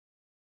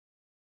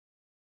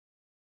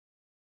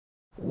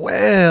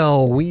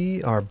Well,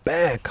 we are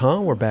back,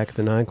 huh? We're back at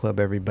the 9 Club,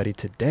 everybody.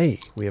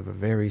 Today, we have a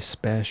very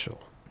special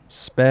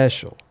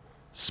guest.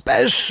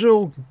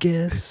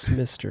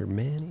 Mr.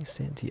 Manny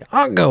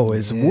Santiago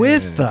is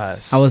with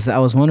us. I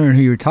was wondering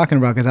who you were talking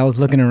about because I was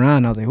looking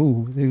around. I was like,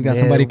 ooh, we got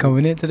somebody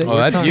coming in today. Oh,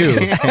 that's you.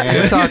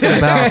 We're talking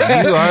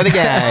about... You are the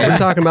guy. We're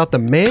talking about the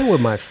man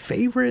with my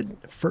favorite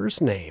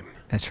first name.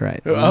 That's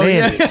right.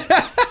 Manny.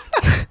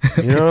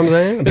 You know what I'm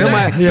saying?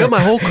 I built my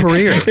whole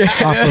career off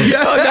of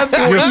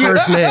your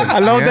first name. I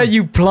love that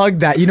you plugged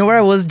that. You know where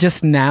I was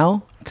just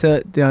now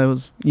to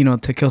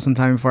kill some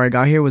time before I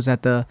got here was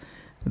at the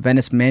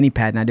Venice Manny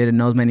Pad, and I did a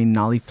nose Manny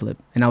nollie flip.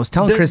 And I was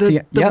telling Christy,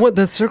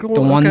 the circle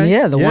one,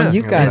 okay. the one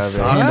you guys. It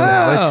sucks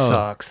now. It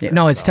sucks. Yeah,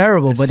 no, it's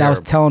terrible. It's but terrible. I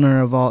was telling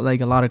her of all a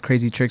lot of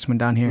crazy tricks went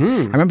down here.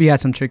 I remember you had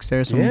some tricks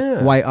there, some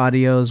white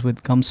audios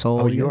with gum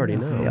sole. Oh, you already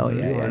know.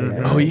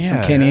 Oh, yeah.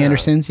 Some Kenny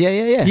Andersons.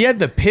 Yeah. He had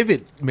the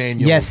pivot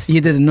manual. Yes, he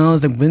did the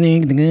nose. Yeah. I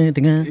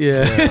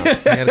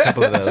had a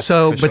couple of those.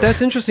 So, but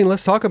that's interesting.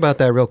 Let's talk about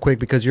that real quick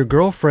because your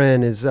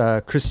girlfriend is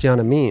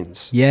Christiana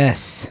Means.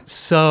 Yes.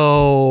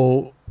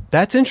 So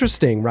that's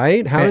interesting,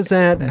 right? How is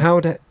that?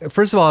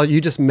 First of all,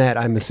 you just met,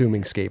 I'm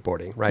assuming,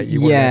 skateboarding, right?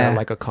 You went at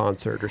like a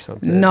concert or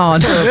something. No,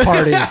 a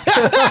party.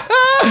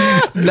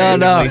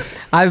 No.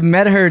 I've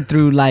met her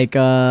through like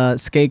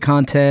skate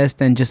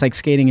contest and just like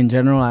skating in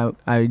general.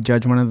 I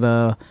judged one of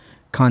the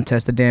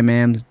contests, the Damn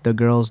Ams, the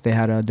girls. They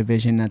had a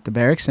division at the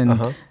barracks,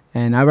 and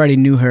I already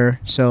knew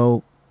her.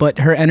 So, but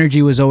her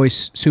energy was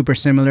always super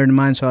similar to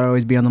mine. So I'd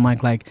always be on the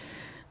mic like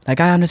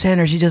I understand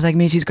her. She's just like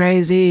me. She's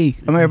crazy.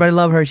 I mean, everybody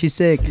love her. She's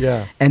sick.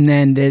 Yeah. And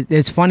then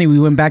it's funny. We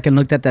went back and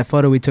looked at that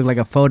photo. We took like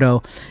a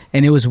photo,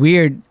 and it was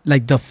weird.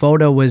 Like the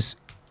photo was,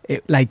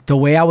 like the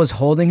way I was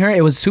holding her,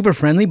 it was super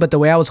friendly. But the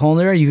way I was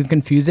holding her, you could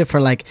confuse it for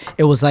like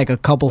it was like a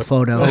couple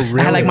photo. Oh, really?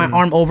 I had like my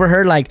arm over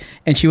her, like,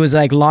 and she was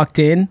like locked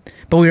in,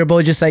 but we were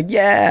both just like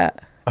yeah.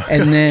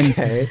 And then,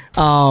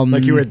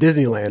 like you were at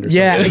Disneyland or something.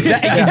 Yeah,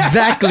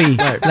 exactly.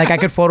 Right. Like I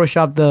could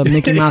Photoshop the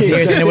Mickey Mouse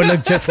ears, and it would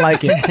look just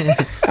like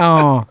it.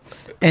 Oh.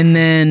 And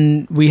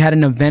then we had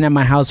an event at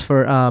my house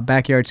for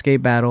Backyard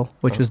Skate Battle,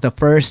 which was the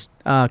first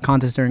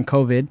contest during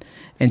COVID.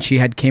 And she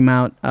had came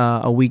out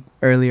a week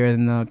earlier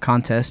than the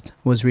contest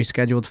was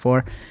rescheduled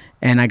for.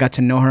 And I got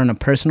to know her on a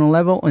personal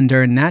level. And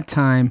during that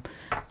time,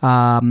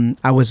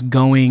 I was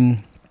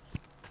going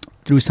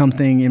through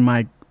something in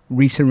my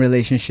recent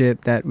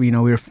relationship that we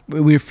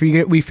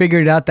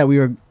figured out that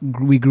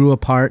we grew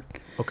apart.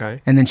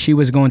 Okay. And then she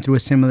was going through a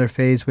similar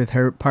phase with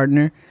her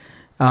partner.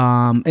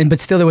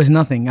 But still there was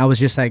nothing. I was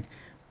just like,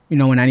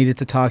 when I needed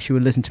to talk, she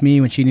would listen to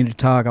me. When she needed to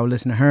talk, I would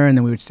listen to her. And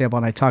then we would stay up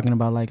all night talking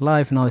about like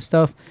life and all this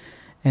stuff.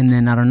 And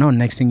then, I don't know,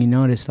 next thing you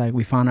know, it's like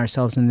we found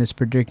ourselves in this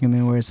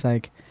predicament where it's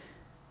like,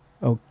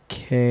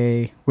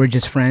 okay, we're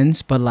just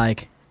friends, but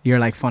like you're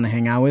like fun to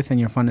hang out with and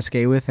you're fun to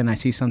skate with. And I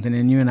see something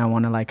in you and I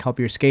want to like help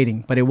your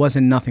skating. But it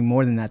wasn't nothing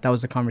more than that. That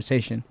was the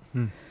conversation.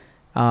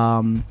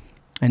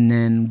 And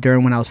then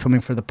when I was filming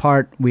for the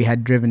part, we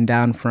had driven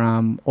down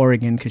from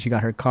Oregon because she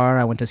got her car.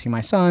 I went to see my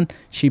son.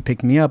 She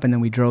picked me up, and then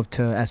we drove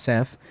to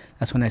SF.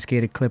 That's when I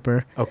skated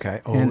Clipper. Okay.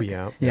 Oh, and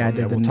yeah. I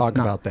did. We'll talk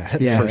about that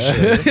yeah. for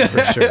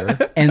sure.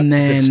 And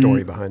then good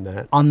story behind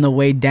that. On the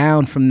way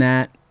down from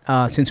that,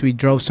 since we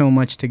drove so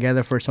much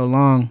together for so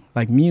long,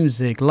 like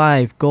music,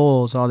 life,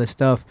 goals, all this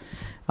stuff,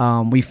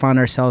 we found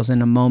ourselves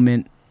in a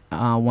moment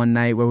one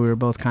night where we were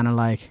both kind of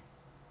like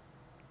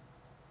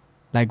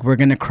we're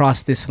going to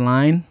cross this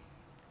line.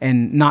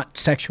 And not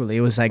sexually,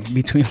 it was like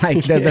between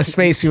like the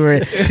space we were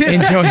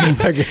enjoying.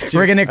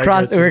 We're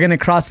gonna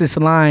cross this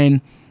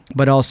line,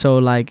 but also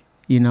like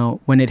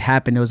when it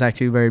happened, it was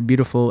actually very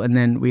beautiful. And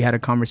then we had a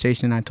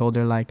conversation. And I told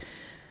her like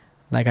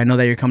I know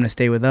that you're coming to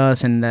stay with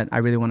us, and that I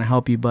really want to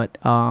help you. But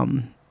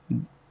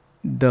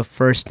the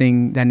first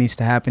thing that needs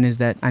to happen is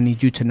that I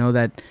need you to know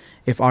that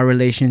if our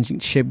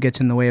relationship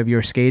gets in the way of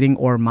your skating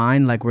or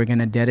mine, like we're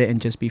gonna dead it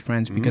and just be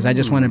friends because I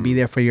just want to be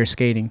there for your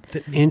skating. It's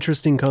an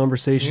interesting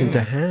conversation to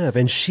have,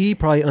 and she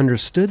probably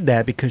understood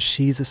that because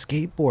she's a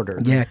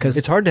skateboarder. Yeah, because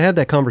it's hard to have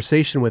that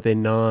conversation with a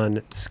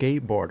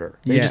non-skateboarder.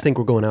 They just think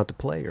we're going out to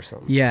play or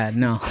something. Yeah,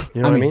 no.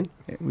 You know what I mean?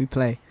 We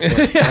play. But you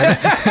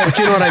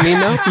know what I mean,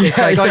 though? It's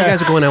like, you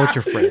guys are going out with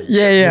your friends.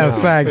 Yeah,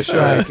 facts.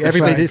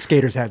 Everybody,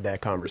 skaters have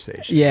that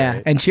conversation. Yeah,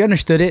 right? and she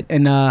understood it,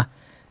 and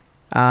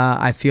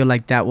I feel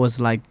like that was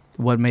like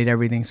what made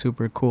everything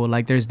super cool.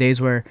 Like there's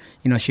days where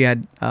she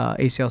had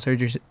ACL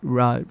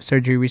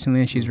surgery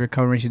recently and she's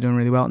recovering, she's doing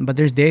really well, but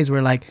there's days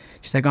where like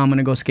she's like, oh, I'm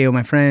gonna go skate with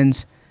my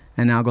friends,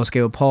 and I'll go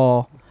skate with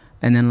Paul,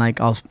 and then like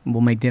we'll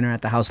make dinner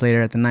at the house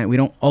later at the night. We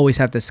don't always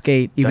have to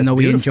skate, even though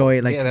we enjoy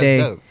it like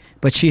today,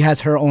 but she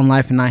has her own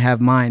life and I have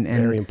mine.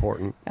 And very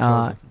important.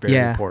 Very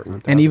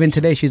important. And even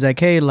today she's like,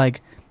 hey, like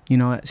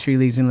she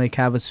leaves in Lake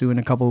Havasu in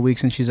a couple of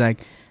weeks, and she's like,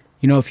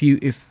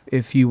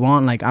 if you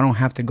want, like, I don't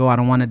have to go. I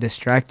don't want to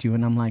distract you.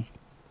 And I'm like,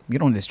 you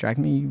don't distract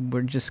me.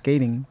 We're just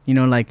skating,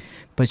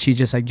 but she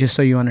just like, just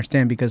so you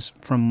understand, because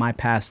from my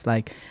past,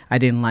 like, I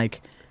didn't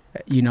like,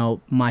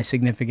 my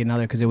significant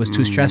other because it was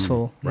too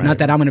stressful. Right. Not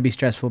that I'm going to be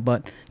stressful,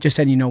 but just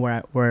so you know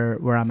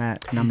where I'm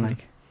at. And I'm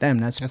like, damn,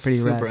 that's pretty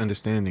super rad.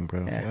 understanding,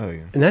 bro. Yeah. Hell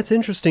yeah. And that's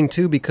interesting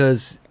too,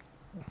 because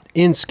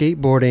in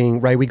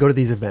skateboarding, right, we go to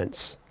these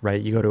events,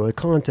 right? You go to a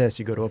contest,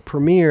 you go to a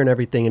premiere and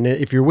everything. And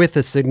if you're with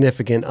a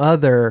significant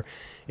other,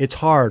 it's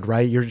hard,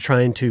 right? You're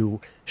trying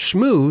to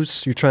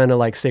schmooze. You're trying to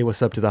like say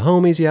what's up to the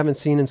homies you haven't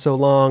seen in so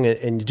long,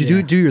 and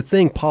do your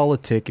thing,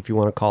 politic, if you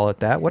want to call it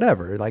that,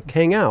 whatever, like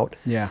hang out.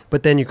 Yeah.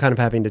 But then you're kind of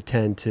having to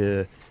tend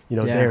to,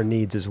 their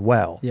needs as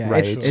well,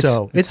 right? It's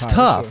hard.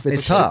 Tough.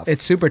 It's tough.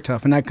 It's super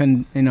tough, and I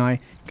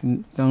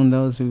condone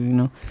those who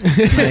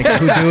like,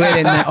 who do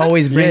it and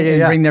always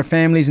bring their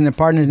families and their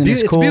partners, and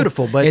it's cool.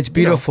 Beautiful, but it's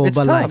beautiful, it's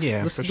but tough.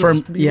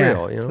 like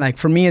Yeah, real, like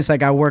for me, it's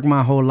like I work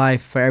my whole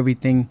life for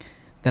everything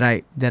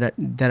that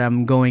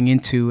I'm going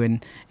into,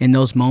 and in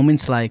those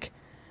moments, like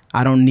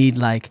I don't need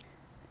like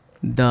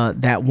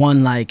that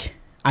one like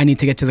I need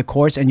to get to the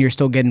course and you're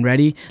still getting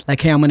ready.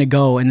 Like, hey, I'm gonna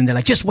go, and then they're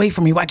like, just wait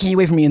for me. Why can't you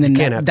wait for me? And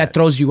then that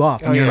throws you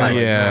off. And you're like,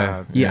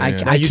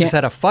 I you just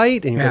had a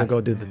fight and you're gonna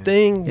go do the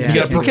thing.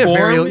 Yeah.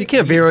 You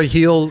can't very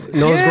heel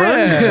nose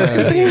grind.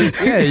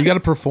 Yeah, you got to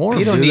perform.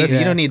 You don't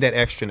need that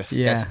extra.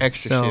 Yeah. That's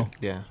extra shit.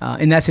 Yeah.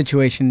 In that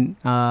situation,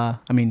 I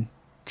mean,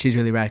 she's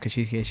really rad because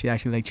she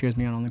actually like cheers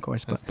me on the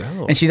course. That's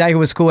dope. And she's like, it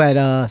was cool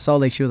at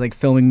Salt Lake. She was like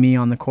filming me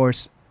on the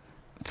course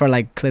for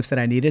like clips that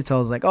I needed. So I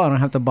was like, oh, I don't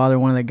have to bother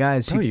one of the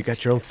guys. You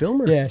got your own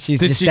filmer. Yeah,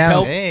 she's Did just she down.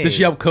 help? Did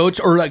she help coach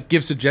or like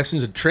give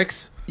suggestions and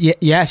tricks?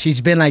 Yeah,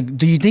 she's been like,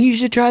 do you think you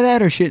should try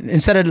that, or should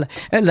instead of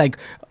like,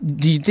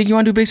 do you think you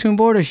want to do big swing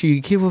board, or should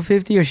you kick for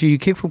 50, or should you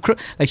kick for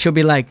like she'll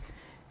be like,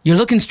 you're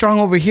looking strong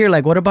over here,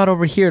 like what about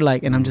over here,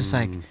 like, and I'm just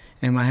like,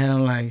 in my head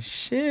I'm like,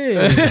 shit.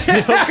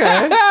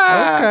 okay.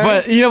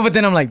 But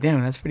then I'm like,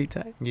 damn, that's pretty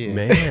tight. Yeah,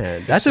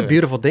 man, that's a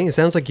beautiful thing. It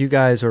sounds like you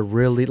guys are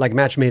really like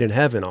match made in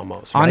heaven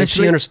almost. Right?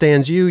 Honestly, she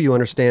understands you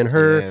understand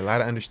her. Yeah, a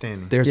lot of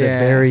understanding. There's a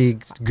very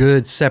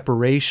good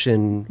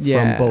separation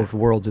from both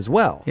worlds as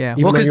well. Yeah,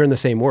 even though you're in the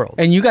same world.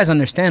 And you guys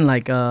understand,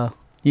 like, and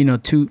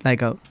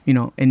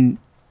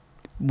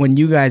when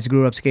you guys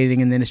grew up skating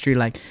in the industry,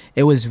 like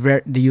it was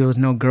rare. There was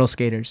no girl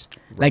skaters.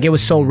 Like it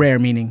was so rare.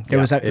 Meaning there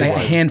was a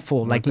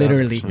handful, like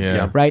literally,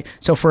 right.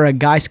 So for a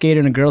guy skater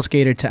and a girl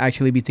skater to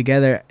actually be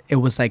together, it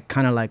was like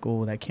kind of like,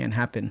 oh, that can't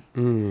happen.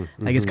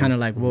 Like it's kind of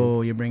like,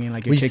 whoa, you're bringing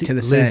like your chick to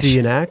the set. Lizzie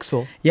and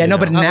Axel. Yeah, no,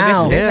 but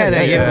now they had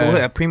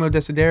that. Primo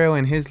Desidero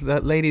and his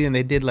lady, and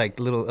they did like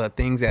little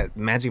things at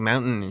Magic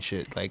Mountain and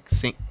shit, like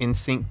in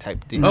sync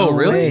type thing. Oh,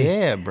 really?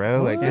 Yeah,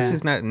 bro. Like this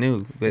is not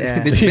new, but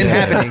it's been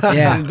happening.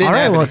 Yeah. It's been All right.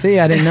 happening. Well, see,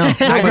 I didn't know.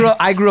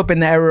 I grew up in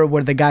the era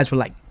where the guys were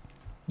like,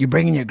 you're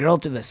bringing your girl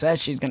to the set,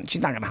 she's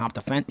not gonna hop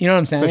the fence. You know what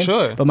I'm saying? For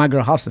sure. But my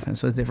girl hops the fence,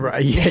 so it's different.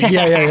 Right.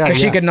 Yeah. Because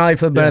she could nollie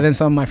flip better than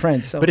some of my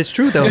friends. So. But it's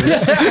true though. She's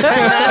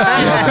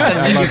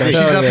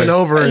up and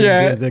over.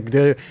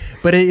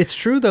 But it's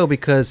true though,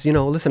 because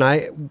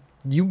listen,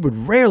 you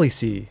would rarely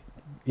see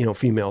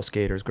female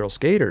skaters, girl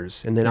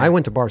skaters, and then I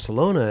went to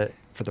Barcelona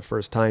for the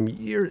first time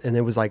and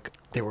it was like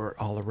they were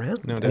all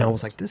around, and I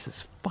was like, this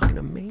is fucking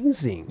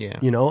amazing.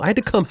 I had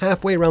to come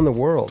halfway around the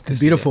world. It's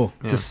beautiful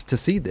to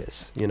see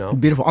this.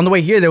 Beautiful. On the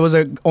way here, there was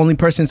only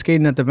person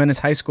skating at the Venice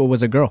High School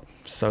was a girl.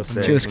 So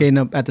sick. She was skating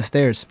up at the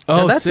stairs.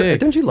 Oh, that's sick.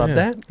 Didn't you love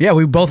that? Yeah,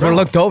 we both were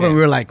looked over and we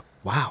were like,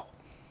 wow.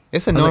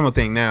 It's a normal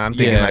thing now. I'm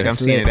thinking I'm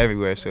seeing it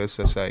everywhere, so it's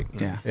just like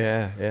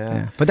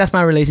yeah. But that's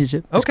my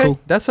relationship. It's okay, cool.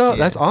 That's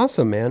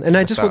awesome, man. And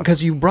I just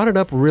because you brought it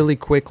up really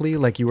quickly,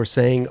 like you were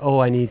saying,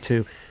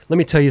 let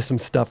me tell you some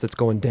stuff that's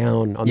going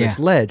down on this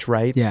ledge,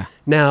 right? Yeah.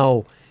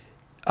 Now,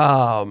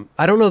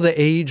 I don't know the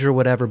age or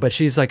whatever, but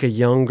she's like a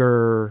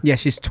younger. Yeah,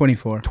 she's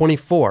 24.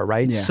 24,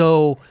 right? Yeah.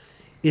 So,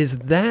 is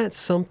that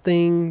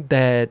something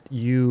that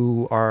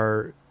you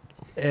are?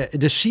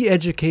 Does she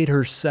educate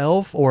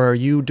herself, or are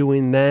you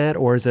doing that,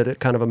 or is it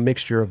kind of a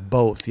mixture of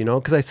both?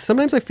 Because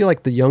sometimes I feel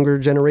like the younger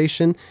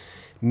generation,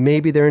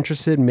 maybe they're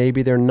interested,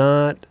 maybe they're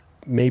not,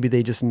 maybe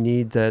they just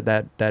need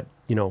that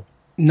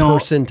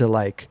person to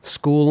like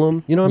school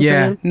them. You know what I'm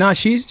saying? No,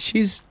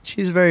 she's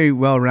very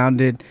well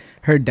rounded.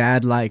 Her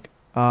dad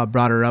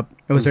brought her up.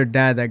 It was her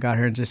dad that got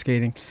her into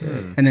skating,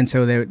 and then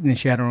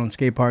she had her own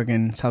skate park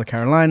in South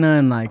Carolina,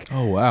 and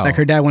oh wow, like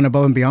her dad went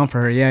above and beyond for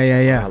her.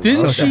 Yeah.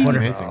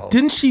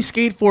 Didn't she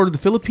skate for the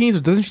Philippines, or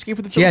doesn't she skate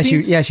for the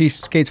Philippines? She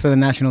skates for the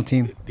national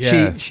team.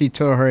 Yeah. She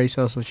tore her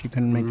ACL, so she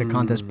couldn't make the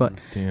contest. But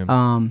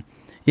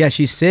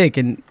she's sick,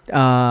 and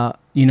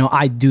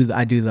I do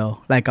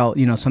though. Like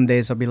I'll some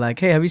days I'll be like,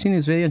 hey, have you seen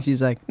this video? And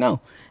she's like, no,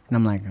 and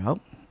I'm like, oh.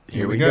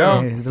 Here we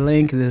go. Here's the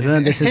link.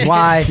 This is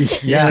why.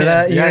 You know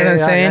what I'm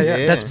saying?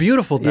 Yeah. That's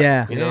beautiful. Though.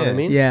 Yeah. You know what I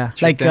mean? Yeah.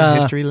 Like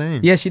history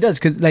lane. Yeah, she does.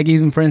 Because like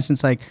even for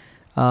instance, like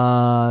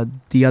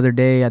the other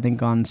day, I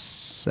think on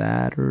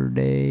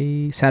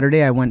Saturday,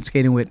 I went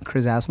skating with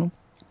Chris Aslam.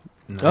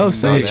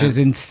 Which is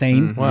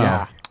insane. Wow.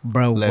 Yeah.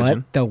 Bro, Legend.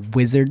 what the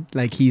wizard?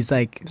 Like he's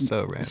like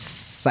so rad.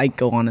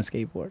 psycho on a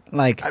skateboard.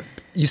 Like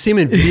you see him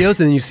in videos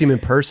and then you see him in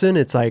person.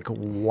 It's like,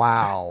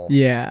 wow.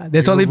 Yeah,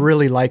 there's you only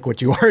really like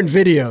what you are in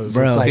videos,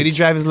 Bro. It's like, Did he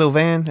drive his little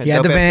van? He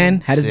had the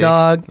van, had his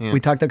dog. Yeah. We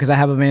talked because I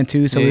have a van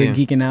too, so we were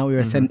geeking out. We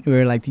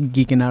were like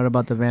geeking out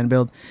about the van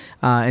build,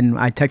 and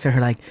I texted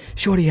her like,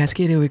 "Shorty, I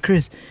skated with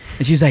Chris,"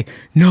 and she's like,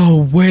 "No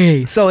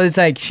way!" So it's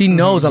like she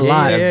knows a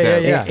lot.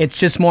 Yeah. It's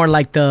just more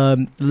like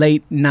the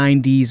late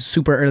 '90s,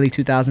 super early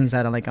 2000s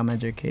that I'm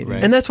educated.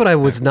 Right. And that's what I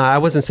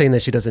wasn't saying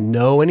that she doesn't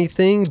know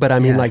anything, but I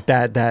mean like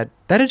that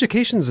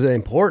education is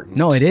important.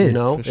 No, it is. You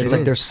know, For it's sure.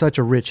 like there's such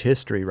a rich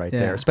history right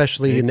there,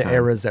 especially Big in the time.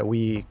 eras that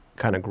we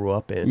kind of grew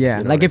up in. Yeah,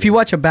 you know like what I if you mean?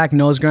 watch a back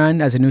nose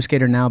grind as a new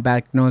skater now,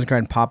 back nose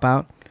grind pop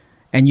out,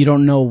 and you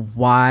don't know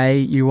why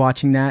you're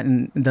watching that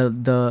and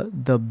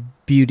the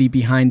beauty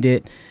behind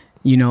it,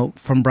 you know,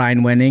 from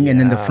Brian Wenning, and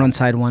then the Yeah. front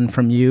side one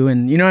from you,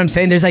 and you know what I'm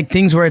saying? There's like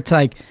things where it's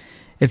like,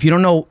 if you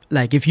don't know,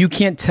 like if you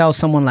can't tell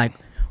someone like,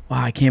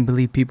 wow, I can't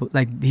believe people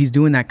like he's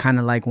doing that kind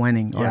of like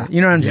Wenning, or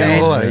you know what I'm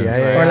saying?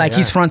 Or like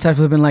he's front side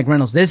flipping like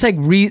Reynolds. There's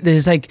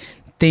like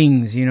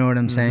things, you know what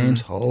I'm saying?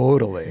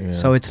 Totally. Yeah.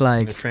 So it's The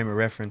like, frame of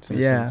reference. In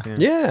a Yeah. sense,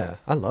 Yeah,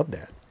 I love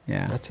that.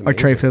 yeah, That's or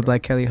tray amazing, flip bro.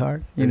 like Kelly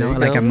Hart, you There know, you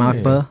like go. a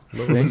Makba.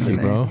 Thank you,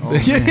 bro. Oh,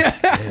 man.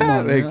 Come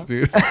on, Thanks, man.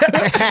 dude.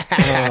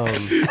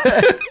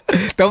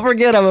 Don't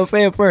forget, I'm a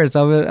fan first.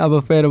 I'm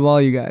a fan of all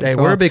you guys. Hey,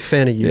 So- we're a big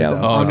fan of you. Yeah.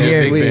 though. Oh, I'm I'm a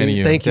here. big fan of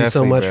you. Thank you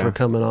so Definitely, much bro. for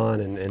coming on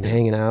and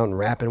hanging out and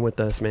rapping with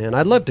us, man.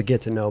 I'd love to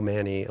get to know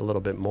Manny a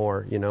little bit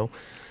more, you know.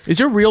 Is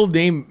your real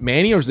name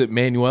Manny or is it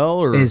Manuel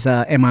or? is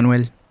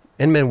Emmanuel.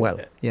 And Manuel.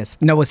 Yes.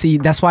 No, well, see,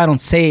 that's why I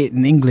don't say it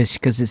in English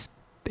because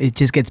it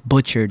just gets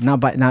butchered.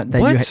 Not that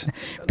What?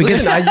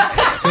 because Listen,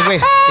 So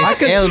wait,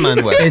 it's El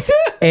Manuel. it's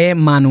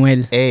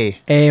Emmanuel.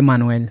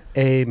 Emmanuel.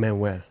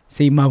 Manuel.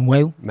 See,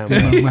 Manuel.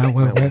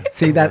 Manuel.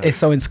 See, that is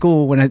so in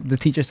school when the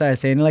teacher started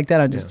saying it like that,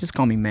 I just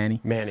call me Manny.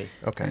 Manny.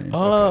 Okay.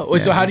 Oh,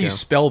 wait, so Yeah, how do you go.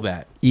 spell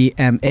that?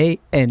 Emanuel.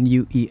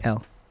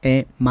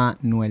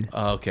 Emmanuel.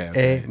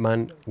 Okay.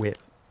 Manuel.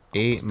 Manuel.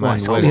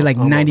 You're like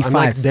Almost. 95. I'm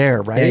like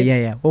there, right?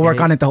 Yeah. We'll work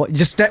on it the whole.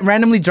 Just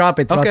randomly drop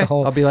it throughout Okay. the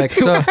whole. I'll be like,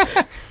 so.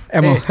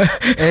 Emma.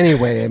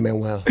 Anyway,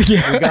 Manuel. We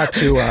got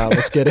to,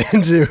 let's get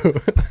into.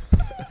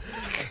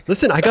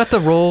 Listen, I got the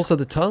rolls of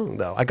the tongue,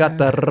 though. I got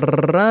the.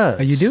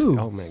 Oh, you do?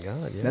 Oh, my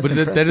God. Yeah. That's But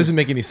that impressive. doesn't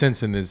make any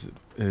sense in his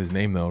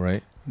name though,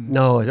 right?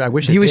 No, I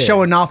wish He it was did.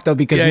 showing off though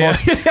because Yeah,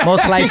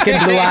 most light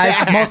skinned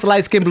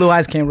blue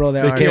eyes can't roll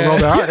their They R's. can't roll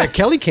their eyes.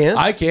 Kelly can't.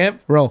 I can't.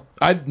 Roll.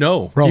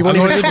 No. Roll. I don't won't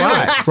even even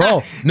try.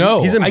 Roll.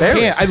 No. He's I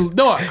embarrassed.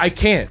 can't. I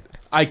can't.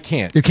 I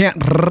can't. You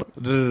can't.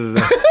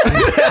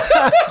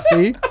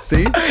 See?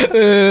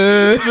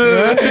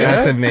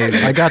 That's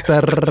amazing. I got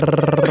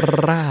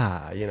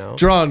the, you know.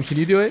 Drawn, can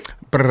you do it?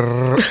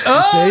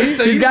 Oh, see?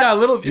 So he's got a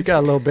little. You got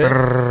a little bit.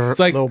 It's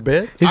like little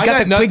bit. He's I got got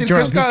the nothing. quick drum.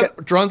 Chris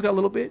got. Drawn's got a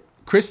little bit.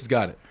 Chris has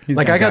got it.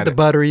 Like I got got the it.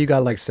 buttery, you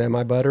got like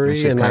semi-buttery,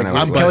 It's just and like kinda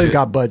like Kelly's budget.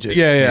 got budget.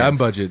 Yeah. I'm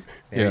budget.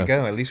 There Yeah. you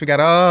go. At least we got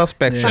all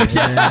spectrums.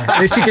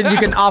 At least you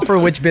can offer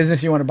which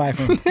business you want to buy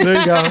from. There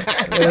you go.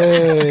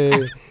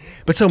 Hey.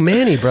 But so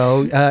Manny,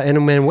 bro,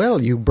 and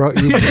Manuel, you brought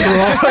You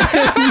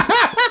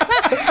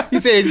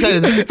said you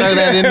tried to throw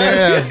that in there.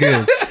 That was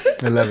good.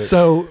 I love it.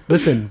 So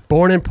listen,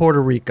 born in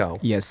Puerto Rico.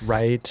 Yes.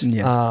 Right.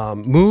 Yes.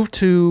 Moved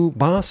to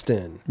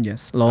Boston.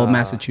 Yes. Lowell,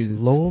 Massachusetts.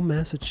 Lowell,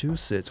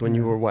 Massachusetts. When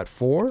you were what,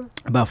 4?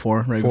 About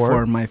 4, right Four?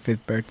 before my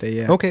 5th birthday.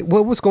 Yeah. Okay.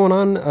 What was going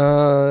on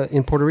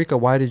in Puerto Rico?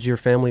 Why did your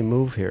family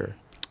move here?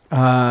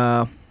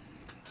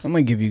 I'm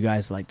gonna give you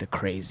guys like the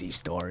crazy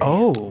story.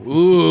 Oh.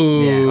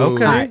 Ooh. Yeah.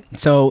 Okay. All right.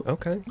 So,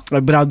 Okay.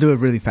 but I'll do it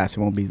really fast.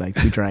 It won't be like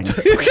too dragging.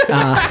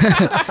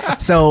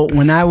 So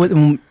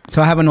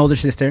so I have an older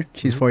sister.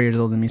 She's 4 years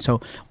older than me. So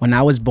when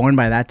I was born,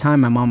 by that time,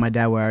 my mom and my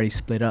dad were already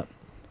split up.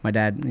 My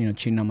dad,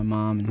 cheating on my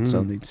mom, and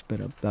so they split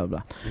up. Blah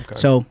blah. Okay.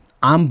 So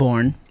I'm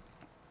born,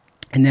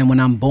 and then when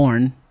I'm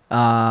born,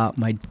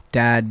 my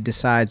dad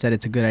decides that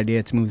it's a good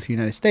idea to move to the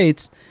United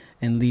States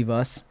and leave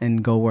us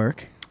and go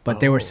work. But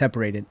they were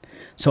separated.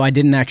 So I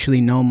didn't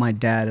actually know my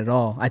dad at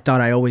all. I thought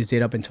I always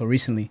did up until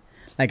recently.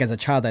 Like as a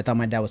child, I thought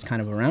my dad was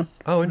kind of around.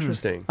 Oh,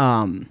 interesting.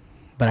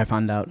 But I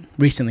found out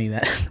recently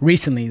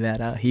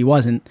that he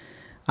wasn't.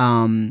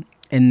 And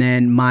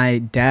then my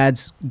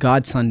dad's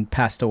godson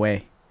passed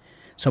away.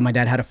 So my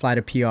dad had to fly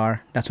to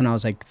PR. That's when I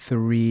was like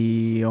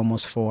 3,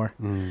 almost 4.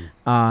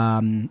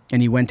 And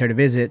he went there to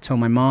visit. So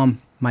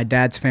my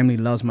dad's family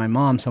loves my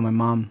mom. So my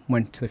mom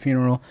went to the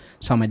funeral,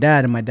 saw my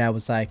dad, and my dad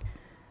was like,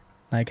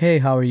 hey,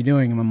 how are you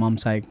doing? And my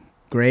mom's like,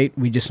 great.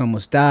 We just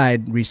almost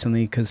died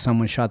recently because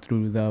someone shot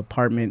through the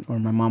apartment where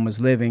my mom was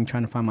living,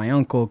 trying to find my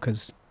uncle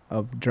because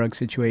of drug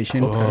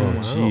situation. Oh,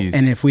 jeez.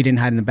 And if we didn't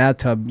hide in the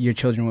bathtub, your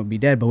children would be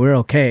dead. But we're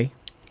okay.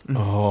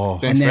 Oh.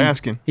 Thanks and for then-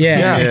 asking.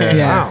 Yeah.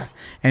 Yeah. Wow.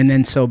 And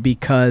then so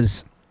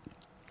because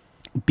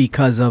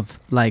of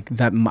like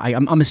that,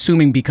 I'm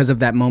assuming because of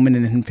that moment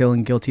and him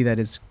feeling guilty that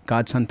his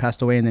godson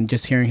passed away, and then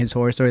just hearing his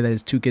horror story that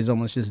his 2 kids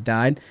almost just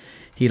died,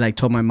 he like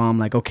told my mom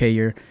like, okay,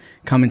 you're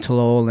coming to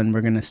Lowell and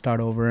we're gonna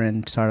start over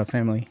and start a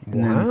family.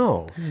 And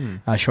Wow.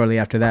 then, shortly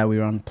after that, we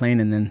were on the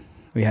plane, and then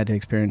we had to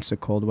experience the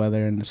cold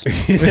weather and the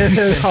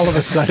snow. All of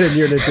a sudden,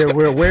 you're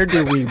in where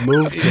did we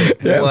move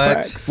to?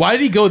 What? Why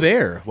did he go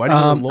there? Why did he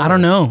go to Lowell? I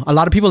don't know. A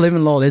lot of people live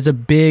in Lowell. There's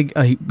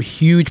a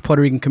huge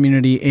Puerto Rican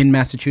community in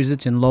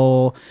Massachusetts, in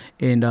Lowell,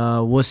 in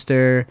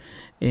Worcester,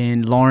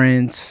 in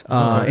Lawrence,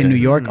 in New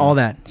York, all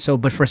that. So,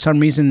 but for some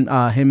reason,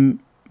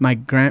 my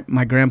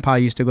grandpa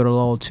used to go to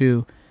Lowell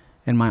too,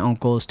 and my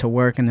uncles to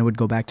work, and they would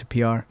go back to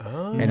PR.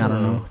 Oh. And I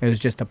don't know. It was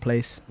just a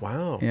place.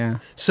 Wow. Yeah.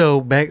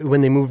 So back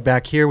when they moved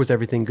back here, was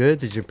everything good?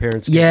 Did your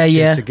parents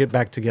get to get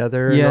back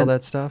together and all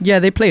that stuff? Yeah,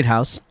 they played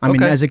house. I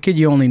mean, as a kid,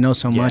 you only know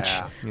so much.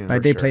 Yeah,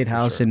 Right? They played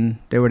house and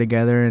they were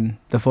together, and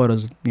the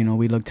photos,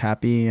 we looked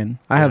happy, and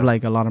I have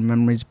like a lot of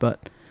memories, but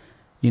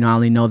I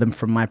only know them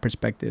from my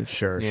perspective.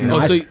 Sure. Yeah.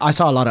 I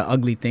saw a lot of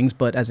ugly things,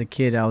 but as a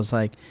kid, I was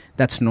like,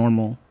 that's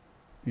normal.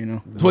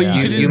 Well,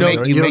 You know.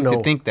 make to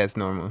think that's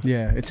normal.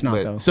 Yeah, it's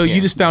not though. So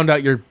you just found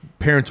out your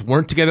parents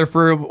weren't together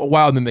for a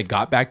while, and then they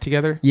got back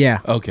together.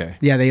 Yeah. Okay.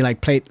 Yeah, they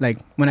like played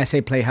when I say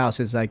play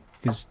house is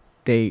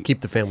they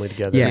Keep the family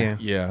together. Yeah.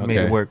 Yeah. Made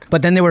Okay. it work.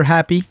 But then they were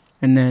happy,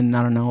 and then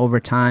I don't know. Over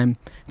time,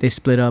 they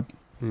split up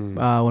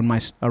when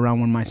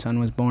my son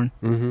was born,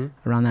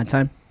 around that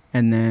time,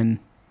 and then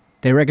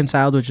they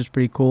reconciled, which was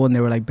pretty cool, and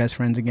they were like best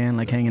friends again,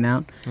 like hanging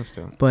out. That's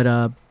dope.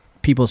 But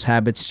people's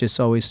habits just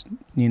always,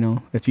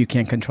 if you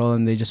can't control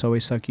them, they just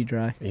always suck you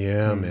dry.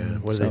 Yeah, man.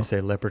 What do they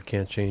say? Leopard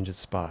can't change its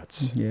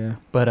spots. Yeah.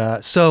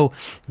 But so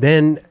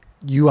then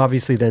you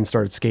obviously then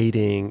started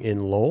skating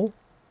in Lowell.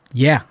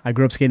 Yeah, I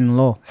grew up skating in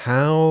Lowell.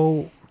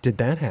 How did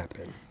that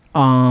happen?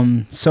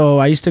 So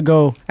I used to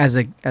go as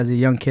a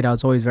young kid. I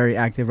was always very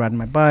active, riding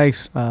my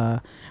bikes,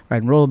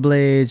 riding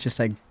rollerblades, just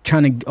like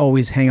trying to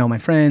always hang out with my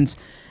friends.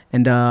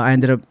 And I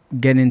ended up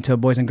getting into a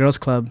Boys and Girls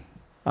Club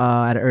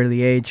at an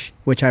early age,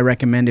 which I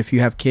recommend if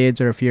you have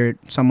kids or if you're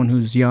someone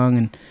who's young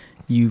and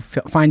you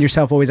find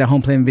yourself always at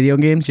home playing video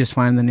games. Just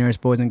find the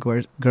nearest Boys and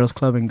Girls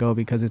Club and go,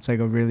 because it's like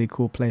a really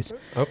cool place.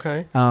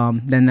 Okay.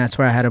 Then that's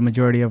where I had a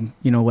majority of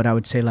what I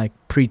would say like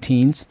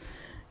preteens.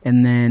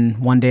 And then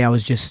one day I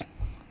was just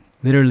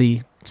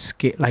literally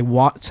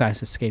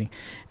skating.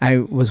 I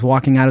was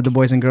walking out of the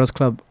Boys and Girls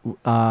Club,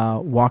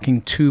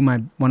 walking to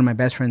one of my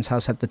best friend's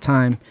house at the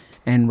time,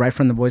 and right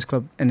from the Boys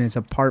Club and his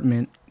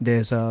apartment,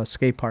 there's a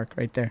skate park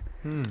right there.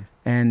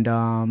 And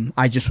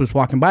I just was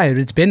walking by it.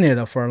 It's been there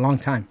though for a long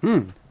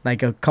time,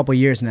 like a couple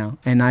years now.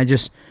 And I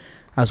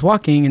was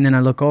walking, and then I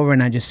look over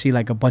and I just see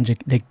like a bunch of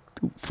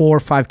 4 or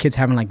 5 kids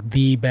having like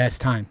the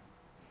best time.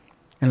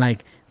 And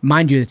like,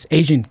 mind you, it's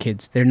Asian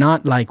kids. They're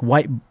not like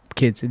white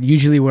kids.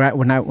 Usually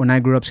when I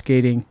grew up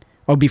skating,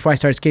 or before I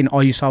started skating,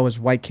 all you saw was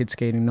white kids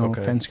skating. No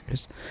offense,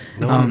 Chris.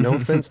 No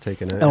offense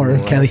taken. Or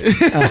Kelly.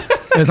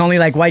 It was only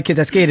like white kids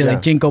that skated,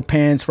 like Jinko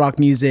pants, rock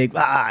music.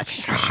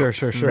 Sure.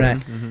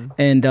 Right.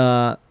 And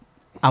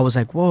I was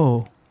like,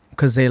 whoa,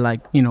 because they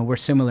like, we're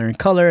similar in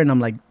color. And I'm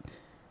like,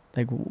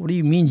 what do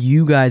you mean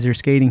you guys are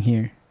skating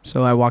here?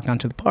 So I walked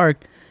onto the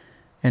park,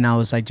 and I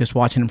was like just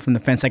watching them from the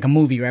fence, like a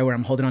movie, right, where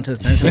I'm holding onto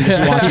the fence and I'm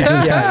just watching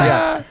from the fence.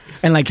 Like,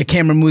 and like the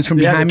camera moves from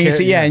behind me.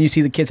 And you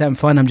see the kids having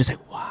fun. I'm just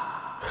like, wow.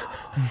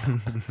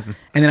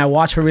 And then I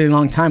watched for a really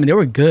long time, and they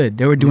were good.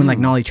 They were doing like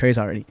nollie trays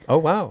already. Oh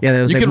wow! Yeah,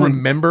 there was you like can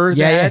remember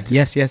that.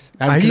 Yeah, yes.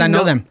 Because I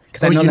know them.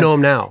 You know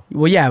them now.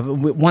 Well, yeah.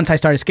 Once I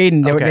started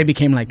skating, they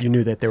became like. You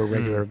knew that they were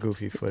regular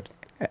goofy foot.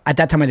 At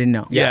that time, I didn't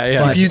know.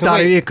 Yeah. But You thought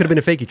it could have been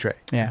a fakie tray.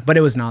 Yeah, but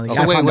it was nollie.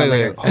 So wait.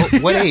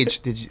 What age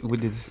did you?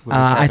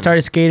 I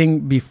started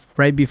skating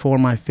right before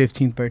my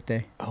 15th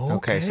birthday. Oh,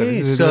 okay. So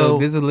this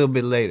is a little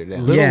bit later.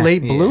 Then.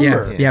 Late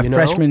bloomer. Yeah,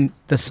 freshman,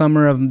 the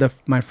summer of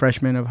my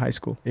freshman of high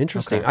school.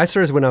 Interesting. Okay. I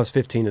started when I was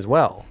 15 as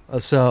well.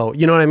 So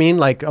you know what I mean?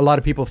 Like a lot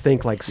of people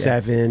think like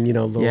 7.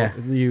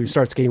 You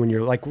start skating when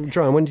you're like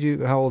John.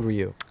 How old were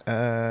you?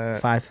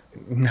 5.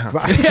 No.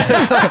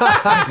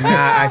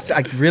 I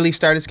really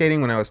started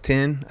skating when I was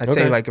 10. I'd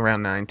say like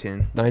around 9,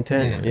 10. 9,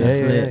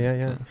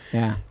 10.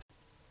 Yeah.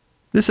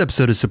 This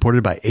episode is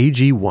supported by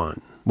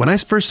AG1. When I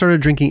first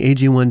started drinking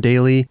AG1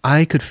 daily,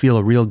 I could feel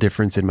a real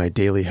difference in my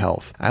daily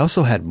health. I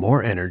also had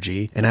more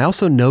energy, and I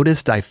also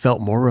noticed I felt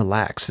more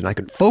relaxed and I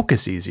could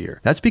focus easier.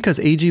 That's because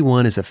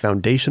AG1 is a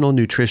foundational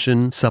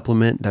nutrition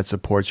supplement that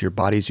supports your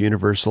body's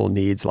universal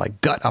needs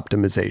like gut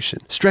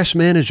optimization, stress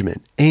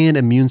management, and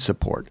immune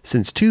support.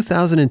 Since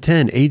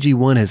 2010,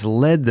 AG1 has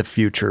led the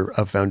future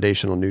of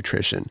foundational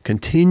nutrition,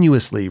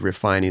 continuously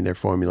refining their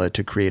formula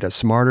to create a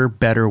smarter,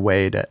 better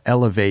way to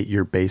elevate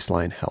your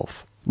baseline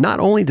health.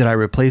 Not only did I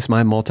replace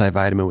my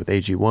multivitamin with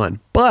AG1,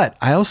 but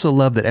I also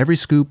love that every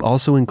scoop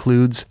also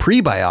includes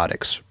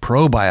prebiotics,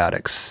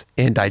 probiotics,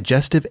 and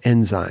digestive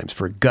enzymes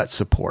for gut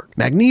support,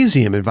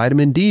 magnesium and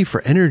vitamin D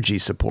for energy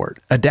support,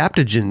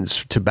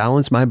 adaptogens to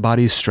balance my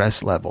body's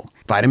stress level,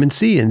 vitamin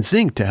C and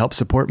zinc to help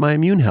support my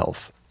immune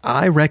health.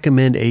 I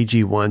recommend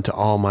AG1 to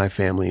all my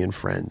family and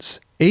friends.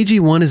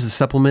 AG1 is a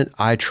supplement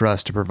I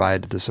trust to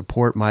provide the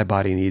support my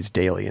body needs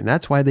daily, and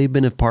that's why they've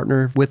been a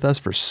partner with us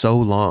for so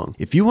long.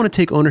 If you want to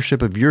take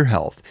ownership of your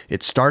health,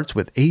 it starts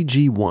with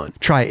AG1.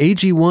 Try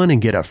AG1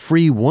 and get a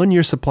free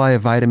 1-year supply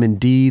of vitamin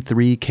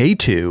D3,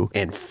 K2,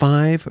 and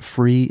 5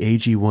 free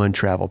AG1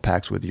 travel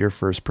packs with your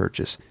first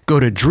purchase. Go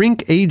to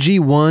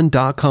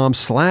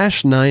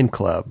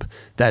drinkag1.com/9club.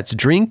 That's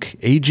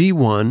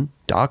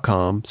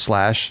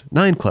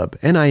drinkag1.com/9club,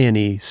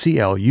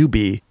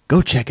 NINECLUB.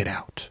 Go check it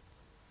out.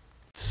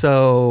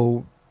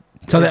 So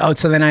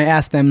then I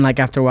asked them, like,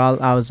 after a while,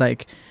 I was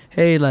like,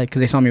 hey, like, because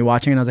they saw me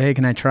watching, and I was like, hey,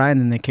 can I try?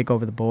 And then they kick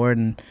over the board,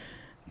 and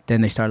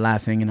then they start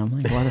laughing, and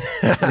I'm like, why the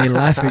fuck are they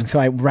laughing?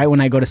 So right when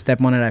I go to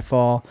step on it, I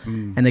fall,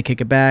 and they kick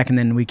it back, and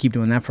then we keep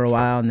doing that for a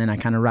while, and then I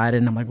kind of ride it,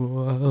 and I'm like,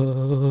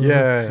 whoa.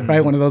 Yeah.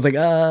 Right, one of those, like,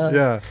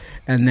 Yeah.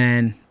 And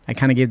then I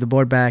kind of gave the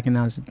board back, and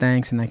I was like,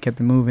 thanks, and I kept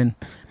it moving.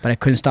 But I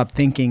couldn't stop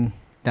thinking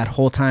that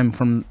whole time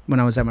from when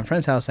I was at my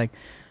friend's house, like,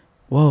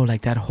 whoa,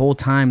 like that whole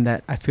time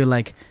that I feel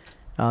like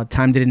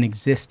time didn't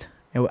exist.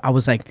 I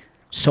was like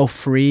so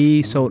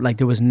free, so like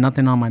there was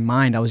nothing on my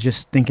mind. I was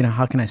just thinking of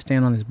how can I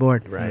stand on this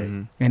board. Right.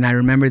 And I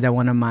remember that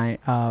one of my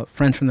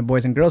friends from the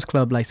Boys and Girls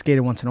Club like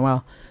skated once in a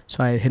while.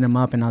 So I hit him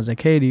up and I was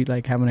like, hey, do you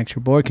like have an extra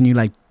board? Can you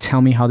like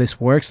tell me how this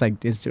works?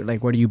 Like, is there,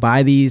 like, where do you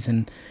buy these?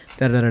 And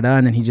da-da-da-da.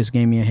 And then he just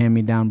gave me a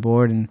hand-me-down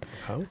board. And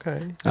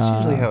Okay. That's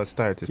usually how it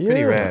starts. It's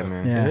pretty rad,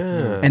 man.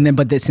 yeah. And then,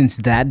 but since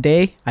that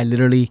day, I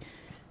literally,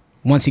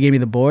 once he gave me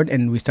the board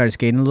and we started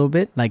skating a little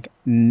bit, like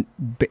I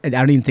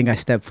don't even think I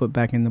stepped foot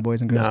back in the Boys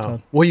and Girls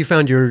Club. Well, you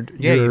found your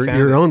you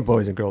found it. own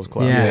Boys and Girls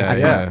Club.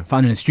 I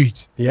found it in the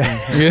streets. Yeah.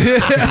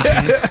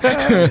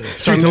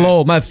 Streets of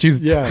Lowell,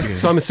 Massachusetts. Yeah.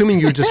 So I'm assuming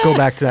you would just go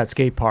back to that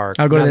skate park.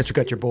 I'll go to now this. that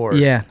you got your board.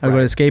 Yeah, I'd go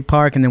to the skate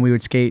park, and then we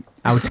would skate.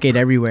 I would skate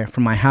everywhere,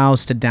 from my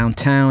house to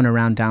downtown,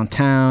 around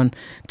downtown,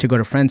 to go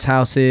to friends'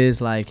 houses,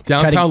 like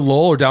Downtown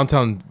Lowell or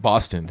downtown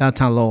Boston?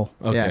 downtown Lowell.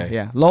 Okay.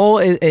 Yeah. Lowell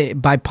is,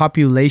 by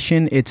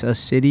population, it's a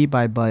city.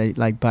 But by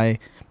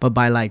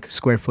like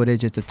square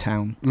footage, it's a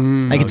town.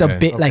 Like it's a Okay.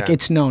 bit like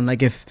it's known.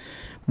 Like if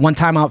one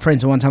time I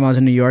was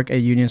in New York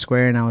at Union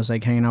Square, and I was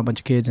like hanging out with a bunch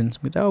of kids, and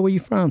somebody's, oh, where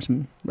you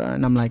from?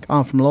 And I'm like, oh,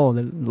 I'm from Lowell.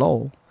 They're,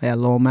 Lowell. Yeah,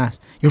 Lowell, Mass.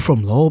 You're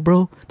from Lowell,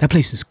 bro? That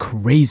place is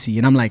crazy.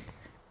 And I'm like,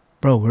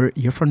 bro,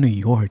 you're from New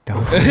York,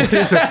 dog.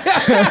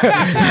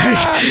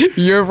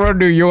 You're from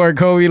New York,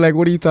 homie. Like,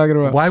 what are you talking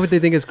about? Why would they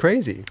think it's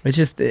crazy? It's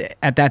just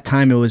at that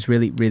time it was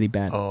really, really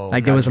bad. Oh,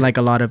 like there was gotcha. like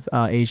a lot of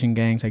Asian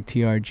gangs, like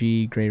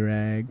TRG, Grey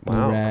Rag, Blue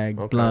Wow, Rag,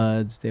 okay.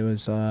 Bloods. There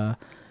was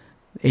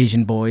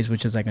Asian Boys,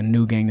 which is like a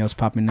new gang that was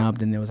popping up.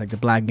 Then there was like the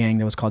black gang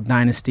that was called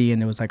Dynasty,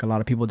 and there was like a lot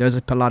of people. There was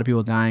a lot of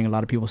people dying, a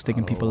lot of people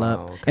sticking people wow, up,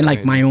 okay. and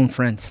like my own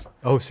friends.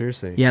 Oh,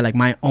 seriously? Yeah, like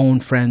my own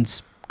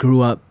friends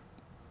grew up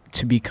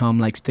to become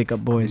like stick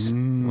up boys.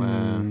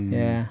 Wow.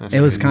 Yeah, That's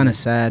it was crazy. kind of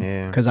sad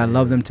Yeah. because I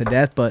love them to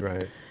death, but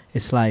Right.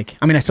 it's like,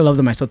 I mean, I still love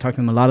them. I still talk to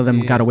them. A lot of them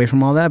Yeah. got away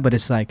from all that, but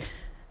it's like,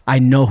 I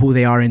know who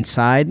they are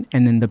inside,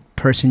 and then the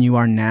person you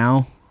are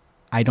now,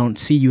 I don't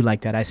see you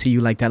like that. I see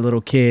you like that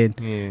little kid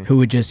Yeah. who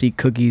would just eat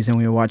cookies and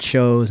we would watch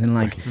shows and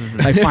like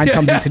Mhm. like find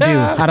something to do.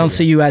 I don't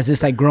see you as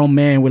this like grown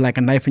man with like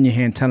a knife in your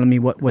hand telling me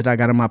what I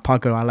got in my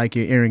pocket, or I like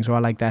your earrings, or I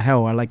like that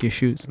hell, or I like your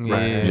shoes. Yeah.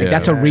 Right. Like,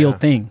 that's a Yeah, real yeah.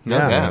 thing. No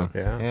Yeah. doubt.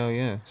 Yeah. Hell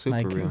yeah. Super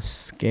Like real. it's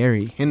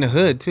scary. In the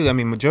hood too. I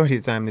mean, majority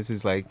of the time, this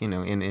is like, you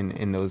know,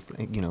 in those,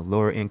 you know,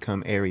 lower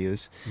income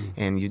areas,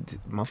 and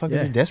motherfuckers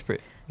Yeah. are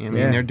desperate. You know what I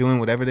Yeah. mean? They're doing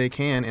whatever they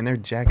can, and they're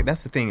jacking.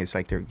 That's the thing. It's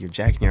like you're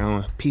jacking your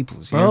own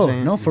peoples. You know what I'm Bro,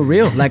 saying? no, for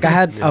real. Like I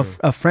had Yeah.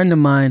 a friend of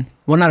mine,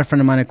 well, not a friend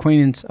of mine,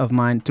 acquaintance of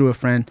mine through a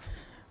friend,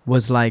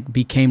 was like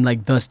became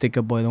like the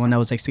sticker boy, the one that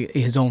was like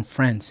his own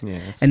friends. Yeah.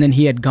 That's, And then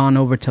he had gone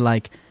over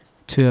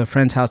to a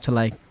friend's house to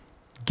like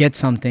get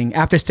something.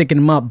 After sticking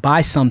him up,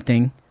 buy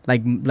something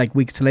like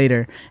weeks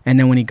later. And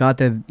then when he got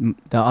there,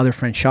 the other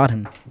friend shot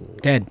him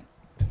dead.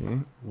 see?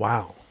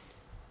 Wow.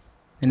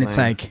 And it's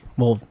Man. like,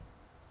 well,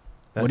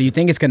 That's what do you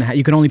think it's gonna happen?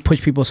 You can only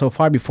push people so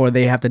far before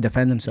they have to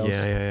defend themselves.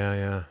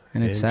 Yeah.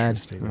 And it's sad.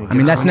 Interesting. When it I mean,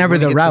 gets that's to- never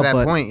when it the gets to route, that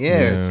but- point,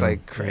 it's Yeah.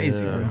 like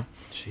crazy, Yeah. bro.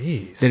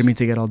 Jeez. Didn't mean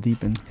to get all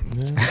deep in.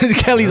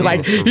 Kelly's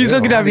like, he's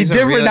looking at me These are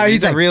different real- now. These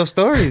He's are like, real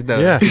stories, though.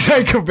 Yeah. he's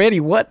like, Betty,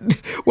 what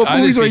I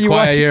movies just were be you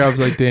quiet watching? here. I was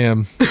like,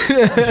 damn.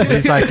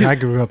 He's like, I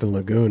grew up in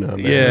Laguna. Man.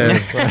 Yeah.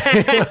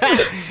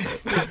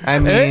 I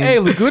mean, Hey,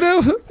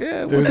 Laguna?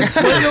 Yeah,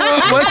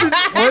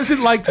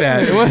 wasn't like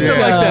that. It wasn't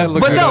like that, Laguna.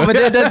 But no, but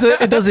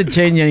it doesn't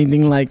change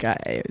anything. Like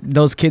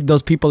those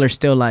people are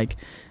still like,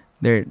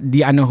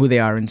 I know who they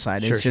are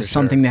inside. Sure, It's sure, just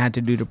something sure. they had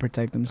to do to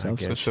protect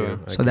themselves. I get sure. you.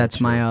 I So get that's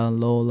you. my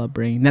Lowell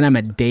upbringing. Then I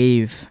met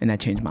Dave, and that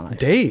changed my life.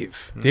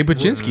 Dave. Dave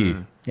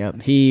Baczynski.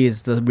 Yep, he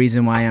is the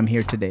reason why I'm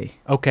here today.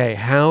 Okay,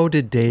 how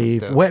did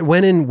Dave? dope.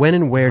 When and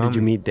where did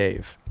you meet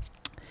Dave?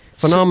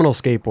 Phenomenal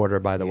skateboarder,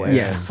 by the way.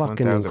 Yeah.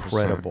 Fucking 1000%.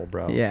 incredible,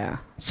 bro. Yeah.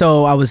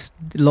 So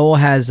Lowell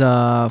has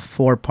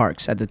 4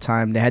 parks at the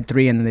time. They had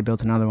 3, and then they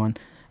built another one.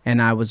 And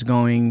I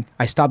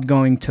stopped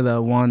going to the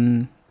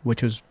one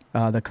which was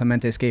the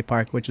Clemente skate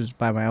park, which was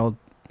by my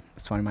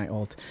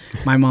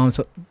mom's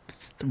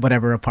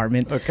whatever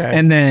apartment. Okay.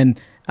 And then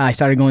I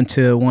started going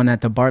to one at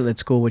the Bartlett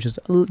School, which is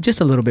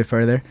just a little bit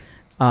further.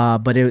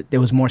 but it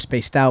was more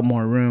spaced out,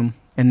 more room.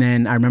 And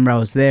then I remember I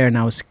was there and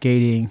I was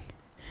skating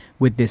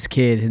with this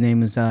kid. His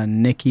name is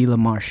Nicky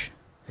Lamarche.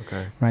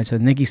 Okay. Right, so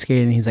Nicky's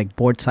skating. He's like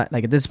board side.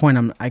 Like at this point,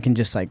 I can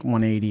just like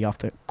 180 off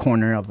the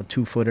corner of a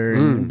 2-footer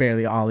and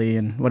barely ollie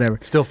and whatever.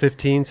 Still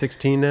 15,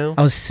 16 now?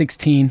 I was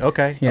 16.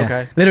 Okay. Yeah.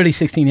 Okay. Literally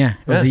 16. Yeah,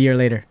 it was a year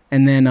later.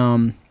 And then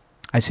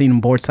I seen him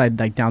board side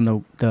like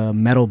down the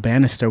metal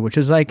banister, which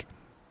is like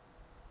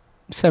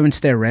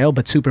 7-stair rail,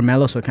 but super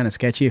mellow, so kind of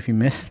sketchy if you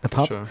miss the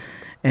pop. Sure.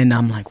 And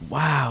I'm like,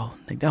 wow,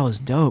 like that was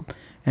dope.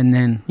 And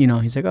then, he's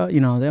like, he's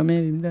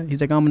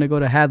like, I'm going to go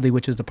to Hadley,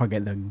 which is the park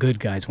that the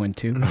good guys went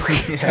to.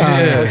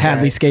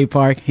 Hadley Skate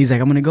Park. He's like,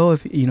 I'm going to go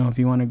if you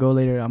want to go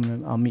later,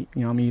 I'll meet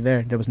you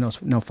there. There was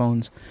no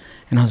phones.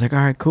 And I was like, all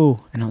right,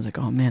 cool. And I was like,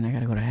 oh man, I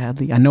got to go to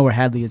Hadley. I know where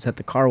Hadley is, at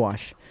the car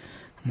wash.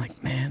 I'm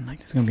like, man, like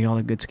there's going to be all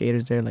the good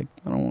skaters there. Like,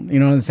 I don't, you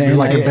know what I'm saying? You're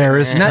like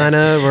embarrassed kind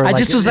of, or I like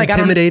just was like,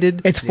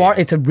 intimidated? It's far.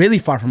 It's really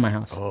far from my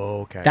house.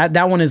 Oh, okay.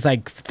 That one is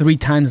like 3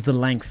 times the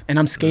length, and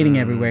I'm skating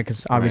everywhere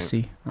because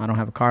obviously I don't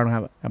have a car. I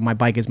don't have my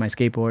bike is my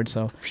skateboard,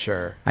 so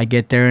sure. I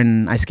get there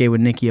and I skate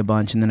with Nicky a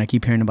bunch, and then I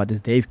keep hearing about this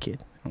Dave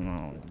kid.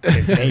 Oh,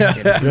 this Dave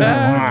kid.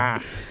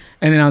 And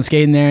then I'm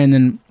skating there, and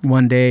then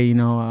one day,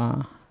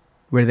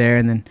 we're there,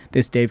 and then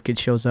this Dave kid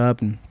shows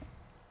up, and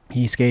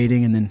he's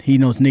skating, and then he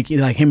knows Nicky.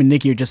 Like him and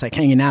Nicky are just like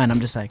hanging out, and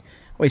I'm just like,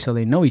 wait, so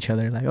they know each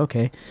other? Like,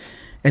 okay.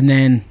 And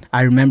then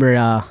I remember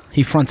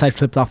he frontside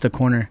flipped off the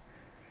corner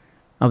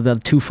of the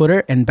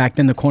 2-footer, and back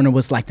then the corner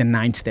was like the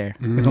 9-stair.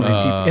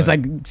 It's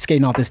like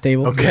skating off this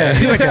table. Okay.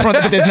 Like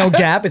but there's no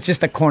gap. It's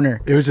just a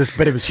corner. It was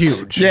but it was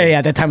huge. Yeah.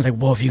 At that time, I was like,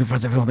 whoa, if you can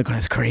frontside flip on the corner,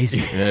 that's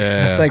crazy.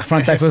 Yeah. It's like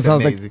frontside flip. I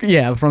was like,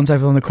 frontside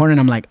flip on the corner, and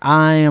I'm like,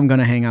 I am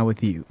gonna hang out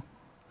with you.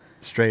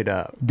 Straight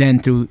up. Then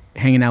through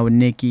hanging out with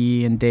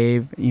Nicky and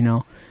Dave,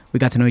 we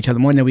got to know each other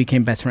more, and then we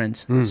became best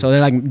friends. So they're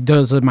like,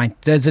 those are my.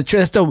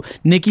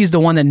 Nicky's the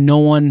one that no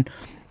one,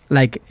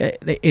 like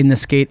in the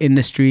skate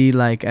industry,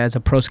 like as a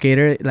pro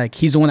skater, like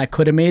he's the one that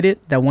could have made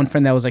it. That one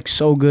friend that was like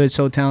so good,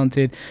 so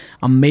talented,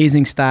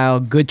 amazing style,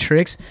 good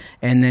tricks,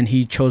 and then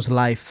he chose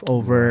life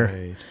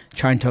over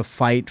trying to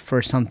fight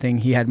for something.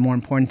 He had more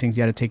important things. He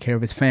had to take care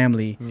of his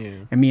family. Yeah.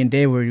 And me and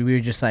Dave we were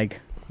just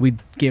like, we'd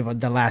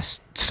give the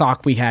last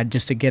sock we had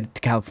just to get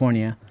to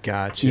California.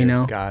 Got you.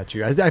 Got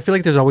you. I feel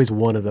like there's always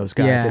one of those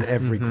guys in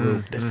every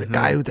group. There's the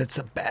guy that's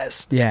the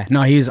best. Yeah.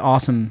 No, he's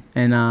awesome.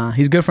 And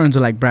he's good friends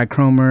with like Brad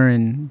Cromer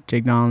and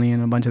Jake Donnelly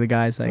and a bunch of the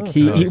guys. Like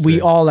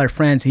we all are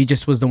friends. He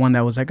just was the one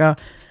that was like,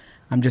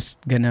 I'm just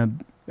gonna,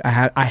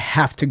 I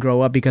have to grow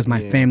up because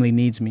my family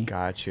needs me.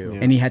 Got you.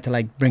 And he had to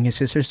like bring his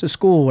sisters to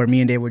school where me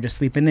and Dave were just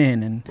sleeping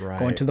in and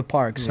going to the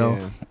park.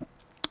 So,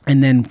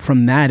 and then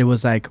from that, it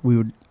was like we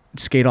would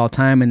skate all the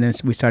time, and then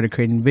we started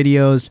creating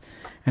videos,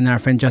 and then our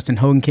friend Justin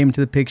Hogan came into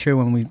the picture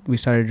when we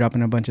started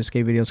dropping a bunch of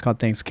skate videos called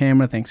Thanks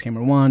Camera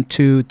 1,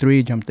 2,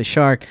 3, Jump the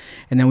Shark,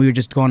 and then we were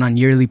just going on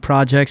yearly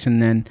projects,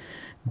 and then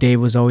Dave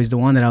was always the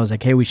one that I was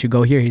like, hey, we should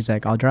go here. He's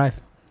like, I'll drive.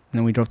 And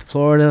then we drove to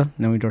Florida,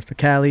 and then we drove to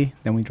Cali,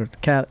 then we drove to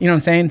Cali. You know what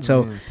I'm saying?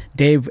 So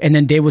Dave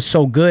was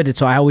so good, and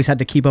so I always had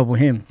to keep up with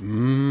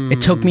him.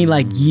 It took me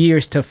like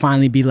years to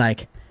finally be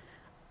like,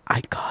 I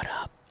caught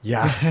up.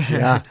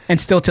 Yeah. And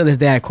still to this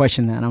day, I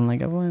question that. I'm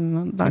like,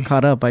 I'm not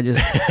caught up. I just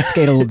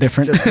skate a little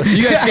different.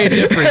 You guys skate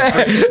different.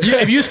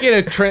 If you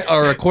skate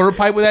a quarter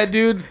pipe with that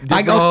dude,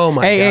 I go, oh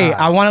my God. Hey,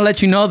 I want to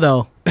let you know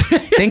though.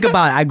 Think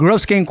about it. I grew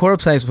up skating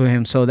quarter pipes with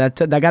him, so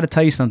that I got to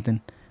tell you something.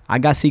 I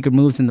got secret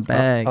moves in the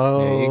bag.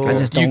 I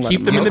just don't. You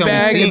keep them in the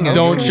bag and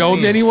don't show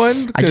them to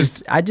anyone. I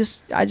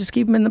just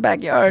keep them in the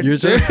backyard.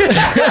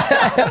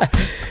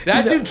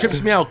 That dude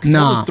trips me out because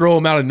he'll just throw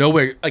him out of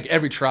nowhere like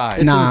every try.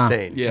 It's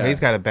insane. Yeah,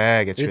 he's got a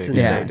bag of tricks. I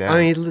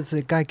mean,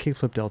 the guy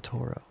kickflipped Del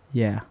Toro.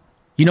 Yeah,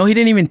 he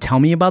didn't even tell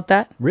me about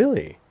that.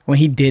 Really? When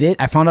he did it,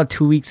 I found out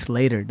 2 weeks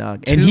later,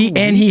 dog. And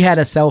he had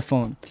a cell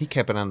phone. He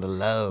kept it on the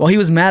low. Well, he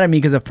was mad at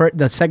me because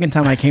the second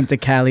time I came to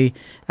Cali,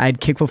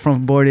 I'd kickflip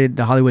from boarded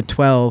the Hollywood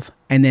 12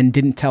 and then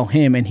didn't tell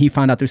him, and he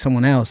found out through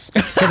someone else.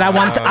 Because I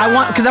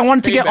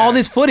wanted to get all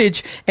this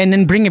footage and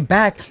then bring it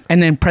back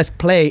and then press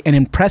play and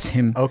impress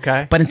him.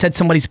 Okay. But instead,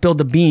 somebody spilled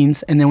the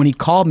beans, and then when he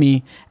called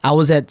me, I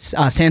was at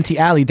Santee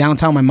Alley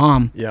downtown. My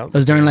mom. Yeah. It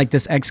was during like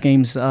this X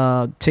Games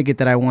ticket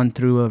that I won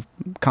through a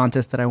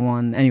contest that I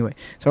won. Anyway,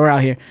 so we're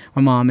out here,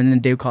 my mom, and then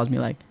Dave calls me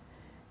like,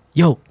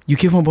 "Yo, you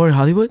kick from boarded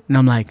Hollywood?" And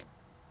I'm like,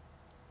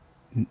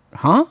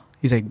 "Huh?"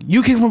 He's like,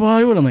 "You kick from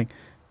Hollywood?" I'm like,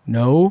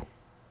 "No."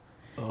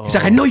 He's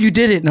like, I know you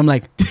did it. And I'm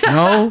like,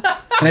 no.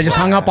 And I just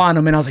hung up on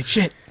him, and I was like,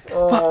 shit.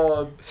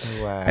 Wow.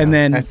 And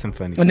then that's some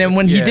funny And then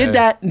when he did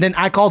that, then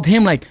I called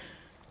him like,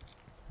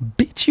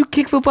 bitch, you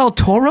kick football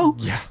Toro?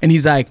 Yeah. And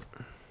he's like,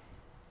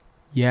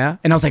 yeah.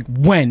 And I was like,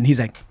 when? He's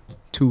like,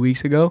 2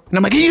 weeks ago. And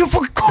I'm like, hey, you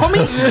fucking call me?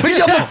 I'm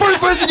the first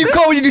person you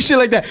call when you do shit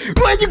like that.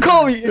 Why'd you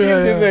call me? And he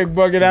was just like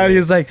bugging out. He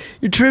was like,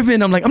 you're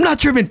tripping. I'm like, I'm not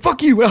tripping.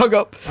 Fuck you. I hung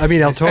up. I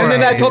mean, El Toro. And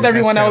then I told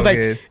everyone, I was like,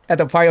 good. at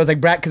the party, I was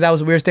like, Brad,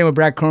 because we were staying with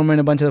Brad Cromer and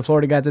a bunch of the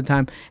Florida guys at the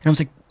time. And I was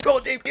like, bro,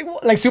 Dave,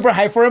 like super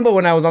hype for him. But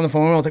when I was on the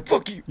phone, I was like,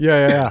 fuck you.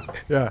 Yeah.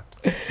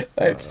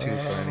 That's too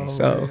funny.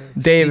 So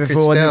Dave, Secret if it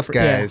wasn't stuff, for-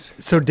 guys.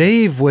 So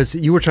Dave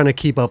you were trying to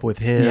keep up with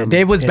him. Yeah,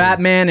 Dave was and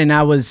Batman, and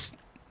I was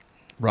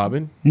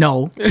Robin. I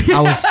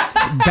was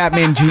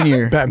Batman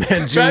Junior.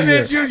 Batman Jr.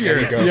 Batman Jr.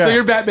 Yeah. So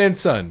you're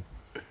Batman's son.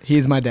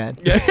 He's my dad.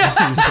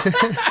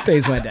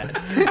 Dave's my dad.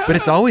 But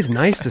it's always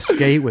nice to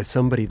skate with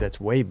somebody that's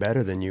way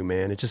better than you,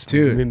 man. It just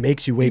Dude. it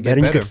makes you way You get better.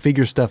 And you better. could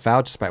figure stuff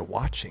out just by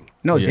watching.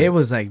 No, Yeah. Dave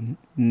was like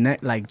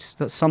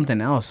something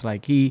else.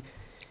 Like he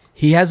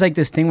has like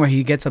this thing where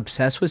he gets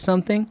obsessed with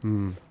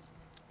something,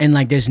 and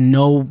like there's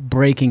no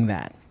breaking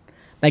that.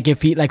 Like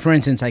if he, like for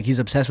instance, like he's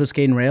obsessed with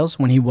skating rails.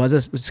 When he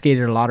was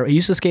skated a lot, he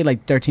used to skate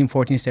like 13,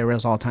 14 state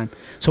rails all the time.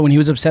 So when he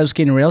was obsessed with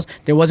skating rails,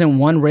 there wasn't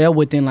one rail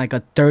within like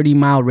a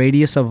 30-mile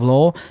radius of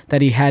Lowell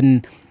that he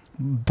hadn't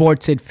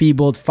boarded,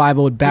 feebled,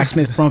 5-0,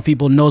 backsmith, front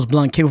feeble, nose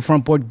blunt, kick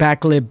front board,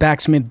 back lip,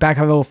 backsmith, back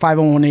 5-0, 5-0,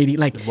 180.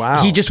 Like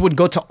Wow. he just would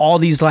go to all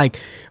these like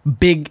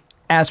big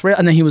ass rail,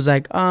 and then he was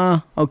like,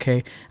 okay,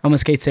 I'm gonna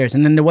skate stairs.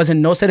 And then there wasn't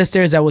no set of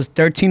stairs that was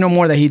 13 or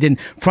more that he didn't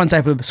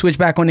frontside flip, switch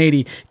back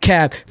 180,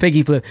 cab,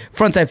 fakie flip,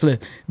 frontside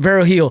flip,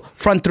 vero heel,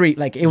 front 3.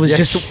 Like it was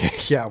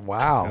just yeah,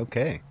 wow.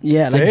 Okay.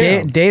 yeah, like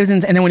Damn. Dave's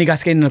and then when he got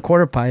skating in the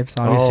quarter pipes,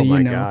 obviously, Oh my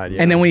you know. God,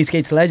 yeah. And then when he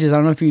skates ledges, I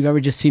don't know if you've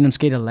ever just seen him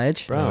skate a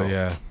ledge. Bro. Oh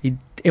yeah. He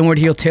inward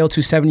heel tail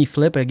 270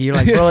 flip. Like, you're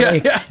like, bro,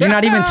 like, you're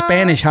not even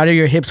Spanish. How do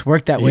your hips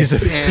work that way?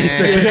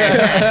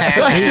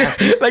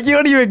 Like you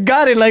don't even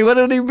got it. Like, what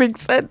don't even make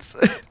sense?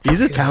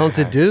 He's a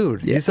talented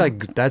dude. Yeah. He's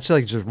like, that's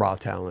like just raw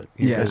talent.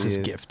 Yeah. That's He just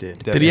is.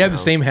 gifted. Did he have the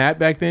same hat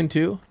back then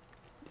too?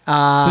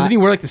 Uh, Doesn't he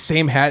wear like the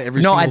same hat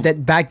every no, single at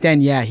that back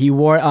then, yeah, he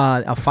wore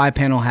a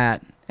 5-panel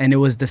hat, and it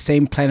was the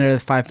same Planet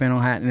Earth 5-panel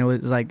hat, and it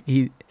was like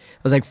he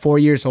was like 4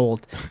 years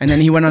old, and then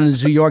he went on a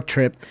New York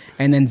trip,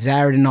 and then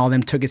Zared and all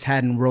them took his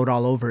hat and wrote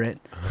all over it,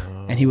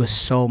 and he was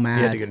so mad.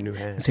 He had to get a new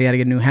hat. So he had to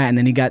get a new hat, and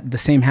then he got the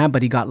same hat,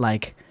 but he got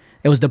like,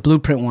 it was the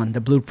blueprint one,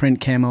 the blueprint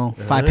camo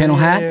 5-panel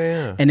yeah, hat,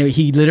 yeah. and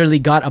he literally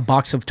got a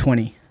box of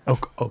 20.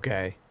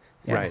 Okay.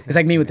 Yeah. Right. It's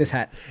like me with this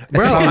hat.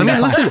 Bro, That's I about mean,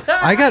 me. listen,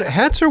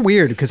 hats are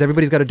weird because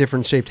everybody's got a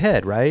different shaped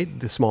head, right?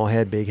 The small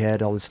head, big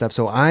head, all this stuff.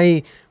 So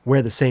I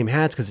wear the same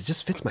hats because it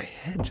just fits my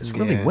head just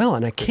really Yeah, well.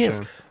 And I for can't,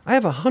 sure. I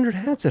have 100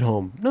 hats at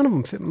home. None of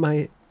them fit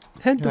my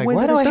head the Like, way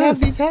why that do it I does. have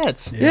these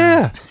hats?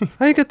 Yeah.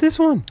 I got this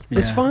one.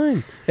 It's Yeah.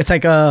 fine. It's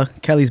like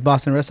Kelly's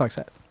Boston Red Sox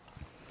hat.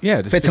 Yeah,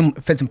 it just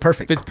Fits him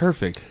perfect. Fits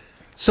perfect.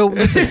 So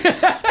listen,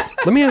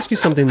 let me ask you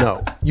something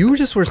though. You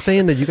just were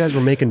saying that you guys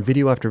were making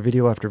video after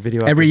video after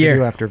video Every after year.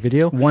 video after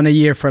video. One a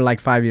year for like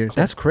 5 years.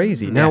 That's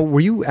crazy. Now, were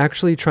you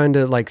actually trying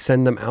to like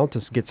send them out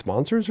to get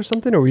sponsors or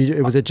something, or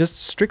was it just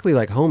strictly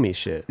like homie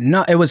shit?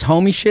 No, it was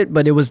homie shit,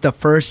 but it was the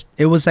first.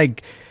 It was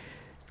like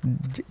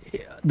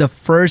the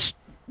first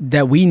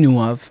that we knew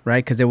of,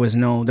 right? Because there was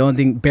the only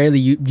thing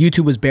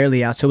YouTube was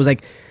barely out, so it was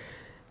like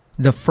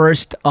the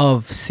first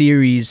of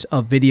series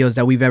of videos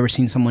that we've ever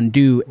seen someone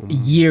do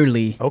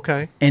yearly,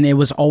 Okay. and it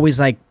was always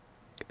like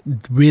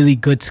really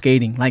good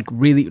skating, like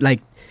really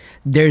like.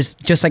 There's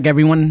just like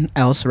everyone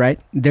else, right?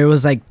 There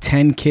was like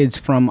 10 kids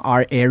from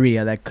our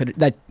area that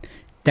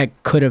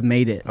could have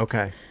made it.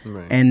 Okay.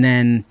 Right. And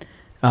then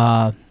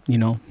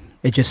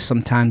it just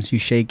sometimes you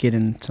shake it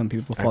and some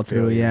people fall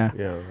through. Yeah.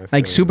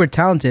 Like super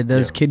talented.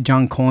 There's Yeah. kid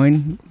John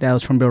Coyne that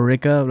was from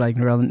Billerica, like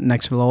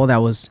next to Lowell.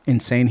 That was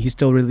insane. He's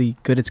still really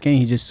good at skating.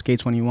 He just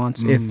skates when he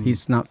wants, if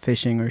he's not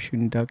fishing or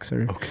shooting ducks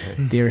or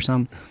deer or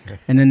something. Okay.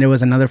 And then there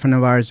was another friend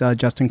of ours,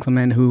 Justin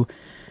Clement, who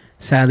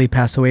sadly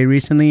passed away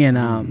recently,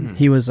 and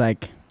he was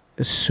like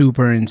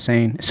super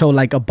insane. So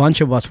like a bunch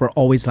of us were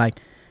always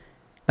like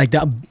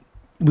that.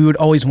 We would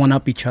always one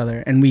up each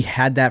other, and we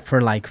had that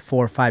for like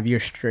 4 or 5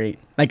 years straight.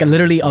 Like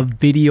literally a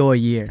video a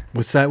year.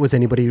 Was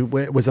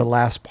the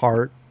last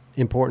part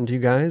important to you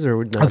guys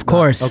or not? Of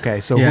course.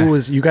 Okay, so Yeah.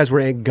 you guys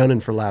were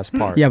gunning for last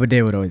part? Yeah, but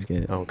Dave would always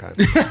get it. Okay.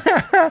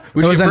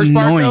 Which It was first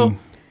part, annoying. though?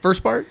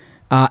 First part?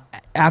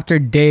 After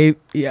Dave,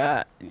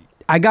 yeah,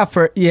 I got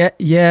for yeah.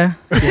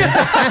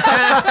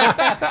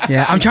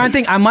 Yeah, I'm trying to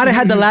think. I might have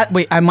had the last.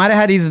 Wait, I might have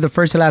had either the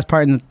first or last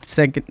part and the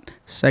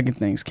second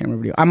things. Can't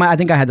remember. I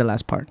think I had the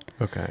last part.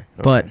 Okay.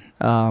 But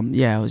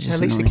yeah, it was just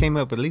At least annoying. it came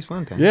up at least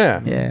one time.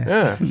 Yeah.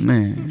 Yeah.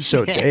 Man.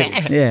 Show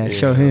Dave. Yeah,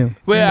 show him.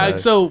 Well,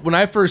 so when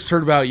I first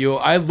heard about you,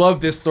 I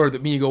love this story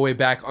that me and you go way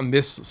back on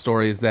this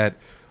story is that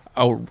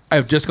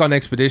I've just gone on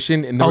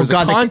expedition and there was a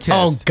contest.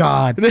 Oh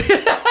God.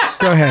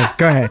 Go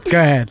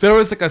ahead. There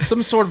was like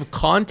some sort of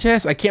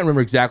contest. I can't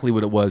remember exactly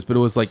what it was, but it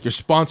was like your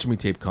sponsor me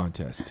tape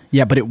contest.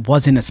 Yeah, but it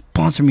wasn't a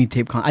sponsor me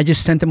tape I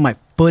just sent them my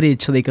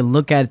footage so they could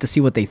look at it to see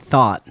what they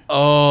thought.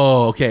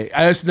 Oh, okay.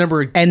 I just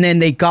remember. And then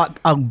they got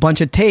a bunch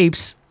of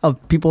tapes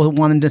of people who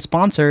wanted to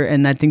sponsor,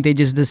 and I think they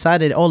just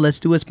decided, let's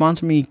do a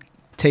sponsor me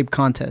tape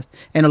contest.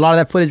 And a lot of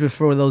that footage was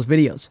for those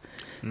videos.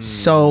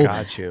 So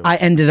Got you. I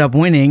ended up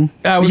winning.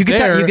 I was you could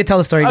there. you could tell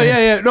the story. Oh Go yeah,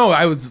 ahead. yeah. No,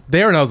 I was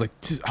there, and I was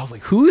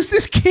like, who is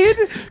this kid?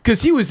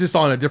 Because he was just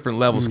on a different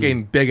level,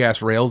 skating big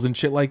ass rails and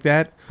shit like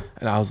that.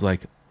 And I was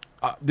like,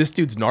 this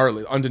dude's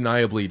gnarly.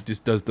 Undeniably,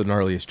 just does the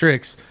gnarliest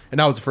tricks. And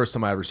that was the first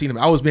time I ever seen him.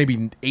 I was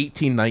maybe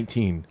 18,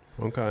 19.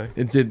 Okay.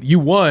 And said, you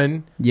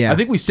won. Yeah. I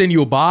think we send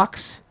you a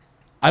box.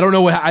 I don't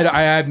know what.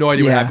 I have no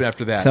idea what happened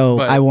after that. So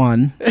but I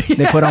won.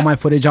 They put all my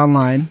footage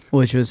online,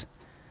 which was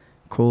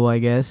cool, I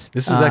guess.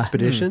 This was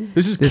Expedition?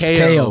 This is This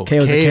KO. KO.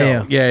 KO's a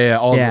KO. Yeah.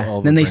 All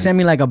Then they brands. sent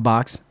me like a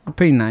box,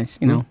 pretty nice,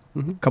 you know,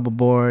 a couple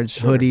boards,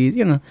 hoodies,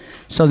 you know.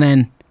 So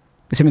then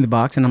they sent me the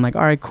box, and I'm like,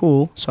 all right,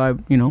 cool. So I,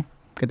 you know,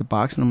 get the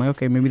box, and I'm like,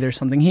 okay, maybe there's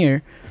something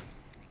here.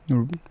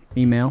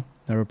 Email,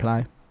 no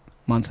reply.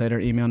 Months later,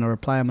 email, no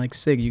reply. I'm like,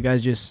 sick. You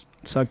guys just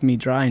sucked me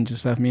dry and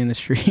just left me in the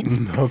street.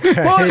 Okay.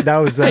 Well, that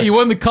was hey, you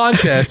won the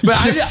contest, but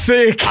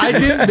sick. I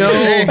didn't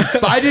know.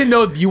 But I didn't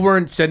know you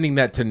weren't sending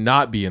that to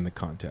not be in the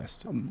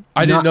contest.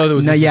 I didn't know there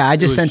was. No, this, yeah, I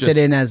just was sent it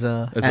in as as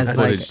a like,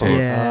 footage tape.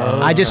 yeah.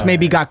 Oh, I just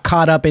maybe got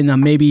caught up in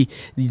maybe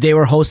they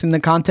were hosting the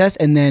contest,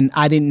 and then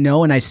I didn't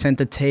know, and I sent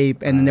the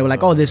tape, and then they were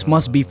like, oh, this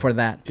must be for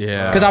that.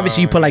 Yeah. Because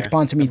obviously you put like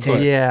sponsor me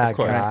tape. Yeah, Of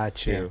course.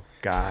 got you.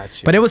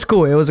 Got you. But it was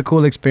cool. It was a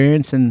cool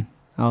experience, and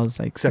I was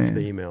like, Except for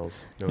man, the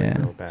emails. No Yeah.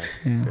 email back.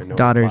 yeah. No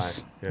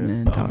Daughters. reply. Yeah.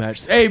 Man, Oh,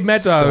 daughters. Hey,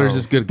 Matt Daughter's So-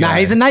 is a good guy. Nah,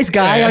 he's a nice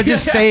guy. Yeah. I'm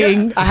just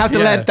saying. I have to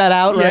Yeah. let that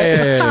out, right?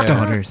 Yeah.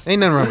 Daughters.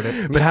 Ain't nothing wrong with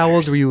it. But how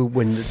old were you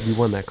when you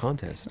won that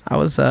contest? I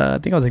was, I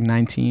think I was like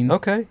 19.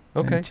 Okay.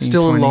 19,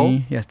 Still in 20.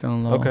 low? Yeah, still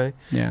in low. Okay.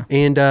 Yeah.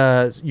 And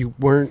you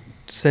weren't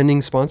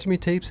sending sponsor me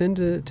tapes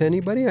into to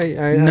anybody?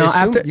 I No,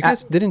 assume after- you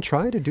guys didn't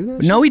try to do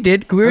that? No, we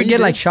did. We Oh, would you get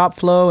did? like shop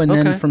flow, and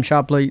Okay. then from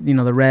shop flow, you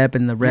know, the rep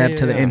and the rep Yeah,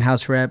 to the yeah.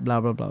 in-house rep, blah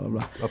blah blah blah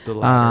blah. Up the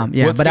ladder.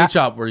 Yeah, What but skate I,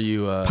 shop were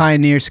you?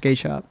 Pioneer Skate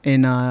Shop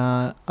in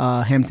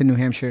Hampton, New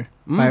Hampshire,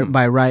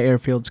 by Rye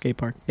Airfield Skate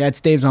Park. Yeah, it's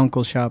Dave's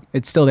uncle's shop.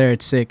 It's still there.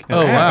 It's sick.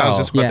 Oh, Yeah, I wow. was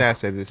just about Yeah. to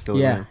ask that. It's still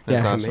Yeah, there.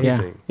 That's yeah. awesome. Yeah,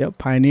 Amazing. yep.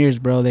 Pioneers,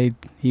 bro.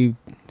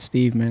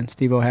 Steve, man,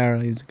 Steve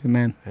O'Hara. He's a good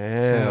man.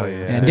 Hell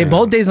yeah. Yeah, they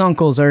both Dave's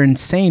uncles are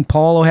insane.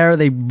 Paul O'Hara,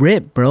 they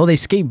rip, bro. They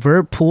skate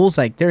vert pools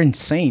like they're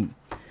insane.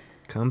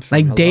 Comes from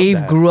Like love Dave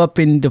that. grew up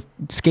in the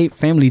skate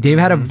family. Dave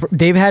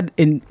had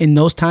in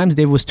those times.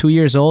 Dave was 2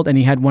 years old, and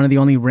he had one of the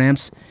only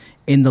ramps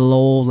in the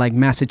Lowell, like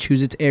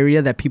Massachusetts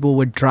area that people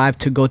would drive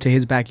to go to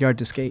his backyard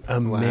to skate.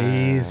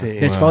 Amazing.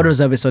 There's Wow. photos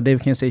of it, so Dave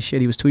can't say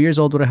shit. He was 2 years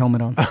old with a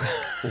helmet on,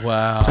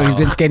 Wow. so he's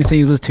been skating since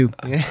he was 2.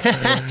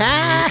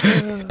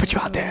 Put you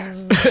out there.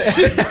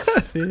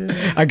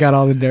 I got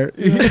all the dirt.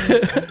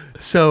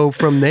 So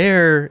from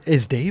there,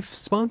 is Dave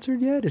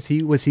sponsored yet?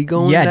 Was he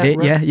going? Yeah, that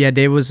route? yeah.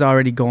 Dave was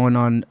already going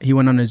on. He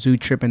went on a zoo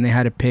trip, and they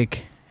had to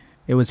pick.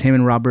 It was him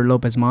and Robert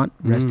Lopez Mont.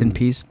 Rest in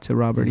peace to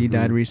Robert. He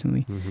died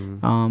recently.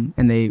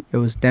 And it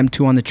was them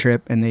two on the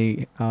trip,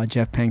 and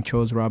Jeff Pang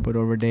chose Robert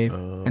over Dave.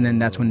 And then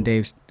that's when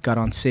Dave got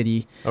on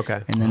City.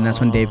 Okay. And then that's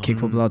when Dave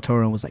kicked Del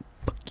Toro and was like,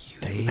 "Fuck you."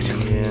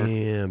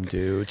 Damn,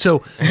 dude.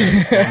 So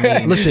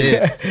Listen,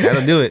 listen,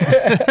 that'll do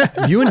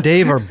it. you and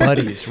Dave are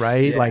buddies,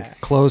 right? Yeah. Like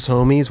close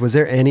homies. Was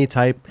there any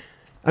type?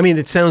 I mean,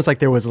 it sounds like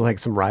there was like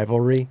some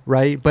rivalry,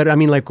 right? But I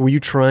mean, like, were you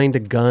trying to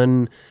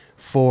gun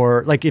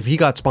for, like, if he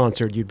got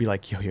sponsored, you'd be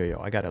like, yo,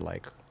 I gotta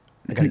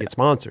get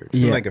sponsored.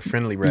 Yeah. Like a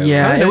friendly rival.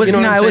 Yeah, Okay, it was you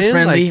know what I'm it was saying?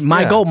 friendly. Like,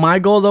 my yeah.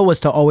 goal though was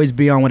to always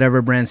be on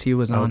whatever brands he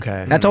was on.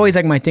 Okay. That's always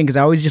like my thing, because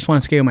I always just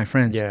want to skate with my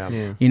friends. Yeah.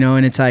 Yeah. You know,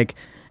 and it's like,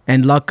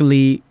 and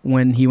luckily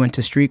when he went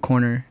to Street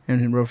Corner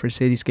and rode for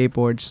City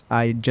Skateboards,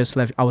 I just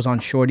left. I was on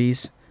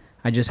Shorties.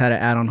 I just had an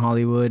ad on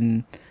Hollywood,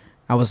 and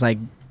I was like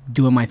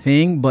doing my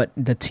thing, but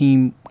the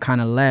team kind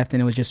of left,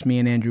 and it was just me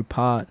and Andrew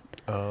Pott.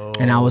 Oh,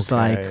 And I was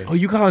okay. Oh,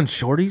 you got on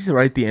shorties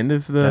right at the end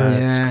of the.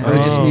 That's Yeah, it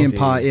was just me and crazy.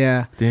 Pott.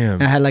 Yeah, Damn.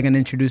 and I had like an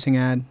introducing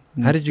ad.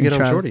 How did you get on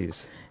Trial.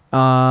 Shorties?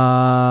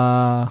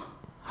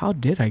 How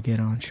did I get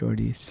on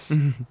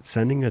Shorties?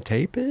 Sending a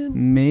tape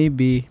in?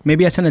 Maybe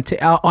I sent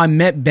I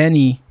met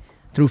Benny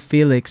through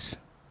Felix,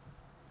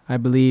 I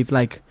believe.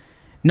 Like,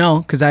 no,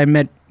 because I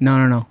met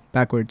no,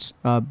 backwards.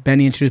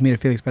 Benny introduced me to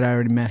Felix, but I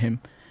already met him.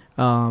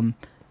 I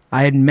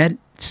had met.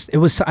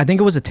 I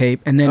think it was a tape,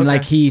 and then Okay.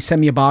 like he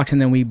sent me a box,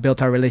 and then we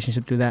built our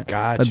relationship through that.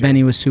 Gotcha. But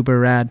Benny was super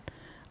rad,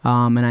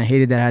 and I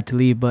hated that I had to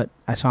leave, but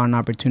I saw an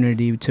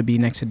opportunity to be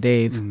next to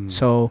Dave,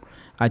 so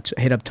I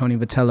hit up Tony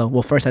Vitello.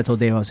 Well, first I told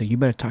Dave, I was like, you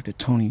better talk to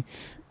Tony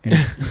and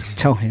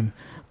tell him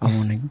I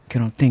want to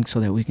get on Think so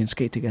that we can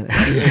skate together.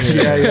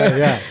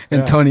 yeah.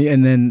 And Tony,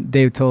 and then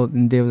Dave was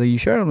like, you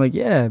sure? I'm like,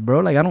 yeah,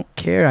 bro. Like, I don't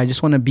care. I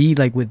just want to be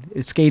like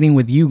skating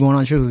with you, going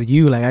on trips with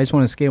you. Like, I just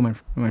want to skate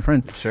with my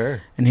friend.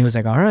 Sure. And he was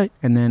like, all right.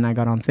 And then I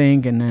got on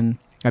Think, and then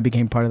I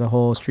became part of the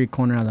whole Street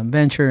Corner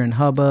Adventure and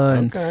Hubba,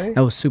 and Okay.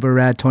 that was super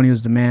rad. Tony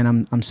was the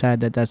man. I'm sad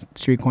that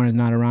Street Corner is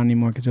not around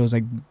anymore, because it was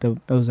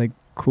like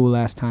cool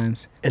last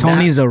times. And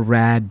Tony's a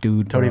rad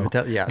dude. Tony bro.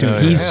 Vitello, yeah. Dude, Oh,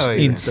 yeah. he's Hell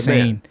yeah.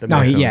 insane. The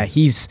man.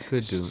 He's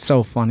Good dude.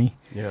 so funny.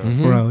 Yeah.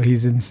 Mhm. Bro,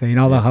 he's insane.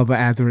 All the Hubba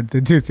ads were the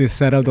dudes just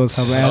set up those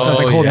Hubba ads. I was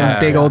like Oh, holding yeah.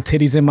 big old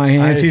titties in my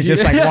hands. He's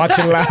just like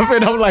watching,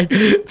 laughing. I'm like,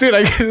 dude,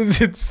 it's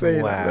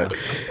insane. Wow.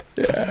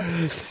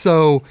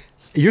 So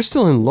you're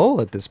still in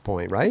Lowell at this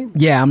point, right?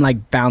 Yeah, I'm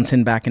like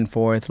bouncing back and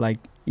forth, like,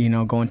 you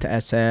know, going to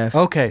SF.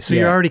 Okay, so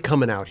Yeah. you're already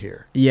coming out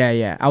here.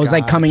 Yeah. I was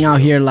like coming out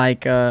Gotcha. here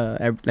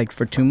like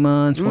for 2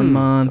 months, 1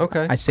 month.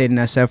 Okay. I stayed in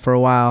SF for a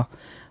while.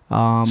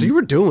 So you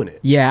were doing it.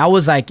 Yeah, I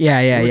was like, You were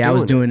I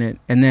was doing doing it.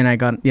 And then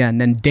and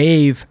then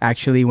Dave,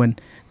 actually, when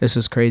this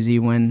was crazy,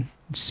 when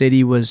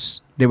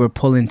they were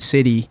pulling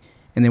City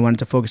and they wanted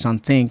to focus on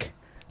Think,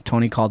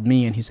 Tony called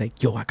me and he's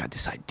like, yo, I got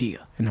this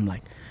idea. And I'm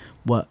like,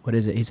 what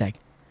is it? He's like,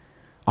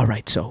 all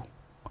right, so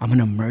I'm going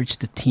to merge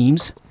the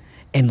teams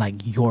and like,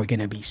 you're going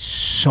to be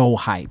so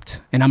hyped.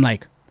 And I'm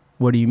like,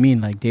 what do you mean?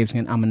 Like Dave's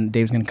gonna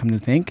come to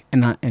Think,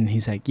 and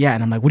he's like, yeah.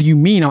 And I'm like, what do you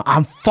mean?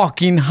 I'm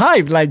fucking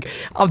hyped. Like,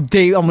 I'm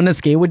gonna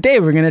skate with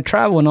Dave. We're gonna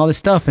travel and all this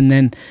stuff. And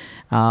then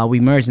we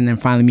merged, and then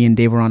finally me and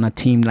Dave were on a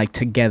team like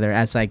together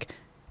as like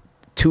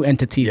 2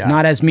 entities,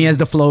 not as me as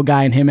the flow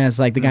guy and him as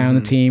like the guy on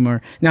the team, or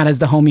not as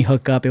the homie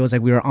hookup. It was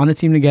like we were on the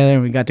team together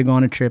and we got to go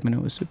on a trip, and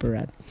it was super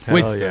rad.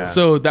 Wait, yeah.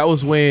 so that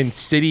was when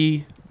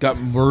City got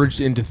merged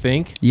into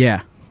Think?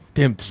 Yeah,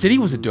 Damn, City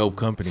was a dope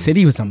company.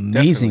 City was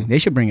amazing. Definitely. They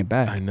should bring it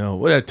back. I know.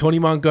 Well, Tony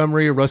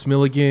Montgomery, Russ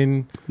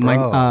Milligan.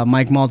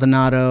 Mike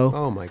Maldonado.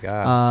 Oh my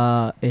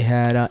god. It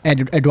had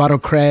Eduardo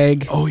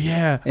Craig. Oh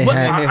yeah. It What,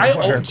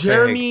 had-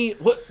 Jeremy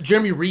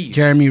Reeves.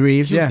 Jeremy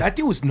Reeves. Dude, Yeah. that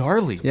dude was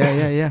gnarly.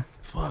 Yeah.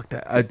 Fuck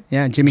that.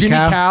 Yeah, Jimmy Jimmy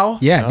Cow. Cow?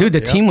 Yeah, dude, the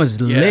yeah. team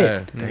was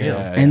lit.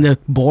 Yeah. And the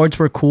boards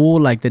were cool,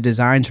 like the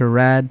designs were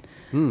rad.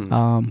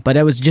 But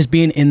it was just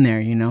being in there,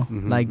 you know,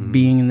 like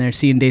being in there,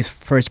 seeing Dave's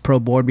first pro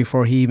board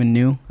before he even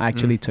knew. I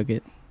actually took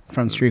it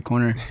from Street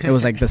Corner. It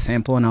was like the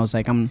sample, and I was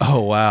like,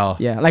 Oh wow.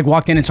 yeah, like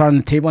walked in and saw it on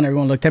the table, and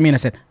everyone looked at me, and I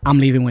said, I'm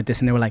leaving with this,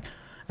 and they were like,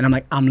 and I'm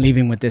like, I'm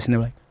leaving with this, and they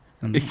were like,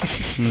 I'm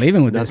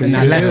leaving with this, and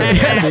I left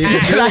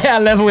it. I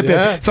left with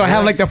it. So I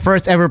have like the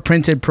first ever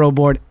printed pro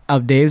board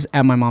of Dave's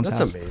at my mom's That's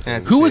house. amazing.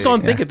 That's Who was sick.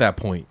 on Think at that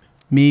point?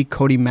 Me,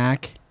 Cody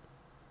Mack.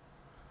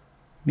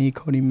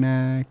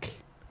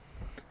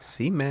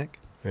 C-Mac.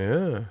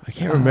 Yeah. I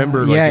can't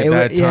remember like at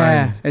that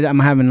time. Yeah, I'm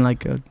having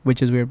like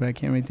which is weird, but I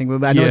can't really think of it.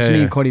 But I know it's me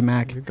Yeah. and Cody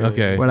Mack.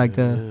 Okay. We're like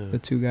the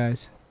 2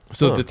 guys.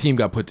 So the team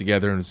got put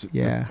together and it's,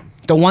 Yeah.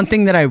 The one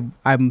thing that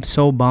I'm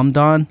so bummed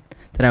on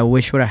that I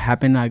wish would have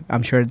happened,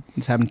 I'm sure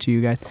it's happened to you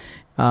guys.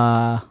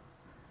 Well,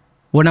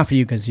 not for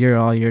you because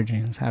all your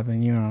dreams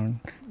happen. You're on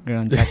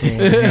Jack all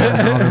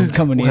the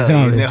companies.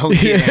 Well, you know,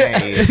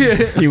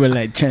 yeah. You were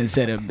like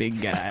trendsetter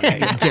big guy,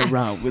 like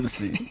Jerron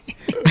Wilson.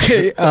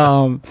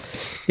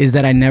 Is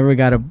that I never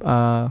got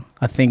a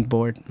Think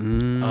board.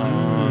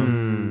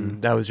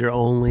 That was your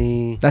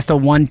only. That's the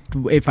one.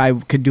 If I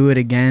could do it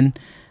again,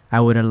 I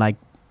would have like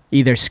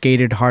either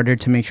skated harder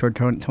to make sure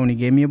Tony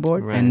gave me a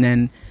board, Right. and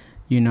then,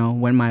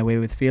 went my way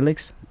with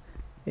Felix.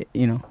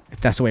 If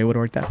that's the way it would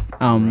have worked out.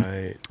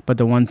 Right. But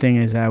the one thing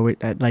is, I would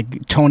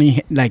like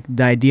Tony, like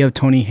the idea of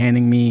Tony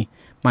handing me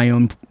my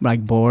own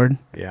like board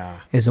Yeah.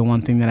 is the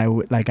one thing that I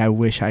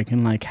wish I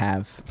can like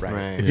have. Right.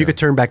 Right. If you could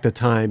turn back the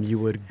time, you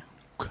would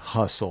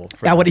hustle.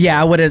 for I would, that.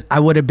 yeah, I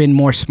would have been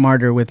more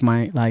smarter with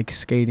my like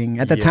skating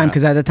at the time, Yeah.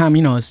 because at the time,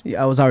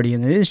 I was already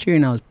in the industry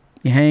and I was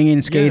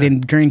hanging,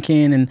 skating,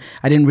 drinking, and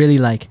I didn't really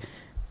like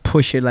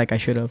push it like I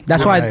should have.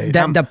 That's why Right.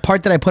 the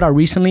part that I put out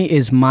recently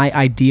is my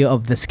idea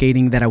of the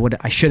skating that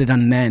I should have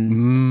done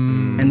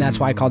then, and that's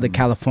why I called it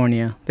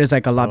California. There's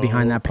like a lot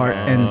behind that part,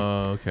 and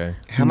okay.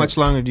 How much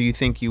longer do you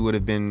think you would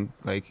have been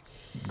like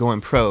going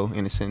pro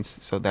in a sense,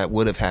 so that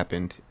would have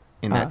happened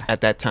in that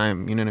at that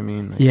time? You know what I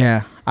mean? Like,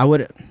 yeah, I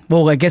would.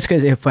 Well, I guess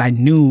because if I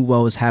knew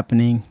what was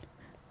happening,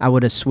 I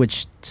would have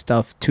switched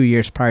stuff 2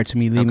 years prior to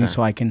me leaving, Okay.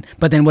 so I can.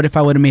 But then, what if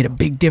I would have made a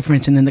big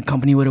difference, and then the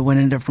company would have went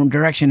in a different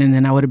direction, and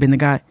then I would have been the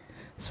guy.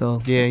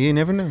 So Yeah, you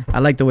never know. I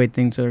like the way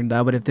things are.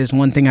 But if there's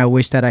one thing I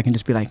wish that I can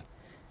just be like,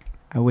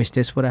 I wish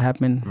this would have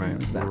happened. Right.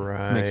 it's that. Makes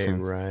Right,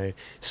 sense. right.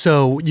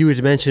 So you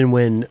had mentioned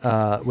when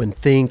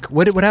Think,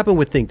 what happened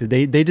with Think? Did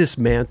they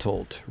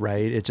dismantled,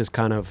 right? It just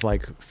kind of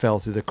like fell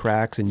through the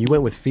cracks, and you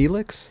went with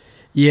Felix.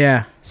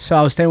 Yeah. So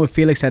I was staying with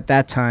Felix at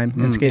that time.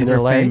 And skating in for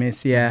LA?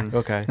 Famous. Yeah.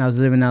 Okay. And I was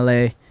living in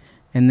LA,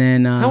 and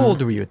then How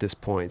old were you at this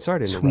point? Sorry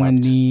to interrupt.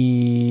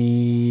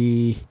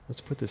 20.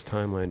 Let's put this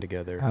timeline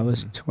together. I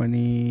was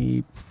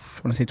 20.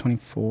 I want to say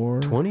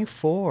 24.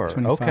 24.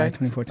 25, Okay.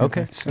 24, Okay.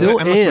 25. Still I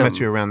must have am. met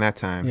you around that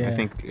time. I Yeah.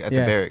 think at Yeah.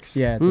 the barracks.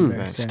 Yeah. At the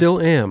barracks, yeah. Still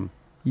am.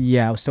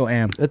 Yeah, I still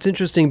am. That's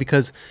interesting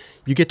because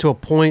you get to a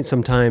point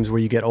sometimes where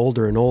you get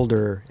older and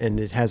older and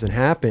it hasn't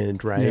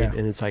happened, right? Yeah.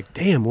 And it's like,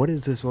 damn, what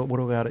is this? What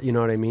do I got? You know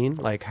what I mean?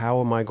 Like,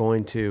 how am I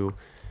going to?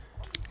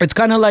 It's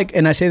kind of like,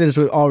 and I say this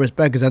with all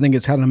respect because I think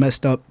it's kind of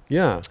messed up,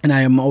 Yeah. and I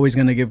am always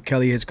going to give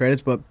Kelly his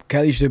credits, but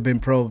Kelly should have been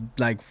pro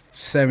like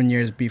 7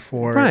 years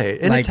before. Right,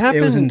 and like, it's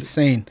happened- It was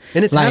insane.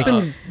 And it's Like,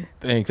 happened.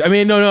 Thanks. I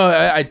mean, no,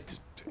 I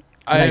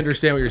Like-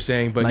 understand what you're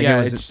saying, but like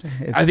yeah, it was-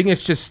 I think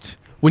it's just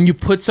when you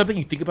put something,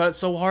 you think about it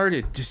so hard,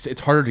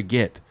 it's harder to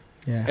get.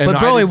 Yeah. And But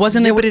bro, I it just-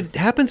 wasn't. Yeah, it but it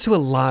happens to a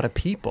lot of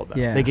people. Though.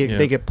 Yeah. They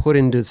Yeah. get put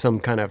into some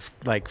kind of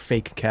like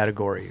fake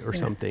category or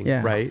something,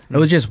 Yeah. right? It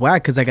was just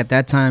whack because like at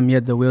that time you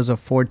had the Wheels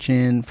of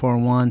Fortune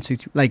 4-1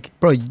 60, like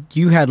bro,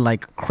 you had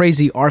like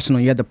crazy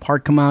arsenal. You had the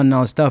park come out and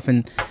all this stuff,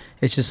 and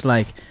it's just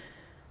like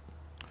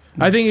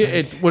I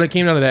think when it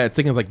came down to that, it's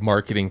thinking of like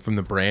marketing from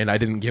the brand. I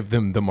didn't give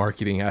them the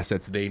marketing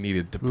assets they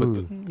needed to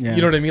put Yeah.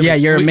 You know what I mean? Yeah,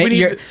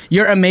 Like,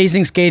 your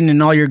amazing skating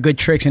and all your good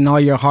tricks and all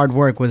your hard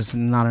work was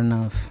not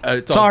enough.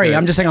 Sorry,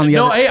 I'm just saying on the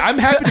other. No, hey, I'm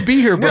happy to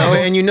be here, bro. No,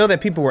 and you know that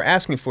people were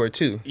asking for it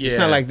too. It's Yeah.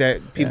 not like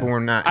that people were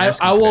not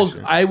asking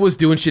I was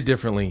doing shit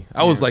differently.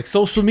 I was like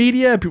social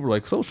media. People were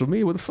like, social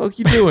media, what the fuck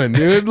you doing,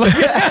 dude?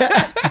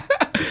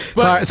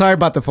 Like, sorry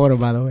about the photo,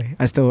 by the way.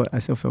 I still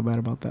feel bad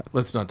about that.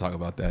 let's not talk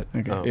about that.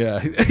 Okay. Oh.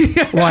 Yeah.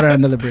 Water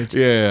under the bridge.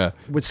 Yeah.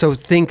 So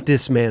Think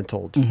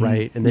dismantled,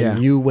 right? And then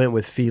Yeah. you went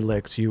with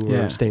Felix. You were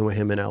Yeah. staying with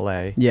him in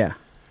L.A. Yeah,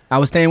 I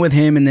was staying with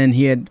him, and then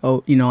he had.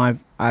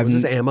 I've. Was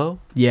this Ammo?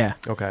 Yeah.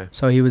 Okay.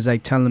 So he was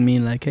like telling me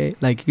like, hey,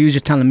 like he was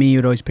just telling me he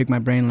would always pick my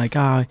brain like,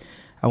 I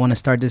want to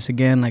start this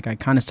again. Like I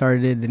kind of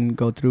started it, didn't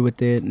go through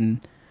with it, and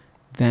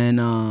then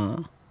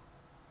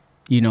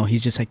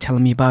he's just like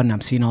telling me about it, and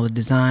I'm seeing all the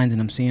designs,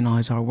 and I'm seeing all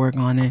his hard work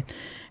on it.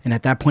 And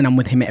at that point, I'm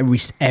with him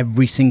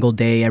every single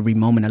day, every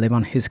moment. I live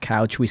on his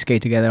couch. We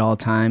skate together all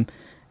the time,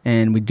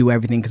 and we do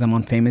everything because I'm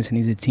on Famous, and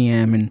he's a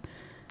TM, and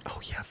Oh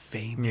yeah,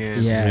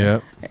 Famous. yeah.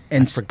 I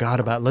And forgot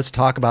about. Let's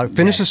talk about.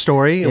 Finish the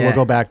story, and Yeah. we'll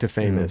go back to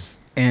Famous.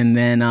 And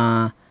then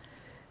I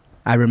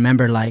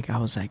remember like I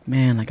was like,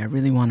 man, like I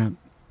really want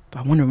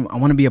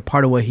to be a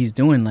part of what he's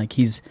doing. Like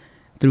he's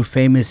through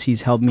Famous,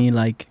 he's helped me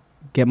like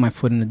get my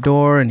foot in the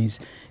door, and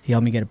he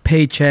helped me get a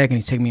paycheck, and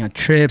he's taking me on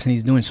trips, and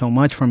he's doing so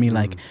much for me.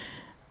 Like,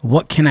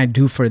 what can I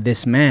do for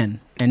this man?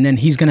 And then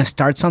he's gonna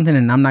start something,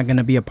 and I'm not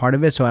gonna be a part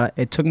of it. So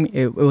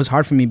it was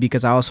hard for me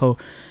because I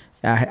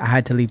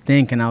had to leave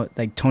Think, and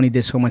like Tony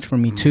did so much for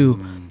me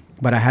too,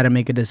 but I had to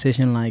make a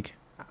decision like.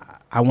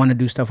 I want to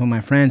do stuff with my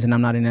friends, and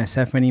I'm not in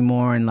SF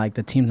anymore, and like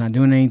the team's not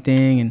doing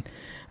anything.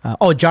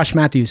 And Josh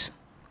Matthews.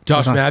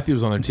 Josh Matthews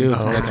was on there too.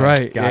 Oh, That's okay.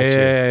 right. Gotcha.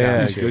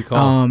 Yeah. Gotcha. Good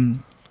call.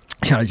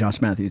 Shout out Josh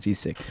Matthews, he's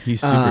sick.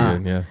 He's super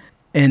good. Yeah.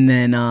 And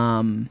then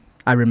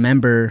I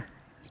remember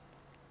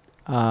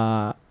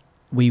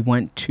we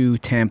went to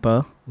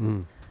Tampa,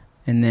 and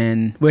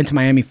then we went to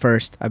Miami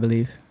first, I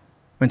believe.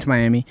 Went to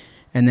Miami,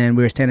 and then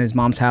we were staying at his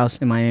mom's house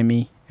in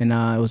Miami, and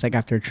it was like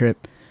after a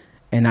trip.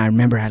 And I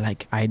remember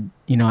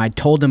I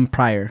told him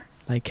prior,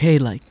 like, hey,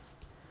 like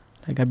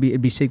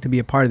it'd be sick to be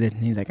a part of it.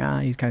 And he's like,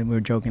 we were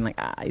joking, like,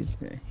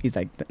 he's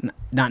like,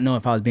 not know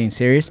if I was being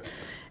serious.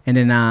 And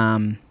then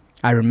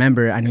I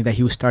remember I knew that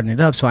he was starting it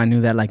up, so I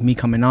knew that like me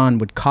coming on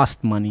would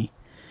cost money.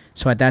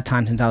 So at that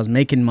time, since I was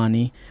making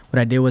money, what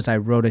I did was I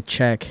wrote a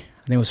check.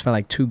 I think it was for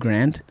like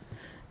 $2,000,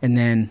 and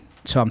then.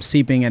 So I'm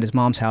sleeping at his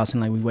mom's house,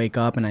 and like we wake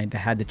up, and I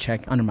had the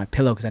check under my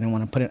pillow because I didn't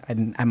want to put it. I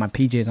didn't have my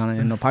PJs on it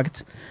and no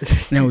pockets. And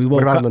then we woke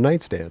What about up on the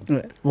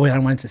nightstand? Well, I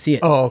wanted to see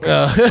it. Oh, okay.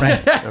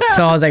 Right.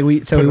 So I was like,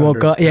 we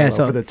woke up. Yeah.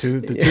 So for the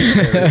tooth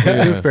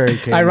fairy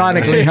came.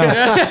 ironically,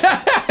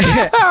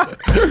 huh?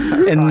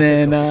 And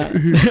then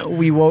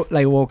we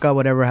woke up,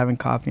 whatever, having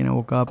coffee, and I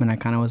woke up, and I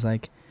kind of was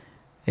like,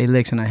 "Hey,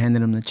 Licks," and I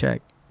handed him the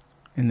check,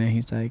 and then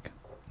he's like,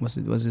 "What's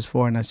this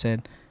for?" And I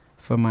said.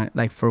 For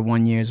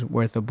 1 year's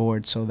worth of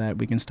board so that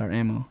we can start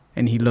Ammo.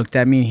 And he looked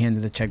at me and he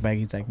handed the check back.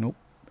 He's like, nope.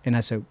 And I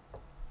said,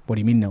 what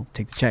do you mean no?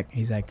 Take the check.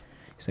 He's like,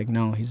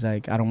 no. He's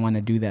like, I don't want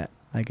to do that.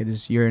 Like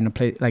you're in a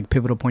place like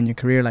pivotal point in your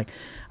career. Like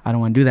I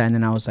don't want to do that. And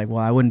then I was like, well,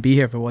 I wouldn't be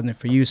here if it wasn't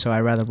for you. So I'd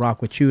rather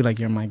rock with you. Like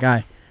you're my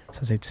guy. So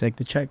I said, take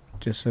the check.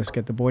 Just let's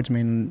get the boards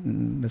made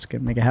and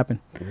make it happen.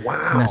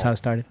 Wow. And that's how it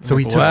started. So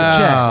he took the Wow.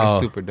 check. That's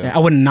super dope. Yeah, I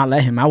would not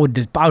let him. I would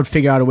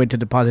figure out a way to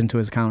deposit into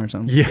his account or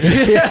something. Yeah.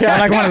 I'm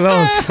like one of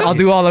those. I'll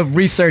do all the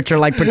research or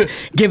like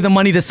give the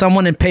money to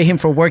someone and pay him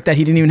for work that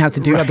he didn't even have to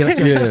do. I'll be like,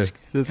 Yeah.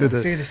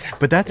 Figure this out.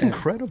 But that's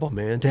incredible,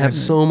 man, to have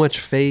so much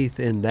faith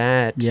in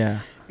that. yeah.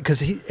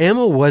 Because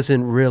Ammo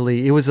wasn't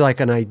really, it was like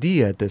an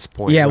idea at this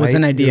point. Yeah, it was right?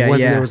 an idea, There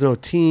yeah. was no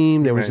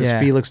team. There was Right. just Yeah.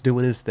 Felix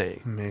doing his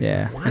thing. Amazing.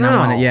 Yeah. Wow. And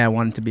I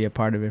wanted to be a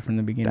part of it from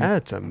the beginning.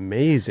 That's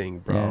amazing,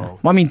 bro. Yeah. Well,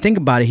 I mean, think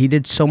about it. He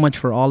did so much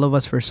for all of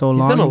us for so He's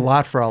long. done a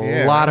lot for a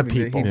Yeah, lot of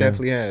he people.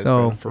 definitely has.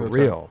 So- bro. For Real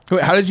real.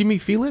 Wait, how did you meet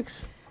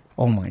Felix?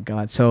 Oh my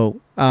God. So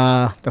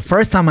the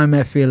first time I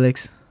met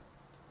Felix,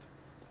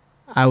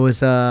 I was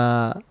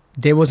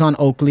Dave was on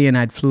Oakley, and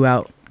I flew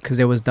out because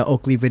there was the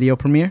Oakley video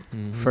premiere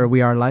for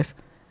We Are Life.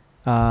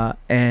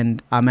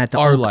 And I'm at the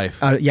Our Life.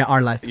 Yeah,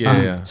 Our Life.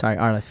 Yeah, yeah. Sorry,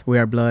 Our Life. We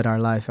Are Blood, Our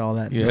Life, all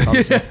that. Yeah. It's all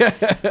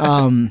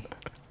the same.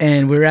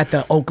 And we were at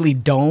the Oakley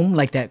Dome,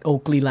 like that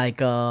Oakley,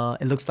 like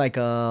it looks like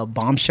a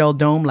bombshell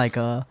dome, like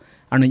I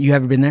don't know. You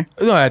ever been there?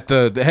 No, at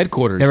the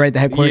headquarters. Yeah, right, the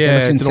headquarters. It Yeah,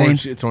 looks it's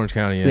insane. it's Orange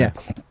County. Yeah.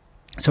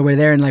 So we're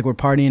there and like we're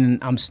partying,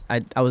 and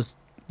I was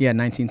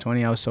 19,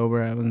 20. I was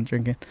sober. I wasn't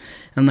drinking.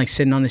 And I'm like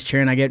sitting on this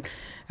chair, and I get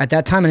at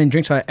that time I didn't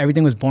drink, so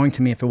everything was boring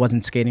to me if it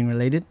wasn't skating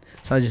related.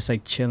 So I was just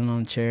like chilling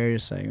on a chair,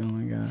 just like, oh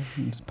my God,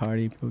 this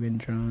party, people getting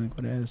drunk,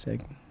 whatever. It's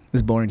like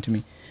it's boring to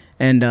me.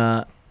 And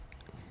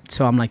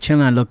so I'm like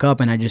chilling. I look up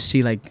and I just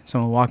see like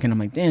someone walking. I'm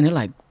like, damn, their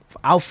like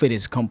outfit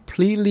is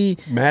completely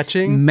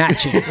Matching?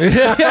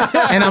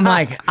 and I'm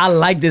like, I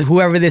like this,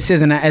 whoever this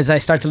is. And as I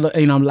start to look,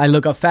 I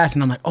look up fast,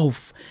 and I'm like,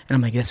 and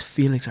I'm like, that's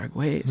Felix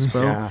Arguez,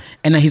 bro. Yeah.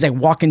 And then he's like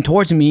walking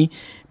towards me,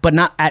 but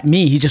not at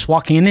me. He's just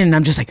walking in, and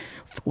I'm just like,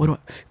 what?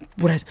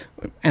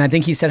 And I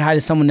think he said hi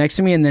to someone next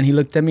to me, and then he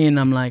looked at me, and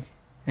I'm like,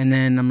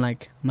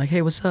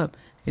 hey, what's up?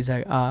 He's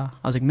like, I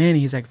was like, Manny.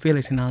 He's like,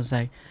 Felix, and I was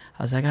like,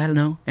 I don't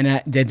know. And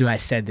I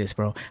said this,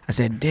 bro. I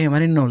said, damn, I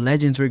didn't know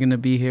legends were gonna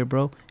be here,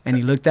 bro. And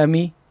he looked at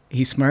me,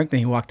 he smirked, and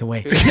he walked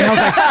away. And I was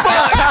like,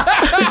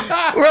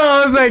 fuck! Bro,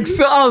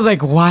 I was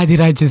like, why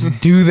did I just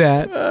do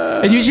that?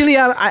 And usually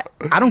I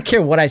don't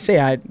care what I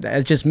say.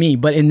 It's just me.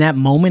 But in that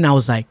moment, I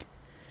was like,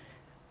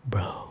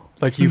 bro.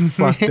 Like you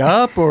fucked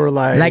up, or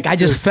like I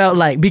just felt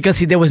like, because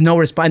there was no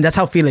response. That's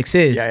how Felix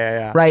is.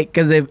 Yeah. Right?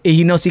 Because if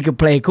he knows he could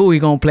play it cool, he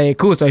gonna play it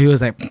cool. So he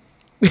was like,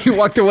 he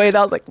walked away, and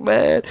I was like,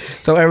 man.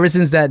 So ever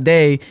since that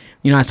day,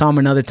 I saw him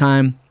another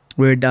time.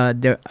 He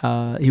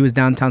was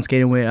downtown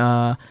skating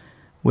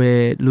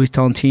with Luis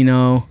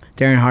Tolentino,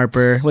 Darren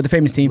Harper, with the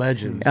famous team.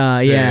 Legends.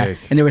 Yeah. Sick.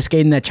 And they were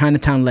skating that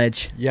Chinatown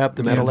ledge. Yep,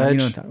 the metal You ledge.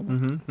 know what I'm talking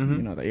about. Mm-hmm.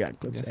 You know that you got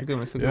clips there.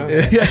 That's a good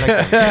Yeah. one. I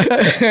like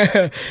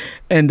that.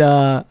 And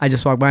I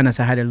just walked by and I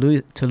said hi to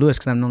Louis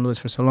because I've known Louis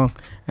for so long.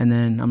 And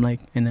then I'm like,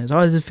 and it's,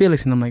 is it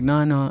Felix? And I'm like, no,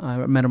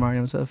 I met him already.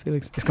 What's up,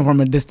 Felix? Just come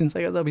from a distance.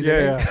 Like, what's up? He's like,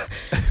 Yeah.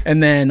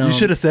 And then You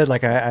should have said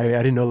like I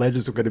didn't know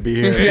legends were going to be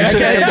here. Yeah,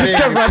 You just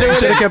kept running with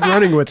should have kept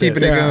running with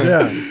Keeping it going.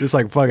 Yeah, just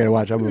like fuck it,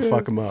 watch. I'm gonna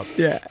fuck him up.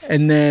 Yeah.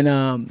 And then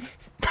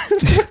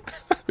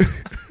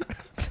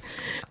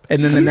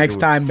and then the next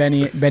time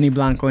Benny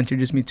Blanco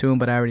introduced me to him,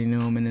 but I already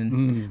knew him, and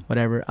then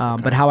whatever.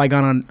 But how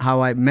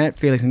I met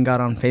Felix and got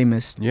on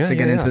Famous to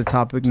get into the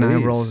topic, now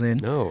it rolls in.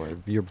 No,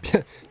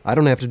 I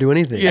don't have to do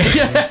anything.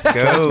 Let's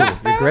go.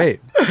 You're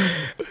great.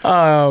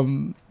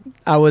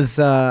 I was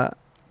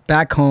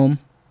back home.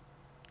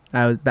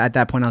 At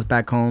that point I was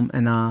back home,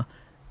 and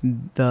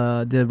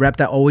the rep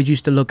that always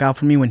used to look out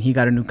for me when he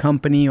got a new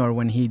company or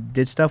when he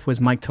did stuff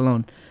was Mike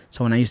Talone.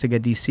 So when I used to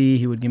get DC,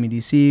 he would give me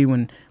DC.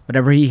 When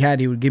whatever he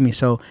had, he would give me.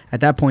 So at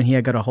that point, he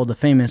had got a hold of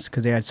Famous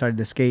because they had started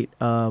the skate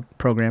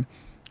program.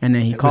 And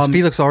then he called me.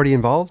 Was Felix already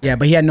involved? Yeah,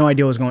 but he had no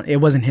idea what was going on. It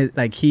wasn't his,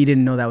 like, he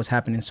didn't know that was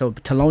happening. So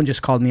Talone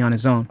just called me on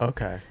his own.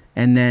 Okay.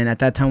 And then at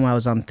that time, I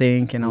was on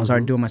Think, and I was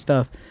already doing my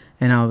stuff.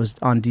 And I was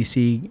on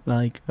DC,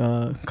 like,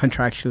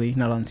 contractually.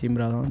 Not on team,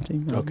 but I was on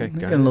team. Okay, Getting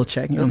got a it. little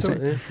check, you know what I'm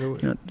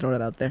saying? Yeah. Throw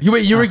that out there.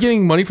 You were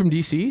getting money from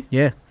DC?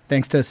 Yeah.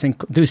 Thanks to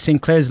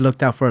Sinclair's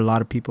looked out for a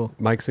lot of people.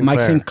 Mike Sinclair.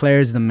 Mike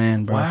Sinclair's the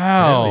man, bro.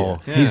 Wow.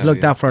 Yeah, He's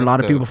looked out for a lot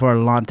of that's people for a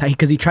long time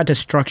because he tried to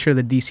structure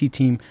the DC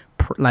team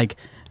like,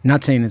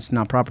 not saying it's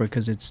not proper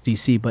because it's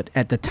DC, but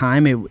at the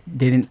time it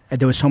didn't.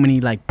 There was so many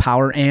like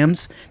power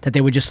AMs that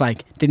they would just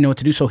like didn't know what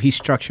to do. So he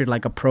structured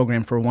like a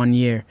program for 1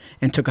 year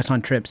and took us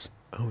on trips.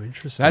 Oh,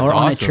 interesting. That's or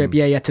on a awesome. trip,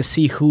 yeah, to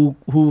see who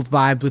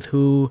vibed with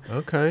who.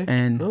 Okay.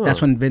 And Oh.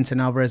 that's when Vincent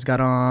Alvarez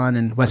got on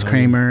and Wes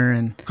Kramer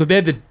and. Because they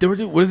had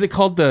what is it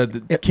called?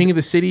 The King of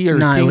the City or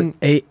Nah, King?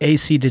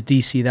 AC to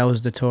DC. That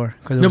was the tour.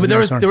 No, but there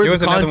was There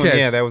was a another contest. one.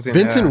 Yeah, that was in,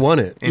 Vincent won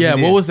it. Yeah,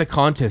 India. what was the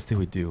contest they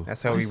would do?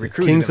 That's how we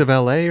recruited Kings him. of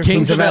LA or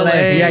Kings something? of LA,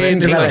 Yeah,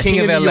 Kings of LA. King of King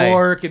of New LA.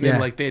 York, and then Yeah.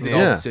 like they did all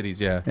Yeah. the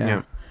cities. Yeah.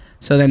 Yeah.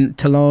 So then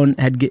Talone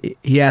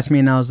he asked me,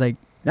 and I was like,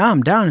 "No,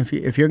 I'm down.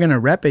 If you're gonna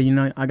rep it,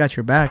 I got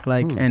your back."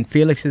 Like, and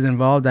Felix is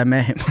involved. I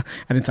met him.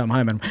 I didn't tell him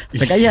hi, man. It's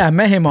like, yeah, I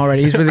met him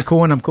already. He's really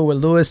cool, and I'm cool with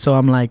Louis. So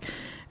I'm like,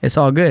 it's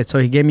all good. So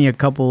he gave me a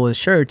couple of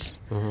shirts,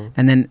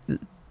 and then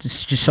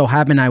just so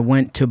happened I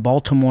went to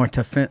Baltimore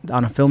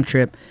on a film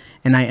trip,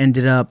 and I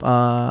ended up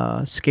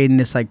skating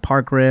this like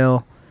park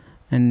rail,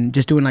 and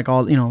just doing like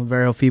all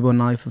varial feeble,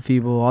 nollie for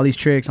feeble, all these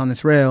tricks on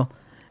this rail.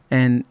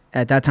 And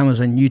at that time, it was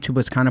when YouTube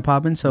was kind of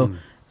popping. So.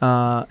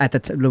 At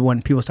the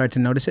when people started to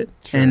notice it,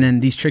 and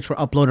then these tricks were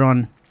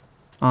uploaded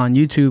on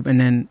YouTube,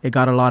 and then it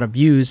got a lot of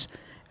views,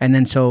 and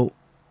then so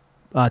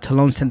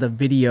Talone sent a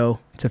video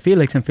to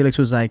Felix, and Felix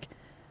was like,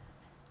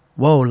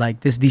 "Whoa,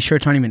 like these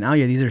shirts aren't even out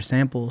yet; these are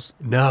samples."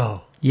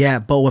 No. Yeah,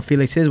 but what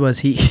Felix is was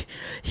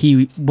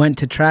he went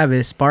to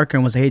Travis Barker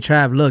and was like, "Hey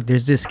Trav, look,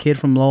 there's this kid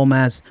from Lowell,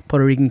 Mass,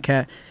 Puerto Rican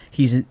cat.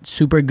 He's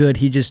super good.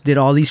 He just did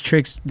all these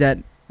tricks that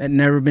had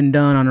never been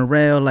done on a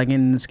rail, like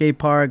in the skate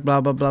park,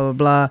 blah, blah, blah, blah,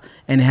 blah.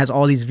 And it has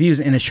all these views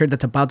in a shirt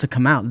that's about to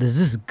come out. This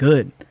is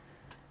good."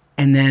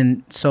 And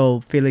then,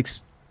 so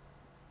Felix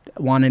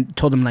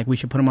told him, like, we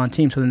should put him on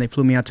team. So then they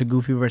flew me out to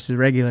Goofy versus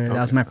Regular. That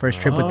was my first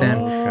trip with them.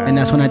 And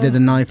that's when I did the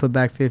nollie flip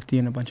back 50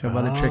 and a bunch of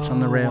other tricks on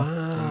the rail.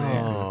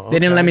 Wow. They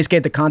didn't let me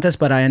skate the contest,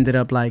 but I ended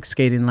up, like,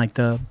 skating, like,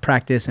 the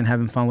practice and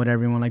having fun with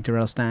everyone, like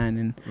Darrell Stein.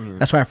 And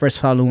that's where I first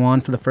saw Luan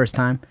for the first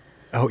time.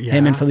 Oh, yeah.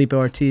 Him and Felipe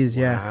Ortiz,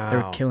 yeah. They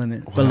were killing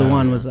it. But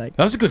Luan was like,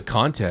 That was a good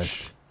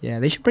contest. yeah,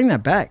 they should bring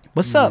that back.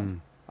 What's up?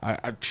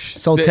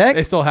 Soul they, Tech?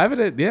 They still have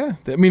it. Yeah.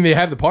 I mean, they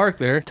have the park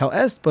there. Tell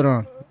Est put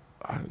on.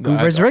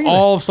 Versus regular.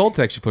 All of Soul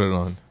Tech should put it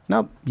on.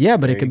 No, yeah,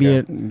 but There it could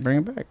you be bring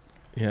it back.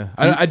 Yeah.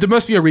 There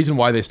must be a reason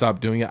why they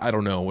stopped doing it. I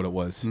don't know what it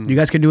was. You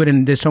guys could do it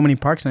in. There's so many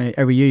parks, and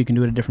every year you can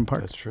do it at a different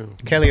park. That's true.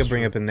 Kelly will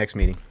bring up in the next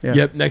meeting. Yeah.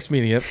 Yep. Next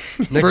meeting. Yep.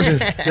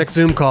 Next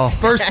Zoom call.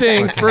 First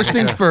things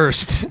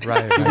first.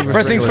 Right.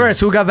 First things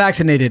first. Who got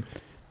vaccinated?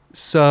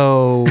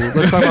 So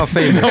let's talk about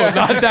Famous. No,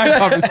 not that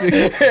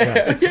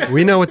conversation.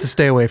 We know what to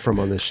stay away from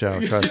on this show.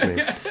 Trust me.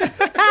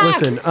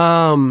 Listen.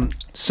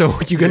 So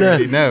you're You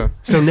already gonna. know.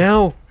 So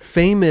now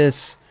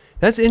Famous.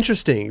 That's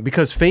interesting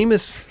because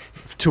Famous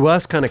to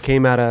us kind of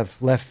came out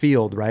of left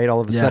field, right?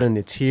 All of a sudden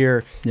it's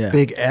here. Yeah.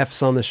 Big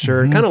F's on the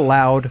shirt, kind of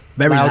loud,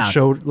 Very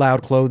loud.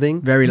 loud clothing.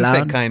 Very He loud.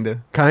 said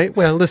kinda.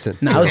 Well, listen.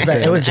 No,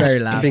 it was very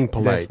loud. Being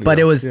polite. But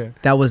you it know. was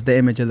that was the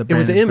image of the It brand.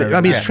 was the It's image. very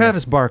I mean, loud. it's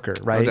Travis Barker,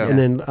 right? doubt. And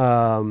then But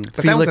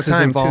that Felix was a is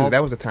time involved. too.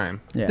 That was a time.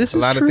 Yeah. This A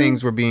is lot true. of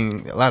things were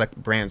being. A lot of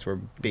brands were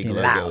big Being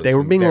logos. loud. They were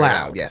and being very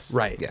loud. Yes.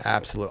 Right. Yes.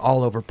 Absolutely.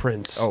 All over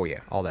Prince. Oh, yeah.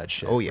 All that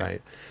shit. Oh, yeah.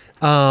 Right.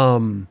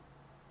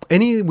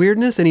 Any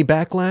weirdness? Any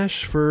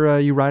backlash for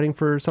you riding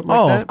for something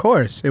like that? Of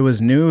course. It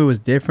was new. It was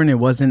different. It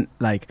wasn't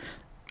like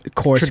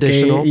core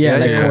Traditional. skate. Yeah, Yeah,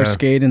 like yeah. core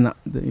skate in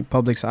the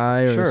public's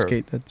eye or Sure.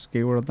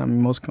 skate world. I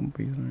mean, most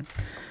companies aren't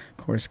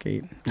core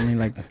skate. Only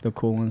like the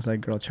cool ones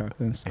like Girl Chocolate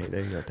and stuff. Hey,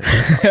 there you go.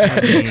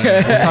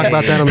 We'll talk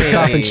about that on the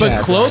stop and But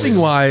chat. clothing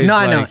wise, No,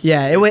 I know.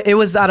 Yeah, it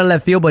was out of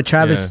left field, but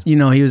Travis, Yeah. you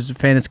know, he was a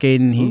fan of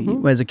skating. He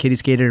Mm-hmm. was a kid, he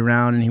skated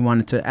around, and he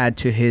wanted to add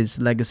to his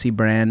legacy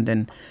brand,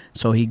 and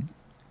so he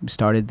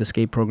started the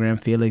skate program.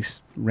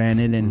 Felix ran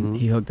it, and Mm-hmm.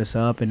 he hooked us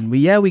up, and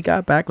we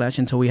got backlash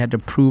until we had to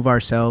prove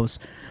ourselves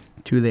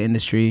to the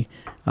industry.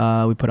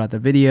 We put out the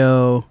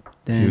video.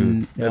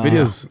 Then dude, that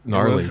video's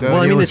gnarly. was, Well, I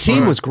It mean, the was team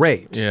fun. was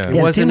great. Yeah. It Yeah, the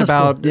team wasn't was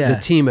about cool. Yeah. the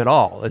team at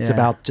all. It's Yeah.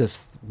 about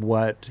just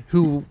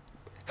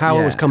how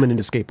it was Yeah. coming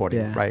into skateboarding,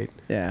 Yeah. right?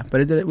 Yeah,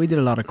 but we did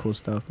a lot of cool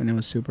stuff, and it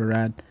was super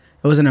rad.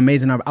 It was an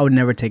amazing. I would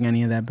never take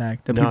any of that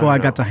back. The No, people I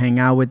no. got to hang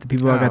out with, the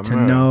people I got to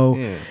man. know.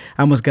 Yeah.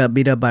 I almost got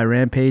beat up by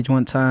Rampage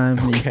one time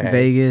Okay. in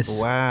Vegas.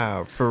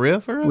 Wow. For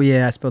real? Well,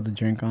 yeah, I spilled a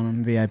drink on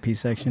him, VIP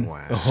section.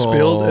 Wow.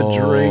 Spilled a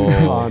drink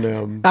Oh. on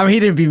him. I mean, he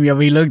didn't beat me up.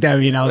 He looked at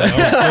me and I was like,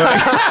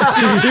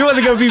 oh, he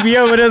wasn't going to beat me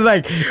up, but it was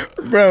like,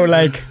 bro,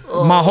 like,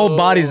 my whole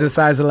body's the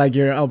size of, like,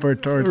 your upper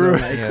torso.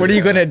 Like, Yeah, what are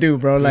you bro. going to do,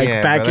 bro? Like,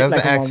 Yeah, back bro, it that was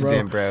like, an come on,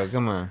 accident, bro.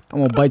 Come on. I'm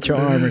going to bite your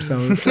arm or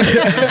something.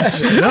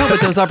 No,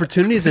 but those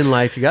opportunities in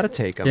life, you got to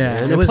take them, Yeah, man.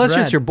 it And was plus, rad.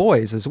 just your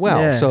boys as well.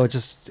 Yeah. So it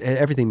just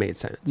everything made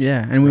sense.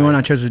 Yeah, and we went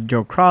on trips with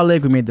Joe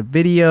Kralik. We made the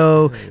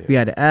video. We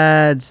had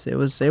ads. It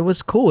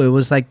was cool. It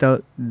was like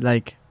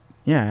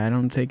yeah, I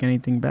don't take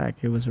anything back.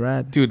 It was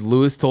rad. Dude,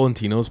 Louis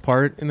Tolentino's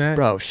part in that.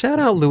 Bro, shout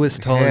out Louis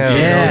Tolentino, Hell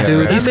yeah,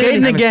 dude. bro. He's That man-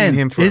 skating I haven't again. seen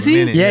him for Is a he?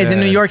 minute. Yeah, he's in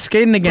New York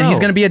skating again. He's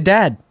Bro. gonna be a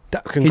dad.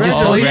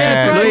 Congratulations,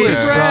 Yeah, Louis, Louis,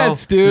 bro.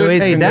 Congrats, dude. Louis,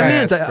 Hey, that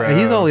congrats, man's bro.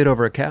 he's all eat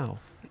over a cow.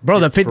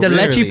 Bro, the For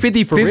Lecce really.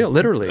 50 For real,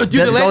 literally. Dude,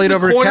 He's the all eat Legend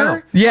over a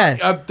corner. cow.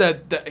 Yeah.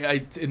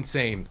 It's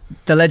insane.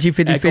 The Lecce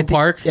 50 Echo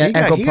Park? Yeah, He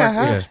got Echo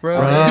house, Park. bro.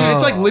 Dude,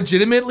 it's like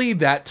legitimately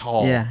that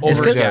tall. Yeah.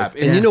 It's Over good. gap.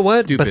 And It's you know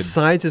what? Stupid.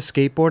 Besides his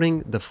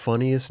skateboarding, the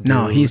funniest dude.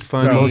 No, he's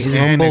Funny. Most and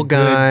humble a good,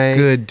 guy.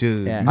 Good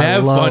dude. Yeah. I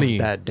Mad love funny.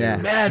 that dude. Yeah.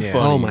 Mad Yeah.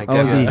 funny. Oh my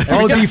god.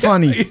 OD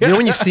funny. You know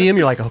when you see him,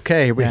 you're like,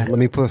 okay, Yeah. let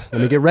me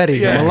get ready.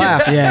 Yeah. I'm gonna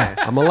laugh. Yeah.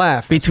 I'm gonna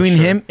laugh. Between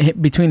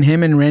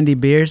him and Randy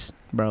Beers,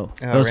 bro.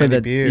 Oh, Those Randy are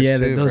the Beers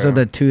too, those bro. are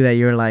the two that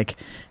you're like,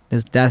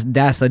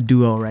 that's a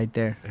duo right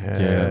there.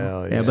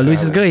 Hell Yeah, but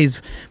Luis is good.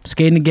 He's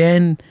skating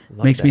again.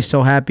 Love makes me that.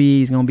 so happy.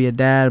 He's gonna be a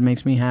dad.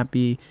 Makes me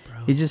happy.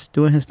 He's just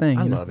doing his thing.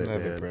 I you know? love it,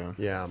 Love man. it, bro.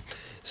 Yeah.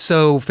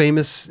 So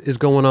Famous is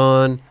going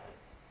on.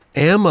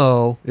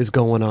 Ammo is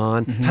going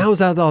on. Mm-hmm. How's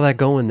that all that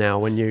going now?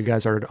 When you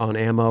guys are on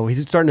Ammo, he's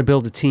starting to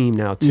build a team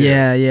now too.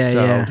 Yeah, yeah,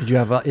 so yeah. Did you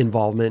have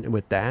involvement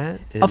with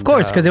that? Of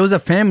course, because it was a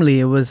family.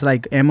 It was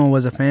like Emma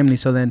was a family.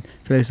 So then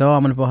Felix,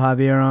 I'm gonna put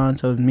Javier on.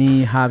 So it was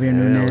me, Javier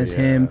Hell Nunez, yeah.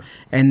 him,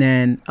 and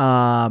then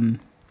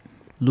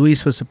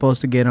Luis was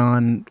supposed to get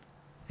on,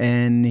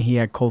 and he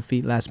had cold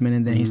feet last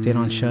minute. Then he stayed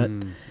on shut.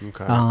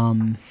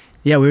 Okay.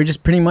 Yeah, we were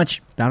just pretty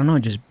much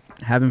just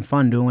having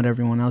fun, doing what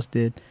everyone else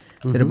did.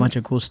 Did a bunch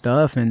of cool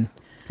stuff and.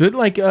 Did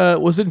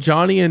was it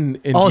Johnny and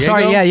Oh, Diego?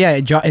 sorry,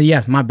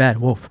 yeah, my bad,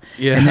 wolf.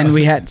 Yeah. And then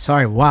we had,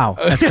 wow,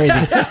 that's crazy.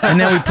 And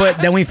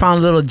then we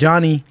found little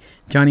Johnny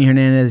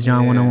Hernandez,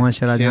 John Yeah, 101.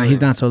 Shout out John. killing He's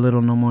it. not so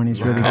little no more, and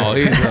he's really Oh,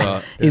 good.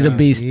 he's He's a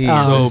beast. He's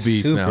Oh, so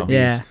beast super now.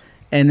 yeah.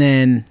 And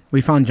then we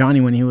found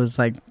Johnny when he was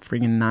like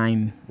freaking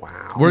 9. Wow.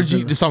 Where'd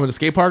you just saw him at the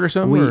skate park or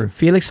something? or?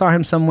 Felix saw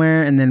him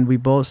somewhere, and then we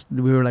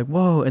were like,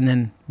 whoa. And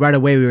then right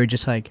away we were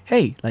just like,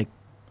 hey, like,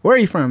 where are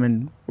you from?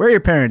 And where are your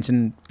parents?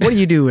 And what do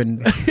you do?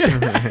 And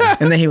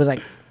and then he was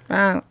like,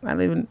 I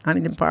live in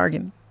Huntington Park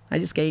and I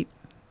just skate.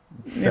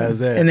 That's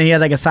it. And then he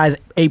had like a size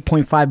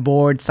 8.5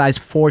 board, size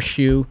 4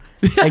 shoe,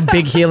 like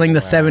big healing,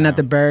 the 7 at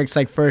the barracks,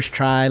 like first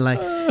try,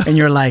 like, and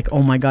you're like,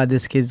 oh my god,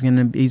 this kid's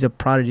he's a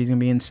prodigy, he's gonna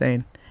be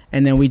insane.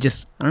 And then we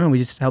just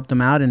helped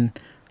him out and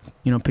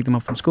picked him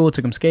up from school,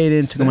 took him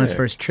skating, took him on his Sick.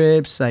 first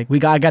trips. Like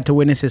I got to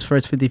witness his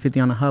first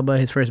 50-50 on a hubba,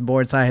 his first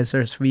board side, his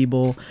first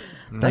feeble.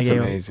 That's Like,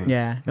 amazing.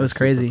 Yeah, it That's was super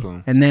crazy.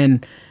 cool. And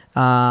then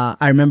I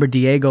remember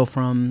Diego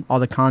from all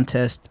the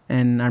contests,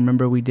 and I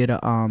remember we did at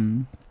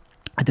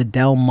the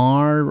Del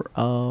Mar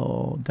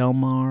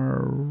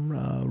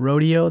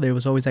rodeo. There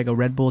was always like a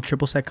Red Bull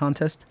triple set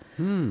contest.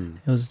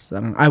 It was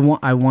I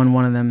won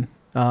one of them,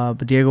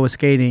 but Diego was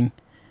skating,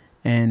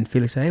 and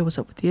Felix said, "Hey, what's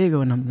up with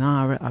Diego?" And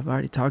I've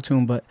already talked to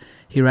him, but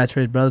he rides for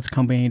his brother's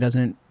company. He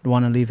doesn't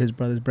want to leave his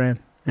brother's brand.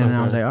 And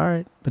I was like, all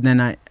right. But then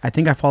I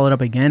think I followed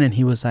up again, and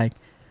he was like,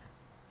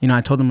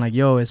 I told him like,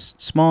 yo, it's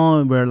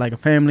small. We're like a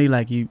family.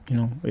 Like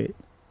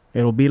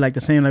it'll be like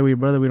the same, like we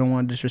brother. We don't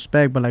want to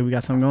disrespect, but like we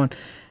got something going.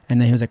 And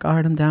then he was like, all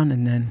right, I'm down.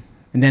 And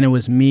then it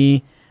was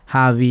me,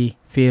 Javi,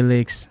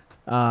 Felix,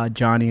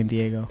 Johnny, and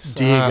Diego.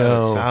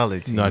 Diego.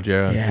 Solid.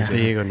 Najera. Yeah.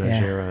 Diego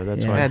Najera.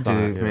 That's why I That thought,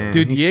 dude, yeah. man.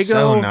 Dude, he's Diego,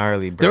 so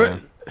gnarly, bro.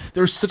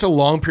 There was such a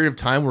long period of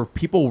time where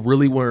people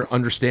really weren't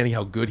understanding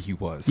how good he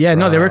was. Yeah,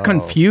 no, they were Bro.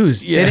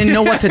 confused. Yeah. They didn't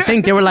know what to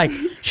think. They were like,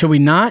 should we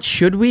not?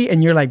 Should we?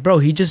 And you're like, bro,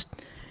 he just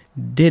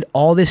did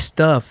all this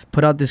stuff,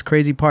 put out this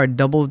crazy part,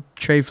 double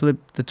tray flip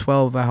the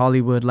 12 at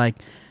Hollywood, like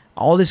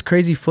all this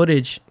crazy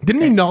footage.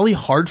 Didn't he nollie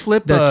hard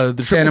flip the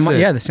Santa triple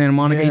sit? the Santa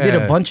Monica. He did a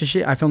Yeah. bunch of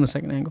shit. I filmed the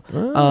second angle.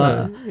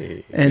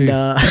 Hey. And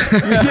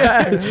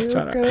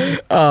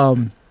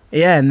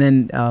yeah, and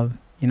then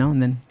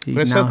and then But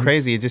it's so now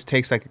crazy. he's- It just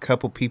takes like a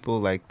couple people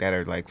like that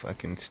are like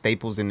fucking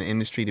staples in the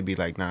industry to be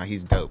like, nah,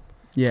 he's dope.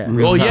 Yeah.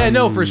 Oh yeah,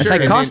 no, for It's sure.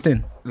 like And then-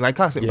 Costin. Like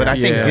Costin. Yeah. But I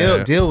think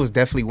Yeah. Dill was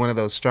definitely one of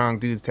those strong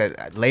dudes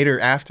that later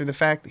after the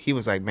fact, he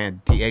was like,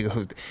 man,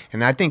 Diego's.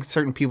 And I think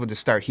certain people just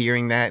start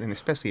hearing that, and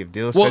especially if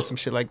Dill Well, says some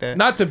shit like that.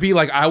 Not to be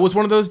like I was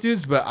one of those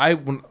dudes, but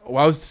when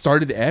I was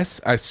started S,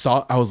 I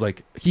was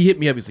like, he hit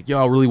me up. He's like, yo,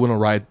 I really want to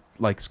ride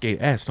like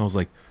skate S, and I was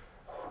like,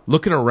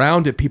 looking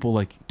around at people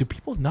like, do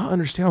people not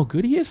understand how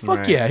good he is? Fuck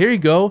Right. yeah, here you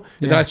go. And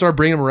then Yeah. I started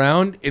bringing him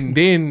around, and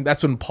then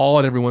that's when Paul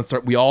and everyone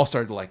we all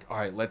started like, all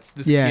right, let's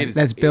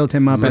build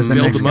him up let's as the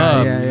build next him guy.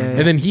 up. Yeah. And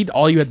then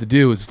all you had to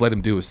do was just let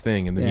him do his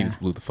thing, and then he Yeah. just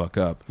blew the fuck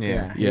up.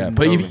 Yeah. Yeah,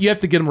 but you have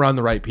to get him around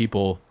the right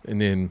people,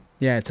 and then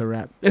Yeah, it's a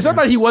wrap. it's not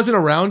that he wasn't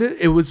around it.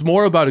 It was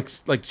more about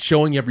like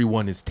showing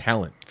everyone his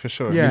talent. For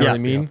sure. Yeah. You know what I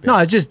mean? No,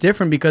 it's just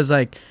different because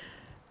like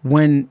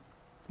when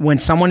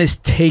someone is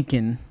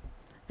taken,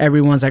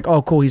 everyone's like,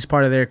 "Oh, cool, he's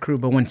part of their crew."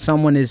 But when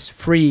someone is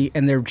free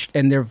and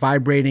they're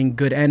vibrating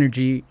good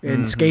energy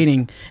and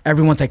skating,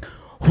 everyone's like,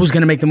 "Who's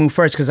gonna make the move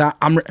first?" Because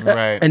I'm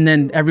Right. and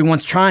then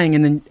everyone's trying,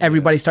 and then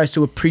everybody starts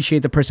to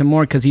appreciate the person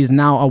more because he's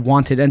now a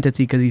wanted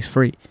entity because he's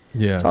free.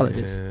 Yeah. That's all it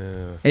is.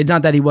 Yeah. It's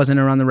not that he wasn't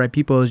around the right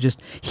people. It was just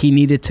he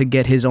needed to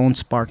get his own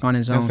spark on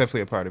his That's own.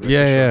 definitely a part of it.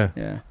 Yeah, for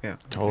sure. yeah. Yeah, Yeah.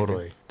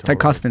 Totally. it's like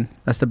Costin.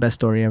 That's the best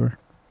story ever.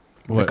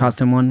 The What?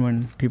 Costin one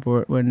when people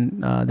were they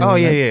Oh were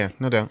yeah, like, yeah,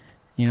 no doubt.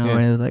 You know, Yeah.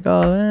 where it was like,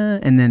 oh,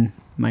 and then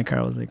Mike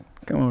Carroll was like,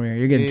 come over here,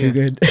 you're getting Yeah, too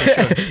good, for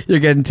sure. you're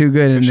getting too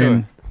good, and For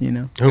then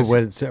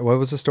What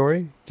was the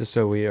story? Just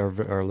so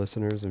our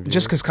listeners and viewers.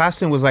 Just because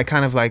Costin was like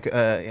kind of like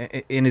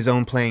in his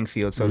own playing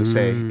field, so to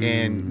say,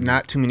 and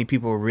not too many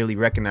people were really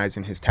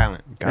recognizing his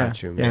talent.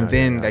 Got you. Yeah. And Yeah,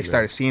 then yeah, they yeah.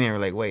 started seeing it and were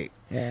like, wait.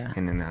 yeah.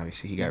 And then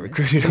obviously he got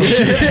recruited.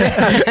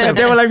 And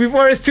they were like,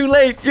 before it's too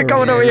late, you're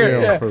coming over here.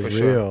 Real, Yeah. for For real.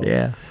 sure.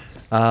 Yeah.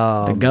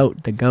 The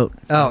goat.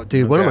 Oh,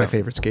 dude, No one of my doubt.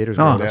 favorite skaters.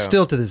 Oh. growing up. No doubt.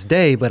 Still to this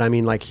day, but I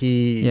mean, like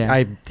he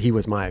Yeah.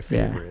 was my Yeah.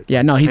 favorite.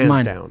 Yeah. No, he's Hands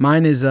mine. down.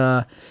 Mine is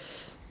the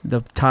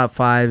top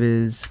 5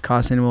 is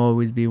Costin will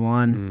always be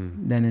one.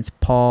 Then it's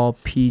Paul,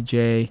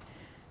 PJ,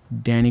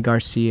 Danny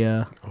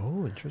Garcia.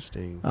 Oh,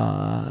 interesting.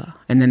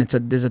 And then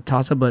there's a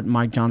toss up, but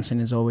Mike Johnson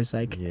is always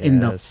like in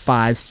the Yes.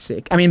 5,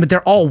 6. I mean, but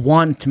they're all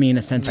one to me in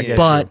a sense. I Like, get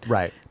but you.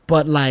 Right.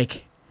 but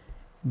like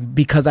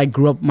because I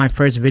grew up, my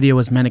first video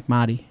was Manic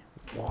Marty.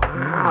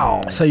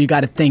 Wow. So you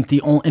got to think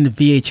in the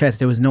VHS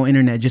there was no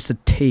internet, just a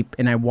tape,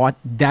 and I watched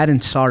that.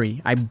 And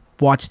sorry, I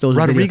watched those.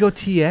 Rodrigo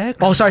videos. TX.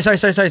 Oh, sorry.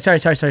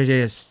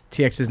 Yes,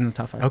 TX is in the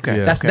top 5. Okay.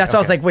 Yeah. That's why I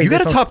was like, wait, you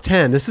got a this top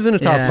 10. This isn't a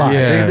top Yeah. 5.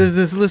 Yeah.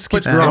 This list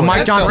keeps But- growing.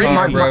 Mike That's so Johnson.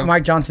 crazy, bro.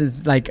 Mike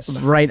Johnson's like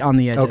right on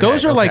the edge. Okay. of that.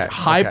 Those are like okay,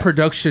 high okay.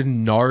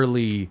 production,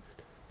 gnarly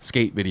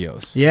skate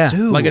videos. Yeah.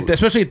 Dude. Like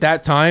especially at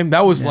that time,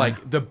 that was Yeah.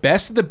 like the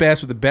best of the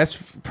best with the best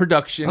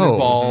production Oh.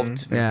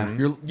 involved. Yeah.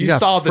 You got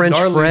saw the French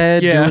gnarly,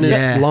 Fred yeah. doing his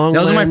Yeah. long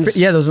those lens.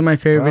 those are my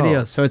favorite Bro.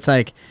 videos. So it's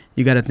like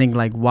you got to think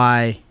like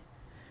why,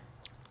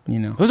 you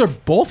know. Those are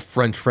both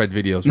French Fred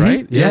videos, Mhm.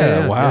 right?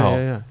 Yeah, Wow.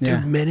 Yeah. Yeah.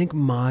 Dude, Manic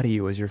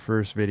Marty was your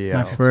first video.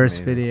 My first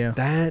amazing. video.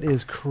 That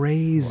is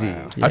crazy.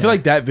 Wow. Yeah. I feel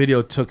like that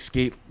video took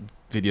skate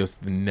videos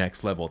to the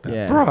next level at that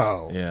Yeah. point.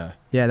 Bro. Yeah.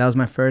 Yeah, that was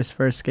my first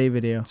skate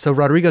video. So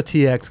Rodrigo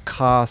TX,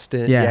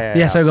 Costin.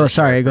 Yeah. So it goes. for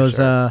Sorry, sure, it for goes.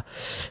 sure.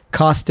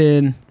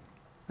 Costin.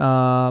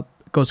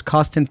 Goes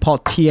Costin, Paul,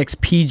 TX,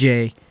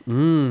 PJ,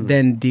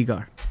 then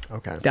Dgar.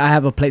 Okay. I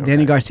have a play.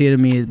 Danny Okay. Garcia to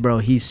me, bro.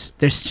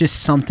 There's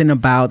just something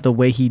about the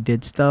way he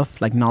did stuff,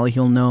 like nollie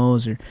heel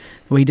nose, or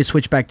the way he did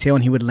switchback tail,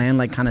 and he would land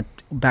like kind of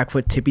back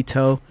foot tippy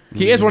toe.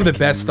 He has one of the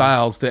best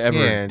styles to ever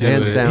Yeah, do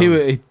hands it.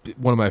 down.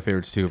 One of my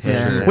favorites too. For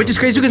Yeah. sure. Which is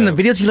crazy because in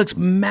the videos he looks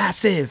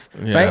massive,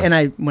 Yeah. right?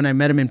 And when I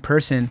met him in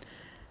person,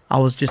 I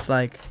was just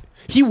like,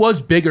 He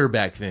was bigger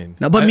back then.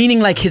 no, but meaning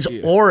like his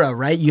yeah. aura,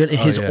 right?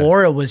 His yeah.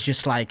 aura was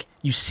just like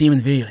you see him in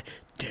the video, like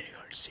Danny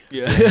Garcia.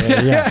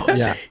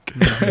 Yeah.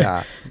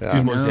 Yeah.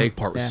 Dude, Mosaic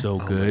part was Yeah. so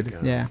good.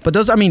 Yeah, but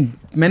those, I mean,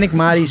 Manic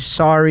Marty,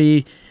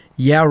 Sorry,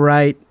 Yeah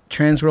Right,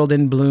 Transworld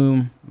in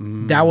Bloom.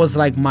 That was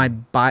like my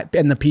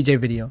and the PJ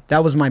video.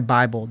 That was my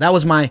Bible. That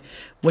was my,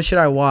 what should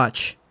I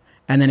watch?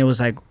 And then it was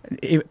like,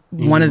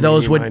 one of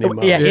those would,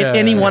 Miny, yeah, Yeah.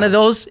 any one of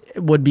those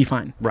would be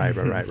fine. Right.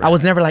 I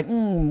was never like,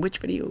 which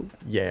video?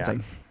 Yeah. It's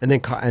like- and then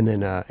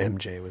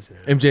MJ was there.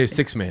 MJ is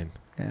 6 man.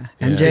 Yeah,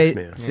 Yeah. MJ, Six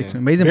man. six Yeah.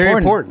 man. But he's Very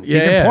important. important. He's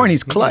Yeah, yeah. important.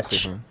 He's He was clutch.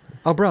 different.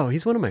 Oh, bro,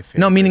 he's one of my favorites.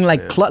 No, meaning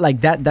like man.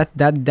 like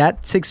that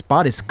sixth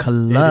spot is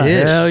clutch. It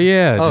is. Hell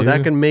yeah, Oh, dude.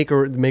 that can make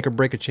or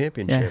break a Yeah,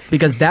 championship.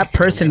 because that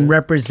person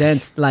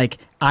represents like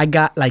I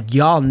got like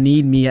y'all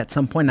need me at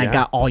some point. And I Yeah.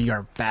 got all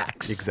your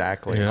backs.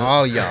 Exactly. Yeah.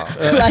 All y'all.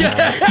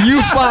 Like,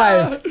 you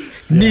five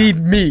need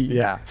me.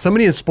 Yeah.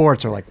 Somebody in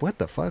sports are like, what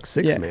the fuck?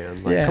 Six Yeah.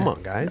 man. Like, Yeah. come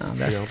on, guys. No,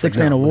 that's but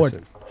six-man award.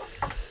 listen.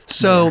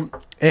 So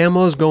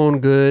ammo's going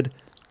good.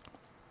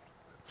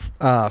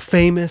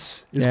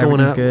 Famous is Yeah,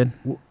 going everything's out.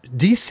 good.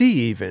 DC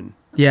even.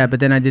 Yeah, but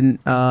then I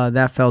didn't.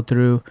 That fell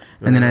through,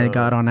 and then I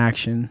got on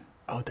Action.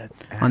 Oh, that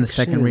On the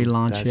second Action.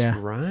 relaunch, That's yeah.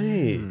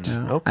 right.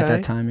 Yeah, Okay. At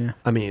that time, yeah.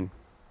 I mean,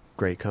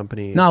 great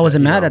company. No, I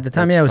wasn't You mad know, at the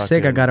time. that's Yeah, I was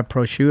sick. I fucking- got a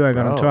pro shoe. I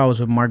got on Bro. tour. I was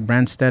with Mark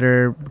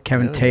Brandstetter,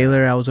 Kevin Hell yeah.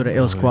 Taylor. I was with an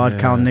Ill Squad, yeah.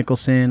 Cal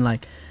Nicholson.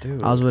 Like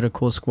Dude. I was with a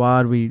cool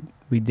squad. We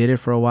did it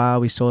for a while.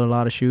 We sold a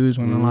lot of shoes,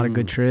 went on a lot of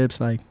good Mm. trips.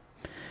 Like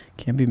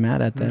can't be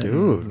mad at that.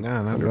 Dude,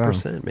 No, not at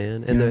 100%,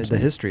 man. And Yeah, the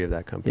history of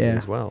that company Yeah.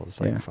 as well. It's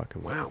like Yeah.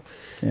 fucking wow.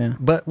 Yeah.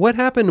 But what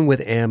happened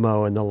with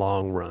ammo in the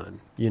long run?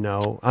 You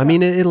know, I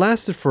mean, it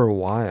lasted for a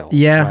while.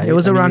 Yeah, right? it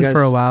was I mean, around you guys-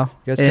 for a while.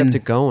 You guys And kept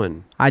it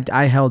going.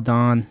 I held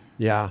on.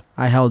 Yeah.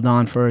 I held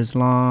on for as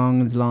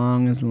long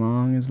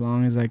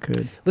as I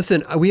could.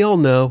 Listen, we all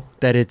know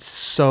that it's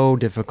so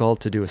difficult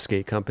to do a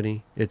skate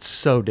company. It's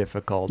so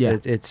difficult. Yeah.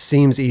 It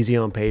seems easy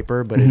on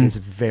paper, but Mhm. it is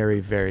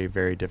very, very,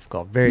 very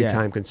difficult. Very Yeah.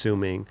 time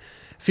consuming.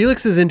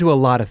 Felix is into a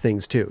lot of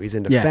things too. He's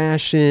into Yeah.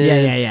 fashion.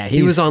 Yeah.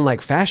 He was He's- on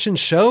like fashion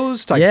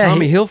shows, like Yeah,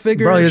 Tommy he-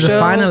 Hilfiger. Bro, he was a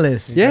show.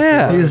 finalist.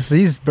 Yeah. He's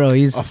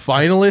A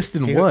finalist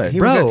in what? He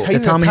Bro, was the a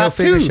Tommy top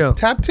Hilfiger two. show.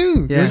 Top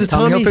two. Yeah, was a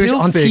Tommy Tommy Hilfiger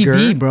on Hilfiger.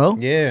 TV, bro.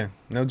 Yeah,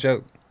 no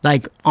joke.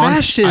 Like on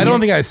Fashion. I don't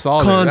think I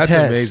saw that. Contest.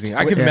 That's amazing.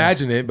 I can Yeah.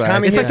 imagine it, but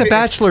Tommy It's like The Hilfiger-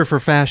 Bachelor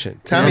for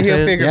fashion. Tommy You know what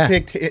I'm saying? Hilfiger Yeah.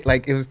 picked it,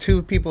 like it was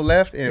two people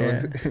left, and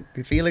it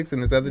was Felix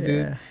and this other dude,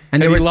 And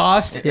and they he were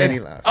lost. and he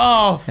lost.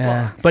 Oh, fuck.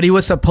 yeah. But he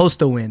was supposed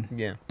to win.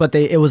 Yeah. But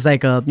it was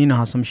like a, you know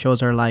how some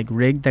shows are like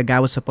rigged. The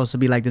guy was supposed to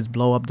be like this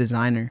blow up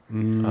designer,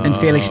 and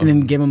Felix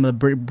didn't give him a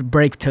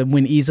break to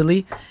win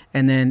easily,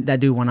 and then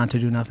that dude went on to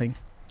do nothing.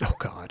 Oh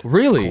God.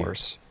 Really? Of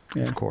course.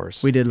 Yeah. Of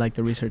course. We did like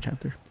the research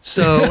after.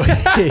 So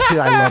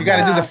I love You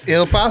got to do the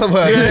ill follow up.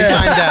 Let me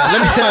find out.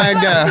 Let me find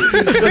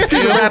out. Let's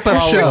do the wrap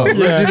up show.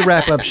 Let's do the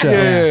wrap up show.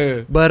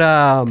 Yeah. But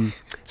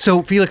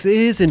so Felix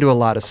is into a lot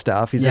lot of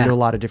stuff. He's Yeah. into a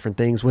lot of different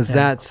things. Was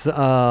Yeah. that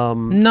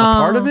No, a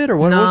part of it, or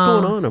what was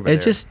going on over there?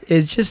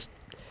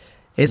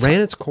 It's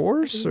ran its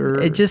course, or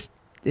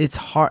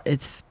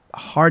it's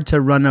hard to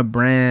run a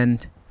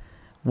brand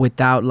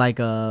without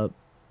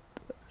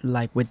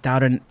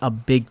without a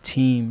big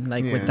team,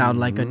 Yeah. without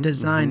like a Mhm,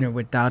 designer,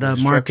 without a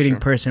Structure. marketing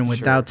person,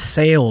 without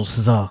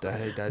sales,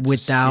 that's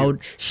without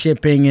huge.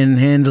 shipping and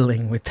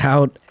handling,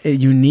 without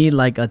you need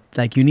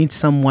you need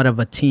somewhat of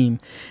a team.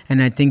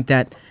 And I think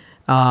that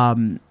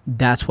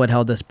that's what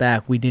held us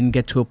back. We didn't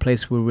get to a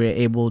place where we were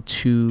able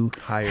to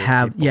Hire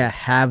have people.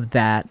 have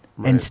that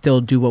Right. and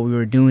still do what we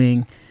were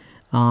doing.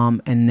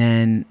 And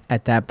then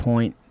at that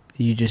point,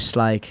 you just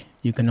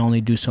you can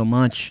only do so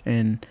much.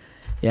 And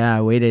yeah,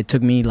 I waited. It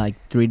took me like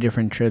 3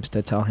 different trips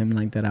to tell him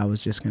that I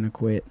was just gonna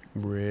quit.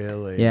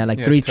 Really? Yeah, like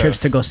Yeah, 3 it's trips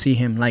tough. to go see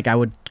him. Like I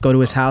would go to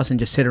his house and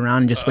just sit around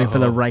and just wait for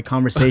the right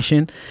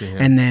conversation. Damn.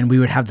 And then we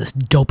would have this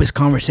dopest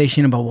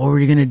conversation about what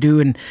we're gonna do,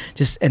 and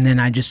then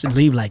I just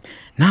leave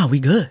nah, we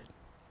good.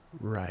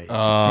 Right.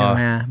 Yeah,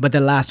 man. But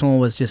the last one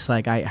was just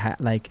it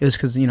was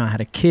because I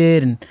had a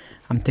kid, and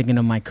I'm thinking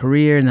of my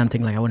career, and I'm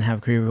thinking I wouldn't have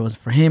a career if it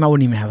wasn't for him. I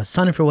wouldn't even have a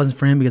son if it wasn't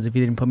for him, because if he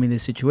didn't put me in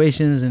these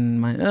situations,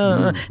 and and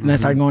then I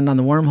started going down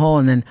the wormhole,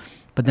 and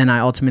then I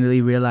ultimately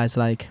realized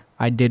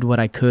I did what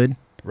I could,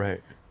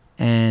 Right.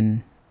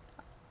 and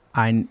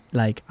I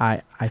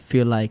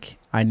feel like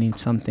I need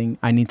something.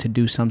 I need to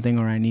do something,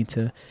 or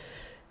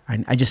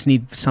I just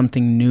need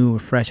something new or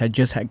fresh. I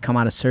just had come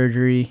out of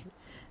surgery.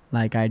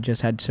 I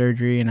just had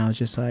surgery, and I was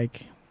just I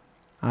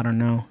don't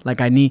know.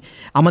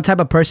 I'm a type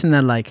of person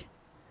that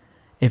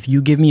if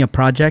you give me a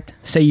project,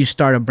 say you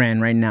start a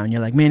brand right now, and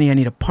you're like, Manny, I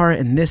need a part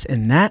and this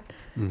and that,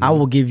 Mm-hmm. I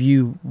will give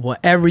you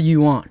whatever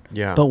you want.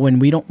 Yeah. But when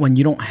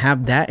you don't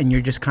have that, and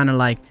you're just kind of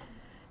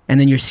and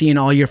then you're seeing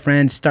all your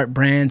friends start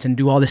brands and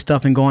do all this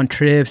stuff and go on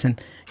trips, and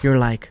you're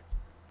like,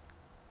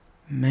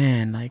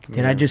 man,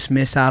 did I Yeah. just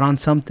miss out on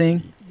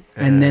something?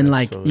 And then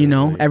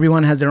Absolutely.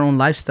 everyone has their own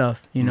life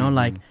stuff,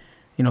 Mhm.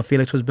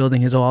 Felix was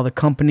building his other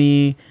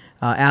company,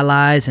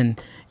 Allies, and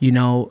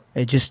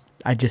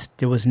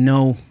there was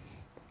no,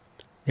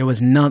 it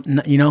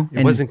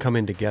wasn't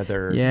coming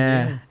together.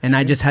 yeah. And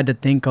I just had to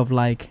think of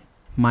my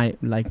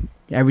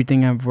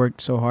everything I've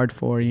worked so hard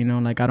for, I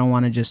don't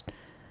want to just,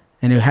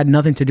 and it had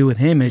nothing to do with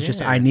him. It's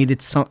just Yeah.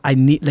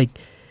 I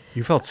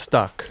You felt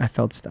stuck. I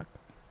felt stuck,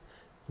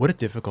 What a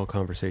difficult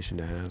conversation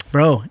to have.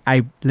 bro.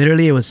 I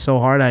literally, it was so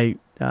hard. I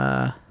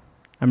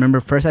remember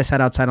first I sat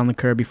outside on the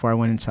curb before I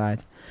went inside,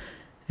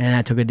 and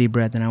I took a deep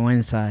breath, and I went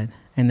inside,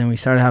 and then we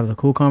started having a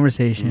cool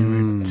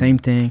conversation, same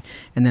thing,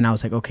 and then I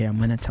was like, okay, I'm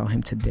gonna tell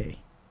him today.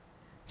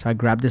 So I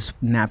grabbed this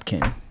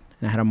napkin, and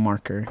I had a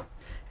marker,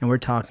 and we're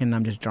talking.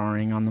 I'm just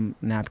drawing on the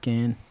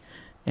napkin,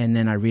 And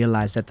then I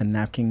realized that the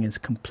napkin is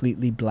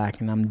completely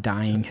black and I'm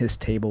dyeing his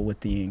table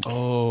with the ink.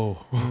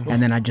 Oh.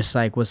 And then I just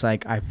like was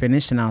like, I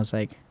finished and I was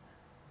like,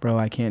 bro,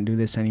 I can't do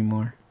this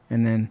anymore.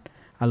 And then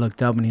I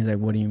looked up and he's like,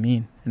 what do you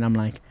mean? And I'm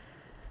like,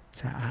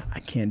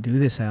 I can't do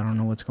this. I don't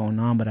know what's going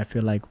on, but I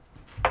feel like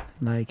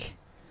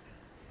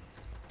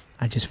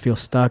I just feel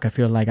stuck. I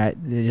feel like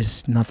there's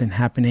just nothing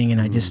happening.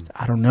 And I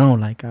don't know.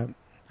 Like,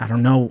 I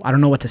don't know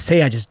what to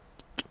say.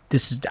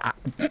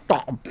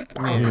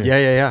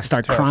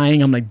 Start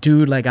crying. I'm like,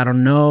 dude, like, I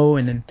don't know.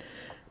 And then,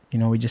 you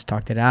know, we just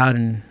talked it out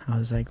and I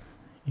was like,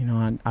 you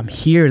know, I'm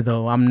here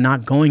though. I'm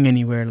not going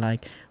anywhere.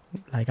 Like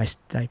I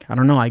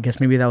don't know. I guess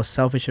maybe that was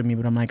selfish of me,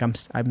 but I'm like,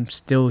 I'm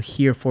still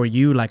here for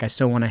you. Like, I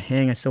still want to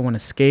hang. I still want to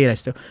skate.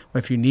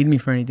 If you need me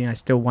for anything, I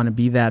still want to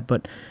be that.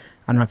 But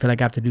I don't know. I feel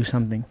like I have to do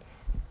something.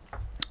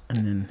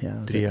 And then,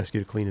 yeah. Did he ask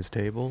you to clean his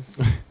table?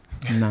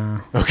 Nah.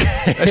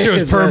 Okay. That shit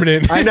was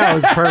permanent. I know, it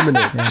was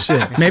permanent. Yeah.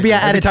 Shit. Maybe I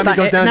added Every time he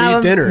goes down to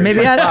eat dinner, maybe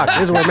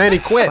this is where Manny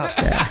quit.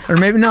 Yeah. Or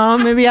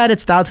maybe I added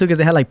style too because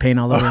it had like paint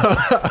all over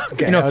it.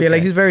 Okay, you know, feel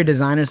like he's very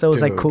designer, so it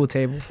was like cool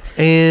table.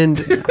 And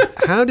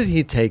how did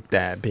he take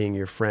that, being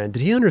your friend?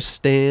 Did he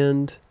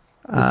understand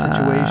the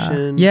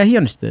situation? Yeah, he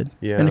understood.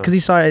 Yeah. And because he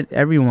saw it,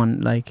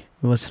 everyone like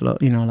it was slow,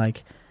 you know,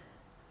 like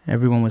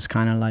everyone was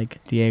kind of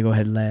like Diego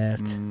had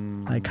left.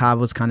 Like Cobb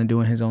was kind of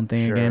doing his own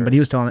thing again, but he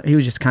was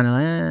just kind of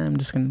like, I'm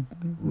just gonna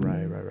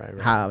right.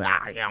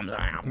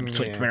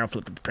 switch barrel,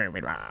 flip the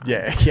pyramid.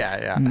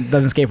 Yeah.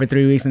 Doesn't skate for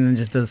 3 weeks and then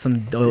just does some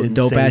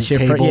dope ass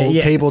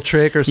shit. Table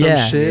trick or some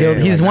shit.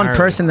 He's like, one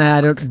person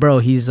that bro.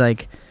 He's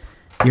like,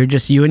 you and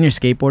your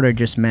skateboard are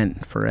just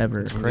meant forever.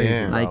 It's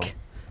crazy. Like,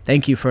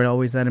 thank you for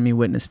always letting me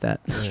witness that.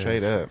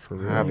 Straight up, for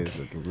real. Javi's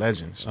a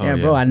legend. Yeah,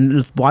 bro. I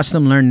watched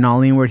them learn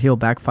nollie inward heel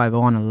back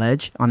 5-0 on a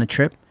ledge on a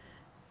trip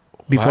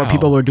before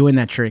people were doing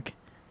that trick,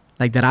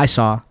 like that I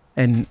saw.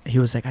 And he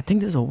was like, I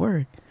think this will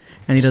work.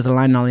 And he does a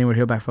line nollie inward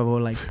heel back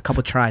 5-0 like a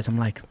couple tries. I'm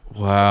like,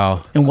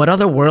 wow. In what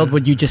other world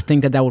would you just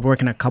think that would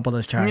work in a couple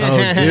of tries?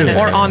 Oh, dude.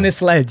 Or on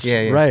this ledge?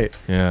 Yeah. Right.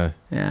 Yeah.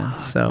 Yeah.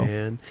 So,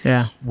 man.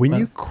 Yeah. When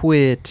you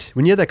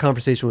had that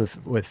conversation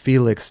with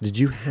Felix, did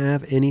you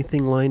have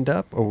anything lined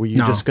up, or were you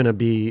just going to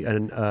be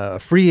a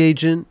free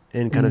agent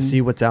and kind of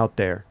see what's out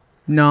there?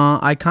 No,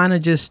 I kind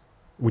of just.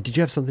 Did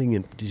you have something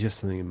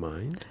in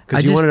mind?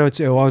 Because you wanted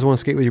to always want to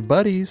skate with your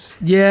buddies.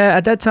 Yeah,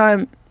 at that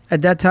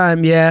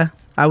time, yeah,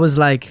 I was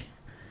like,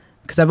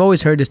 because I've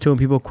always heard this too when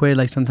people quit.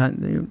 Like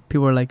sometimes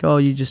people are like, oh,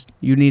 you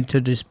need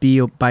to just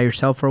be by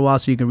yourself for a while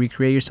so you can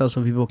recreate yourself,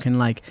 so people can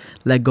like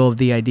let go of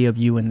the idea of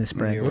you in this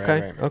brand.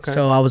 Yeah, okay.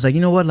 So I was like,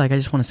 you know what? Like, I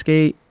just want to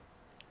skate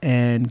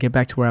and get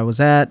back to where I was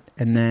at,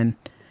 and then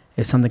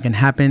if something could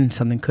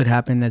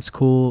happen. That's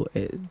cool.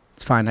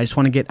 It's fine. I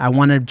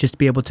want to just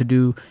be able to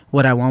do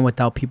what I want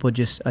without people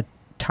just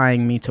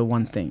tying me to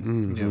one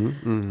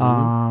thing.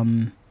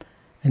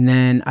 And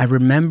then I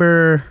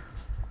remember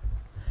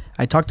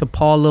I talked to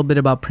Paul a little bit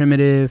about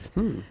Primitive,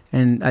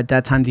 and at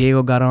that time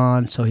Diego got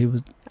on, so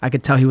I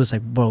could tell he was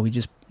like, bro, we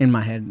just, in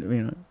my head,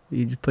 you know,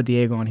 you just put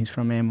Diego on, he's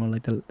from Ammo,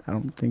 like I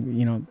don't think,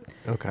 you know.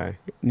 Okay.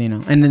 You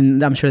know, and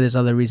then I'm sure there's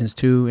other reasons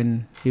too,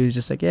 and he was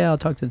just like, yeah, I'll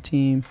talk to the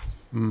team.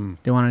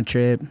 They want a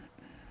trip.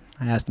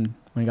 I asked him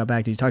when he got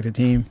back, did you talk to the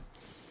team?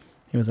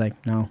 He was like,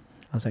 no.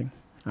 I was like,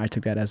 I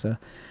took that as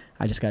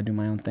I just got to do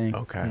my own thing.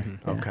 Okay.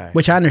 Okay.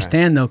 Which I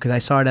understand though, because I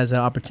saw it as an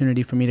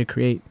opportunity for me to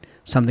create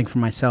something for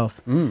myself.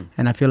 And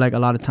I feel like a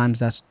lot of times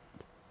that's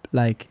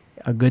like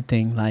a good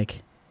thing.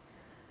 Like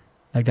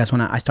that's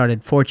when I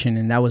started Fortune,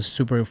 and that was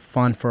super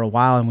fun for a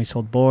while, and we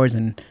sold boards,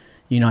 and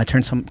you know, I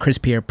turned some Chris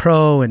Pierre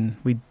pro, and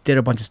we did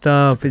a bunch of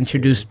stuff,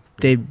 introduced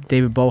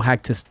David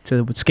Bohack to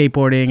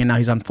skateboarding, and now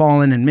he's on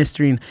Fallen and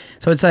Mystery, and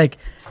so it's like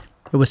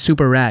it was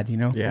super rad, you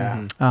know.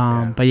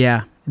 But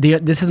yeah,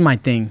 this is my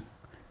thing.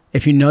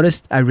 If you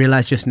noticed, I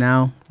realized just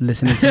now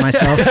listening to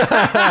myself,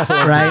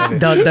 right?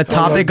 The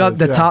topic of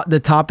the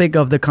topic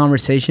of the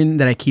conversation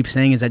that I keep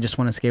saying is I just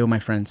want to skate with my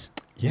friends.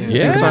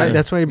 Yeah.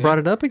 That's why you brought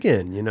it up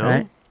again, you know.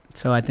 Right?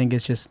 So I think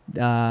it's just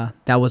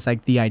that was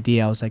like the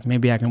idea. I was like,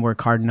 maybe I can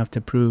work hard enough to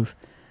prove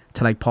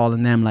to like Paul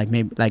and them, like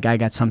maybe like I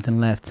got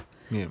something left.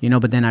 You know,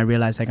 but then I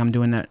realized like I'm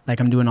doing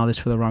all this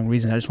for the wrong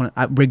reasons. I just want,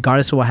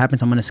 regardless of what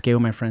happens, I'm gonna skate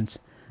with my friends.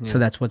 So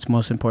that's what's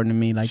most important to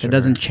me. Like it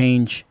doesn't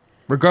change.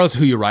 Regardless of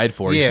who you ride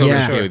for, you still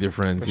gonna skate with your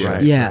friends.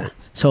 Yeah.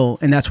 So,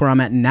 and that's where I'm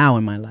at now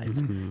in my life.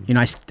 You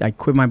know, I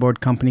quit my board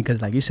company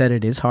because, like you said,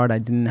 it is hard. I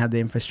didn't have the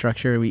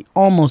infrastructure. We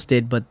almost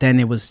did, but then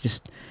it was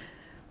just.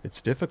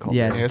 It's difficult.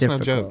 Yeah, it's difficult.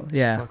 No joke.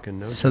 Yeah.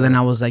 So then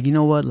I was like, you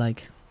know what?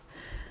 Like,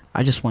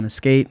 I just want to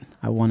skate.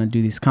 I want to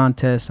do these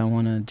contests. I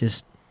want to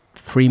just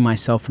free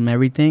myself from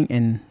everything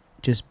and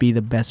just be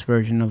the best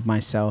version of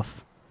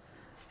myself.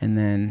 And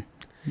then.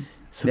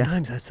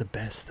 Sometimes that's the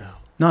best, though.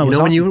 No, it was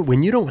awesome.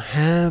 when you don't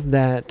have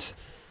that.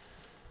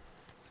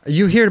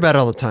 You hear about it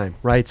all the time,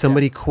 right?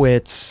 Somebody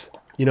quits,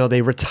 you know,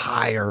 they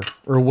retire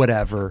or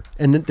whatever,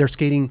 and then they're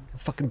skating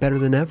fucking better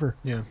than ever.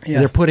 And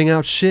they're putting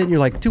out shit, and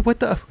you're like, dude, what's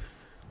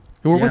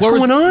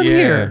going on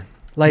here?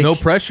 Like, no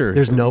pressure.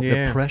 There's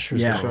the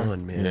pressure's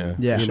gone, man.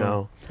 Yeah. You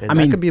know, And I that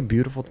mean, could be a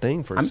beautiful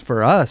thing for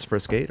us, for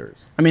skaters.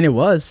 I mean, it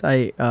was.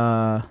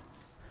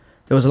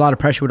 There was a lot of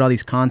pressure with all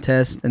these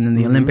contests and then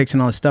the Olympics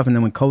and all this stuff. And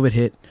then when COVID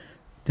hit,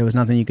 there was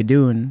nothing you could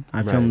do. And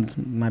I filmed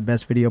my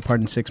best video part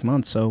in 6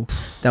 months. So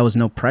that was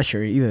no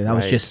pressure either. That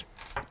was just,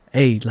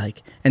 hey,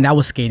 like, and that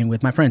was skating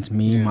with my friends,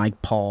 me,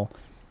 Mike, Paul.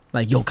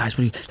 Like, yo, guys,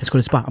 let's go to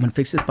the spot. I'm going to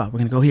fix this spot. We're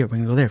going to go here. We're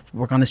going to go there.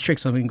 Work on this trick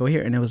so we can go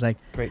here. And it was like,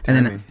 great and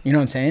timing. then, you know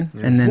what I'm saying?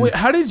 Yeah. And then, Wait,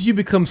 how did you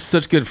become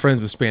such good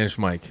friends with Spanish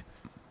Mike?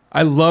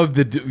 I love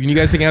when you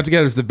guys hang out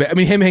together. It's the best. I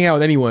mean, him hang out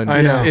with anyone.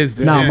 I know. Is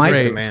no, Mike,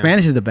 great. man.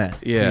 Spanish is the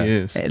best. Yeah. He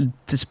is.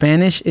 The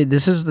Spanish,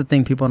 this is the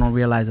thing people don't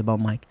realize about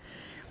Mike.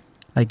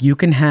 Like, you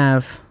can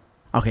have,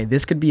 okay,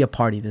 this could be a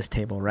party, this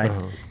table, right?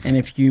 Uh-huh. And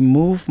if you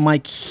move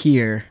Mike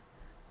here,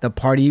 the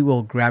party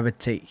will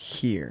gravitate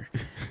here.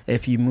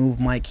 If you move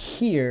Mike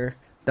here,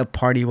 the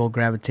party will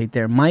gravitate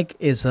there. Mike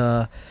is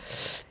a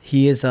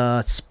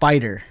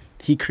spider.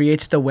 He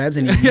creates the webs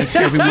and he makes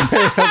everyone.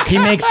 he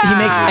makes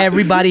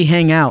everybody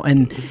hang out,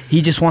 and he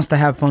just wants to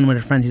have fun with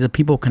his friends. He's a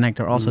people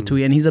connector also too,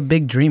 and he's a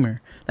big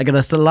dreamer. Like,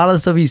 that's a lot of the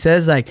stuff he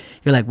says. Like,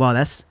 you're like, wow,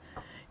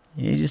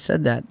 he just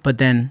said that. But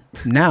then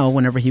now,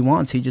 whenever he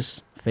wants, he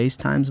just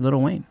FaceTimes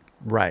Lil Wayne,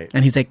 Right.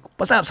 and he's like,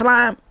 "What's up,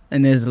 Salam?"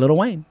 And there's Lil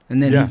Wayne,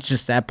 and then he's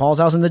just at Paul's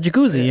house in the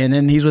jacuzzi, and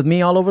then he's with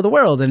me all over the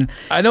world. And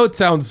I know it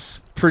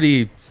sounds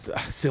pretty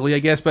silly, I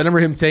guess, but I remember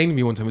him saying to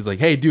me one time, he's like,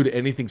 "Hey, dude,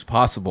 anything's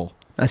possible."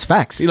 that's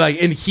facts.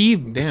 And he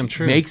Damn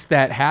true. makes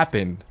that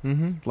happen.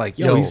 Like,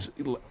 he's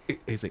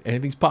like,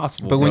 anything's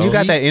possible. But when bro. you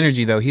got that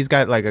energy, though, he's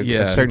got like a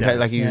certain he type, does.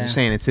 like you were Yeah.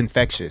 saying, it's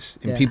infectious,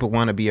 and Yeah. people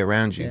want to be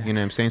around you. Yeah. You know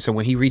what I'm saying? So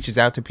when he reaches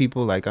out to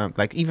people, like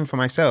even for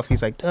myself,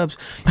 he's like, "Dubs,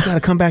 you gotta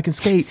come back and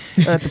skate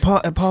at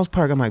Paul's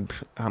Park." I'm like,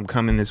 "I'm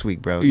coming this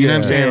week, bro." You know what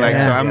I'm saying? Like,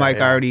 so I'm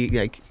like already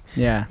like,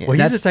 Yeah. Well,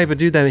 he's the type of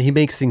dude that he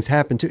makes things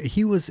happen too.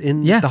 He was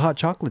in the Hot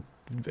Chocolate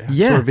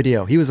tour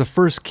video. He was the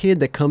first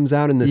kid that comes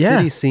out in the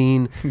city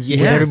scene when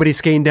Yes. everybody's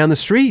skating down the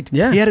street.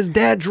 Yeah. He had his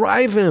dad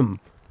drive him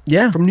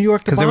Yeah. from New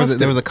York to because Boston.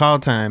 there was a call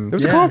time. There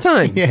was a call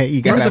time. Yeah, you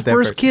He got was the out that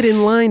first kid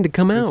in line to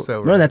come out.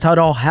 So Bro, that's how it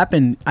all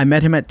happened. I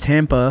met him at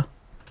Tampa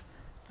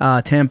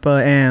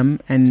Am,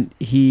 and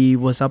he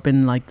was up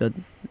in like the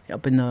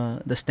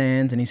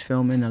stands, and he's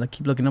filming. I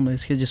keep looking up,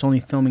 this kid's just only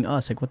filming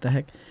us. Like, what the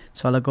heck?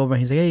 So I look over, and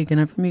he's like, "Hey, can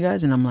I film you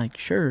guys?" And I'm like,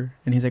 "Sure."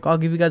 And he's like, "I'll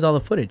give you guys all the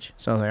footage."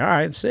 So I was like, "All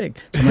right, sick."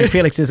 So I'm like,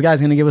 "Felix, this guy's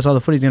gonna give us all the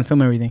footage. He's gonna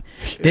film everything."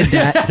 Did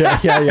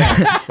that.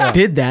 yeah.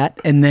 Did that,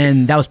 and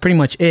then that was pretty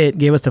much it.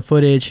 Gave us the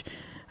footage.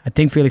 I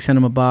think Felix sent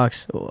him a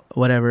box,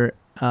 whatever.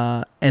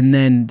 And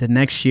then the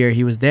next year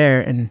he was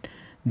there, and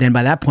then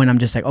by that point I'm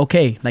just like,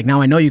 okay, like now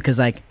I know you, because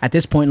like at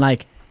this point,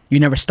 like, you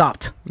never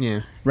stopped,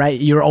 Yeah.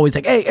 right? You're always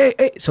like,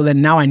 hey. So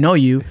then now I know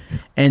you,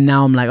 and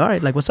now I'm like, all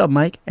right, like, what's up,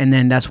 Mike? And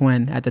then that's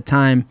when at the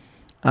time,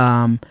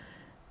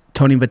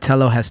 Tony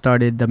Vitello has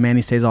started the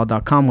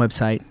MannySaysAll.com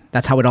website.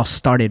 That's how it all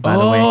started, by the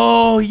way.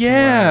 Oh,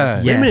 yeah.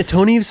 Wow. Wait a minute, Yes.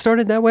 Tony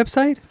started that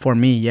website? For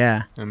me,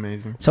 yeah.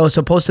 Amazing. So it's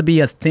supposed to be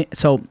a thing.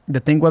 So the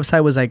Think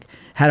website was like,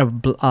 had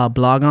a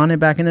blog on it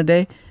back in the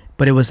day,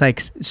 but it was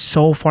like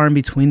so far in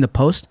between the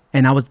posts.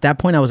 And I was, at that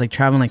point, I was like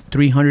traveling like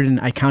 300, and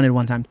I counted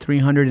one time,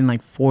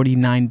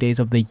 349 days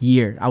of the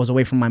year. I was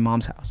away from my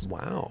mom's house.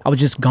 Wow. I was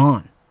just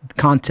gone.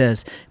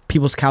 Contests,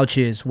 people's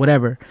couches,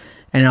 whatever.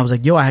 And I was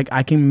like, yo, I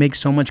can make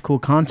so much cool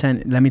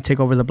content. Let me take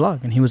over the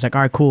blog. And he was like,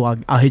 all right, cool.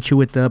 I'll hit you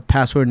with the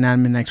password and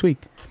admin next week.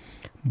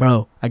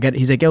 Bro,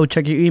 he's like, yo,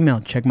 check your email.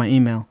 Check my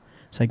email.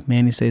 It's like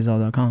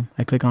MannySaysAll.com.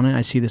 I click on it.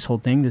 I see this whole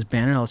thing, this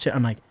banner, all this shit.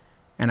 I'm like,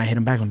 and I hit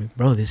him back. I'm like,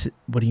 bro,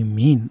 what do you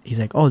mean? He's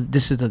like, oh,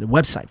 this is the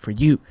website for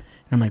you.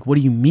 And I'm like, what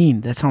do you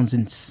mean? That sounds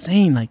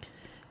insane. Like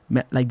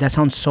that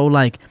sounds so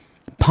like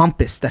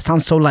pompous. That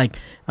sounds so like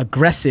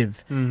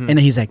aggressive. Mm-hmm. And then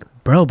he's like,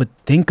 bro, but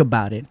think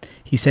about it.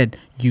 He said,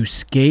 you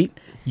skate,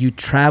 you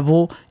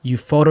travel, you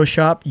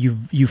Photoshop,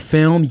 you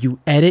film, you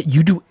edit,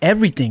 you do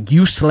everything.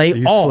 You slay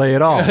You all. slay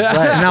it all. Right.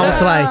 And I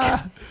was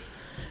like,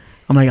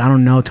 I'm like, I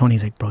don't know, Tony.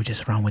 He's like, bro,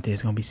 just run with it.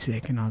 It's gonna be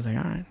sick. And I was like,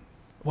 all right.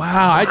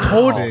 Wow. I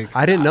told Sick.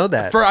 I didn't know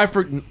that.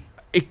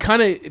 it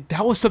kind of,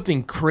 that was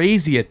something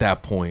crazy at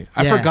that point.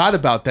 I Yeah. forgot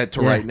about that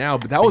till Yeah. right now,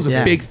 but that was a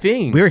Yeah. big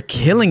thing. We were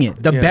killing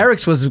it. The Yeah.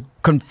 barracks was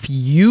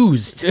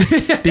confused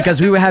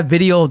because we would have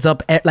videos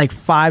up at like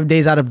 5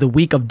 days out of the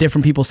week of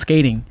different people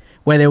skating.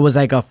 Whether it was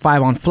like a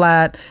 5 on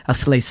flat, a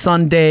Slay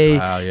Sunday,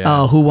 Wow,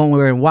 yeah. who won,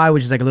 where, and why,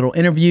 which is like a little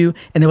interview,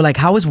 and they were like,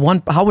 "How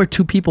were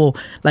two people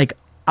like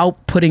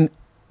outputting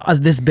us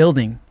this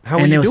building?" How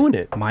and were you was, doing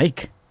it?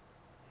 Mike?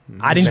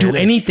 I didn't do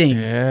Spanish. anything.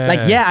 Yeah.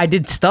 Like, yeah, I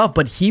did stuff,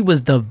 but he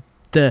was the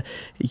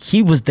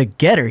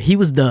getter. He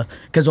was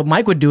because what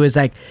Mike would do is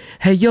like,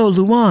 "Hey, yo,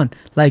 Luan,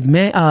 like,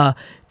 man,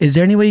 is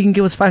there any way you can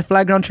give us 5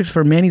 flat ground tricks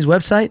for Manny's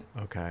website?"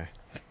 Okay.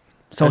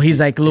 So he's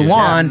like,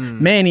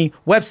 Luan, Manny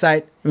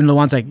website, and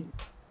Luan's like,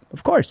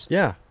 of course.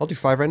 Yeah, I'll do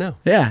 5 right now.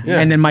 Yeah. Yeah,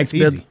 And then Mike's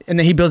it's easy. built, and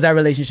then he builds that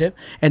relationship.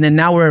 And then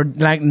now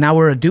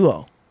we're a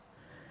duo,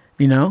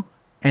 you know?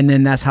 And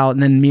then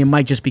and then me and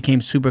Mike just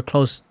became super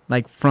close,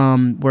 like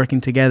from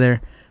working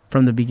together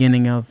from the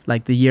beginning of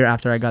like the year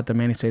after I got the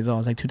Manny Says All. It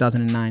was like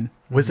 2009.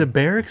 Was it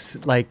barracks,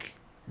 like,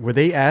 were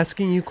they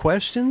asking you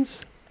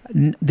questions?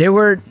 They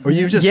were. Or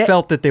you just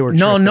felt that they were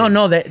No.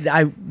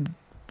 tripping?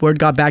 Word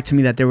got back to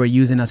me that they were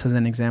using us as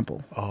an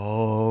example.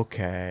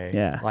 Okay.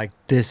 Yeah. Like,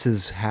 this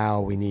is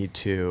how we need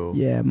to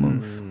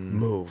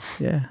Move.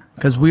 Yeah.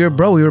 Because we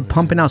were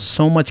pumping out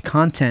so much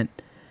content.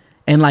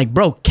 And like,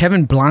 bro,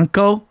 Kevin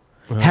Blanco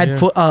had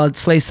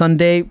Slay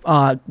Sunday.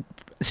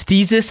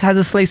 Steezus has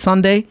a Slay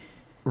Sunday.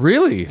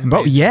 Really?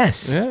 Bro,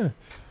 yes. Yeah.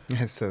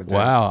 That's so dope.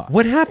 Wow.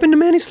 What happened to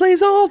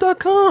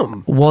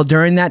MannySlaysAll.com? Well,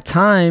 during that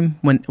time,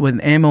 when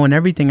with ammo and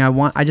everything,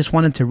 I just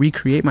wanted to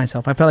recreate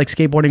myself. I felt like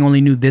skateboarding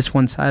only knew this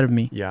one side of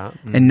me. Yeah.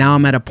 And now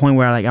I'm at a point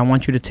where I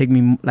want you to take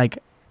me like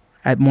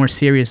at more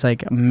serious,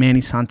 like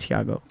Manny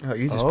Santiago. Oh,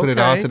 you just put it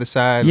all to the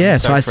side. Yeah,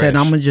 so I said,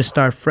 fresh. I'm going to just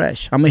start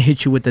fresh. I'm going to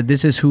hit you with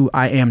this is who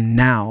I am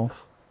now.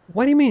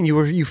 What do you mean?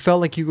 You felt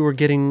like you were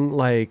getting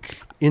like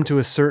into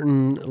a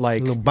certain like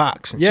little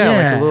box. And like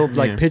Yeah. a little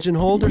like Yeah.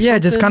 pigeonholed or Yeah,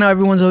 something? just kind of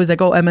everyone's always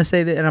like, oh,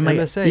 MSA. And I'm like,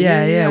 MSA,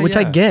 yeah, which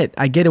I get.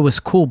 I get it was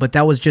cool, but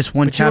that was just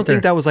one But you don't chapter.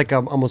 think that was like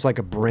almost like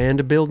a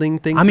brand building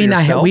thing? I for mean,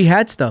 yourself? we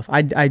had stuff.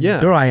 Yeah.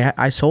 Bro,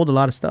 I sold a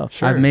lot of stuff.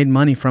 Sure. I've made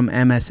money from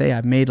MSA.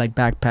 I've made like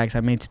backpacks.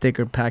 I've made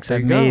sticker packs. There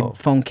I've you made go.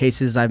 phone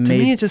cases. I've To made.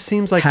 me, it just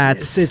seems like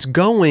hats. it's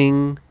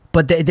going.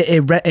 But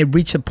it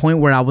reached a point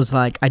where I was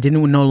like, I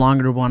didn't no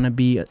longer want to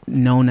be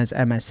known as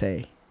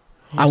MSA.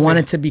 I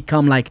wanted to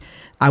become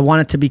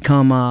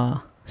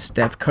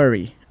Steph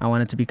Curry. I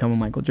wanted to become a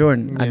Michael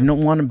Jordan. I Yeah.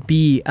 don't want to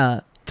be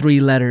a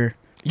 3-letter.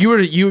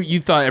 You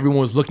thought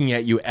everyone was looking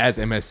at you as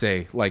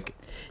MSA, like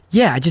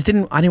Yeah, I just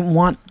didn't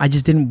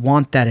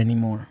want that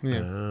anymore.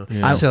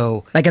 Yeah.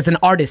 So Like as an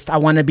artist, I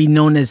want to be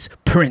known as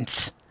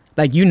Prince.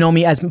 Like you know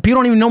me as people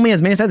don't even know me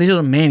as Manny. They just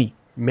know Manny.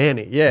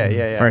 Manny,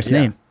 yeah. First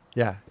yeah. name.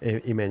 Yeah,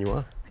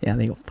 Emmanuel. Yeah,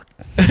 they go. Fuck.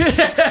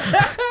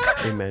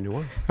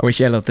 Emmanuel. I wish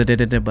I had a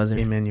little buzzer.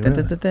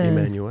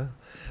 Emmanuel.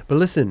 But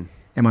listen,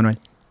 Emmanuel.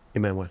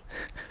 Emmanuel.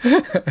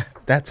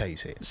 That's how you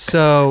say it.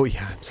 So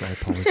yeah, I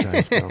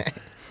apologize,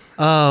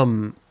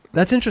 bro.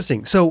 That's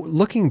interesting. So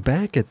looking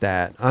back at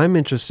that, I'm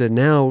interested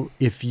now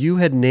if you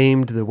had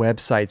named the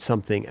website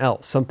something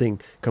else, something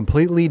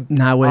completely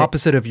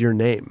opposite of your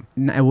name.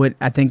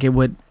 I think it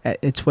would.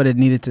 It's what it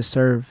needed to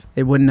serve.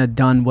 It wouldn't have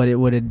done what it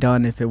would have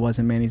done if it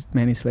wasn't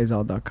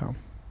MannySlaysAll.com.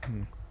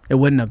 It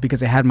wouldn't have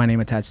because it had my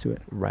name attached to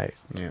it. Right.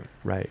 Yeah.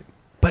 Right.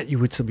 But you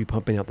would still be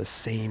pumping out the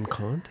same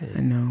content. I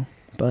know,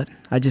 but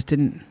I just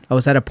didn't. I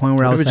was at a point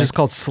where What I if was it was like, just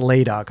called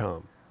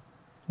Slay.com?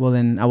 well,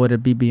 then I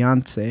would be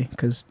Beyonce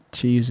because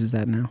she uses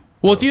that now.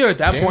 Well, it's either at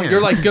that point Damn.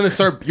 you're like gonna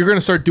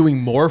start doing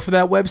more for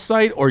that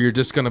website, or you're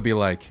just gonna be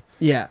like,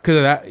 Yeah, because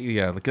of that.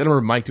 Yeah, like I remember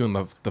Mike doing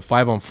the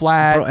 5 on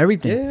flat. bro,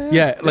 everything.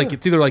 Yeah, like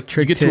it's either like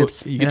Trick you get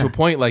tips. to a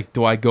point like,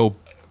 do I go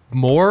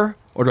more,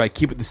 or do I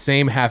keep it the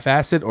same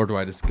half-assed, or do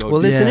I just go?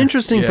 Well, it's an Yeah.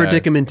 interesting Yeah.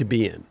 predicament to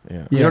be in.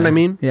 Yeah. You know what I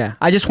mean? Yeah,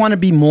 I just want to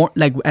be more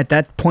like at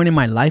that point in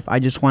my life. I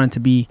just wanted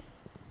to be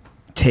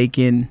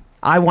taken.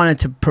 I wanted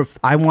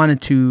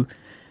to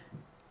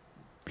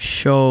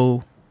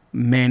show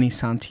Manny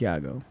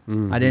Santiago.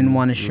 I didn't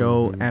want to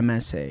show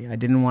MSA. I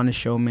didn't want to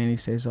show Manny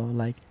Santiago.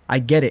 Like, I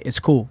get it. It's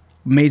cool.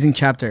 Amazing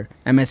chapter.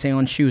 MSA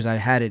on shoes. I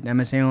had it.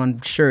 MSA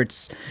on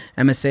shirts.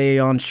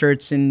 MSA on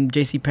shirts in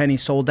JCPenney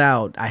sold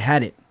out. I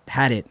had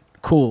it.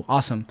 Cool.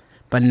 Awesome.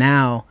 But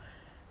now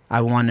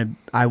I want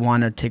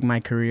to take my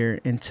career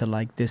into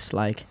like this,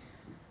 like,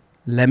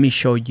 let me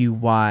show you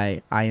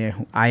why I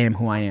am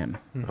who I am.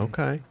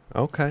 Okay.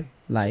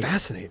 Like,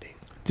 Fascinating.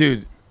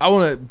 Dude, I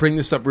want to bring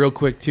this up real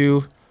quick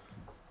too,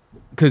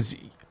 because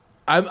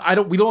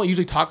we don't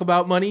usually talk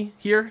about money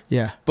here.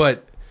 yeah.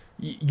 But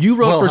you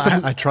wrote Well, for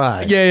some. I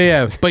tried.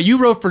 Yeah. But you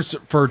wrote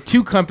for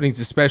two companies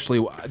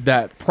especially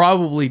that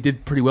probably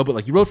did pretty well. But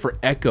like you wrote for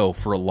Echo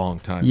for a long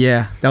time.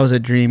 Yeah, that was a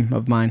dream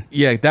of mine.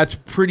 Yeah, that's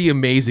pretty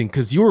amazing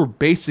because you were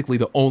basically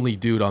the only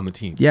dude on the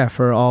team. Yeah,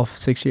 for all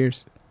 6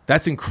 years.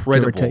 That's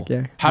incredible. take,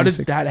 yeah. How did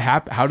 6. that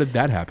happen? How did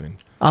that happen?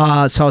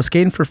 So I was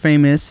skating for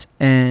Famous,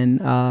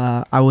 and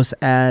I was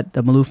at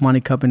the Maloof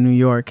Money Cup in New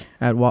York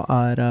at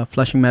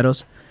Flushing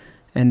Meadows.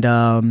 And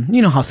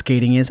you know how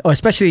skating is. Oh,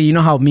 especially, you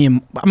know how I'm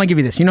going to give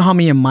you this. You know how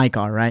me and Mike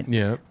are, right?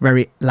 Yeah.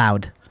 Very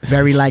loud.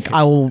 Very like,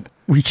 I will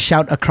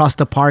shout across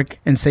the park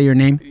and say your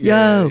name.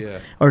 Yeah, Yo! yeah.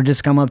 Or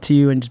just come up to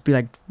you and just be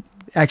like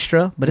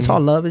extra. But it's all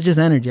love. It's just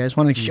energy. I just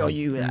want to show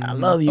you that I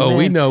love you, Oh,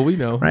 man. we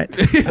know. Right?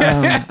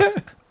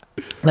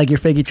 Like you're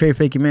fakey Trey,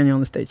 fakey Manuel on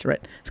the stage, right?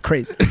 It's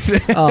crazy.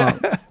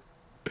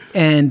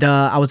 And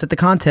I was at the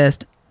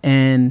contest,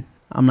 and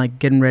I'm like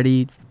getting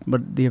ready for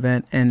the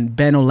event, and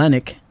Ben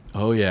Olenek,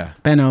 Oh yeah.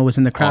 Benno was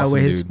in the crowd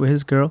Awesome with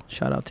his girl.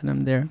 Shout out to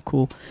them there,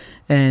 cool.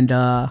 And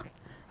I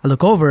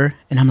look over,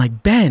 and I'm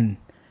like, Ben.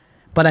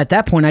 But at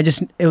that point,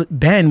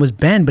 Ben was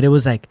Ben, but it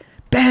was like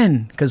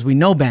Ben because we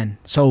know Ben.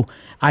 So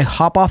I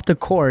hop off the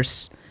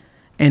course.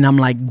 And I'm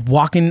like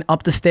walking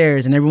up the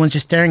stairs and everyone's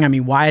just staring at me.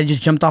 Why I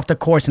just jumped off the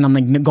course, and I'm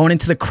like going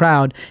into the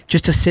crowd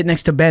just to sit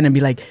next to Ben and be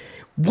like,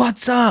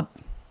 what's up?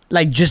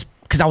 Like, just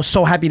because I was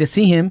so happy to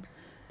see him.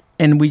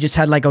 And we just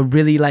had like a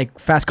really like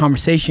fast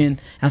conversation. And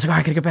I was like, all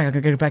right, I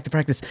gotta get back to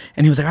practice.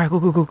 And he was like, all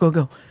right,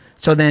 go.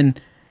 So then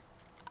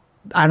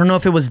I don't know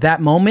if it was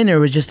that moment or it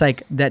was just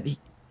like that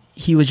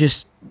he was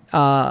just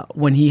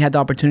when he had the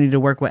opportunity to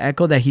work with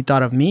Echo that he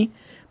thought of me,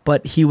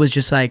 but he was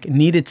just like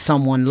needed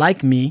someone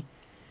like me,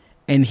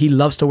 and he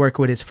loves to work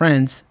with his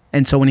friends.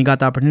 And so when he got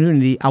the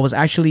opportunity, I was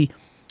actually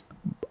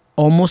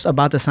almost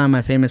about to sign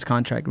my Famous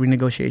contract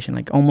renegotiation,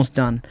 like almost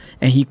done.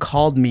 And he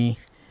called me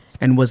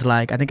and was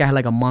like, I think I had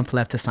like a month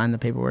left to sign the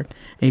paperwork.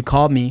 And he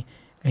called me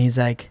and he's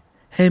like,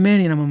 hey,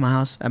 Manny, and I'm at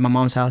my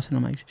mom's house. And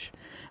I'm like, shh.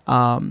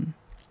 And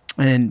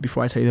then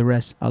before I tell you the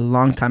rest, a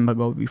long time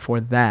ago before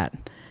that,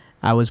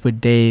 I was with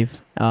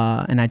Dave,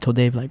 and I told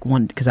Dave, like,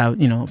 because I,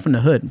 from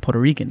the hood, Puerto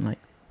Rican, like,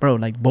 bro,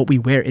 like, what we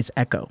wear is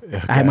Echo.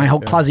 Okay, I had my whole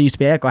closet used to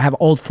be Echo. I have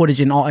old footage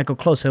in all Echo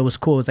clothes, so it was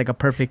cool. It was like a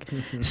perfect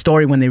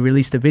story when they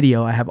released the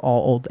video. I have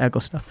all old Echo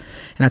stuff.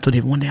 And I told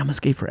Dave, one day I'm going to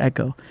skate for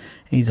Echo.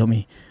 And he told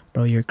me,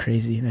 bro, you're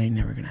crazy. That ain't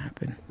never going to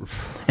happen.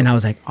 And I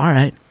was like, all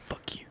right,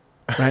 fuck you,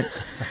 right?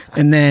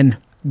 And then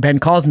Ben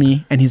calls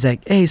me, and he's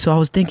like, hey, so I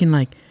was thinking,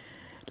 like,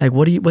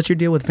 what's your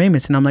deal with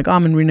Famous? And I'm like, oh,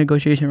 I'm in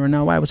renegotiation right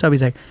now. Why? What's up?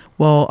 He's like,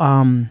 well,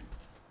 I'm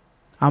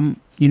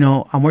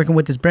working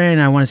with this brand.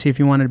 And I want to see if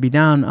you wanted to be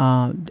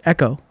down,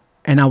 Echo.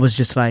 And I was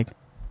just like,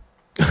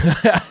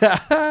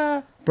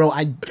 bro,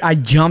 I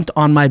jumped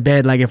on my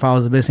bed like if I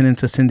was listening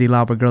to Cyndi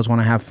Lauper, Girls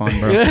Want to Have Fun,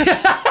 bro.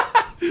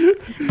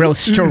 Bro,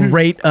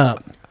 straight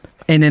up.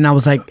 And then I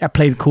was like, I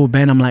played cool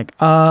Ben. I'm like,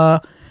 yeah,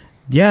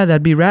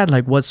 that'd be rad.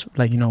 Like, what's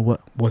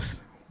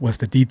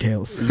the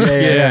details?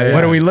 Yeah.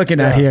 What are we looking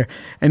at here?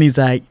 And he's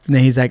like,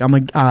 I'm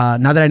like, now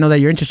that I know that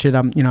you're interested,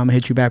 I'm gonna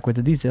hit you back with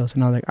the details.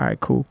 And I was like, all right,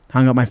 cool.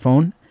 Hung up my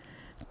phone,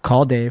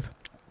 called Dave,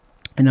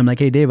 and I'm like,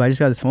 hey, Dave, I just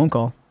got this phone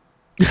call.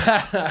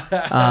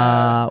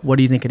 What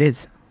do you think it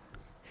is?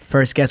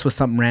 First guess was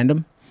something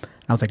random.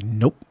 And I was like,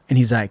 nope. And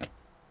he's like,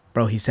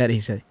 bro, he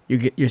said,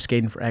 you're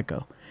skating for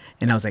Echo.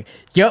 And I was like,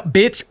 yup,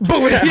 bitch.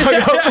 Boom.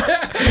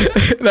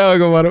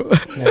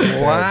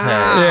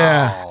 Wow.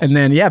 Yeah. And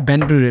then,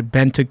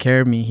 Ben took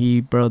care of me.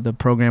 The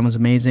program was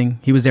amazing.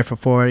 He was there for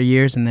 4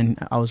 years, and then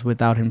I was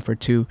without him for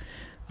 2.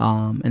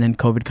 And then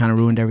COVID kind of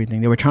ruined everything.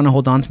 They were trying to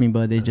hold on to me,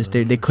 but they just,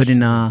 they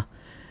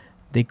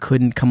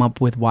couldn't come up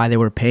with why they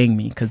were paying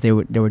me because they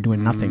were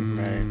doing nothing.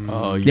 Right.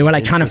 Oh, they were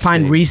like trying to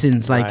find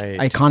reasons. Like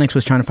Iconics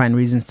was trying to find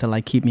reasons to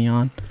like keep me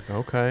on.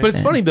 Okay. But it's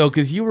funny though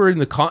because you were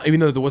in even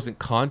though there wasn't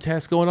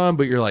contests going on,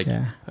 but you're like,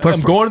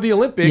 I'm going to the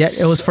Olympics. Yeah,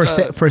 it was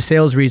for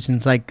sales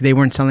reasons. Like they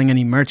weren't selling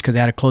any merch because they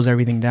had to close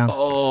everything down.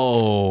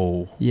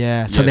 Oh.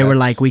 Yeah. So they were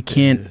like, we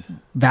can't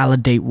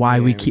validate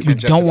why we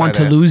don't want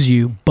to lose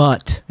you,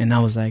 but. And I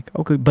was like,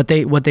 okay. But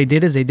what they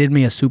did is they did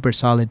me a super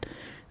solid.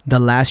 The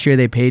last year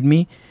they paid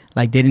me.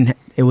 Like they didn't.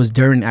 It was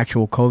during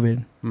actual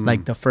COVID,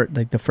 like the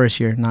first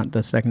year, not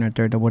the second or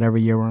third or whatever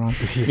year we're on.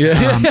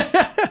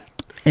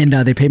 And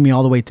they paid me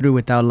all the way through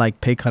without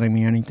like pay cutting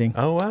me or anything.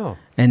 Oh wow!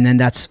 And then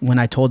that's when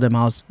I told them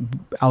I was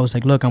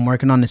like, look, I'm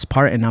working on this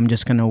part, and I'm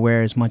just gonna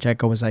wear as much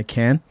Echo as I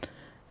can,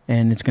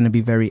 and it's gonna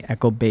be very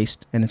Echo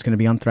based, and it's gonna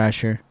be on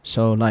Thrasher.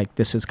 So like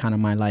this is kind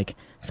of my like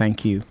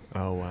thank you.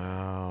 Oh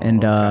wow!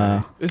 And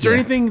is there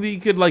anything that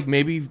you could like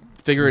maybe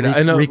figure it out?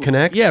 I know,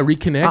 reconnect. Yeah,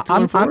 reconnect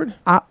going forward.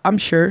 I'm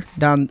sure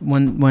down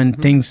when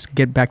things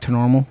get back to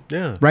normal.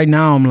 Yeah. Right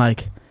now, I'm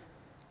like,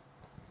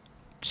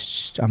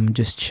 I'm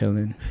just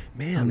chilling.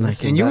 Man, I'm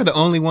like, and you were the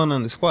only one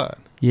on the squad.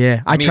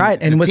 Yeah, I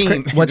tried. And what's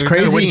crazy?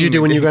 What did you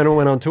do when you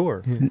went on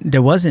tour?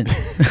 There wasn't.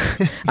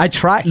 I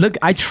tried. Look,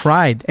 I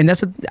tried, and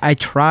I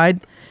tried,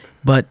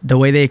 but the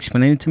way they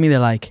explained it to me, they're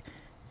like,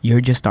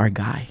 "You're just our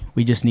guy.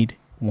 We just need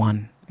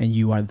one, and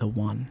you are the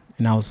one."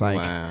 And I was like,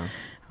 wow.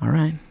 All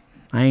right.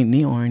 I ain't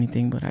Neo or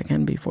anything, but I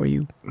can be for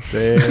you.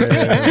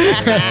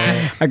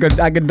 Damn. I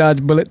could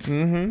dodge bullets.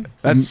 Mm-hmm.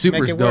 That's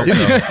super dope. Dude,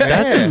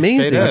 that's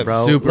amazing,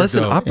 bro. Super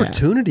Listen, dope.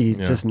 opportunity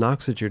just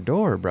knocks at your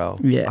door, bro.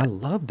 Yeah. I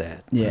love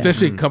that. Yeah.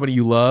 Especially a company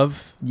you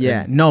love.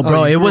 Yeah. No,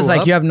 bro. you It was grew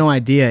like up? you have no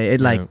idea.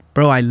 It like,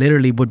 bro, I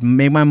literally would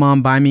make my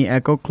mom buy me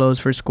Echo clothes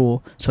for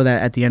school so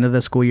that at the end of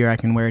the school year I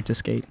can wear it to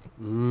skate.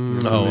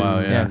 Oh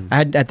wow, yeah.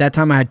 At that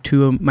time I had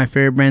 2 of my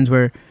favorite brands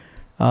were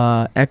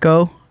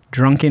Echo,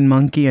 Drunken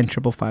Monkey, and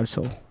 555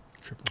 Soul.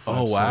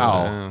 Oh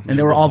wow. And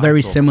they were all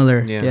very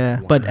similar. Yeah. Yeah.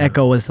 But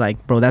Echo was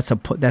like, bro, that's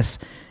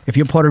if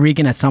you're Puerto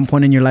Rican at some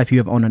point in your life, you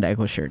have owned an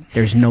Echo shirt.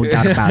 There's no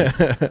doubt about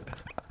it.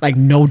 Like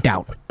no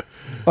doubt.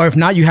 Or if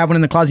not, you have one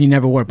in the closet you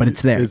never wore, but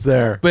it's there. It's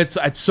there. But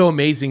it's so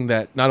amazing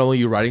that not only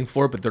you writing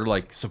for it, but they're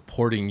like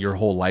supporting your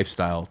whole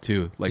lifestyle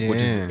too, like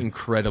which is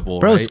incredible.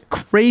 Bro, right? it's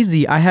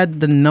crazy. I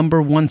had the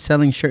 #1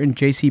 selling shirt in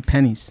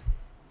JCPenney's.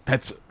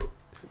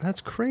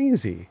 That's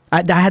crazy.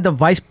 I had the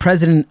vice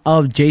president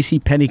of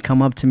JCPenney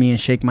come up to me and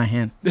shake my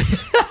hand. And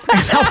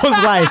I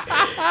was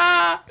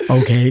like,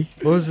 okay.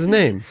 What was his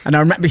name? And I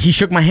remember he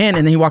shook my hand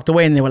and then he walked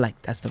away and they were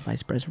like, that's the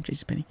vice president of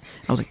JCPenney.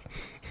 I was like,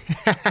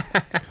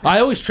 I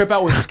always trip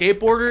out when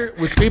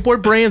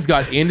skateboard brands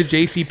got into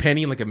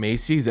JCPenney like a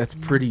Macy's. That's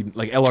pretty,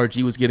 like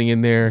LRG was getting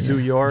in there. Zoo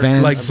York.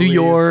 Vans. Like Zoo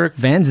York.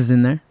 Vans is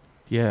in there.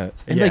 Yeah.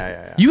 And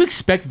Yeah. you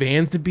expect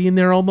Vans to be in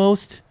there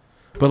almost.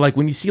 But like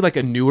when you see like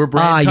a newer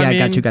brand come I in,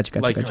 got you.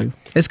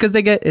 It's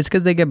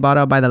because they get bought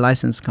out by the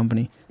license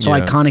company. So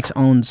Yeah. Iconics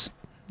owns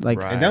Like,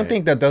 Right. And don't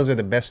think that those are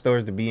the best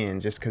stores to be in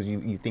just because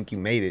you think you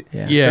made it.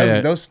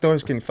 Yeah. Those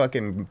stores can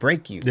fucking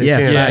break you. They Yeah.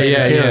 can.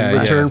 Yeah.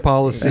 Return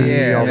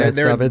policy, all that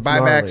their stuff. It's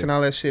buybacks gnarly. and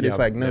all that shit. It's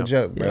like no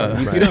joke, bro.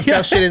 Yeah. If you don't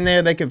sell shit in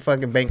there, they can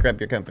fucking bankrupt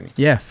your company.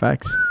 yeah,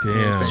 facts.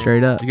 Damn.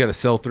 Straight up. You got to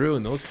sell through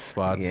in those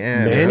spots.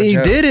 Yeah, Man, no he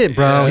joke. did it,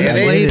 bro. Yeah,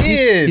 He they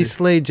did. he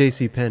slayed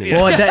J.C. Penney.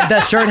 Well, that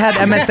shirt had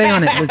MSA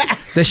on it.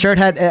 The shirt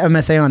had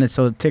MSA on it,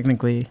 so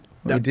technically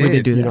we did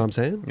do that. You know what I'm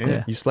saying?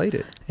 Yeah. You slayed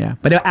it. Yeah,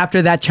 but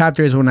after that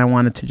chapter is when I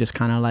wanted to just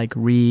kind of like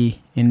reinvent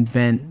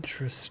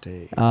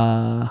Interesting.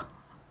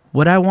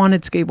 what I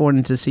wanted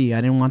skateboarding to see.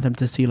 I didn't want them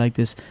to see like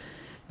this,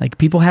 like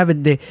people have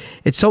it.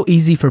 It's so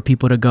easy for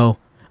people to go,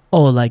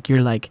 oh, like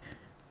you're like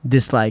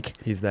this, like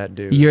He's that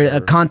dude. you're or-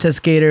 a contest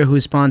skater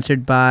who's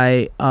sponsored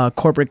by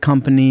corporate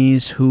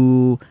companies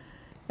who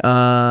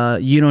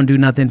you don't do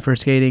nothing for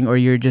skating, or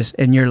you're just,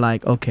 and you're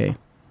like, okay,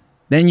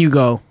 then you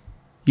go,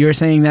 you're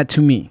saying that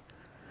to me,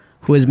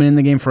 who has been in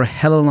the game for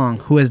hella long,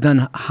 who has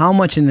done how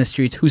much in the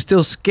streets, who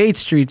still skates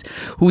streets,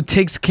 who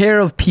takes care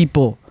of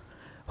people,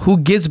 who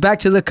gives back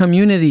to the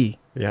community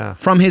Yeah.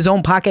 from his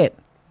own pocket.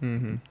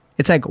 Mm-hmm.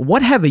 It's like,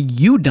 what have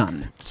you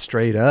done?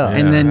 Straight up.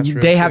 And then that's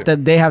real they have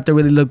shit. to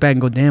really look back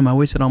and go, damn, I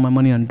wasted all my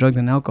money on drugs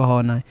and alcohol,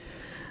 and I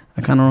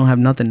kind of don't have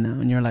nothing now.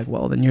 And you're like,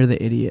 well, then you're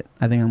the idiot.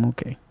 I think I'm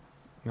okay.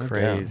 No doubt.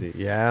 Crazy.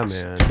 Yeah,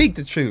 man. Speak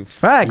the truth.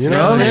 Facts, You bro.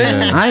 know what I'm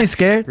saying? I ain't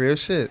scared. Real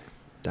shit.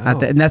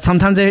 Dope. And that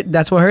sometimes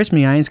that's what hurts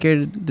me. I ain't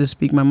scared to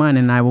speak my mind,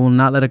 and I will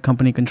not let a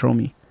company control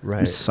me. I'm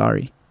Right.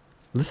 sorry.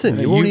 Listen,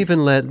 you You- won't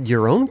even let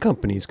your own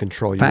companies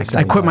control you. Facts. it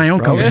I sounds quit my like, own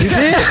bro. company.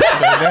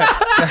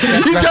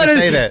 That's not to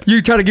say that.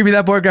 You try to give me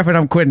that board graph, and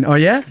I'm quitting. Oh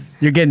yeah,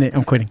 you're getting it.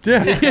 I'm quitting.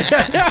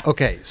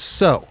 Okay,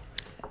 so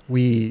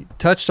we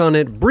touched on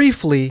it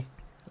briefly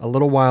a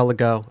little while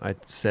ago. I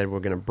said we're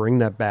going to bring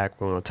that back.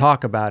 We're going to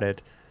talk about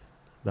it.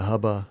 The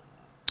Hubba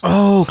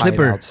Oh,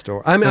 Clipper. Hideout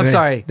store. I'm Okay.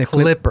 sorry, The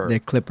Clipper. The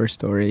Clipper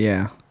story.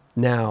 Yeah.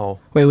 Now,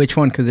 Wait, which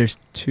one? Because there's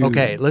two.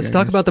 okay, let's Yeah,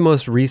 talk there's- about the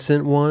most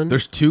recent one.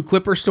 There's 2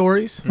 Clipper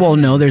stories. Well,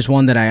 no, there's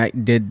one that I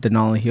did the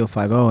Nolly Heel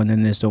 5.0, and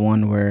then there's the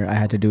one where I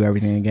had to do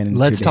everything again. In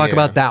Let's 2 talk days.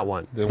 about that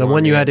one. The The one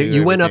one you you had to. had to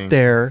You do went up everything.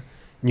 there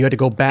and you had to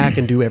go back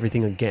and do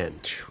everything again,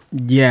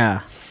 Yeah.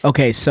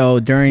 Okay, so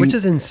during which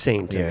is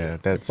insane to me. Yeah,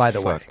 that's By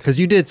the way, fucked. because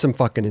you did some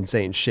fucking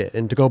insane shit,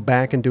 and to go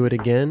back and do it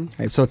again.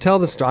 So tell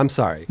the story. I'm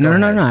sorry. Go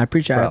no. ahead. I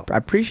appreciate. Bro. I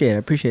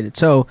appreciate it.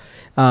 So,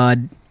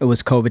 it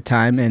was COVID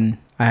time, and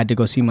I had to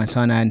go see my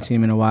son. I hadn't seen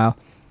him in a while,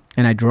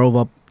 and I drove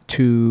up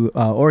to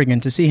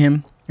Oregon to see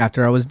him.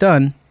 After I was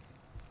done,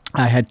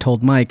 I had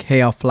told Mike,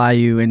 "Hey, I'll fly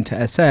you into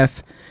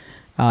SF.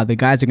 The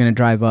guys are gonna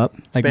drive up,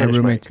 like Spanish my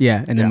roommates. Mike. Yeah,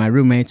 and then Yeah. my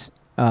roommates.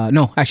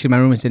 No, actually, my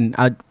roommates didn't.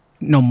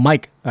 No,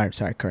 Mike. All right,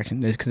 sorry,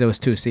 correction. Because there was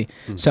 2. See,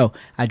 so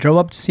I drove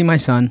up to see my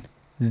son.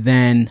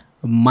 Then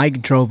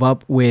Mike drove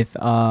up with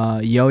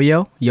Yosef,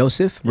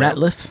 Yeah.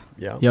 Ratliff,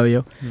 Yeah.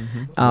 Yo-Yo.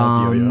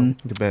 Love Yo-Yo.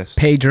 The best.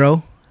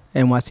 Pedro,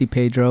 NYC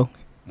Pedro,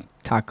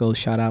 tacos,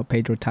 shout out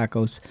Pedro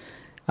Tacos,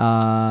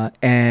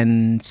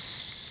 and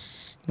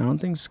I don't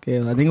think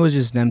Scale. I think it was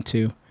just them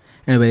 2.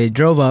 Anyway, they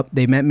drove up.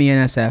 They met me in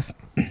SF.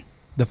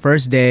 The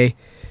first day,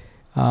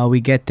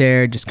 we get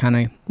there, just kind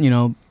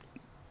of,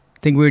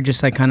 think we were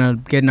just like kind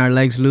of getting our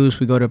legs loose.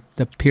 We go to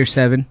the Pier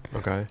 7.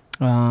 Okay.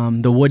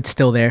 The wood's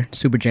still there,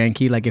 super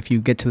janky. Like if you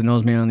get to the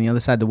nose man on the other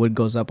side, the wood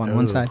goes up on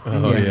one Oh. side.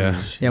 Oh, yeah.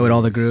 Yeah, with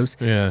all the grooves.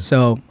 Yeah.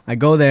 So I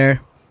go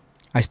there,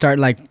 I start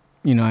like,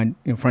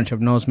 front shove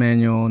nose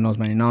manual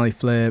nollie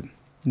flip,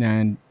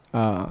 and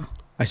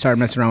I started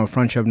messing around with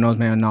front shove nose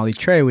manual nollie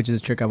tray, which is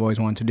a trick I've always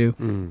wanted to do.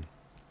 Mm.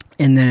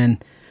 And then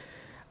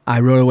I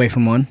rode away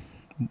from one,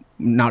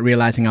 not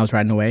realizing I was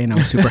riding away, and I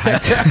was super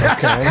hyped.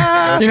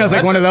 Okay. It's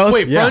like one of those.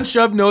 Wait, Yeah. front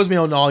shove nose me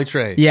on nollie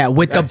tray. Yeah,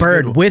 with That's the a good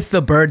bird, one. with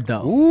the bird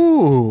though.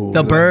 Ooh.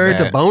 The bird-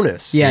 It's a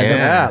bonus. Yeah,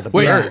 Yeah. The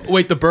Wait, bird.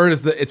 wait. The bird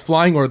is it's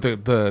flying or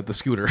the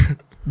scooter?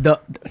 The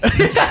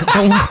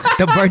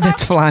bird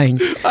that's flying.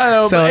 I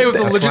know, So- but it was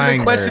a A legitimate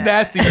flying question bird. to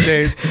ask these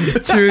days.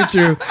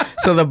 True.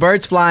 So the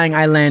bird's flying.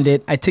 I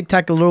landed. I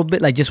tic-tac a little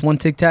bit, like just one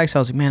tic-tac. So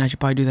I was like, man, I should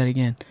probably do that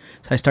again.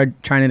 So I started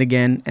trying it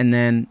again, and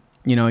then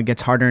it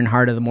gets harder and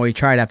harder the more you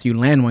try it after you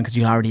land one because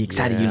you're already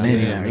excited. You Yeah,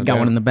 landed. yeah, You already got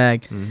one in the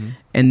bag. Mm-hmm.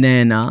 And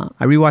then I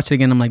rewatched it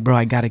again. I'm like, bro,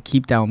 I gotta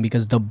keep that one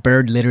because the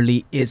bird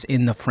literally is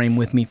in the frame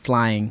with me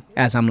flying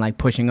as I'm like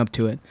pushing up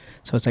to it.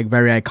 So it's like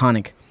very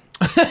iconic,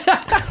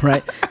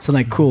 right? So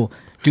like, cool,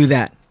 do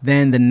that.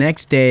 Then the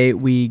next day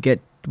we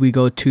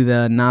go to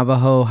the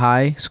Navajo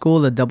High School,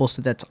 the double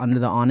set that's under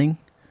the awning.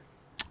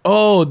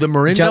 Oh, the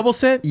Marin Ju- double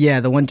set. Yeah,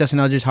 the one Justin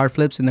Eldridge hard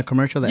flips in the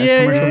commercial, the S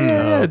Yeah,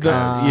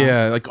 commercial.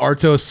 yeah. Like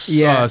Artos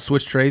Yeah.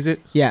 switch trays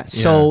it. Yeah.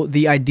 So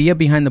the idea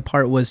behind the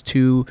part was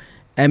to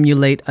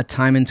emulate a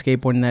time in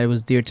skateboarding that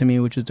was dear to me,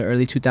 which was the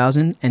early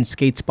 2000s, and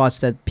skate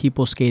spots that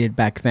people skated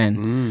back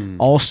then.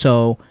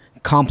 Also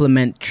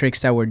complement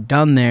tricks that were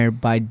done there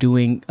by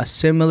doing a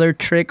similar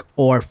trick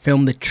or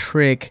film the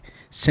trick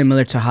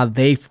similar to how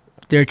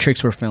their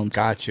tricks were filmed.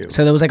 Got you.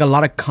 So there was like a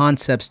lot of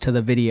concepts to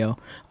the video.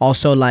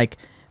 Also like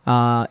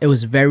it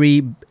was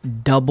very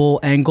double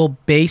angle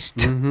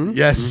based.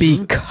 Yes.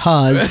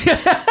 Because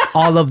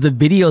all of the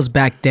videos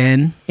back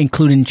then,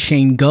 including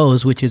Shane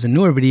Goes, which is a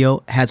newer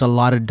video, has a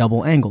lot of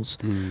double angles.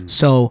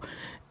 So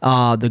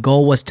the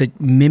goal was to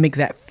mimic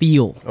that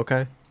feel.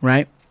 Okay.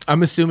 Right?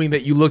 I'm assuming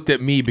that you looked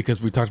at me because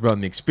we talked about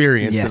in the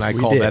experience, Yes. and I We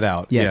called did. that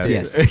out.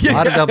 Yes. A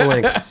lot of double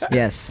angles.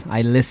 Yes,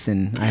 I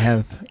listen. I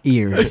have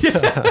ears.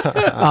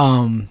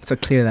 So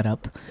clear that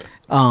up.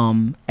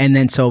 And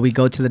then so we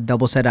go to the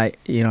double set. I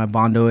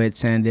bondo it,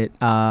 sand it.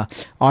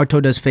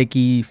 Arto does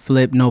fakie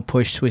flip, no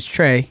push, switch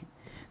tray.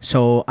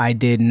 So I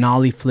did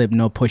nollie flip,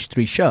 no push,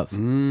 3 shove.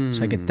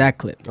 So I get that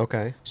clip.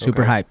 Okay.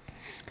 Super okay. hype.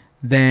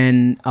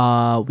 Then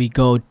we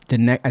go the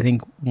next. I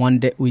think one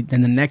day.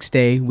 Then the next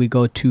day we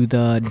go to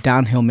the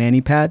downhill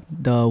mani pad,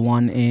 the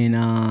one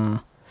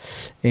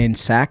in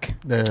Sac.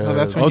 That's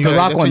when Oh, you, the that's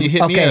rock when one. you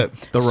hit me Okay. up.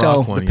 The So-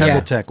 rock one. The Yeah.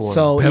 Pebble Tech one.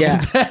 So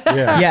yeah,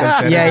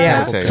 yeah.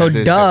 yeah. So Pebble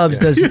Tech. Dubs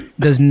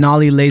does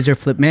nollie laser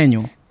flip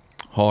manual.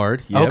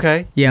 Hard. Yep.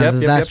 Okay. Yeah, Yep, this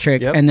is yep, last yep,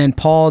 trick. yep. And then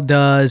Paul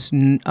does.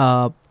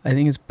 I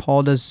think it's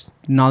Paul does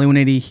nollie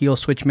 180 heel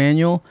switch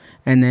manual,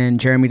 and then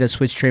Jeremy does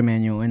switch tray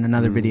manual in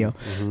another video.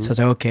 So I was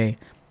like, okay,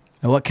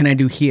 what can I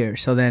do here?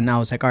 So then I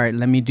was like, all right,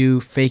 let me do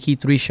fakie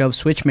 3 shove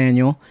switch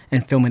manual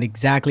and film it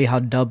exactly how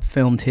Dub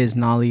filmed his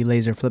nollie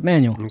laser flip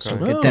manual. So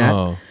I get that.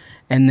 Oh.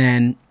 And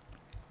then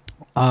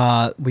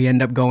we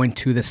end up going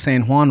to the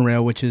San Juan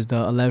rail, which is the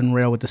 11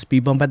 rail with the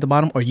speed bump at the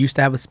bottom, or used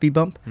to have a speed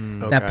bump.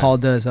 That Okay. Paul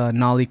does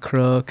nollie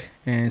crook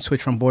and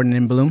switch from board and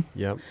in balloon.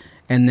 Yep.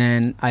 And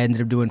then I ended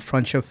up doing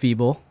front shove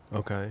feeble.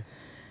 Okay.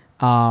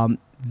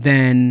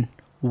 Then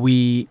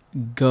we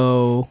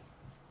go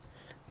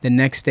the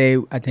next day.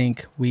 I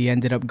think we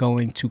ended up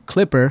going to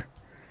Clipper,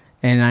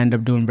 and I ended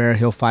up doing Vera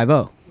Hill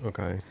 5.0.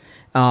 Okay.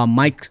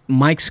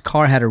 Mike's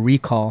car had a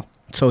recall,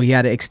 so he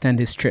had to extend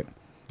his trip.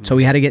 So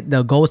we had to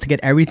the goal was to get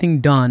everything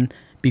done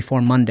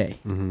before Monday.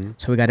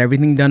 So we got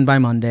everything done by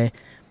Monday.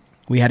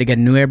 We had to get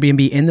a new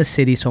Airbnb in the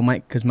city, so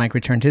because Mike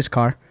returned his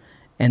car,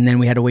 and then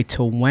we had to wait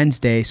till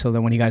Wednesday so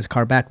that when he got his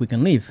car back, we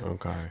can leave.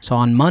 Okay. So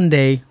on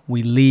Monday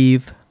we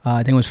leave.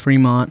 I think it was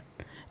Fremont,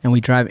 and we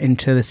drive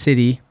into the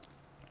city,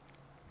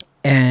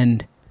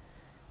 and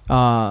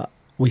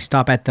we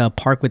stop at the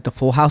park with the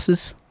full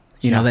houses.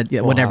 You know that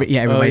full whatever. house.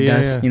 Yeah, everybody yeah,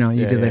 does. yeah. You know,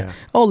 you Yeah, do yeah, the. yeah.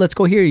 Oh, let's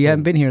go here. You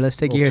haven't been here. Let's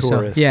take you here. Little So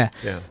tourist. yeah.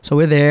 Yeah. So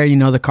we're there. You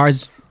know, the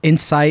car's in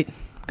sight.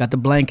 Got the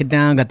blanket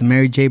down. Got the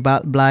Mary J.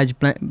 Blige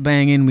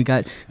banging. We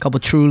got a couple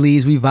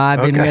Trulies. We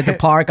vibing. We're at the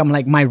park. I'm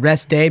like my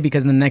rest day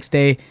because the next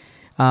day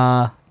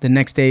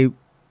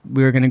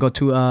we were gonna go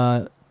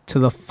to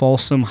the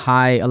Folsom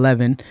High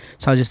 11.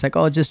 So I was just like,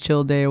 oh, just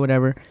chill day or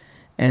whatever.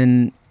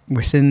 And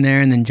we're sitting there,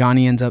 and then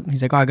Johnny ends up.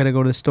 He's like, oh, I gotta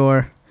go to the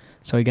store.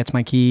 So he gets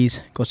my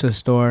keys, goes to the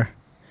store,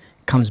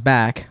 comes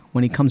back.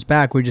 When he comes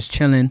back, we're just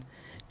chilling.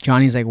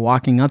 Johnny's like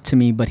walking up to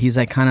me, but he's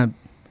like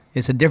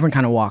it's a different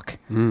kind of walk.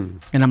 And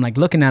I'm like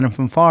looking at him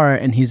from far,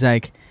 and he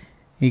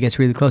gets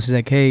really close. He's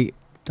like, hey,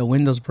 the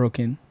window's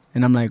broken.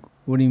 And I'm like,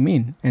 what do you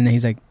mean? And then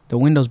he's like, the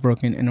window's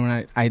broken. And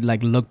when I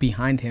like look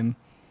behind him,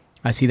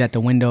 I see that the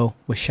window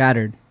was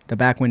shattered, the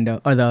back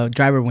window or the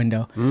driver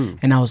window.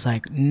 And I was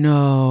like,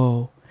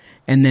 no.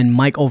 And then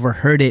Mike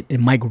overheard it,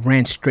 and Mike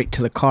ran straight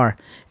to the car.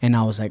 And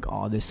I was like,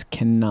 oh, this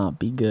cannot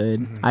be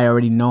good. I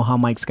already know how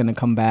Mike's going to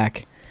come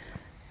back.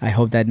 I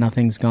hope that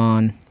nothing's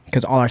gone.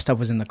 Because all our stuff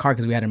was in the car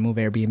because we had to move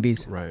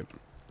Airbnbs. Right.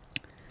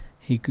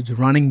 He was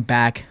running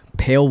back,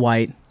 pale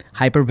white,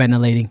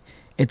 hyperventilating.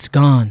 It's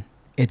gone.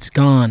 It's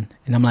gone.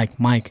 And I'm like,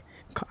 Mike,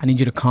 I need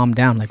you to calm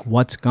down. Like,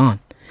 what's gone?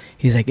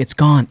 He's like, it's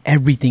gone.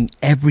 Everything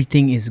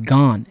is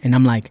gone. And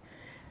I'm like,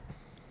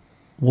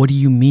 what do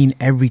you mean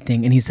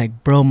everything? And he's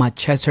like, bro, my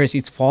chest hurts.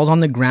 He falls on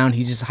the ground.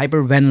 He's just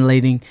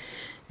hyperventilating.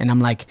 And I'm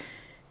like,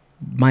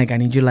 Mike, I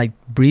need you to like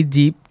breathe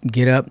deep,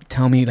 get up,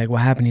 tell me like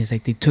what happened. He's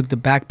like, they took the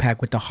backpack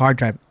with the hard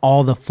drive.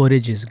 All the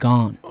footage is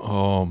gone.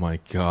 Oh my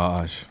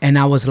gosh. And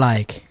I was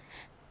like,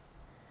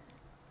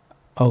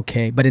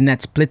 okay. But in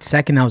that split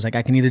second, I was like,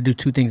 I can either do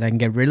 2 things. I can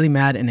get really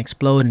mad and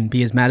explode and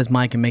be as mad as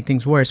Mike and make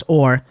things worse,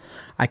 or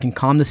I can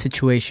calm the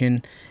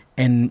situation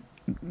and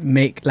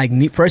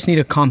first need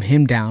to calm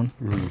him down.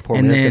 Poor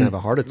And man's then- gonna have a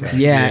heart attack.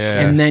 Yeah, Yeah.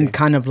 and then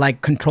kind of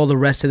like control the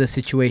rest of the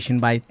situation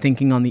by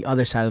thinking on the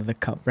other side of the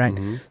cup, right?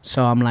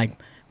 So I'm like,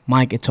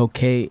 Mike, it's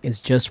okay. It's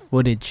just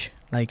footage.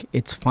 Like,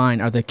 it's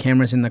fine. Are the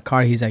cameras in the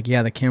car? He's like,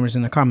 yeah, the camera's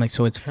in the car. I'm like,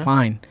 so it's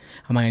fine.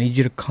 I'm like, I need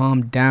you to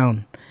calm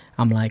down.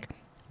 I'm like,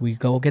 we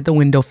go get the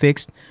window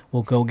fixed.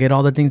 We'll go get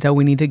all the things that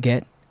we need to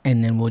get,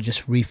 and then we'll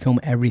just refilm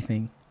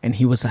everything. And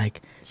he was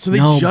like, So they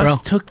no, just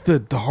bro. took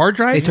the hard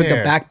drive? They took the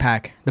Yeah.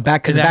 backpack.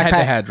 Because the And that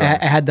backpack had the hard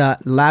drive. it had the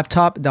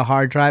laptop, the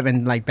hard drive,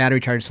 and like battery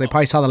charger. So they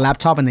probably saw the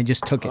laptop and they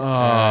just took it.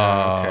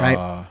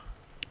 Right.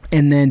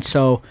 And then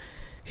so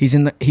he's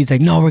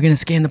like, no, we're gonna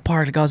scan the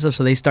park.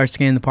 So they start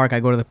scanning the park. I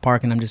go to the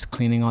park and I'm just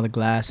cleaning all the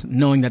glass,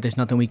 knowing that there's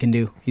nothing we can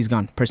do. He's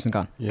gone. Person's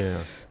gone. Yeah.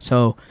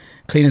 So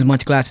clean as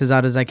much glasses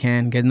out as I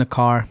can. Get in the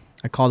car.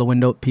 I call the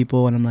window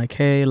people and I'm like,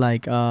 hey,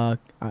 like, I'm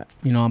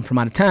from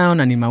out of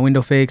town. I need my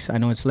window fixed. I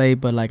know it's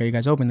late, but like, are you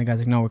guys open? The guy's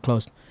like, no, we're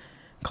closed.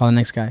 Call the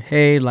next guy.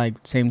 Hey, like,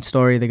 same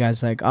story. The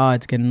guy's like, oh,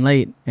 it's getting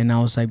late. And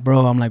I was like,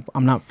 bro,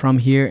 I'm not from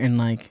here. And,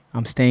 like,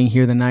 I'm staying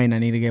here the night and I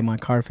need to get my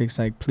car fixed.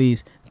 Like,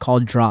 please, call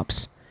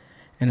drops.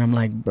 And I'm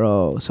like,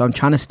 bro. So I'm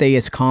trying to stay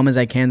as calm as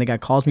I can. The guy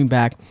calls me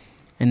back.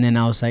 And then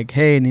I was like,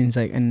 hey. And he's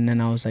like, and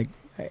then I was like,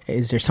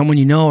 is there someone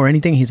you know or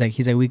anything? He's like,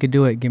 we could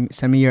do it.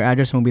 Send me your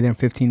address and we'll be there in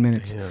 15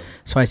 minutes. Damn.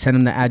 So I sent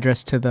him the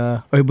address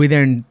or we'll be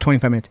there in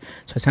 25 minutes.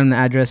 So I sent him the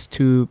address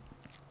to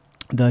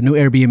the new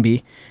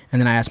Airbnb. And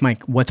then I asked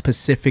Mike what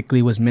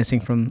specifically was missing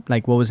from,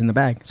 like, what was in the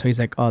bag. So he's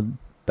like,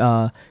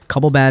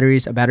 couple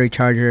batteries, a battery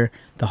charger,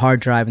 the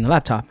hard drive, and the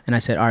laptop. And I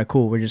said, all right,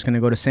 cool. We're just going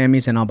to go to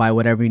Sammy's and I'll buy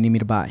whatever you need me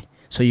to buy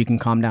so you can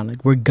calm down.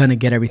 Like, we're going to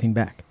get everything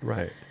back.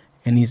 Right.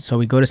 And so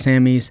we go to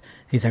Sammy's.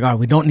 He's like, all right,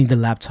 we don't need the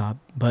laptop,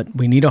 but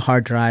we need a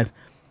hard drive.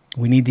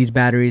 We need these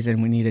batteries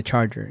and we need a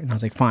charger. And I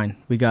was like, fine.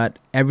 We got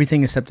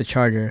everything except the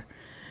charger.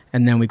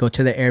 And then we go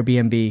to the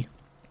Airbnb.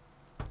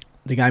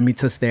 The guy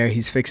meets us there.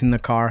 He's fixing the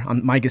car.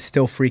 Mike is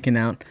still freaking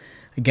out.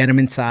 I get him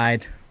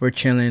inside. We're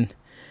chilling.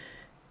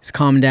 He's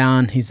calmed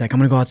down. He's like, I'm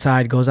going to go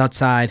outside. Goes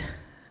outside.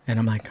 And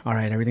I'm like, all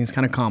right, everything's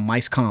kind of calm.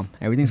 Mike's calm.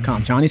 Everything's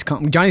calm. Johnny's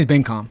calm. Johnny's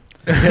been calm.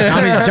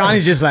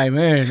 Johnny's just like,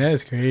 man,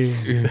 that's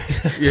crazy.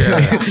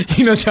 Yeah.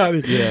 You know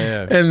Johnny?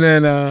 Yeah. And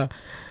then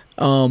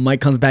Mike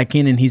comes back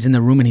in and he's in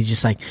the room and he's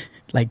just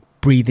like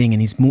breathing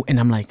and he's moving. And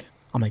I'm like,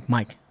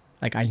 Mike,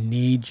 like, I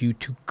need you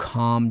to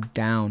calm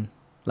down.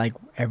 Like,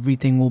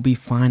 everything will be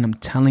fine. I'm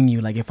telling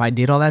you, like, if I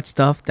did all that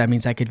stuff, that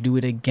means I could do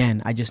it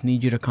again. I just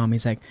need you to calm.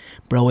 He's like,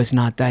 bro, it's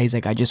not that. He's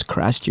like, I just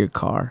crashed your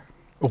car.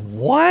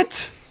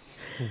 What?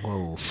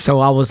 Whoa. So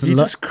I was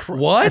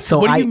what? So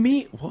what do you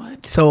mean?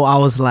 What? So I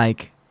was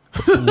like,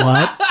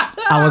 what?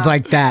 I was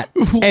like that.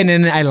 And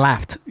then I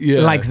laughed.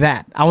 Yeah. Like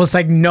that. I was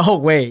like, no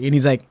way. And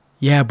he's like,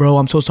 yeah, bro,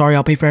 I'm so sorry.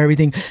 I'll pay for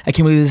everything. I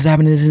can't believe this is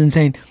happening. This is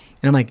insane.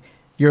 And I'm like,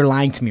 you're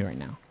lying to me right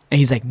now. And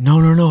he's like,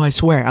 no, I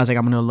swear. I was like,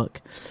 I'm going to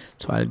look.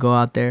 So I go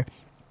out there,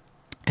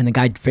 and the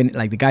guy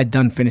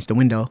finished the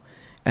window,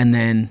 and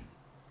then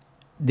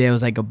there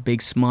was like a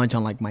big smudge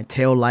on like my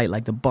tail light,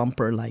 like the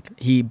bumper. Like,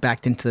 he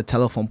backed into the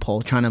telephone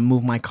pole trying to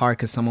move my car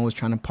because someone was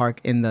trying to park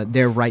in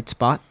their right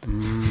spot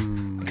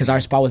because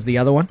our spot was the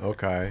other one.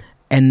 Okay.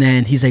 And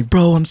then he's like,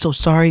 bro, I'm so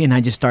sorry. And I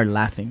just started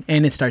laughing,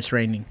 and it starts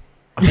raining.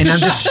 And I'm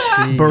just,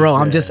 bro,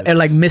 I'm just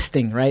like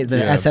misting, right? The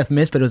SF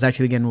mist, but it was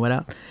actually getting wet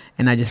out.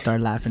 And I just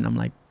started laughing. I'm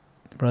like,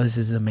 bro, this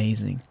is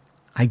amazing.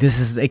 Like, this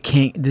is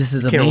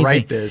amazing. Can't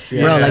write this,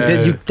 bro.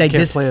 You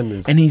can't plan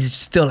this. And he's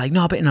still like,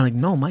 no, but, and I'm like,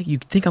 no, Mike, you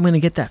think I'm gonna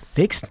get that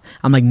fixed?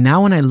 I'm like,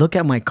 now when I look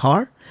at my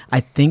car,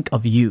 I think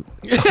of you.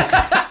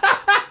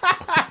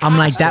 I'm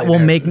like, that will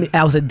make me.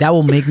 I was like, that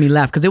will make me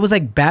laugh because it was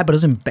like bad, but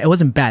it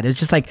wasn't bad. It was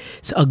just like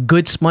a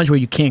good smudge where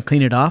you can't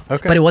clean it off,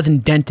 but it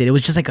wasn't dented. It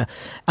was just like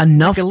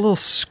enough, like a little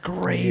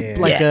scrape,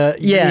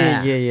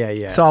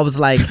 yeah. So I was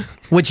like,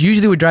 which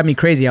usually would drive me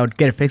crazy. I would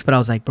get it fixed, but I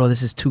was like, bro,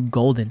 this is too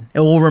golden.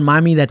 It will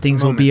remind me that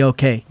things will be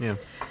okay. Yeah.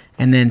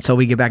 And then so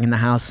we get back in the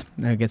house.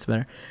 It gets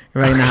better.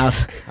 We're right in the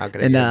house. How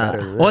could it get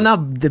better than well,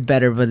 not the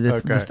better, but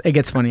it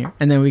gets funnier.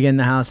 And then we get in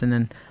the house, and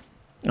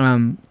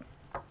then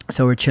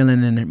so we're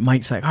chilling, and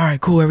Mike's like, all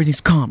right, cool, everything's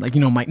calm. Like,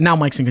 you know,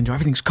 Mike's in control.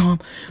 Everything's calm.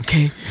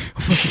 Okay.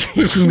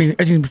 Everything's going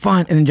to be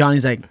fine. And then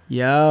Johnny's like,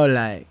 yo,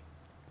 like,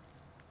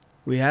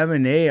 we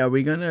haven't ate. Are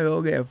we going to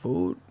go get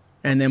food?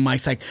 And then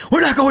Mike's like,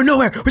 we're not going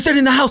nowhere. We're sitting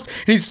in the house.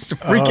 And he's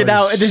freaking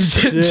out. And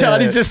then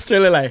Johnny's just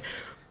chilling like,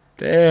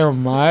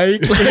 damn,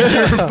 Mike. You're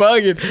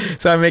bugging.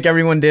 So I make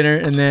everyone dinner,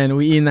 and then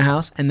we eat in the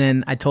house. And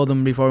then I told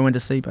him before we went to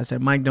sleep, I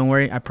said, Mike, don't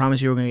worry. I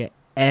promise you we're going to get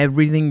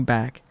everything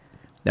back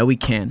that we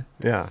can.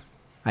 Yeah.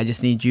 I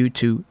just need you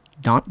to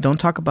don't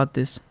talk about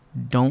this.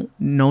 No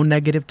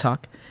negative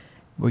talk.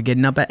 We're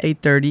getting up at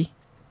 8:30.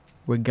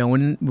 We're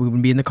gonna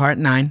be in the car at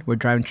 9. We're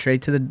driving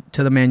straight to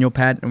the manual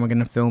pad, and we're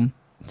gonna film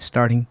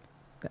starting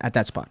at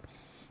that spot.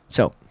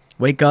 So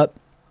wake up,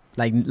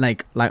 like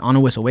on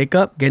a whistle. Wake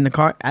up, get in the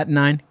car at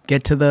 9.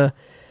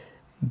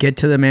 Get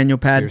to the manual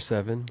pad. Year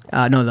 7.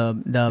 No,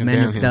 the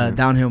manual, the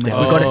downhill. We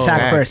Oh, go to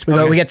SAC first.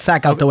 We get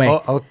SAC out the way.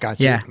 Gotcha.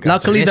 Yeah.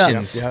 Gotcha.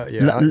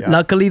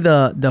 Luckily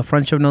the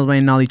front shift nose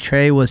and nollie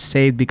tray was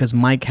saved because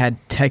Mike had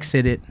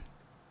texted it.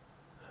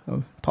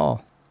 Oh,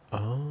 Paul.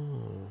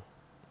 Oh.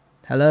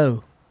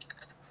 Hello.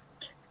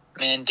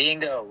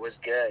 Mandingo was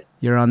good.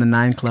 You're on the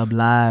 9 Club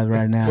live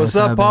right now. What's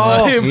up,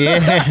 Paul?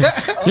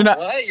 Yeah. Oh, You're not-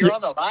 what? You're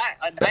on the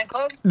Nine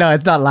Club? No,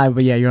 it's not live,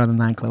 but yeah, you're on the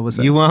 9 Club. What's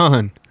up? You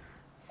on?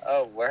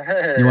 Oh,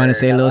 word. You want to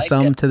say a I little like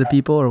something it. to the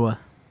people or what?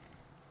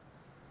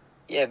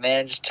 Yeah,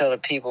 man. Just tell the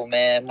people,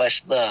 man,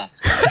 much love.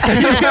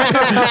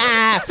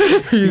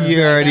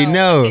 You already Now,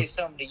 know. I'll say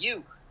something to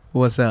you.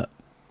 What's up?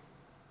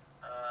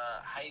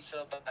 How you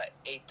feel about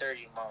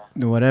 8:30 tomorrow?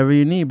 Whatever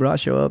you need, bro. I'll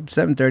show up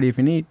 7:30 if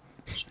you need.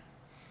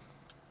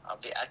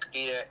 I could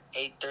be there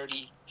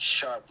 8:30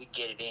 sharp. We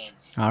get it in.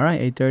 All right,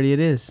 8:30 it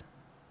is.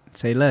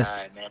 Say less.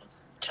 All right, man.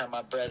 Tell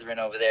my brethren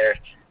over there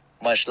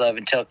much love,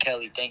 and tell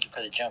Kelly thank you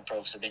for the jump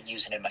ropes. I've been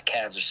using it. My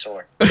calves are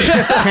sore.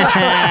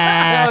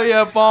 Hell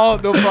yeah, Paul.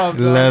 No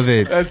problem. dog. Love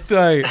it. That's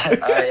tight.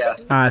 Oh yeah.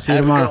 All right, see you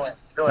Have a tomorrow. good one.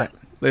 Good one.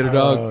 Later,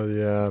 dog. Oh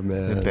yeah,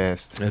 man. The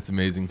best. That's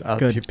amazing.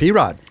 Good.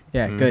 P-Rod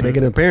Yeah, good.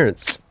 making an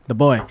appearance. The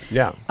boy.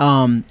 Yeah.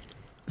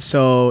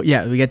 So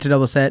yeah, we get to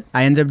double set.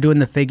 I ended up doing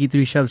the fakie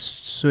 3 shove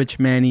switch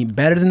Manny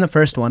better than the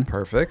first one.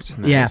 Perfect.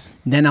 Nice. Yeah.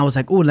 Then I was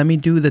like, oh, let me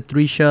do the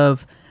 3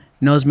 shove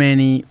nose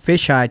Manny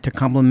fisheye to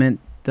complement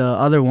the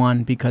other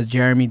one because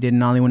Jeremy did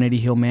an ollie 180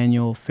 heel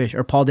manual fish,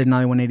 or Paul did an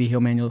ollie 180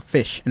 heel manual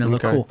fish, and it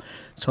looked Okay. cool.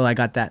 So I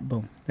got that.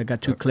 Boom. I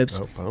got 2 clips.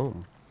 Oh,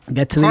 boom.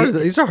 Get to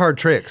These are hard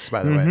tricks,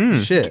 by the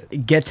way.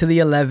 Shit. get to the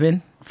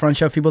 11 front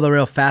shove feeble the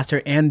rail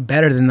faster and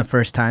better than the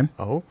first time.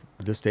 Oh,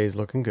 this day's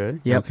looking good.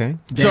 Yep. Okay.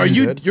 So are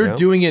Then you're yeah.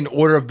 doing it in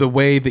order of the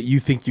way that you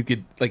think you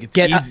could, like, it's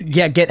get easy.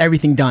 get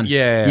everything done.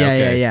 Yeah, Yeah.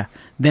 okay. Yeah.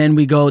 Then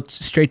we go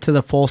straight to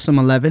the Folsom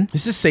 11,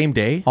 This is the same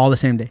day? all the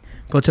same day.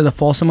 Go to the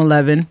Folsom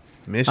 11.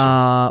 Mission.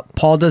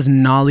 Paul does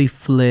nollie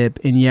flip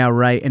and yeah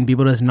right, and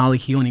Bebo does nollie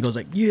heel, and he goes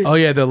like yeah. Oh,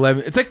 yeah, the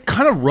 11. It's like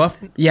kind of rough.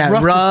 Yeah,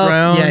 rough. rough.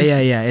 Ground.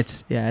 Yeah.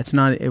 It's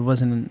not. It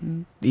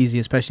wasn't easy,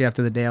 especially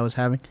after the day I was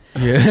having.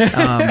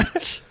 Yeah.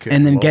 Good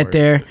And then Lord. get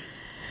there.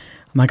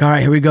 I'm like, all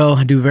right, here we go.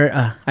 I do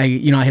I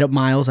hit up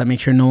Miles. I make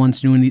sure no one's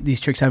doing these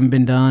tricks haven't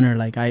been done, or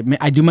like I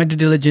do my due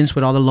diligence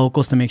with all the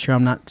locals to make sure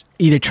I'm not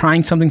either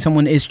trying something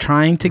someone is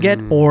trying to get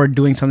or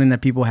doing something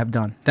that people have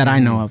done that I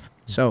know of.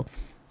 So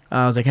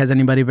I was like, has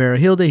anybody Vero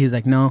healed it? He's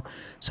like, no.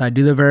 So I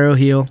do the Vero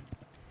heal.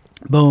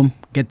 Boom,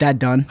 get that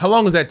done. How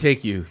long does that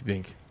take you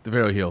think, the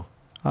Vero heel?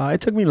 It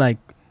took me like,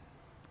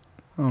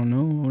 I don't know,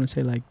 I want to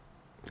say like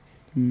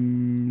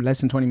less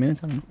than 20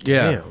 minutes. I don't know.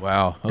 Yeah. Damn.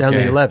 Wow. Okay. Down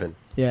to 11.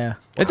 Yeah.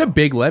 That's a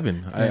big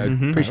 11. I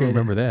Appreciate it.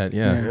 remember that.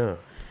 Yeah. Yeah.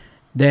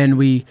 Then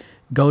we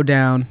go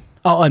down.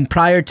 Oh, and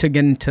prior to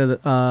getting to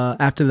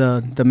after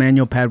the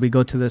manual pad, we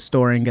go to the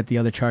store and get the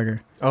other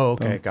charger. Oh,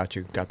 okay. Boom. Got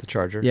you. Got the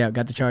charger. Yeah,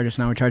 got the charger.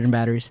 So now we're charging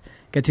batteries.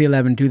 Get to the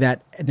 11, do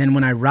that. And then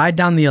when I ride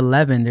down the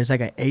 11, there's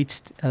like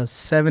a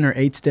 7 or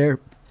 8 stair,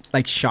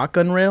 like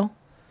shotgun rail.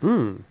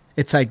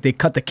 It's like they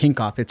cut the kink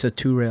off. It's a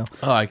 2 rail.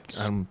 Oh, I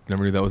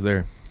never knew that was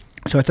there.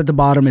 So it's at the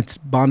bottom. It's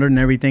bonded and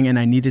everything. And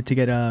I needed to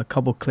get a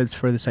couple clips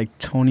for this like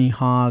Tony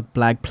Hawk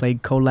Black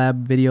Plague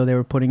collab video they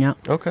were putting out.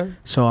 Okay.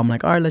 So I'm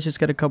like, all right, let's just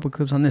get a couple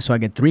clips on this. So I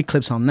get 3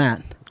 clips on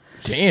that.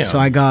 Damn. So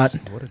I got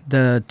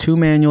the 2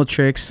 manual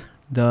tricks,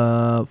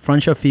 the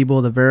front shove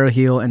feeble, the Vero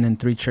heel, and then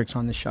 3 tricks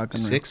on the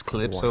shotgun. 6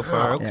 clips so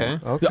far. Okay.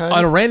 Okay.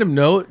 On a random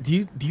note,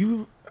 do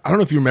you? I don't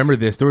know if you remember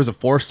this. There was a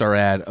 4-star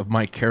ad of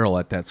Mike Carroll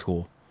at that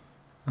school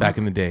back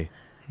in the day.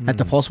 At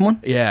the Folsom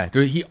one? Yeah,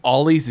 he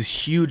ollies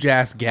this huge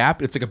ass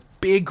gap. It's like a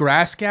big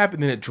grass gap,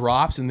 and then it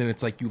drops, and then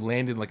it's like you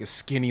landed like a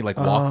skinny like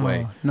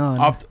walkway.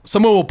 No.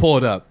 Someone will pull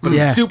it up, but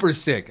Yeah. it's super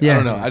sick. Yeah. I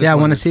don't know. I just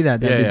want wanted to see that.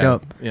 That'd yeah, be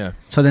dope. Yeah.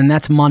 So then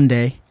that's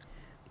Monday.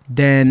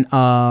 Then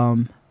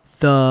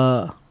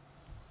the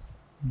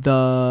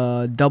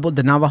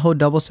Navajo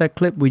double set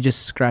clip, we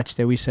just scratched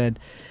it. We said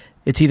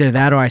it's either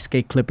that or I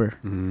skate clipper.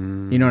 You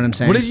know what I'm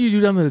saying? What did you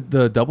do down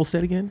the double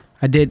set again?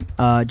 I did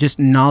just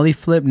nollie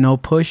flip, no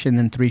push, and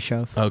then 3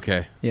 shove.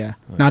 Okay. Yeah,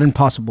 not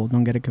impossible.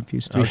 Don't get it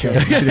confused. 3 Okay.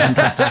 shove. 2 different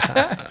tricks.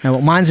 Yeah,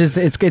 well, mine's just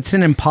it's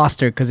an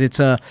imposter because it's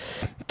a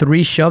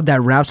 3 shove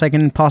that wraps like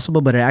an impossible,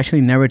 but it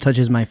actually never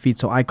touches my feet,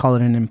 so I call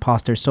it an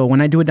imposter. So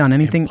when I do it down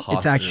anything, it's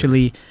Imposter.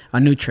 actually a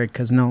new trick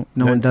because no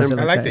one That's does it I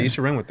like I like that. that. You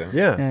should run with that.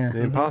 Yeah. Yeah.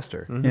 The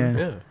imposter. Yeah.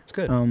 Yeah. It's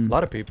good. Um, a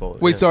lot of people.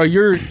 Wait, yeah. so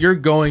you're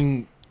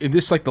going? Is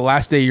this like the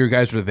last day you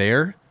guys were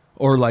there,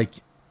 or like?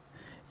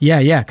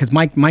 Yeah, because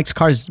Mike's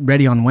car's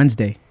ready on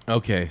Wednesday.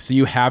 Okay, so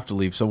you have to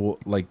leave. So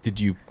like, did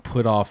you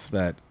put off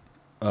that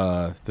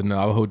the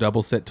Navajo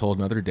double set till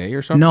another day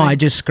or something? No, I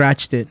just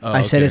scratched it. Oh,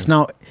 I said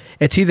okay.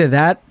 it's either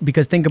that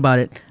because think about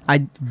it.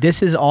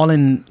 This is all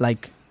in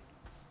like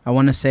I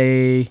want to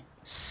say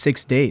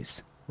 6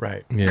 days.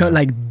 Right. Yeah.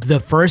 Like the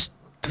first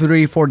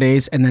 3-4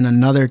 days and then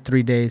another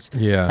 3 days.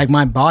 Yeah. Like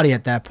my body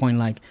at that point,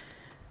 like,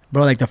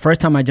 bro, like the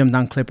first time I jumped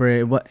on Clipper,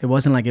 it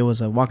wasn't like it was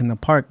a walk in the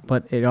park,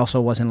 but it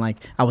also wasn't like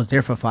I was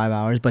there for 5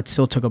 hours, but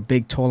still took a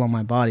big toll on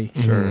my body.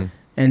 Sure.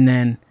 And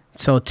then,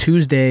 so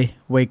Tuesday,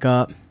 wake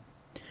up,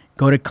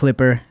 go to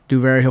Clipper, do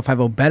Very Hill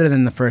 50 better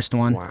than the first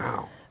one.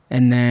 Wow.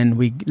 And then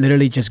we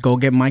literally just go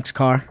get Mike's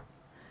car.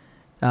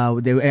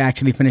 They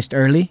actually finished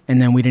early,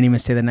 and then we didn't even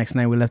stay the next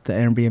night. We left the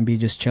Airbnb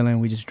just chilling.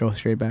 We just drove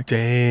straight back.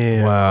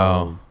 Damn.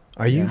 Wow.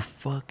 Are you Yeah.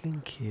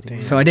 fucking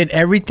kidding? So I did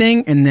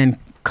everything, and then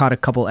caught a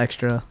couple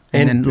extra,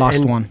 and then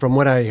lost one. From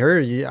what I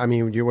heard,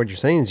 what you're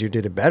saying is you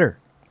did it better.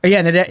 Yeah,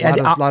 and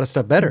A lot of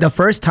stuff better. The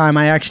first time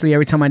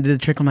every time I did a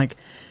trick, I'm like,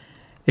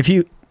 if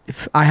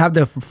I have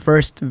the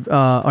first,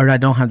 or I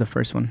don't have the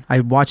first one. I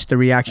watched the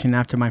reaction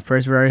after my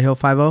first Very Hill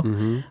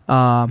 50.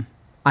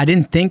 I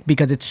didn't think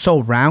because it's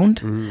so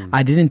round.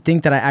 I didn't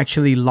think that I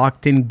actually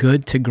locked in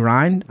good to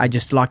grind. I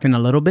just locked in a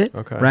little bit.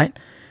 Okay. Right.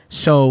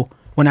 So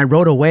when I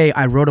rode away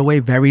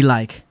very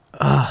like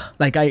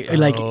like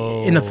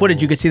in the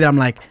footage you could see that I'm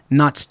like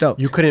not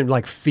stoked. You couldn't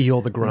like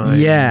feel the grind.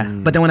 Yeah,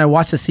 but then when I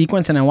watched the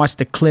sequence and I watched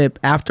the clip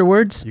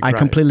afterwards, I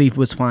completely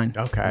was fine.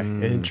 Okay,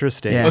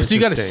 interesting. Yeah. Oh, so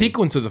you got a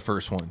sequence of the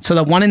first one. So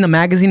the one in the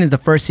magazine is the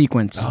first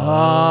sequence.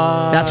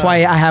 That's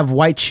why I have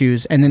white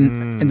shoes, and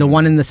then and the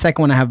one in the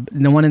second one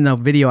the one in the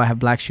video I have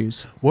black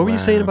shoes. What were you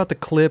saying about the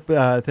clip?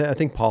 I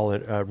think Paul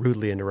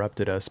rudely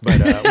interrupted us, but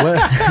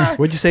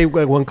what'd you say?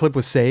 One clip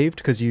was saved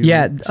because you?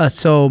 Yeah.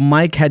 So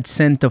Mike had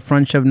sent the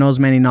front shove nose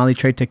Manny nollie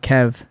trade to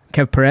Kev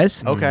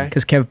Perez. Okay.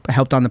 Because Kev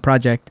helped on the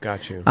project.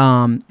 Got you.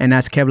 And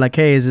asked Kev like,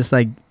 hey, is this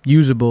like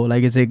usable?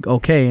 Like, is it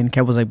okay? And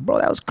Kev was like, bro,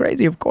 that was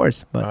crazy, of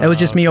course. But it was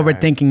just me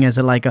overthinking as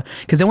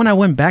because then when I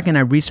went back and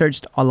I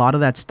researched a lot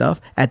of that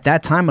stuff, at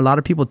that time, a lot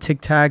of people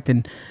tic-tacked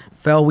and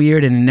felt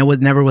weird and it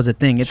never was a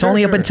thing. It's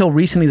only up until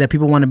recently that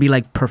people want to be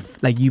like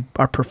you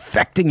are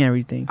perfecting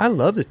everything. I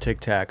love the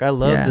tic-tac. I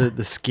love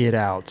the skid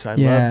outs. I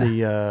love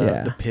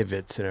the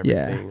pivots and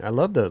everything. I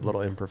love the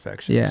little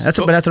imperfections. Yeah, that's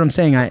what I'm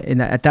saying.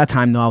 At that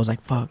time though, I was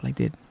like, fuck, like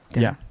dude.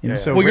 Damn, Yeah. you know?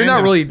 So Well, you're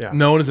not really Yeah.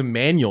 known as a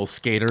manual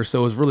skater,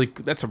 so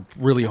that's a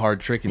really hard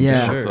trick. In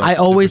Yeah, general, so I it's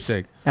always.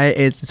 super sick.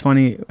 It's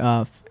funny.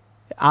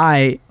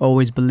 I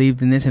always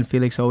believed in this, and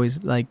Felix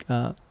always like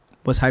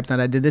was hyped that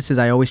I did this. Is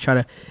I always try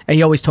to. And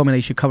he always told me that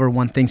you should cover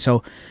one thing.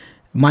 So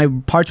my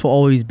parts will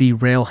always be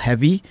rail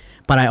heavy,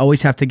 but I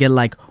always have to get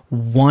like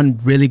one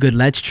really good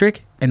ledge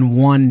trick and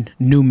one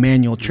new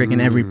manual trick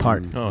in every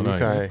part, Oh,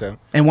 nice. Okay.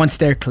 and one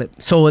stair clip.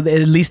 So at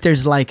least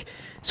there's like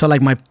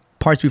my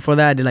parts before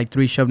that I did like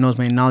 3 shove nose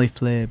main nollie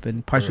flip,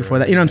 and parts before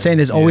that, you know what I'm saying?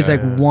 There's always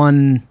like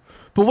one.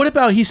 But what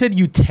about he said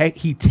he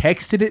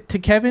texted it to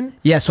Kevin?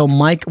 Yeah, so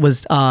Mike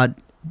was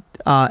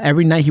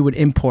every night he would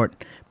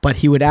import, but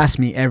he would ask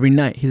me every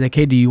night. He's like,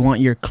 "Hey, do you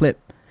want your clip?"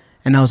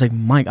 And I was like,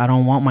 "Mike, I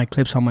don't want my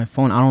clips on my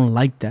phone. I don't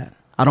like that.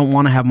 I don't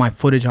want to have my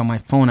footage on my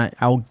phone.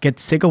 I'll get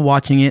sick of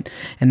watching it,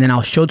 and then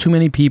I'll show too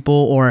many people,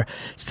 or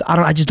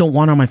I just don't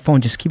want it on my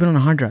phone. Just keep it on a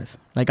hard drive.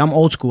 Like I'm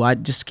old school. I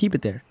just keep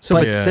it there." So,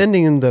 but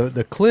sending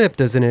the clip,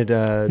 doesn't it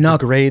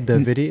degrade the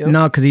video?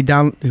 No, because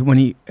when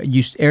you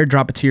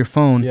airdrop it to your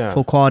phone,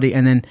 full quality,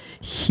 and then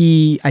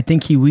I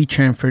think we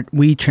transferred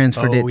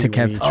it to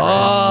Kev.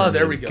 Oh,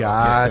 there we go.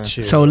 Got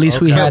you. So at least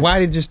we had. Why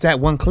did just that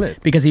one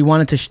clip? Because he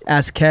wanted to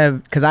ask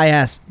Kev, because I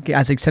was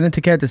like, send it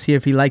to Kev to see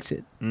if he likes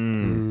it.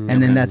 And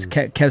then that's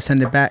Kev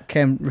send it back.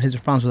 His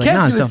response was like,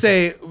 Kev's nah, gonna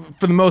say,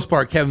 for the most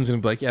part, Kevin's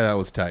gonna be like, yeah, that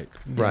was tight.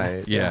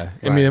 Right. Yeah.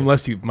 I mean,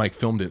 unless Mike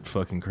filmed it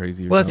fucking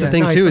crazy. Well, that's the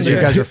something. thing too, is you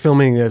guys are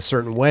filming a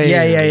certain way.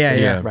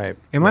 Yeah. Right.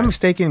 Am I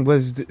mistaken?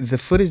 Was the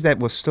footage that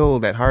was stole,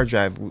 that hard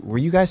drive, were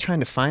you guys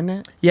trying to find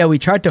that? Yeah, we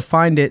tried to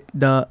find it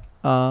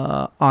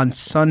on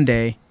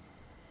Sunday,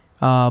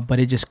 but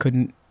it just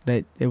couldn't.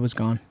 That it was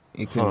gone.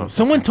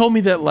 Someone told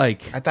me that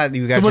like I thought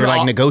you guys were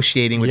like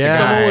negotiating with the guy.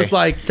 someone was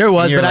like, There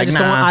was, You're but I like, just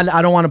nah.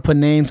 I don't want to put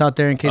names out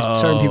there in case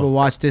certain people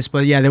watch this.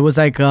 But yeah, there was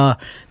like a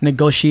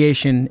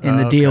negotiation in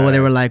the deal where they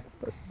were like,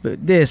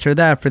 this or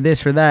that for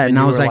this or that, and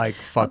I was like,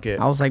 fuck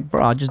it. I was like,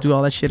 bro, I'll just do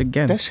all that shit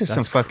again. That's just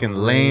some fucking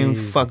lame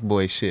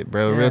fuckboy shit,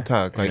 bro. Yeah. Real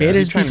talk. Like,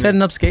 Skaters trying be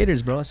setting up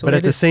skaters, bro. So But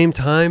at the same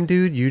time,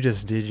 dude, you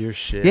just did your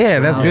shit. Yeah,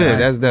 that's Wow. good.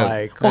 That's dope.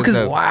 Like, Well, 'cause-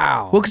 That's dope.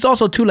 wow. Well, because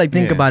also too, like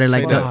think Yeah, about it,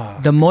 like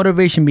straight the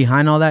motivation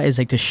behind all that is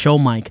like to show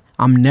Mike,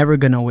 I'm never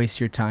gonna waste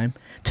your time.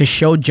 To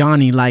show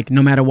Johnny, like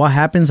no matter what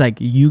happens, like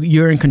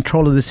you're in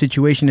control of the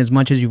situation as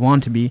much as you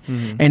want to be,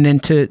 and then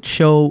to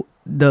show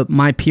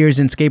my peers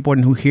in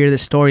skateboarding who hear the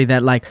story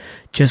that like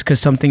just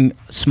because something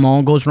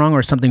small goes wrong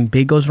or something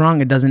big goes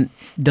wrong, it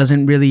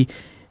doesn't really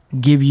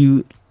give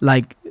you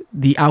like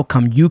the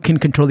outcome. You can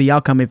control the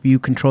outcome if you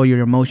control your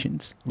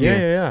emotions.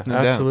 Yeah. No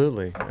doubt.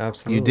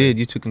 Absolutely.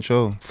 You took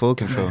control, full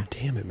control. God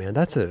damn it, man.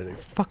 That's a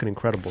fucking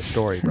incredible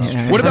story, bro.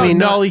 Yeah. what about I mean,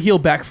 Nollie Heel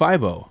Back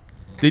 5-0?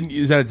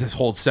 Is that a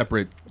whole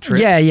separate trip?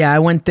 Yeah. I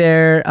went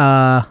there.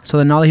 So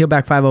the Nollie Hill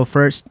Back 5-0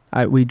 first.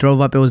 We drove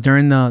up. It was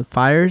during the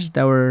fires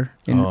that were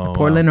in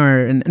Portland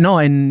in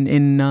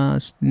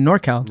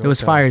NorCal. There was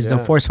fires, the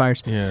forest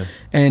fires. Yeah.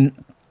 And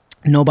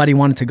nobody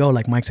wanted to go.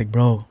 Like Mike's like,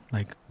 bro,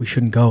 like we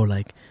shouldn't go.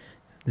 Like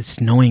it's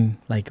snowing,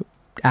 like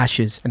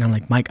ashes. And I'm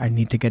like, Mike, I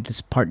need to get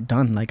this part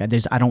done. Like I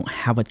don't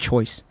have a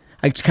choice.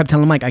 I just kept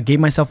telling Mike, I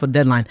gave myself a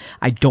deadline.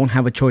 I don't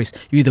have a choice.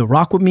 You either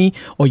rock with me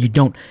or you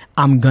don't.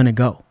 I'm gonna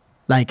go.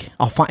 Like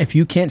I'll find, if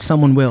you can't,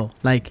 someone will.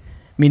 Like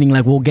meaning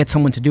like we'll get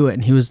someone to do it.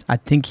 And he was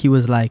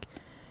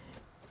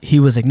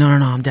like, no,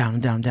 I'm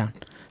down.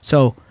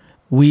 So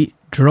we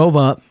drove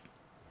up,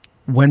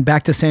 went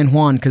back to San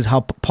Juan because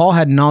how Paul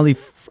had nollie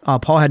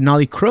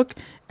crook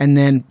and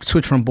then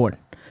switch from board.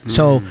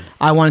 So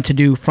I wanted to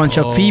do front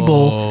shove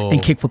feeble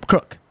and kickflip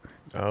crook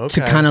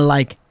to kind of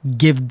like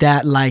give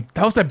that like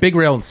That was that big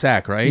rail and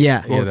sack, right?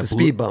 Yeah. Well, the the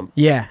speed bump.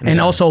 yeah, and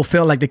also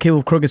feel like the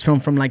kickflip crook is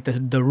filmed from like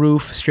the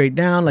roof straight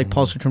down, like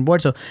Paul switch from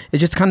board. So it's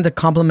just kind of to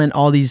complement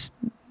all these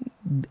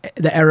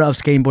the era of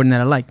skateboarding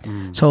that I like.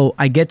 So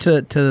I get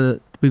to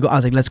we go. I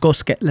was like, let's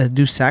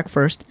do sack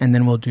first, and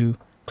then we'll do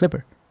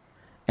clipper.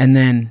 And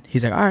then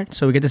he's like, all right.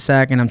 So we get to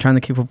sack, and I'm trying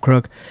the kickflip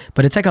crook,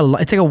 but it's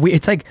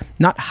like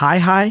not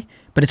high,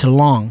 but it's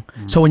long.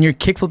 So when you're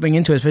kickflipping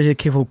into it, especially the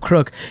kickflip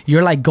crook,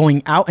 you're like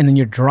going out and then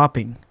you're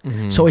dropping.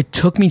 So it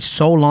took me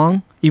so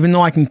long, even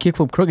though I can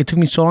kickflip crook, it took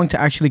me so long to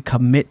actually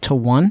commit to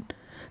one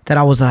that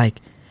I was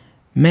like,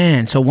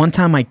 man. So one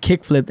time I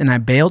kickflipped and I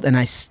bailed and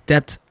I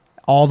stepped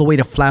all the way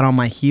to flat on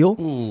my heel.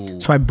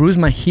 Ooh. So I bruised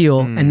my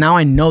heel, and now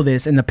I know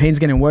this, and the pain's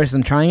getting worse as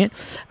I'm trying it.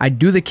 I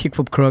do the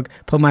kickflip crook,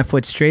 put my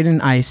foot straight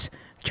in ice,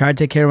 try to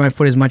take care of my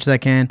foot as much as I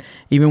can.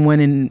 Even when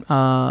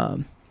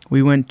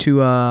we went to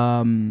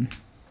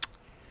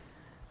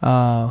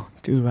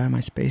dude, why am I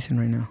spacing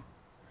right now?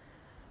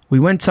 We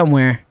went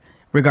somewhere,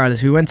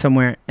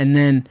 and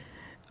then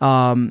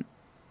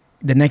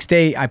the next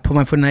day I put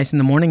my foot in ice in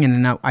the morning, and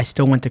then I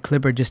still went to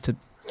Clipper just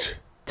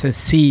to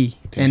see.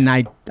 Damn.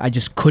 And I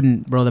just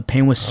couldn't, bro. The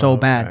pain was so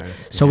bad.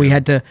 So we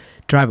had to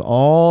drive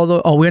all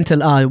the.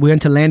 We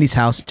went to Landy's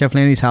house, Jeff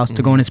Landy's house,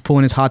 to go in his pool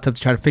in his hot tub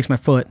to try to fix my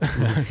foot,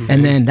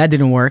 and then that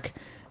didn't work.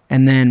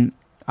 And then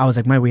I was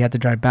like, Mike, we had to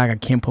drive back. I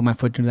can't put my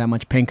foot through that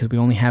much pain because we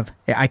only have.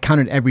 I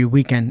counted every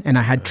weekend, and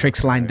I had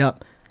tricks lined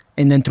up.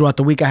 And then throughout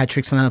the week, I had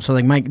tricks lined up. So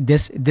like, Mike,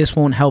 this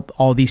won't help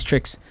all these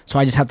tricks. So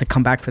I just have to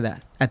come back for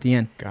that at the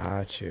end.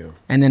 Got you.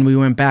 And then we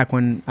went back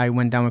when I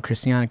went down with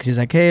Christiana, because she was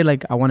like, hey,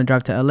 like, I want to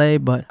drive to LA,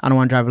 but I don't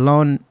want to drive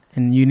alone,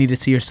 and you need to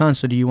see your son.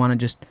 So do you want to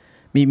just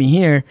meet me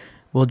here?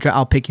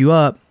 I'll pick you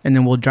up, and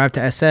then we'll drive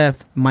to SF.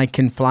 Mike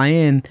can fly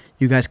in.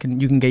 You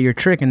can get your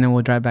trick, and then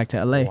we'll drive back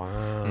to LA.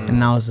 Wow.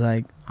 And I was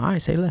like, all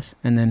right, say less.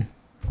 And then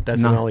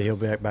that's an ollie heel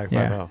back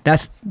 5-0.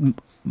 That's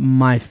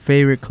my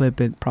favorite clip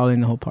probably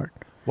in the whole part.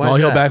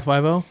 Ollie heel back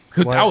 5-0?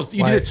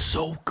 You did it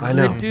so good, I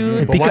know,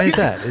 dude. But why is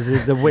that? Is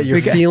it the way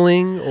you're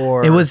feeling,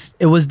 or it was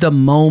the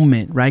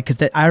moment, right?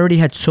 Because I already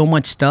had so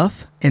much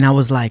stuff, and I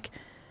was like,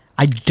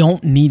 I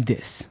don't need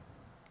this,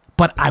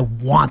 but I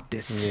want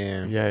this.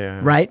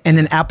 Yeah. Right? And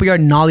then Appleyard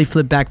nollie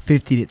flip back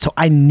 50'd it. So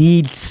I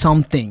need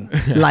something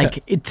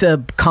like it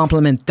to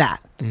complement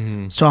that.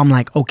 So I'm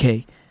like,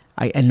 okay,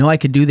 I know I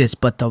could do this,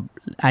 but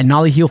I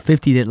nollie heel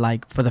 50'd it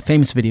like for the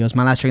famous video. It's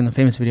my last trick in the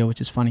famous video, which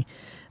is funny.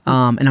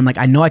 And I'm like,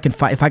 I know I can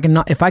fight.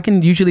 If I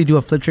can usually do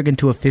a flip trick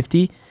into a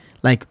 50,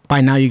 like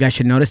by now you guys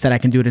should notice that I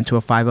can do it into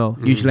a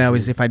 5-0. Usually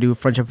if I do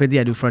front jump 50,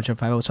 I do front jump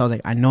 5-0. So I was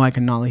like, I know I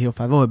can nollie heel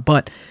 5-0 it.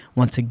 But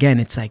once again,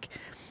 it's like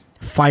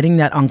fighting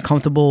that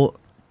uncomfortable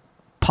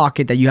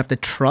pocket that you have to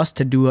trust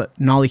to do a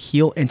nollie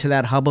heel into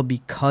that hubba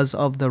because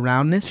of the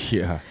roundness.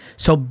 Yeah.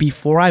 So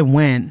before I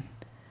went,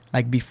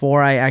 like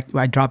before I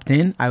dropped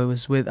in, I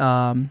was with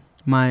my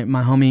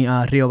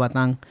homie Rio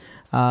Batang,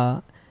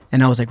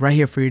 and I was like, right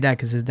here for your dad,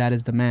 because his dad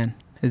is the man.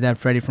 His dad,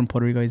 Freddie from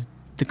Puerto Rico, is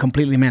the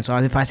completely man. So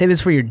if I say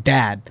this for your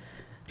dad,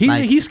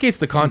 he skates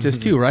the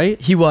contest too, right?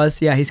 He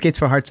skates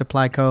for Heart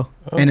Supply Co.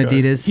 and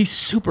Adidas. He's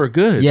super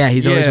good. Yeah,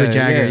 he's always with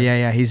Jagger.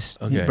 Yeah.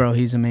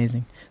 He's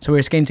amazing. So we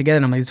were skating together,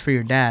 and I'm like, this is for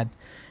your dad.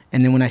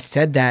 And then when I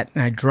said that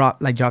and I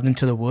dropped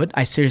into the wood,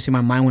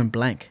 my mind went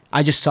blank.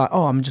 I just thought,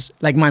 I'm just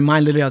like, my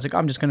mind literally, I was like,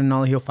 I'm just gonna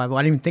nollie heel 5-0.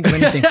 I didn't even think of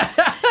anything.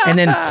 And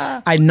then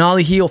I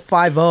nollie heel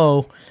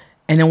 5-0.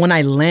 And then when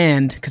I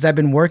land, because I've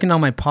been working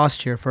on my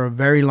posture for a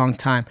very long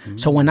time.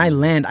 So when I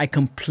land, I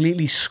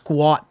completely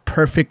squat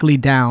perfectly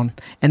down.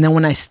 And then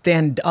when I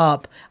stand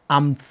up,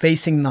 I'm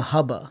facing the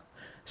hubba.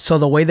 So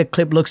the way the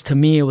clip looks to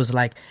me, I was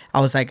like,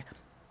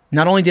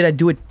 not only did I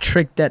do a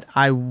trick that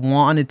I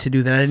wanted to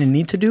do that I didn't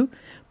need to do,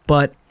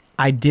 but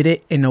I did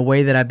it in a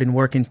way that I've been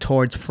working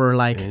towards for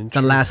like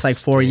the last like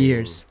 4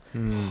 years.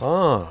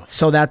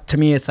 So that to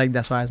me, it's like,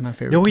 that's why it's my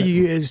favorite. No,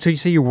 so you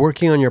say you're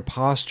working on your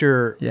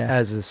posture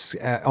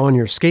on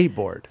your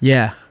skateboard.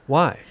 Yeah.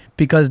 Why?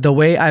 Because the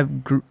way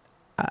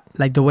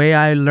the way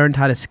I learned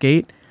how to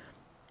skate,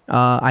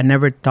 I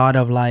never thought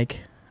of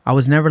like, I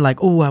was never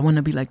like, oh, I want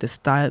to be like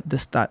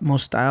the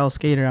most style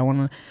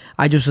skater.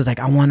 I just was like,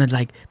 I want to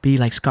like be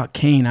like Scott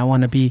Kane. I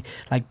want to be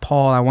like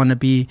Paul. I want to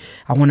be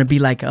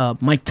like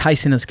Mike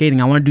Tyson of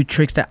skating. I want to do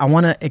tricks I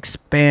want to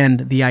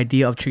expand the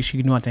idea of tricks you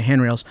can do onto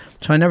handrails.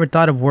 So I never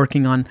thought of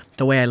working on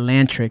the way I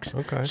land tricks.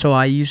 Okay. So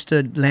I used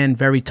to land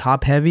very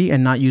top heavy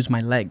and not use my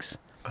legs.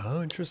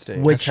 Oh,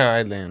 interesting. That's how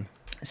I land.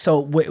 So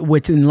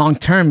which in long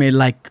term, it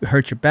like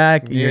hurts your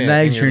back, your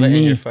legs, your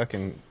knee.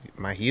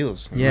 My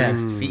heels, my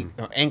feet,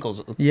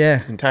 ankles,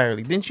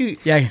 entirely. Didn't you?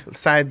 Yeah.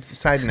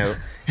 Side note,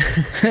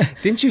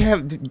 didn't you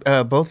have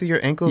both of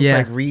your ankles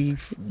like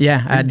I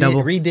had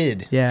double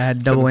redid. Yeah, I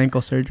had double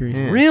ankle surgery.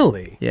 Yeah.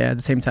 Really? Yeah, at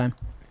the same time.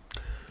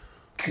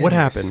 Goodness. What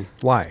happened?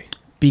 Why?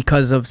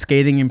 Because of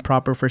skating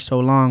improper for so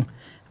long,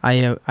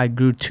 I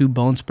grew 2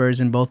 bone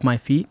spurs in both my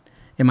feet,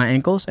 in my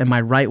ankles, and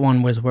my right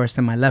one was worse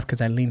than my left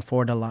because I leaned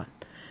forward a lot.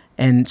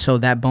 And so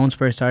that bone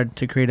spur started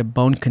to create a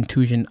bone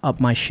contusion up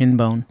my shin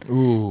bone.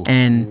 Ooh,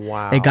 and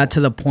it got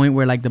to the point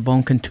where like the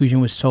bone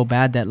contusion was so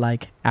bad that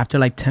like after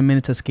like 10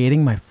 minutes of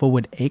skating, my foot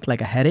would ache like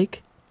a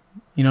headache.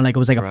 You know, like it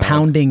was like a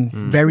pounding,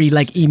 very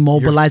like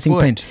immobilizing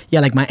pain.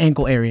 Yeah, like my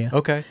ankle area.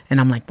 Okay. And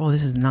I'm like,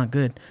 this is not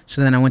good.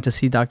 So then I went to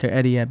see Dr.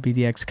 Eddie at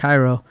BDX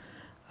Cairo,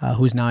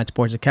 who's now at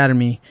Sports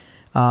Academy.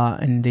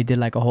 And they did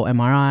like a whole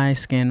MRI,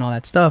 scan, all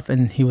that stuff.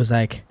 And he was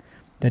like,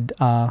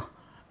 the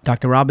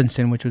Dr.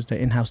 Robinson, which was the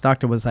in-house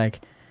doctor, was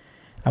like,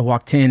 I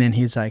walked in and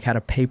he's like had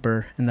a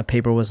paper, and the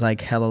paper was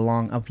like hella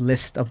long of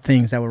list of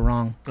things that were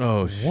wrong.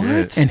 Oh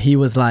shit! And he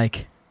was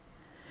like,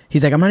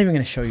 I'm not even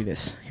gonna show you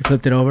this. He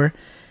flipped it over.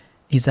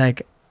 He's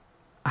like,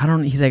 I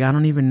don't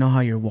even know how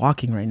you're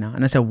walking right now.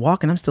 And I said,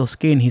 walking? I'm still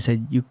skating. He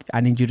said,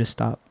 I need you to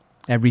stop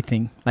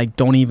everything. Like,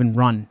 don't even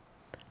run.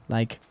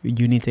 Like,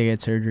 you need to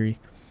get surgery.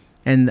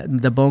 And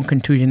the bone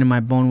contusion in my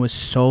bone was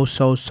so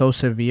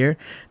severe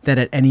that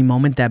at any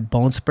moment that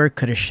bone spur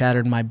could have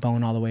shattered my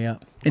bone all the way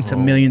up into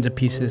millions of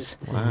pieces.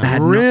 Wow. And I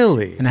had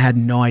Really? and I had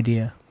no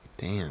idea.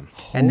 Damn.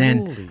 And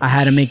then I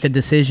had to make the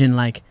decision,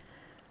 like,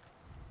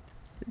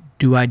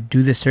 do I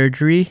do the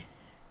surgery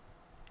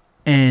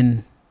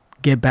and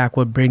get back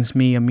what brings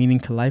me a meaning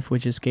to life,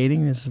 which is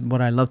skating, is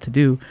what I love to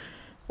do,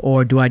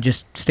 or do I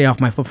just stay off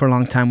my foot for a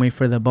long time, wait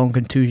for the bone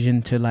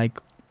contusion to, like,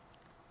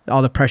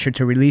 all the pressure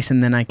to release,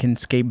 and then I can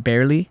skate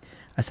barely?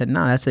 I said,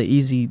 nah, that's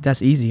easy.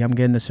 I'm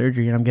getting the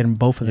surgery, and I'm getting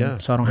both of them,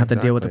 so I don't have to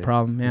deal with the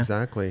problem. Yeah,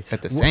 Exactly.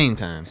 At the same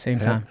time. Same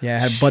time. Yeah, I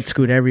had butt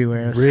scoot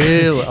everywhere. It was Really?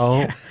 crazy.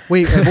 Oh,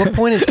 wait. At what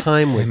point in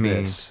time was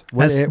this?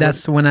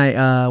 That's when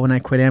I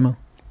quit ammo.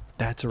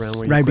 That's around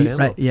when you quit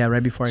ammo.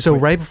 Right before I So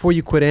quit. right before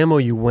you quit ammo,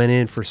 you went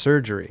in for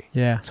surgery.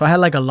 Yeah. So I had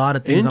like a lot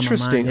of things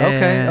Interesting. on my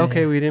mind.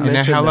 Okay. We didn't And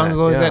mention how long that.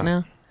 ago was that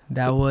now?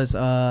 That was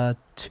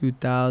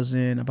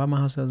 2000. I bought my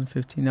house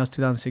 2015. That was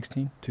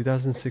 2016.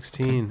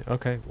 2016.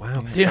 Okay.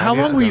 Wow. Dude, how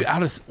long were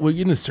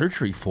you in the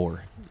surgery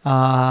for?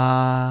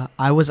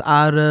 I was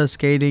out of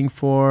skating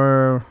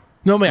for.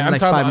 No, man, I'm like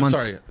talking 5 about. I'm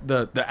months.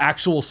 sorry. The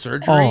actual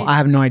surgery. Oh, I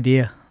have no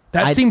idea.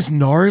 That seems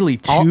gnarly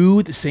too.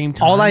 At the same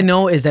time, All I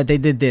know is that they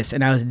did this,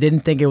 and I didn't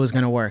think it was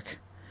gonna work.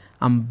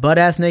 I'm butt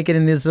ass naked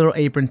in this little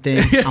apron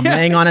thing. I'm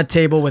laying on a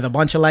table with a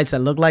bunch of lights that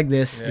look like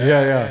this.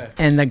 Yeah.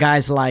 And the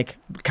guy's like,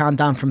 count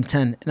down from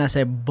 10. And I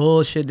said,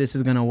 bullshit, this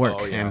is going to work.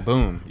 Oh, yeah. And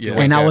boom. Yeah.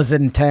 And I was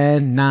in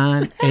 10,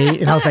 9, 8.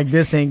 And I was like,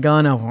 this ain't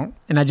gonna.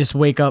 And I just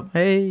wake up,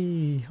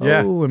 hey, oh, Yeah.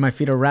 and my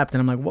feet are wrapped. And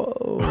I'm like, whoa.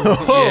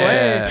 Oh,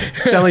 Yeah.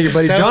 hey. Sound like your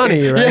buddy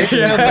Johnny, right?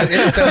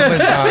 It's so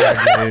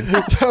bizarre,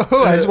 dude.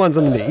 Oh, I just want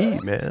something to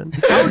eat, man.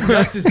 How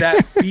nuts is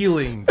that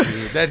feeling,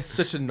 dude? That's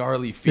such a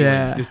gnarly feeling.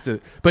 Yeah.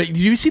 But did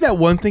you see that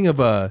one thing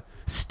of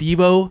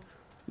Steve-O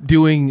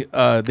doing?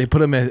 They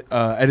put him at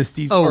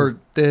anesthesia. Oh,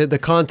 the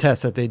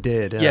contest that they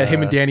did. Yeah,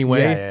 him and Danny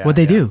Way. What'd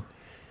they do?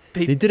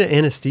 They did an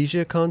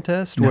anesthesia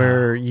contest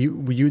where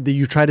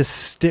you try to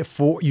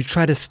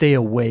stay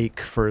awake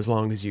for as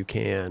long as you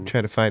can.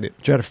 Try to fight it.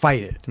 Try to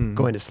fight it,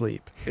 going to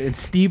sleep. And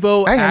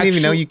Steve-O. I didn't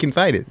even know you can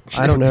fight it.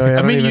 I don't know.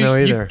 I don't even know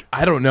either.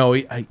 I don't know.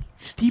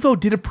 Steve-O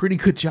did a pretty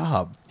good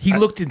job. He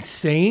looked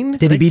insane.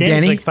 Did he beat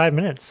Danny? Like 5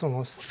 minutes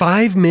almost.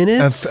 5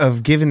 minutes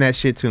Of giving that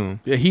shit to him.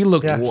 Yeah, he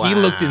looked. Yeah. He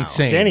looked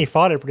insane. Danny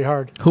fought it pretty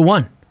hard. Who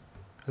won?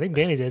 I think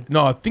Danny did.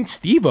 No, I think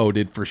Steve-O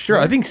did for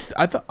sure.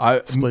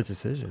 split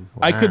decision.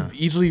 I could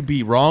easily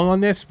be wrong on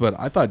this, but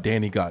I thought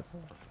Danny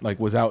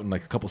was out in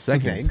like a couple Yeah,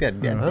 seconds. he got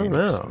I don't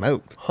know.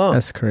 smoked. Huh.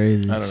 That's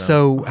crazy. I don't know.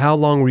 So how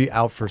long were you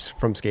out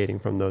from skating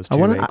from those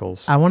two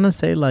ankles? I want to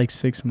say like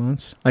 6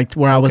 months. Like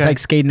where I was like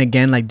skating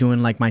again, like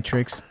doing like my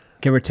tricks,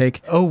 give or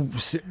take.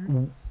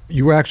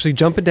 You were actually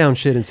jumping down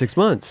shit in 6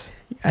 months.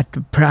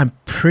 I'm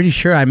pretty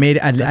sure I made.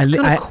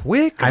 That's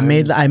quick. I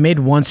made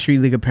one street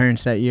league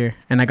appearance that year,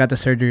 and I got the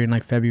surgery in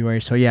like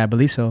February. So yeah, I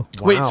believe so.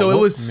 Wait, so it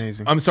was.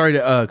 Amazing. I'm sorry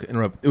to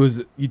interrupt. It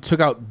was you took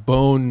out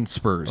bone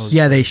spurs.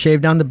 Yeah, they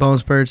shaved down the bone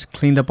spurs,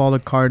 cleaned up all the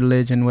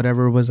cartilage and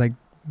whatever was like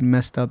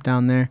messed up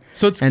down there.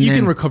 So you then-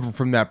 can recover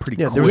from that pretty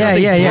quick. there was Yeah,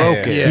 nothing yeah.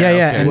 broken. Yeah,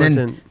 okay. and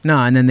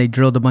Wasn't- then they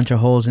drilled a bunch of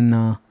holes in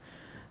the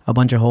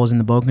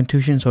bone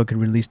contusion so it could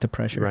release the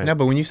pressure. Right. No,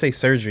 but when you say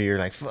surgery, you're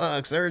like,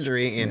 fuck,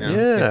 surgery. You know?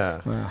 Yeah.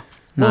 Wow.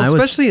 Well, No, it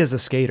was- especially as a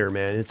skater,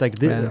 man. It's like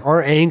Yeah.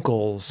 our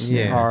ankles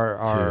Yeah.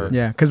 are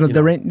Yeah, because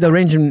the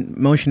range of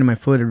motion in my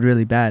foot is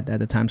really bad at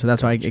the time, so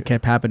that's why it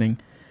kept happening.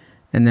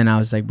 And then I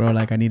was like, bro,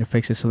 like I need to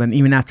fix it. So then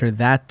even after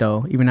that,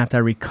 though, even after I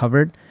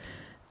recovered,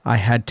 I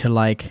had to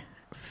like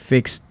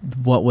fix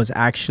what was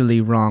actually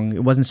wrong.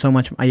 It wasn't so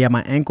much.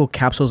 My ankle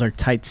capsules are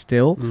tight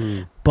still,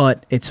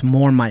 but it's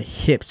more my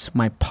hips,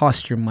 my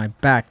posture, my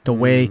back, the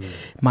way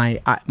my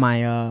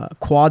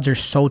quads are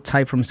so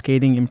tight from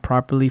skating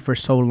improperly for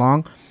so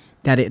long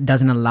that it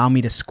doesn't allow me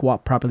to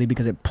squat properly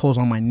because it pulls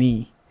on my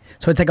knee.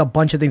 So it's like a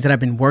bunch of things that I've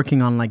been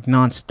working on like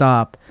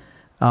nonstop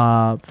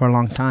for a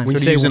long time. So you you're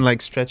say using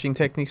like stretching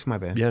techniques? My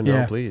bad. Yeah, no,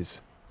 Yeah. please.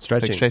 Like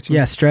Stretching. stretching?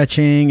 Yeah,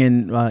 stretching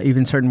and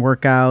even certain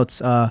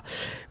workouts.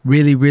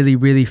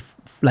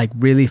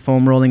 Really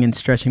foam rolling and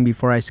stretching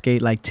before I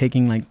skate. Like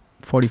taking like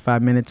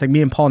 45 minutes. Like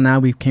me and Paul now,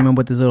 we came up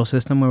with this little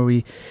system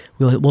where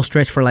we'll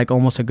stretch for like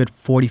almost a good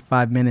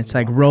 45 minutes.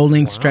 Like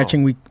rolling,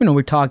 stretching.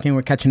 We're talking,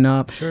 we're catching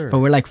up, Sure. but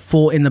we're like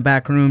full in the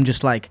back room,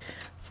 just like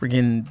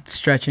freaking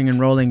stretching and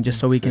rolling just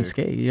so we can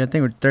Sick. skate. I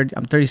think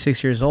I'm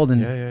 36 years old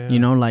and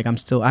Yeah. like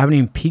I haven't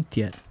even peaked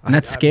yet, and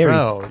that's scary.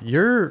 Bro,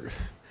 you're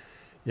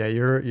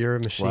a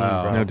machine,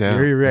 Wow. bro. No doubt.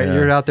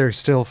 You're out there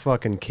still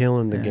fucking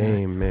killing the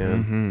game,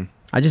 man. Mm-hmm.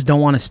 I just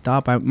don't want to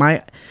stop.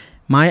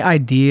 My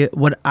idea,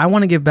 what I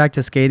want to give back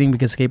to skating,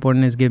 because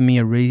skateboarding has given me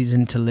a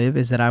reason to live,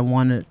 is that I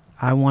want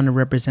I want to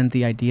represent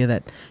the idea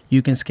that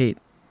you can skate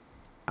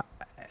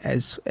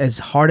as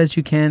hard as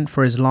you can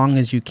for as long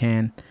as you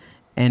can,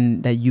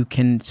 and that you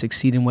can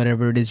succeed in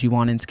whatever it is you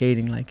want in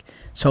skating. Like,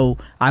 so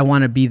I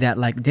want to be that,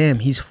 like, damn,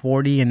 he's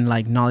 40 and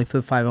like nollie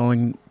flip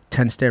 5-0ing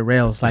 10 stair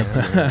rails. Like,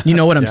 you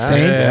know what I'm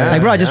saying? Yeah,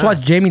 like, bro, I just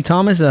watched Jamie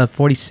Thomas,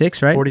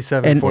 46, right?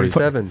 47,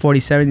 47.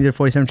 47, he did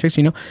 47 tricks,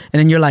 you know? And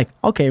then you're like,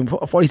 okay,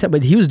 47,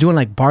 but he was doing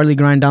like barley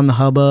grind down the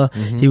hubba.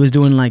 He was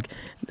doing like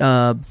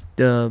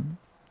the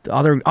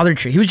other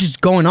trick. He was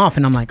just going off,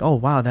 and I'm like, oh,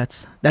 wow,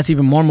 that's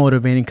even more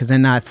motivating, because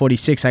then now at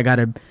 46, I got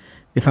to,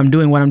 if I'm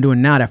doing what I'm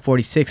doing now at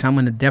 46, I'm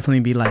going to definitely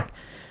be like,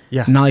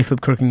 nollie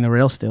flip crooking the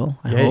rail still,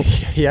 I hope.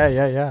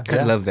 Yeah.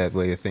 I love that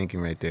way of thinking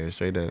right there,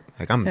 straight up.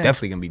 Like, I'm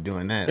definitely gonna be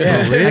doing that.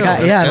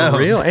 For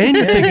real. And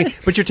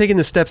you're taking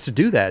the steps to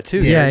do that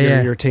too.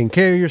 You're taking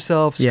care of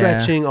yourself,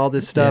 stretching, all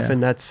this stuff,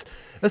 and that's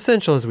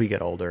essential as we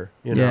get older.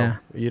 You know,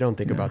 you don't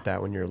think about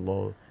that when you're a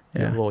little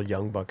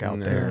young buck out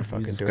there,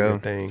 fucking doing your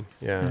thing.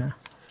 Yeah.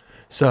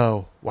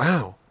 So,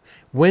 wow,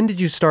 when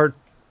did you start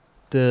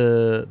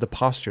the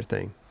posture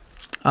thing?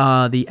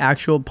 The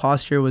actual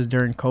posture was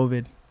during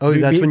COVID. Oh,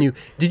 that's when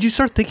did you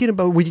start thinking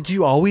about, did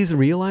you always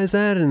realize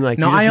that? And like,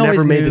 no, you just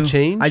never made the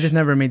change? I just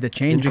never made the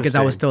change because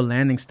I was still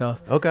landing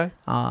stuff. Okay.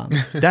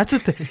 That's a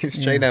thing.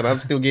 Straight up, I'm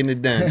still getting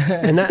it done.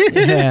 And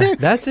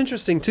that's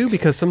interesting too,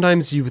 because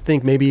sometimes you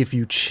think maybe if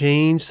you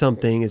change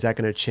something, is that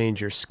going to change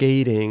your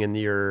skating and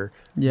your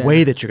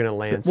way that you're going to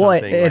land something?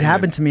 Well, it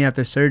happened to me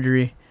after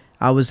surgery.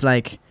 I was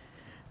like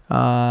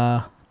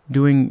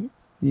doing,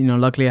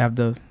 luckily I have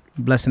the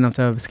blessing enough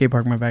to have a skate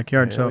park in my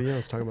backyard.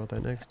 Let's talk about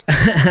that next.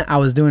 I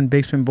was doing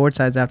big spin board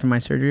sides after my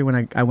surgery when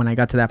I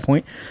got to that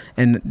point,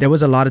 and there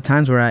was a lot of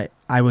times where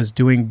I was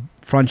doing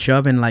front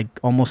shove and like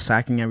almost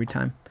sacking every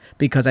time,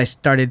 because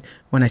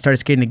when I started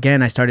skating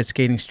again, I started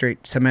skating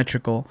straight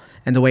symmetrical,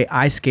 and the way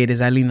I skate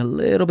is I lean a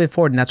little bit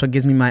forward, and that's what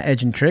gives me my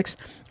edge and tricks.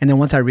 And then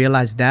once I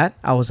realized that,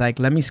 I was like,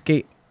 let me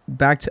skate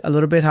back to a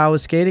little bit how I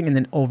was skating, and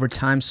then over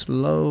time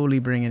slowly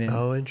bring it in.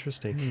 Oh,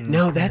 interesting.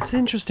 Now that's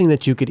interesting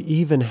that you could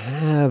even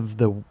have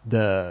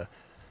the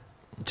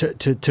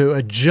to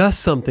adjust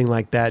something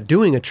like that,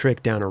 doing a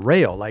trick down a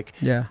rail. Like,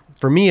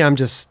 for me, I'm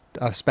just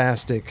a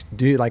spastic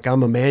dude. Like,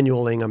 I'm a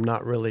manualing. I'm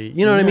not really,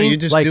 you know what I mean? You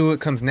just do what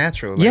comes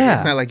natural. Like,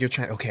 it's not like you're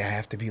trying, okay, I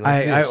have to be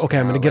like this. I'm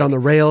going to get on the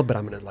rail, but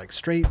I'm going to like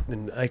straight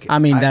and like. I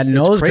mean, that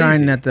nose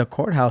grind at the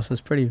courthouse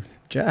was pretty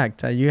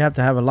jacked. You have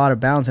to have a lot of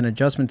balance and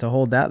adjustment to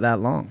hold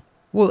that long.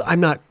 Well, I'm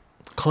not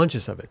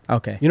conscious of it.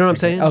 Okay. You know what I'm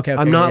saying? Okay.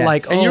 I'm not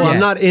like, I'm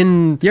not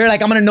in. You're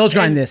like, I'm gonna nose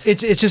grind this.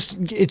 It's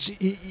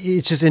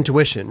just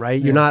intuition,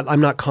 right? I'm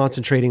not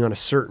concentrating on a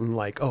certain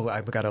like,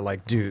 I've got to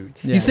like do.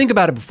 You think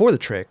about it before the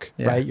trick,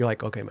 right? You're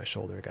like, okay, my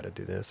shoulder, I got to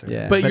do this.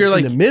 But you're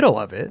like in the middle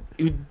of it.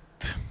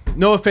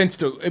 No offense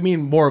to,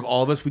 more of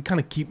all of us. We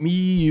kind of keep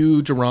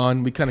you,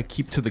 Jerron. We kind of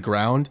keep to the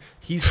ground.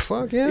 He's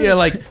fuck yeah. Yeah,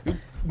 like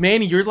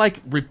Manny, you're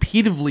like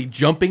repeatedly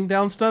jumping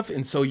down stuff,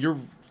 and so you're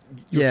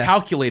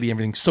calculating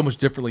everything so much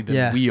differently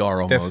than we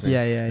are almost.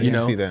 Definitely. You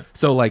know? See that.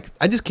 So like,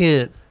 I just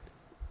can't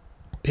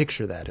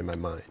picture that in my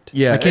mind.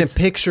 Yeah, I can't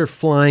picture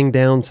flying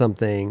down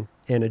something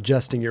and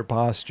adjusting your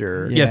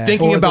posture.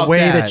 Thinking about the way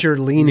that you're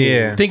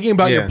leaning. Thinking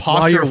about your posture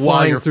while you're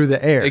flying through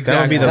the air. Exactly.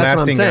 That would be the That's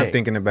last thing saying. I'm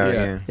thinking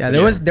about.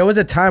 There was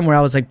a time where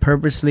I was like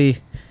purposely,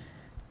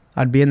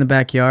 I'd be in the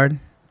backyard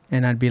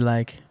and I'd be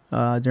like,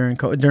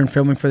 during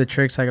filming for the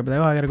tricks, I'd be like,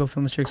 I gotta go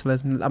film the tricks. So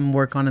I'm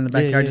work on in the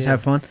backyard, just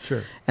have fun.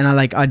 Sure. And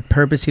I'd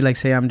purposely like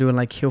say I'm doing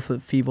like heel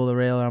flip feeble the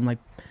rail, or I'm like,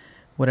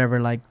 whatever,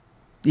 like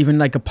even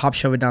like a pop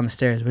shove it down the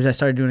stairs, which I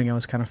started doing. It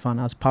was kind of fun.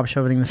 I was pop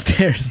shoving the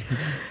stairs,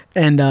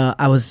 and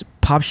I was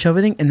pop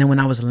shoving, and then when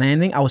I was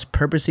landing, I was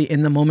purposely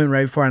in the moment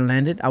right before I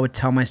landed, I would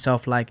tell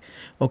myself like,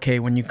 okay,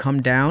 when you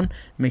come down,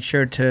 make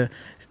sure to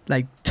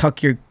like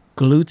tuck your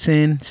glutes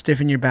in,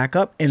 stiffen your back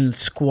up, and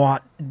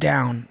squat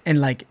down, and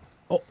like.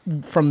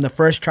 From the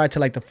first try to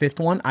like the fifth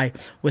one, I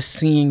was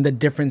seeing the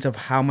difference of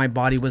how my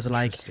body was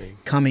like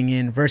coming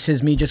in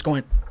versus me just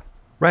going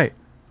right.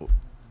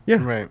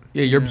 Yeah. Right.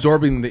 Yeah, you're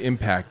absorbing the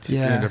impact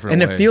in a different way.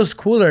 And it feels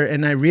cooler.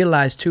 And I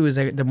realized too is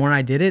like the more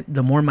I did it,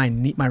 the more my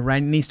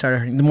right knee started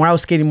hurting. The more I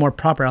was skating more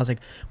proper, I was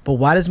like, but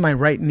why does my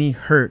right knee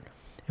hurt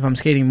if I'm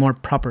skating more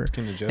proper?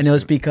 And it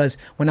was because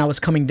when I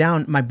was coming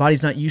down, my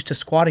body's not used to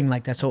squatting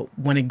like that. So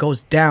when it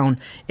goes down,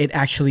 it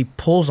actually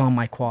pulls on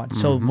my quad.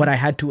 So what I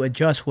had to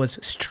adjust was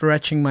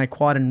stretching my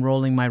quad and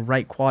rolling my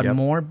right quad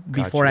more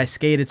before I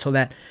skated, so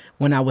that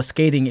when I was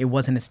skating, it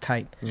wasn't as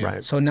tight.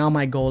 Right. So now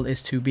my goal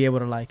is to be able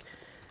to like,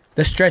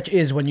 the stretch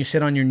is when you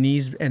sit on your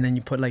knees and then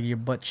you put like your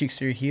butt cheeks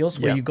to your heels,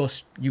 where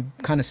you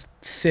kind of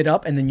sit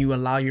up and then you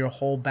allow your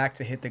whole back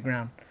to hit the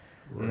ground.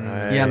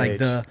 Right. Yeah, like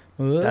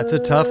that's a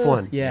tough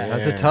one. Yeah.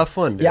 That's a tough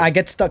one, dude. Yeah, I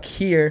get stuck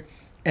here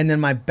and then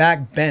my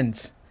back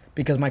bends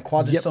because my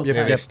quads are so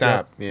tight.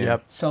 Stop.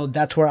 Yep. So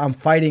that's where I'm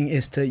fighting,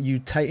 is to you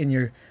tighten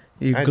your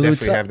glutes I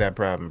definitely up. have that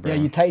problem, bro. Yeah,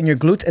 you tighten your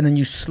glutes and then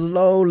you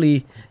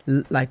slowly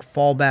like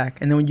fall back.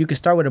 And then you can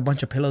start with a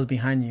bunch of pillows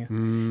behind you.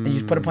 And you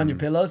just put upon your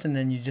pillows and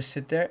then you just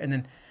sit there, and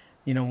then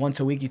once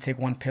a week you take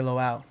one pillow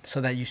out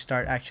so that you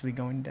start actually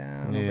going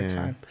down over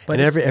time. But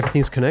and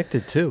everything's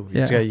connected too.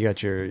 Yeah. You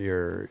got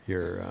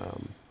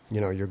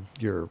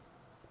your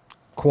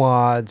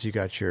quads. You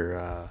got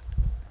your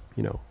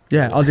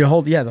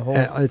the whole.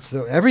 It's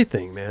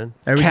everything, man.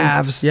 Everything's-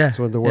 Calves. yeah, That's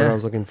what the word yeah. I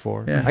was looking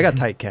for. Yeah. I got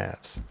tight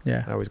calves.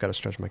 Yeah. I always got to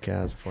stretch my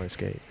calves before I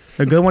skate.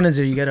 The good one is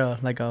that you get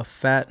a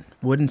fat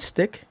wooden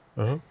stick,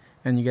 Uh-huh.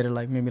 and you get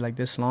it maybe like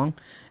this long,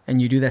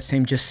 and you do that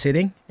same just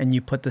sitting, and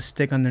you put the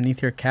stick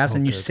underneath your calves,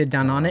 and you good sit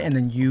down on it, and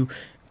then you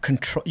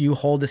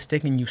hold the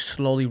stick and you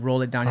slowly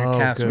roll it down your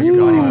calves good with your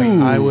body God.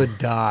 weight. I would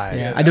die.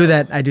 Yeah, I do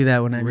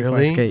that when before I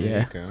Really? skate.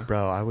 There Yeah. you go.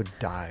 Bro, I would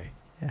die.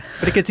 Yeah.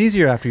 But it gets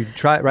easier after you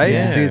try it, right?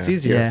 Yeah. See, it's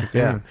easier. Yeah.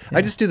 Yeah. Yeah.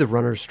 I just do the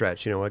runner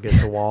stretch,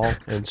 against a wall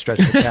and stretch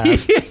the calf.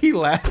 He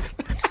laughs.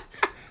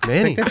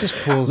 Manny, That just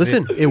pulls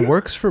listen, it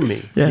works for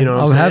me. Yeah, You know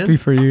what I'm I'm happy saying?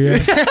 for you. Yeah.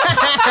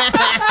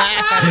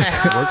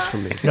 It works for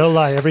me. No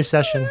lie, every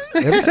session.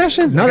 Every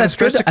session. No, I gotta that's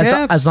stretch good. the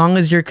calves. As long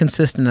as you're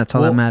consistent, that's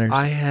all that matters.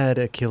 I had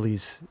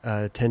Achilles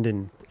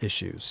tendon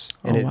issues,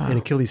 and, Oh, wow. and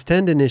Achilles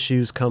tendon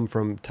issues come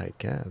from tight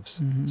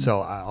calves.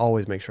 So I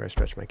always make sure I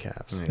stretch my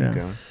calves. There you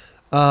Yeah.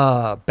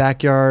 go.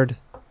 Backyard.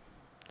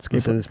 Skate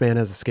Listen, park. this man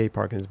has a skate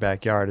park in his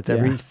backyard. It's Yeah.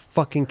 every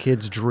fucking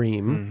kid's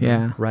dream,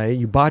 Yeah. right?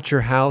 You bought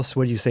your house.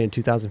 What did you say in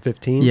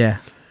 2015? Yeah.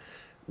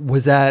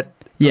 Was that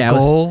Yeah, a it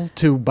was- goal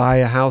to buy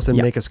a house and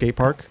Yeah. make a skate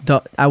park?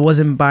 I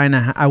wasn't buying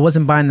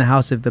the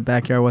house if the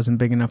backyard wasn't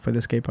big enough for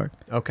the skate park.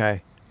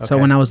 Okay. So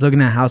when I was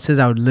looking at houses,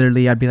 I'd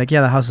be like,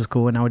 yeah, the house is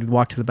cool, and I would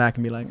walk to the back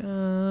and be like,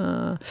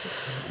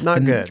 not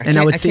and- good. and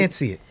I would I see- can't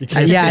see it. You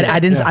can't see I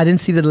it. didn't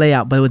see the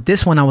layout, but with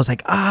this one, I was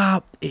like,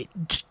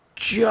 it's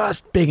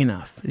just big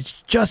enough. It's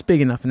just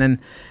big enough. And then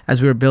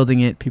as we were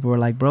building it, people were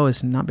like, bro,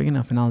 it's not big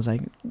enough. And I was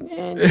like,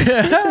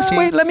 just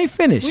wait, let me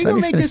finish. We Let gonna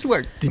me make finish. this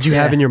work. Did you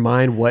have in your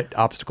mind what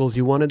obstacles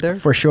you wanted there?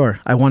 For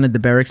sure. I wanted the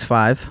Barracks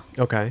 5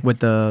 Okay. with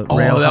the Oh,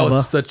 rail that hubba.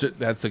 was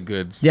that's a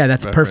good. Yeah,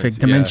 that's reference. perfect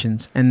Yeah.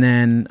 dimensions. And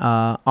then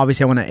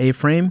obviously I want an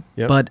A-frame,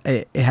 Yep. but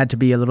it had to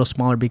be a little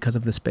smaller because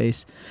of the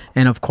space.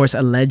 And of course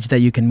a ledge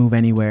that you can move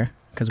anywhere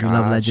because we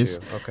love Got ledges.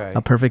 you. Okay.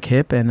 A perfect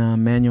hip and a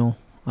manual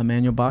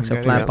box, You a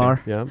got it, flat yeah.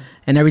 bar. Yeah.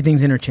 And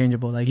everything's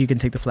interchangeable. Like you can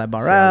take the flat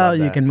bar See, I love out,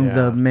 you that, can move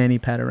yeah. the mani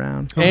pad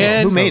around.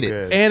 And Who made it?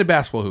 good. And a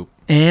basketball hoop.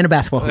 And a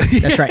basketball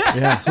hoop. That's right.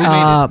 Yeah. Who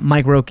made it?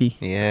 Mike Roki.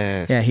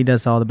 Yes. Yeah, he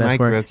does all the best Mike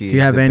work. Roki If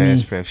you have is the any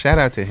best, bro. Shout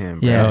out to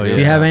him, bro. Yeah. Oh, If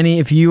you yeah. have any,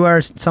 if you are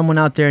someone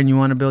out there and you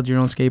want to build your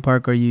own skate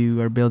park, or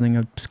you are building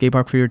a skate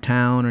park for your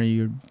town, or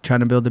you're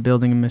trying to build a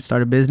building and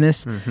start a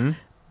business, Mm-hmm.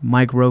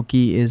 Mike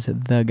Roki is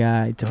the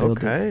guy to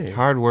build it. Okay.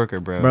 Hard worker,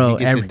 bro. Bro, He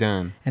gets every- it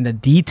done. And the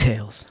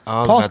details.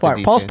 All Paul's about Park.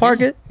 the Paul's details.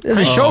 Park. It's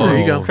a Oh. showroom. There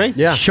you go. Crazy.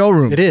 Yeah.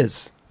 Showroom. It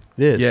is.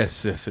 It is.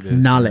 Yes, it is.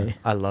 Nale.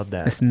 I love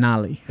that. It's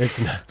Nolly.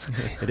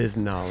 It is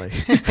gnarly.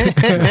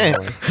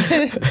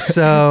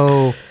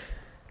 So,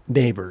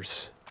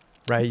 neighbors,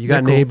 right? You got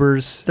They're cool.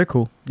 neighbors. They're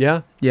cool.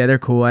 Yeah. Yeah, they're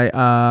cool.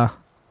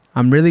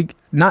 I'm really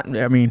not.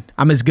 I mean,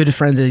 I'm as good a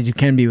friends as you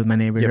can be with my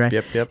neighbors, right?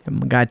 Yep.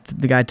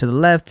 The guy to the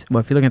left. Well,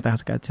 if you're looking at the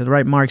house, guy to the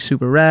right, Mark's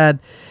super rad.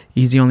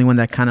 He's the only one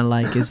that kind of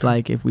like is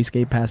like if we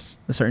skate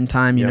past a certain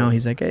time, you Yeah. know,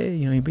 he's like, hey,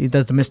 you know, he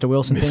does the Mr.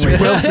 Wilson thing. Mr. Where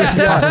he Wilson,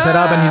 pops his head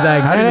up and he's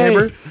like, Howdy, hey,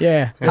 neighbor.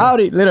 yeah,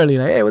 howdy, literally,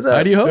 like, hey, what's up?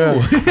 Howdy ho. All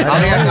he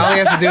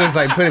has to do is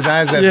like put his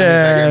eyes up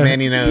Yeah. and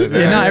Manny knows.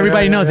 Yeah, no,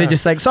 everybody knows. yeah. They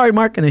just like, sorry,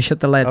 Mark, and they shut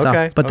the lights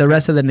Okay, off. But the okay.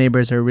 rest of the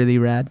neighbors are really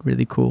rad,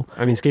 really cool.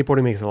 I mean,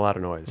 skateboarding makes a lot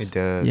of noise. It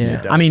does. Yeah,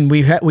 It does. I mean,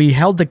 we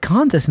held the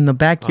contest in the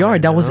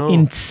backyard. I That was know.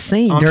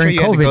 insane I'm sure during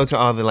you had to go COVID. to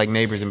all the like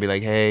neighbors and be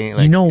like, hey,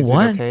 like, You know is it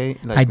what? okay?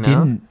 Like, I no?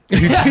 didn't.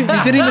 You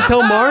didn't even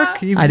tell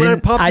Mark. You I went and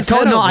didn't. popped I his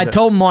told head no. over I there.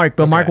 told Mark,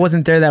 but Mark Okay.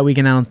 wasn't there that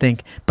weekend. I don't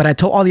think. But I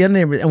told all the other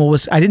neighbors.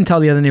 And I didn't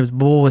tell the other neighbors.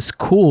 But what was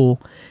cool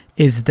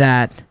is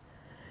that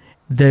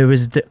there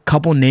was the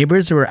couple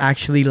neighbors who were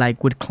actually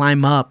like would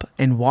climb up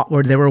and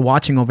where they were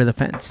watching over the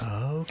fence.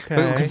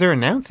 Okay. Because they're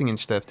announcing and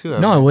stuff too.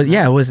 No,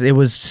 it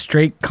was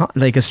straight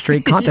like a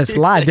straight contest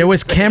live. There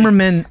was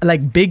cameramen,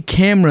 like big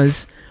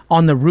cameras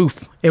on the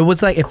roof. It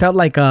was like it felt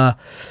like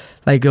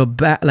the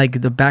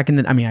back in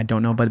the, I mean, I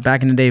don't know, but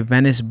back in the day,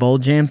 Venice Bowl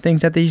Jam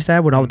things that they used to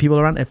have with all the people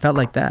around, it felt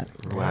like that.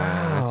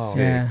 Wow, that's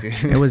Yeah, sick,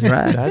 dude. it was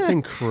rad. That's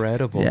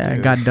incredible. Yeah, it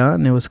dude. got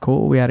done. It was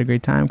cool. We had a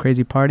great time.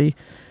 Crazy party.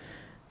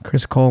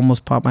 Chris Cole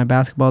almost popped my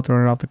basketball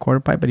throwing it off the quarter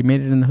pipe, but he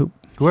made it in the hoop.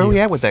 Where are we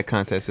at with that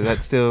contest? Is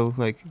that still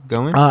like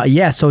going?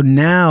 Yeah. So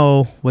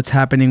now what's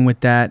happening with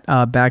that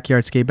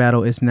backyard skate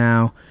battle is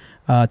now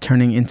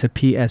turning into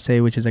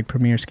PSA, which is like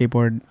Premier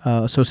Skateboard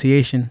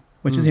Association,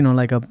 which is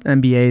like a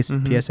NBA's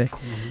PSA,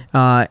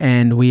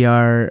 and we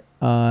are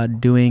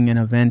doing an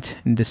event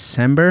in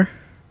December.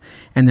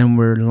 And then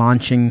we're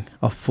launching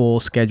a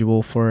full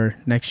schedule for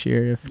next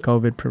year if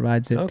COVID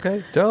provides it.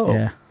 Okay. Dope.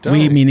 Yeah. Dope.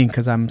 We meaning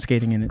because I'm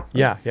skating in it.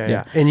 Yeah.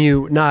 And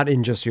you not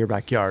in just your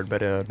backyard,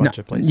 but a bunch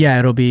of places. Yeah,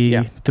 it'll be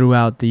Yeah.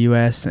 throughout the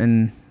U.S.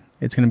 and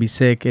it's gonna be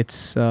sick. It's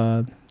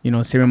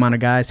same amount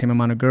of guys, same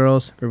amount of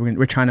girls.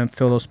 We're trying to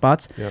fill those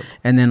spots, Yep.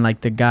 and then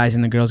like the guys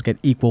and the girls get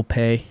equal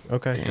pay,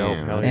 Okay. Damn, Dope.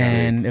 Hell that's yeah.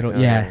 and it'll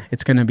Hell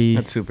it's gonna be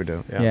That's super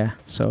dope. yeah.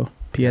 So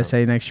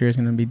PSA next year is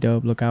gonna be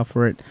dope. Look out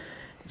for it.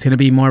 It's gonna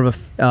be more of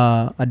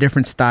a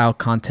different style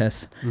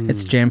contest.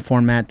 It's jam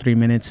format, 3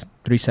 minutes,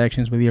 3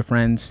 sections with your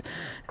friends.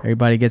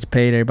 Everybody gets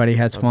paid. Everybody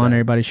has fun.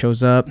 Everybody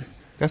shows up.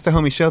 That's the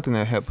homie Shelton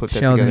that helped put that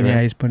Sheldon, together. yeah,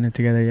 Right? he's putting it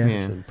together. Yeah.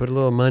 Listen, put a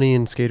little money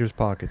in skaters'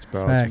 pockets,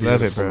 bro. Facts.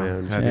 Love it, bro.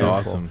 Man. That's Yeah.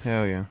 awesome.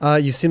 Hell yeah.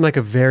 You seem like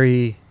a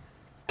very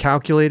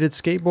calculated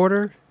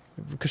skateboarder.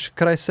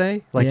 Could I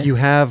say? Like Yeah. you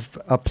have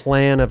a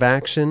plan of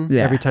action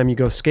Yeah. every time you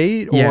go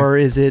skate, Yeah.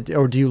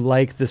 or do you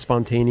like the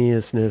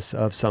spontaneousness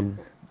of some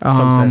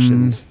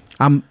sessions?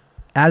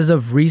 As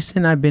of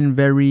recent, I've been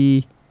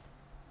very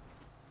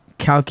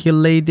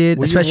calculated,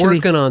 When especially you're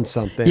working on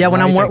something. Yeah, when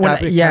right? I'm Like when that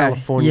I- big yeah,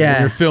 California. yeah.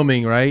 When you're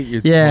filming, right?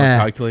 It's Yeah.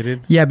 more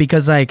calculated. Yeah,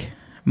 because like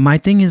my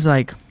thing is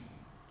like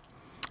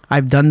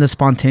I've done the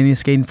spontaneous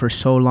skating for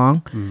so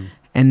long,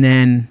 and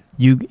then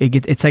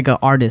it's like an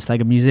artist,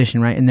 like a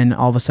musician, right? And then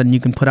all of a sudden you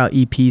can put out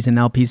EPs and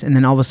LPs, and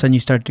then all of a sudden you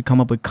start to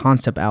come up with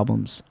concept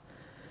albums.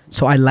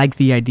 So I like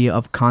the idea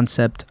of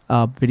concept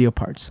video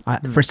parts.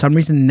 For some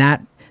reason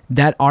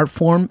that art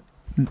form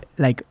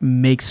like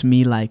makes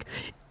me like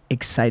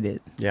excited.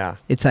 Yeah.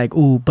 It's like,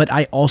 ooh, but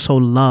I also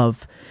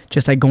love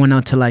just like going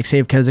out to like say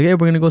if Kev's like, hey,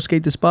 we're gonna go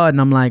skate the spot, and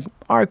I'm like,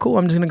 all right, cool,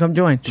 I'm just gonna come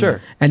join.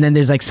 Sure. And then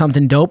there's like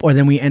something dope, or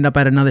then we end up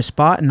at another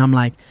spot, and I'm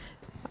like,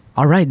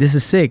 all right, this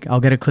is sick.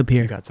 I'll get a clip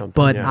here. You got something,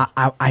 But yeah.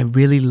 I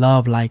really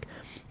love like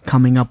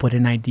coming up with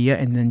an idea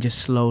and then just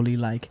slowly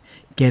like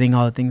getting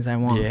all the things I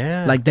want.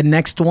 Yeah. Like the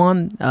next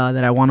one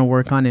that I want to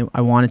work on,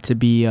 I want it to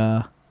be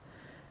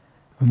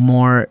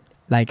more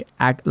like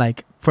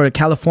for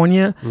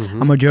California,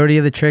 a majority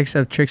of the tricks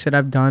that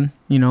I've done,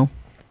 you know,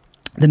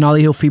 the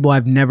nollie heel feeble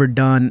I've never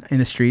done in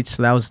the streets,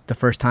 so that was the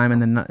first time, and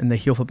then the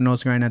heel flip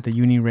nose grind at the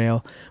uni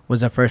rail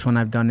was the first one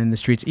I've done in the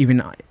streets,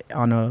 even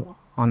on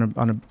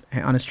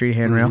a street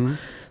handrail.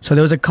 So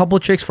there was a couple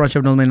tricks, front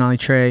shove nollie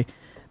tray,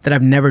 that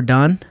I've never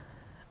done.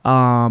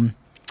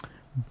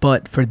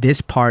 But for this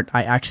part,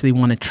 I actually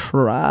want to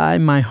try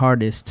my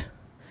hardest.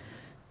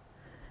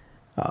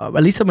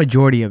 At least a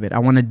majority of it. I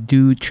want to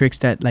do tricks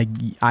that like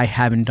I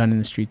haven't done in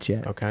the streets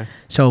yet. Okay.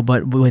 So,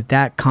 but with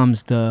that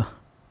comes the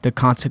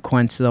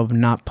consequence of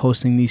not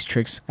posting these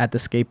tricks at the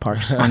skate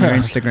parks on your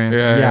Instagram.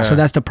 Yeah. So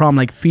that's the problem.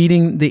 Like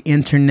feeding the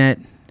internet,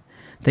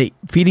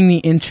 keeping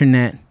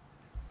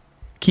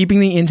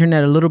the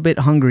internet a little bit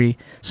hungry,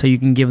 so you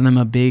can give them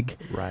a big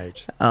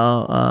Right.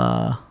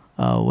 a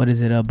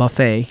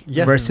buffet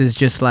versus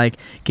just like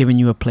giving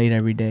you a plate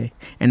every day.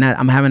 And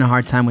I'm having a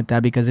hard time with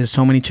that because there's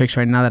so many tricks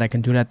right now that I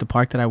can do it at the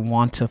park that I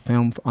want to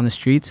film on the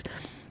streets,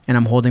 and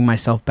I'm holding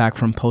myself back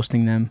from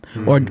posting them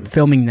or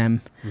filming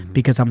them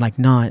because I'm like,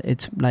 no,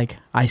 it's like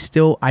I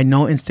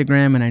know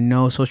Instagram and I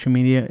know social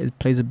media, it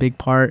plays a big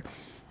part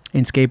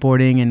in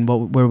skateboarding and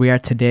where we are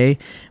today,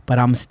 but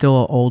I'm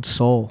still an old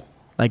soul.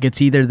 Like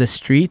it's either the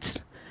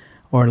streets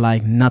or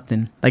like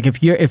nothing. Like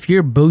if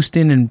you're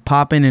boosting and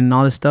popping and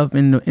all this stuff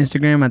in the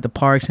Instagram at the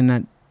parks and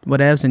that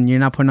whatevs, and you're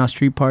not putting out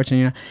street parts,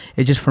 and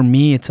it's just, for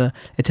me, it's a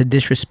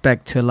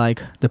disrespect to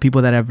like the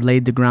people that have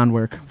laid the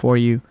groundwork for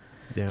you.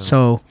 Yeah.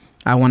 So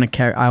I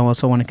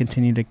also want to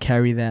continue to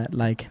carry that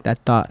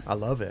thought. I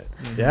love it.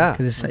 Yeah.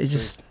 Because it's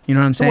just, you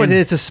know what I'm saying? Well,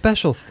 it's a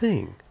special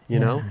thing, you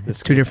know?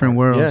 It's two different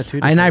worlds. Yeah, two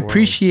different and I worlds.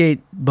 appreciate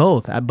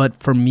both. But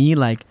for me,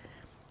 like,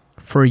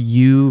 for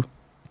you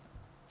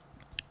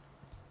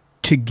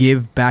to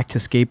give back to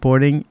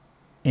skateboarding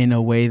in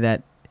a way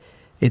that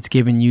it's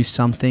giving you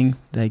something,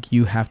 like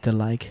you have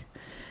to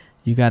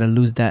you got to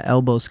lose that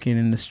elbow skin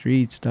in the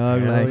streets,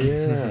 dog. Hell like,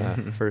 yeah,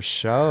 for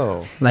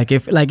sure. Like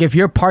if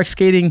you're park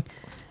skating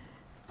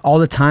all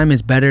the time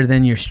is better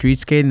than your street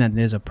skating, then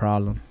there's a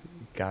problem.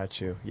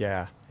 Got you.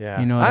 Yeah. Yeah.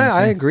 You know what I'm I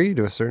saying? agree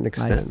to a certain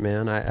extent,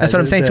 man. That's what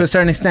I'm saying. To a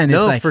certain extent, no,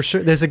 it's like, for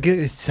sure.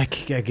 It's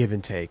like a give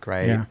and take,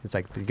 right? Yeah. It's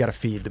like you got to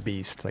feed the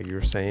beast, like you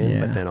were saying,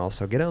 Yeah. but then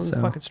also get out on the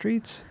So- fucking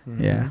streets.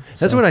 yeah.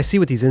 That's what I see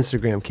with these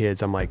Instagram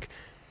kids. I'm like,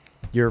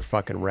 you're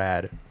fucking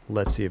rad.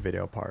 Let's see a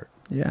video part.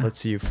 Yeah. Let's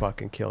see you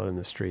fucking kill it in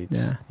the streets.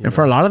 Yeah. You And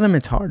for a lot of them,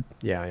 it's hard.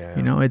 yeah.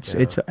 You know, it's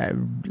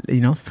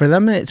yeah. for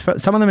them, for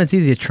some of them, it's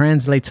easy. It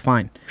translates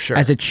fine, Sure.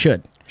 as it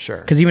should. Sure.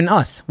 Because even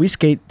us, we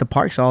skate the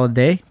parks all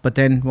day, but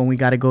then when we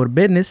got to go to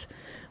business,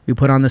 we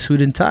put on the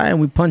suit and tie and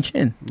we punch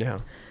in. Yeah.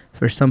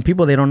 For some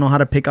people, they don't know how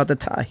to pick out the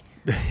tie.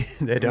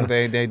 They don't.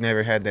 They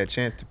never had that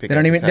chance to pick. They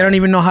don't out even the they don't tie.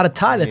 even know how to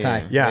tie the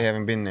tie. Yeah. They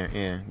haven't been there.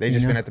 Yeah, they You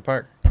just know? been at the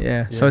park.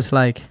 Yeah. So Yeah. it's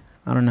like,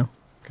 I don't know.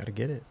 Got to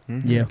get it.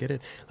 Yeah. Gotta get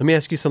it. Let me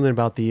ask you something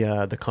about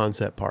the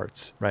concept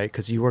parts, right?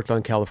 Because you worked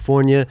on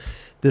California.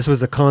 This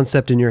was a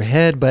concept in your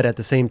head, but at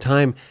the same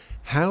time,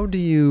 how do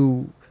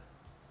you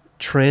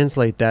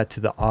translate that to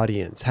the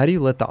audience? How do you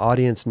let the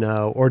audience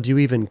know, or do you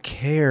even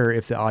care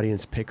if the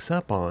audience picks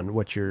up on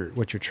what you're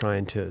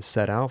trying to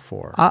set out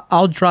for?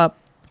 I'll drop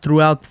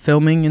throughout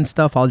filming and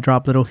stuff. I'll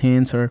drop little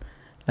hints, or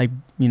like,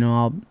 you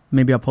know,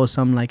 I'll post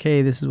something like,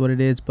 hey, this is what it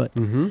is. But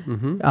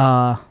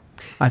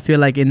I feel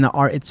like in the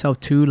art itself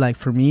too, like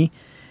for me,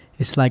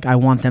 it's like I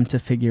want them to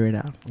figure it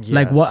out.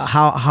 Like Yes.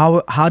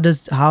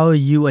 how are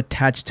you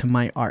attached to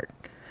my art?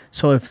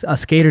 So if a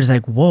skater's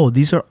like, whoa,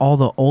 these are all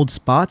the old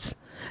spots,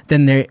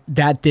 then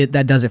that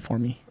does it for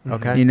me.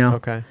 Okay. You know?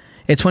 Okay.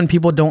 It's when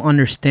people don't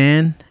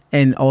understand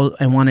and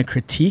want to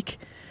critique,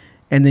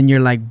 and then you're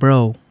like,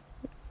 bro,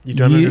 You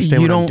don't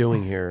understand what I'm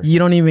doing here. You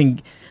don't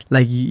even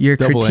like you're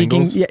Double critiquing.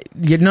 angles?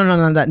 Yeah, no,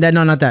 not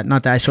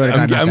that. I swear to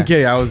God, I'm not that.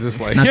 kidding. I was just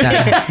like, Not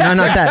that. No,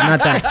 not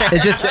that.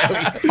 It's just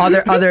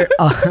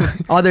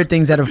other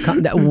things that have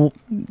come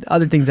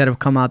other things that have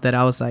come out that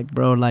I was like,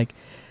 bro, like,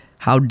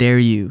 how dare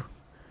you,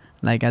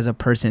 like, as a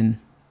person,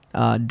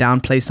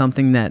 downplay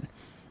something that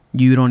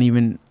you don't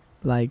even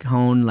like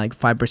hone like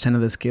 5%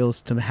 of the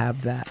skills to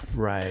have that.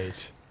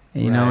 Right.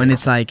 You know, and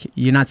it's like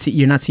you're not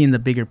seeing the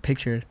bigger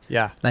picture.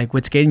 Yeah. Like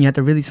with skating,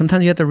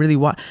 sometimes you have to really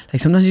watch.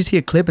 Like sometimes you see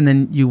a clip and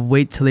then you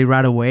wait till they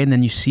ride away and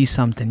then you see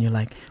something. You're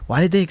like,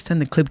 why did they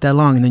extend the clip that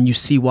long? And then you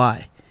see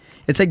why.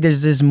 It's like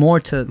there's more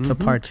to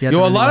parts. You have to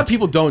a really lot watch. of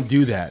people don't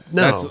do that.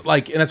 No. That's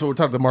like, and that's what we're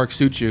talking to Mark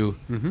Suchu.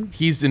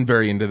 He's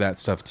very into that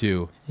stuff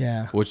too.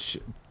 Yeah. Which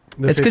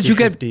It's because you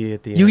get 50-50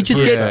 at the you end. just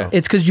Yeah. get.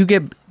 It's because you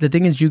get. The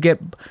thing is, you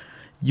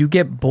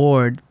get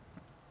bored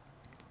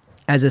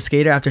as a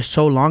skater after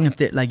so long.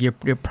 If like your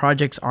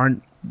projects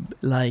aren't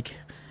like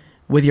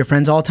with your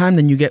friends all the time,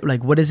 then you get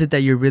like, what is it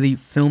that you're really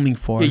filming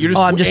for? Yeah, you're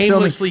just I'm just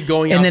aimlessly filming,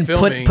 going and out then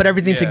filming. put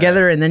everything Yeah.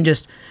 together and then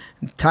just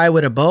tie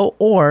with a bow,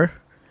 or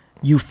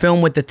you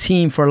film with the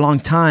team for a long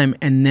time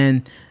and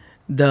then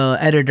the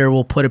editor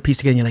will put a piece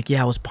together and you're like,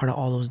 yeah, I was part of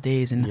all those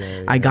days and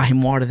I got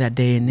him water that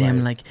day and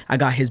then like I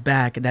got his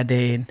back that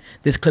day and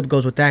this clip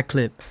goes with that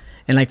clip.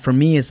 And like for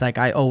me, it's like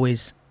I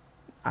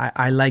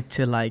like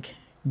to like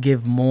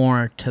give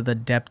more to the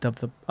depth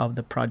of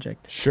the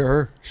project.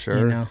 Sure.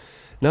 You know?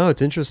 No,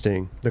 it's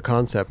interesting. The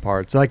concept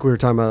part. It's like we were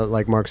talking about,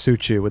 like Mark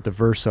Suchu with the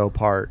verso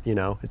part. You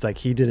know, it's like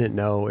he didn't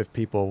know if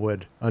people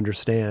would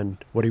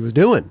understand what he was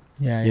doing.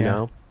 Yeah, you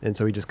know, and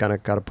so he just kind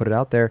of got to put it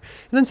out there.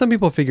 And then some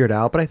people figure it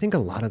out, but I think a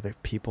lot of the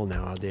people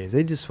nowadays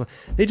they just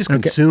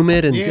consume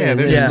it and Yeah,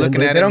 they're and just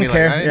looking at it and don't be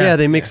care. like, yeah,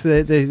 they mix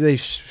they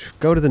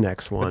go to the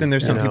next one. But then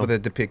there's some you know? people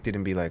that depict it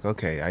and be like,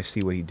 okay, I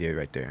see what he did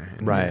right there.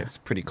 And Right. It's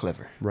pretty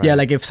clever. Right. Yeah,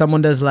 like if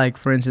someone does like,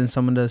 for instance,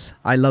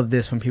 I love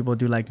this when people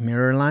do like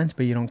mirror lines,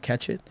 but you don't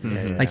catch it.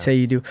 Yeah. Like say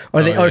you do,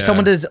 or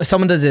someone does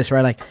this,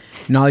 right? Like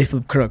nollie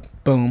flip crook,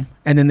 boom,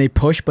 and then they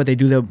push, but they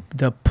do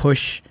the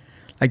push,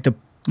 like the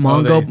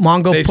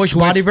Mongo they push switch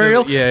body the-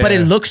 varial, yeah, but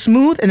it yeah. looks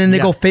smooth, and then they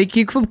Yeah. go fake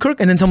kick flip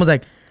crook, and then someone's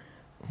like,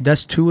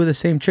 that's two of the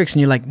same tricks, and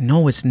you're like,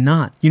 no, it's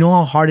not. You know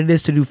how hard it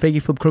is to do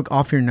fake flip crook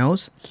off your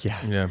nose,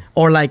 yeah.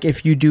 or like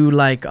if you do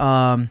like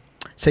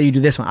say you do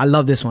this one, I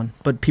love this one,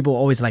 but people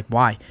always like,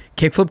 why?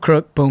 Kick flip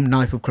crook, boom,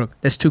 nollie flip crook.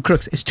 That's two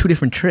crooks. It's two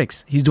different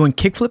tricks. He's doing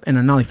kick flip and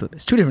a nollie flip.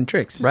 It's two different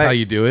tricks. That's how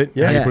you do it.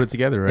 Yeah. How you Yeah. put it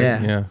together, right?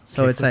 Yeah.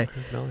 So it's like,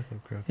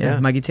 yeah,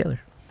 Mikey Taylor.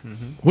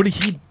 What did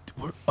he?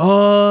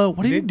 What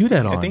did he do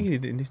that on? I think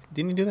didn't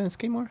he do that in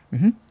Skidmore?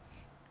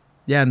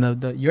 Yeah, and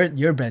the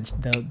your bench,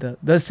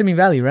 the Simi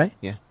Valley, right?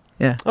 Yeah.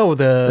 Yeah. Oh,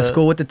 The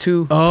school with the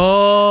two.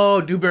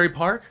 Oh, Newberry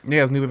Park. Yeah,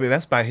 it was New Baby.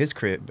 That's by his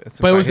crib. That's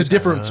But it by was a his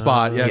different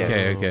spot. Yeah. yeah.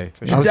 Okay.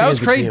 For sure. I was That was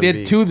thinking crazy. the They DMV.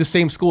 had two of the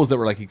same schools that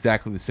were like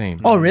exactly the same.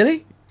 Oh,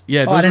 really?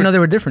 Yeah. Oh, I didn't know they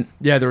were different.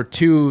 Yeah, there were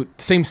two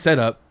same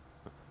setup,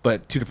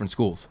 but two different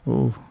schools.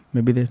 Oh,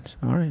 maybe there's.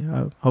 All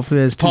right.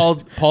 Hopefully there's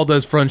two. Paul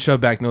does front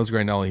shove, back nose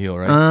grind, ollie heel,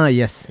 right?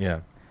 Yes.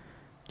 Yeah.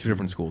 Two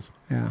different schools.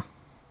 Yeah.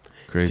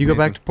 Crazy. Do you go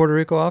back to Puerto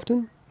Rico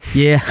often?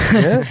 Yeah.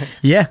 Yeah.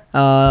 Yeah.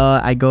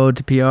 I go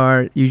to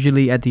PR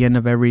usually at the end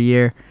of every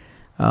year,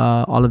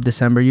 all of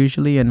December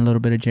usually, and a little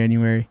bit of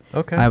January.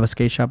 Okay. I have a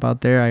skate shop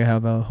out there. I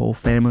have a whole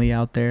family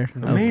out there.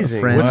 of Amazing.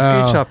 friends. What's the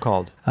Wow. skate shop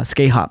called?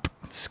 Skate Hop.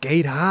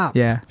 Skate Hop.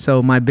 Yeah.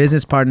 So my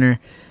business partner,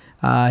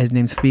 his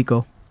name's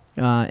Fico,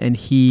 and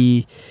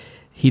he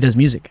does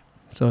music.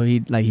 So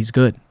he's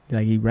good.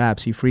 Like he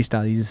raps, he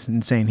freestyles. He's just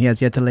insane. He has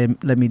yet to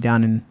let me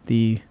down in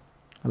the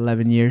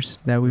 11 years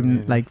that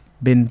we've like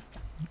been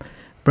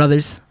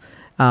brothers.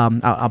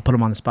 I'll put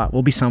him on the spot.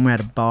 We'll be somewhere at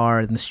a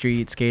bar in the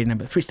street skating,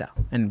 but freestyle.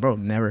 And bro,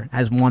 never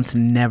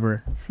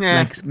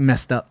like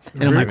messed up.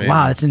 And I'm like, Amazing.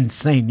 wow, that's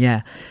insane.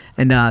 Yeah.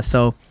 And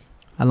so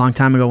a long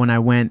time ago when I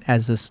went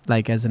as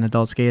an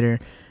adult skater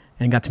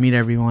and got to meet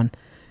everyone,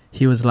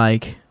 he was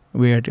like,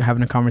 we were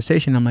having a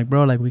conversation. I'm like,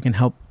 bro, like we can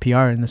help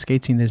PR in the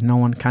skate scene. There's no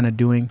one kind of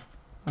doing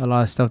a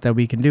lot of stuff that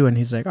we can do. And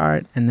he's like, all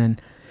right. And then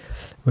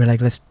we're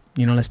like, let's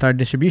start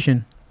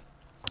distribution.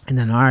 And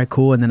then, all right,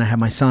 cool. And then I had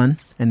my son,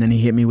 and then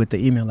he hit me with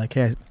the email like,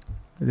 hey,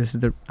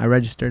 I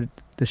registered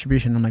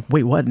distribution. I'm like,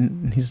 wait, what?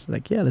 And he's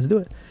like, yeah, let's do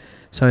it.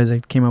 So I was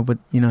like, came up with,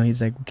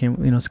 he's like,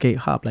 skate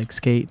hop, like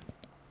skate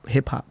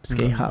hip hop,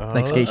 skate hop,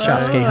 like skate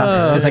shop, skate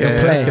hop. It's like a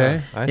play.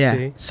 Okay. I Yeah.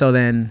 see. So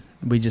then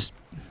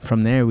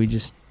from there, we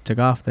just took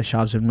off. The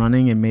shop's been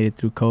running and made it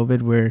through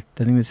COVID.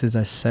 I think this is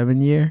our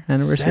 7-year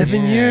anniversary.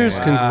 7 years.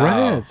 Wow.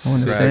 Congrats. I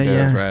wanna That's say, rad, yeah.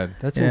 That's rad.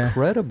 That's Yeah.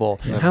 incredible.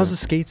 Yeah. How's the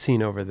skate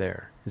scene over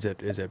there? Is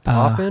it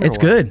popping? It's or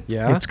what? good.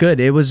 Yeah. It's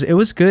good. It was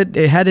good.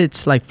 It had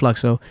its like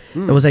flux. So it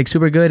was like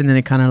super good, and then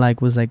it kind of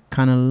like was like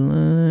kind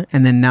of,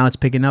 and then now it's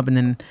picking up, and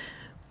then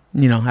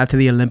after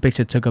the Olympics,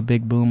 it took a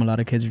big boom. A lot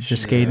of kids are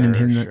just skating and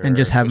hitting and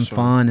just for having sure.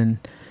 fun, and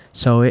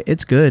so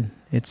it's good.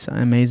 It's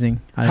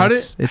amazing.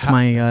 That's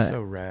my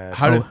so rad.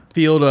 How did it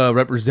feel to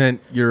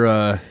represent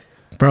your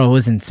bro? It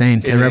was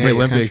insane. in the represent-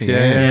 Olympics? country,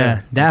 Yeah.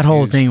 yeah, that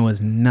whole huge. thing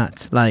was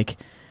nuts. Like,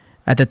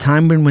 at the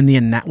time when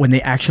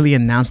they actually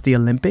announced the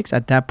Olympics,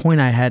 at that point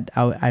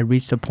I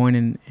reached a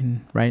point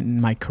in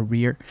my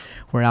career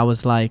where I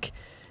was like,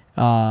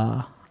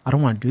 I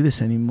don't want to do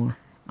this anymore.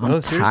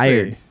 I'm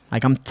tired.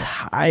 Like, I'm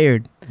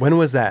tired. When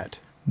was that?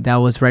 That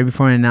was right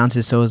before I announced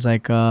it. So it was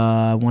like,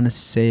 I want to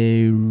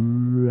say,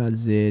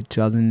 was it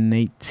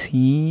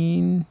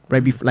 2018?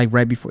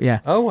 Right before,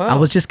 yeah. Oh, wow. I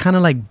was just kind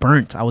of like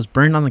burnt. I was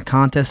burnt on the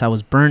contest. I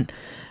was burnt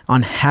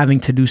on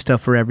having to do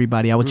stuff for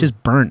everybody. I was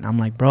just burnt. I'm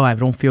like, bro, I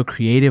don't feel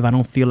creative. I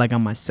don't feel like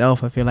I'm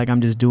myself. I feel like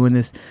I'm just doing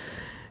this,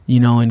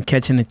 and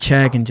catching a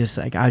check, and just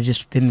like, I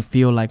just didn't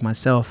feel like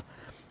myself.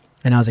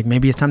 And I was like,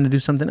 maybe it's time to do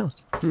something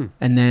else.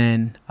 And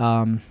then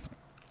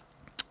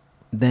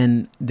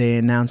they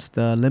announced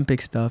the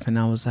Olympic stuff, and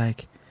I was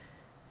like,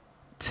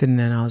 sitting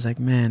there, and I was like,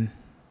 man,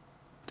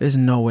 there's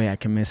no way I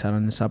can miss out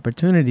on this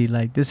opportunity.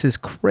 Like, this is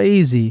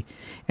crazy.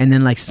 And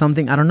then like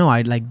something, I don't know,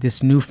 I like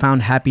this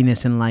newfound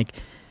happiness and like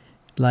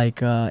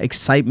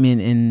excitement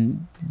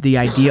in the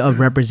idea of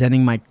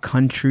representing my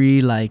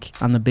country, like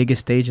on the biggest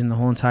stage in the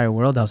whole entire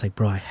world. I was like,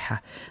 bro, I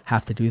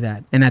have to do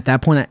that. And at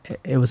that point,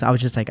 I was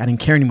just like, I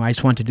didn't care anymore. I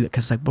just wanted to do it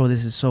because like, bro,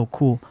 this is so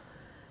cool.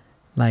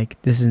 Like,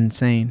 this is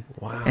insane.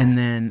 Wow. And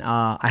then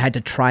I had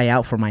to try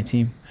out for my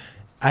team.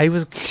 I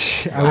was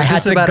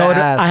just about to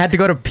ask. I had to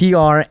go to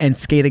PR and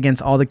skate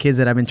against all the kids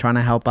that I've been trying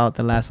to help out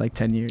the last like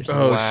 10 years.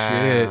 Oh,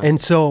 shit. And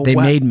so they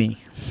made me.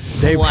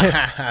 What?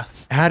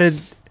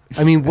 That's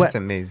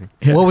amazing.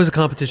 What was the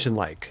competition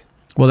like?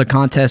 Well, the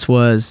contest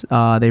was,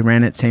 they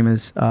ran it same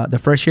as the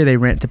first year they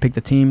ran to pick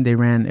the team.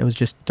 It was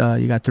just,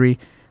 you got three.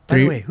 By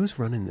the way, who's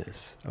running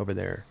this over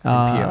there in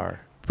PR?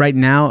 Right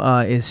now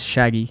is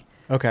Shaggy.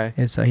 Okay.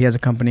 He has a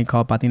company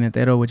called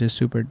Patinetero, which is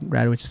super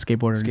rad, which is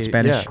skateboarder in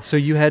Spanish. Yeah. So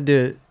you had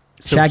to.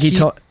 So Shaggy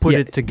put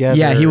it together.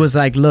 Yeah, he was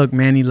like, "Look,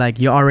 Manny, like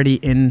you're already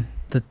in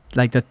the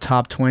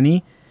top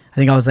 20. I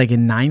think I was like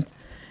in 9th,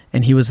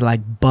 and he was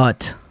like,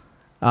 but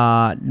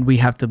we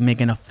have to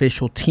make an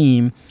official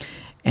team,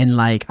 and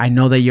like I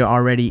know that you're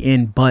already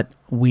in, but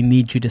we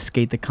need you to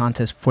skate the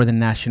contest for the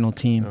national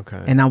team."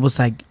 Okay. And I was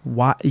like,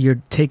 "Why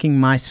you're taking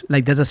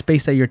there's a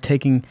space that you're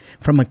taking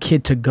from a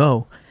kid to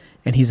go,"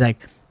 and he's like,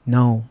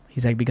 "No."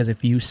 He's like, because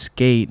if you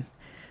skate,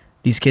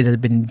 these kids have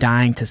been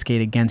dying to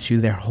skate against you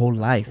their whole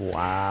life.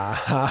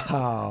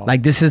 Wow.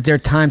 Like, this is their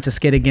time to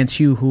skate against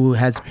you, who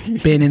has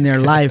been in their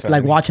life,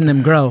 like watching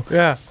them grow.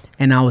 Yeah.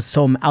 And I was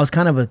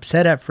kind of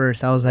upset at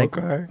first. I was like,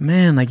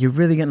 man, like you're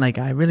really getting, like,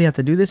 I really have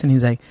to do this? And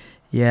he's like,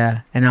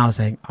 yeah. And I was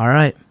like, all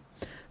right.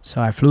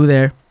 So I flew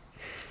there.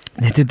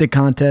 They did the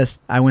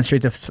contest. I went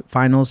straight to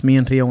finals. Me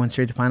and Rio went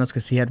straight to finals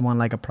because he had won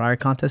like a prior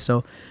contest.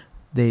 So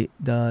the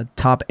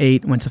top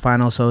 8 went to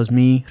finals. So it was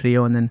me,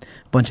 Rio, and then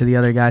a bunch of the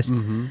other guys.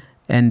 Mm-hmm.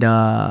 And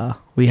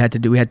we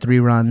had 3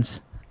 runs,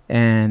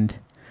 and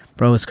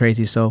bro, it was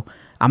crazy. So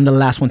I'm the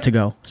last one to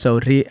go. So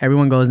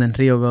everyone goes, and then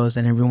Rio goes,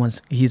 and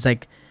he's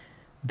like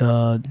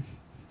the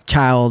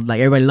child, like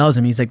everybody loves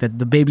him. He's like the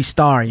baby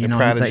star, you know.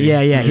 He's like,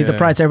 yeah, he's the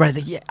pride. So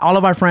everybody's like, yeah, all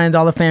of our friends,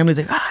 all the families,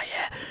 like,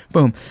 yeah,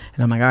 boom.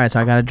 And I'm like, all right, so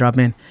I gotta drop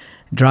in,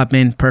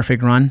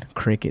 perfect run,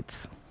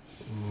 crickets.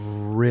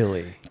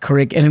 Really?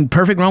 Correct. And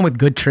perfect run with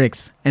good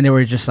tricks, and they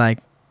were just like,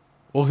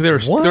 well, they're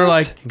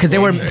like, because they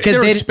were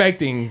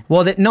expecting.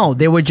 Well,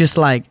 they were just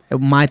like,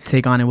 my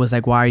take on it was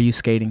like, why are you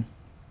skating?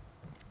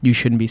 You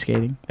shouldn't be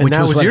skating. And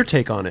that was your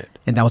take on it.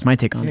 And that was my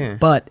take on it.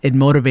 But it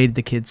motivated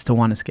the kids to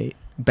want to skate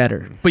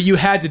better. But you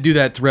had to do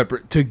that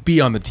to be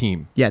on the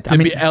team. Yeah,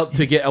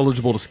 to get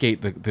eligible to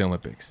skate the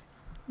Olympics.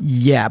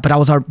 Yeah, but I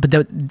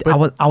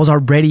was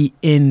already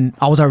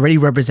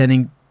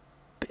representing.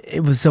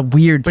 It was a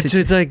weird. But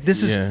so like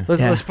this is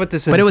let's put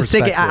this in. But it was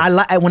sick.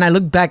 When I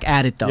look back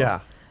at it though. Yeah.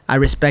 I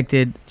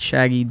respected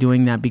Shaggy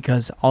doing that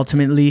because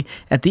ultimately,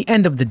 at the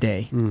end of the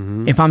day,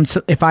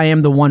 if I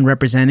am the one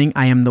representing,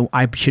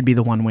 I should be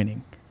the one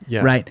winning.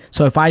 Yeah. Right.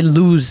 So if I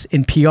lose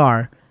in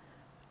PR,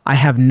 I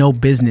have no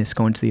business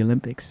going to the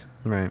Olympics.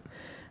 Right.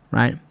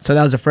 Right. So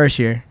that was the first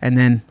year, and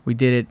then we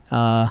did it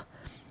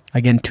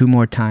again 2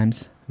 more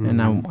times. And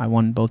I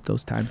won both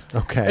those times.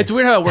 Okay. It's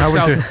weird how it works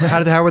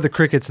out. How were the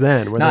crickets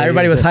then?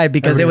 Everybody was hyped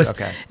because it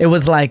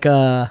was like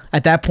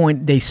at that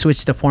point they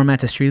switched the format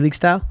to street league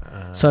style.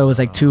 So it was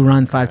like 2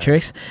 run, 5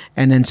 tricks.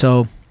 And then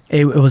so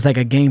it was like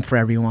a game for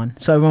everyone.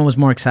 So everyone was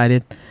more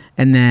excited.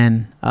 And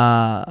then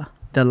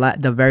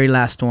the very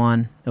last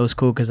one, it was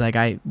cool because like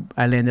I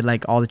landed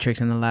like all the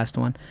tricks in the last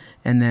one.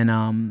 And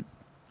then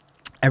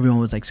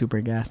everyone was like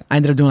super gassed. I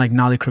ended up doing like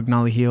nollie crook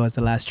nollie heel as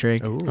the last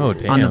trick. Oh,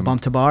 damn. On the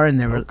bump to bar, and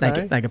they were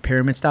like a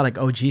pyramid style, like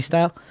OG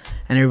style,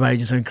 and everybody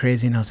just went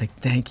crazy. And I was like,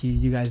 "Thank you,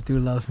 you guys do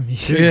love me."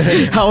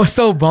 I was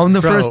so bummed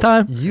the first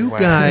time. You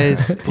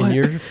guys and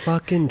your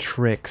fucking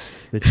tricks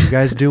that you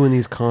guys do in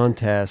these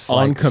contests,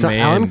 on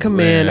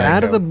command,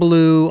 out of the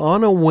blue,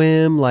 on a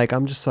whim. Like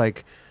I'm just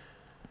like,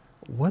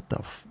 what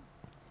the.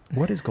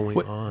 What is going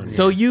on?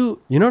 So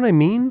you know what I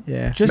mean?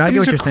 Yeah. You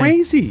guys are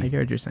crazy. I get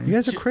what you're saying. You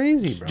guys are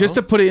crazy, bro. Just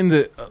to put it in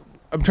the,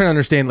 I'm trying to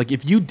understand. Like,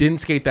 if you didn't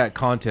skate that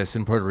contest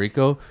in Puerto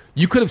Rico,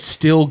 you could have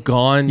still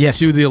gone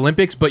to the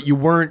Olympics, but you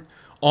weren't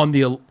on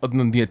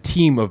the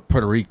team of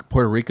Puerto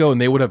Rico,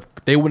 and they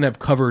wouldn't have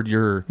covered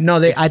your.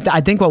 No,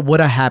 I think what would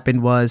have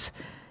happened was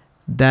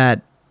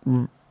that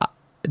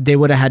they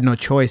would have had no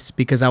choice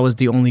because I was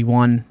the only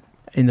one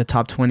in the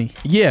top 20.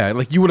 Yeah,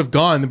 like you would have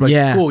gone. Like,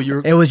 yeah, cool.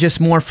 It was just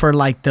more for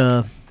like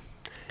to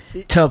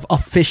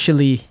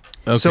officially.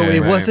 Okay, so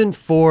it wasn't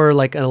for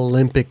like an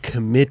Olympic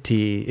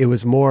committee. It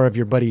was more of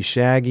your buddy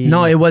Shaggy.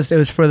 No, it was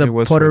for the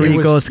Puerto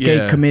Rico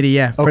skate committee.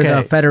 Yeah, for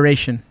the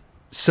federation.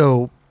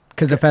 So.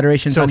 Because the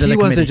federation. So he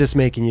wasn't just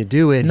making you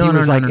do it. No, he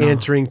was no, like no.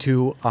 answering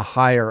to a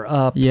higher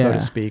up, so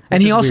to speak.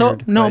 And he also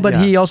weird, but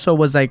he also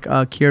was like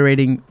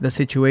curating the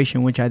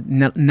situation, which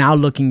now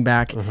looking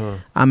back,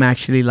 I'm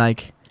actually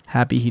like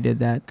happy he did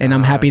that, and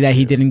I'm happy that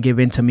he didn't give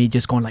in to me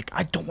just going like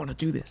I don't want to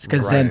do this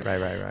because then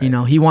you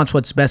know he wants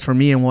what's best for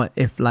me and what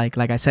if like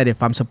I said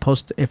if I'm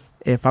supposed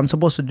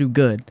to do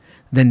good,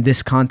 then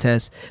this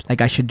contest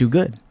like I should do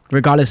good.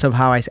 Regardless of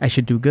how I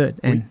should do good,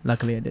 and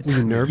luckily I did. Were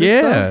you nervous?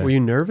 Yeah. Though? Were you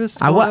nervous?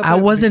 I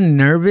wasn't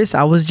nervous.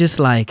 I was just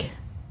like,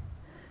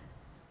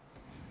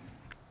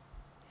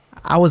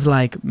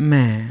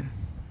 man,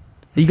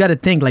 you got to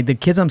think like the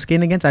kids I'm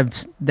skating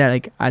against.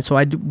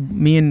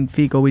 Me and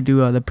Fico, we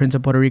do the Prince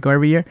of Puerto Rico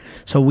every year.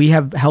 So we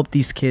have helped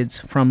these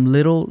kids from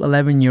little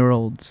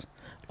 11-year-olds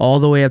all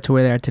the way up to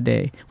where they are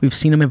today. We've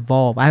seen them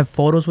evolve. I have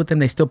photos with them.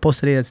 They still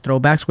post today as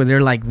throwbacks where they're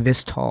like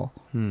this tall.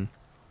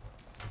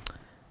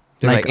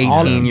 They're like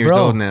 18 years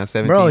old now,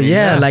 17. Bro,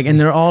 yeah, like, and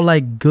they're all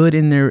like good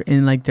in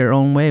their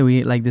own way.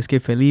 We like this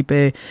kid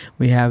Felipe,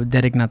 we have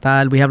Derek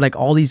Natal, we have like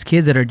all these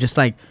kids that are just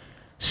like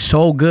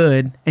so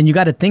good. And you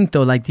got to think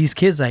though, like these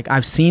kids, like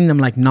I've seen them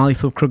like nollie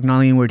flip crook,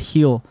 nollie inward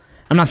heel.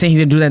 I'm not saying he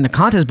didn't do that in the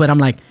contest, but I'm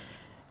like,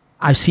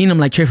 I've seen him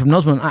like trade from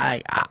nose, but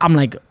I'm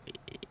like,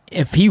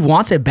 if he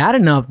wants it bad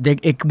enough,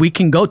 we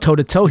can go toe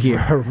to toe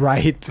here.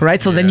 Right.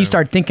 So then you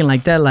start thinking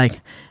like that,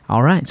 like,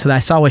 all right. So I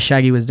saw what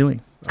Shaggy was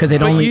doing. Because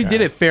you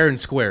did it fair and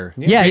square.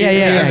 Yeah. At the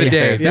end of the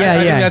day, I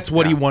think that's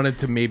what he wanted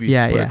to maybe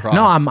put across.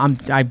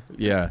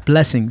 No,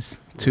 blessings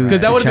to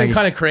because that would have been Shaggy.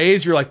 kind of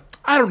crazy. You're like,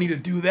 I don't need to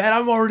do that.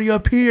 I'm already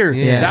up here.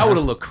 Yeah. That would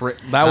have looked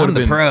that would have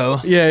been pro.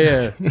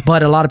 Yeah.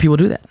 But a lot of people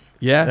do that.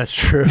 Yeah, that's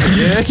true.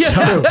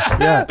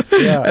 Yeah.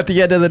 At the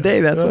end of the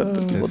day, that's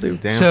what people do.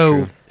 So,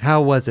 true.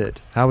 how was it?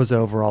 How was the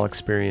overall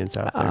experience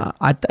out there?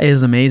 It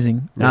was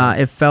amazing. Yeah.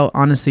 It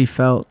honestly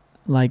felt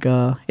like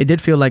it did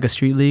feel like a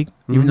street league,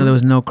 even though there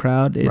was no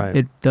crowd.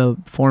 The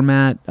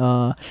format,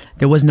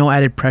 there was no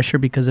added pressure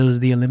because it was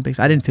the Olympics.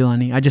 I didn't feel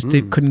any. I just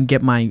couldn't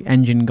get my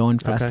engine going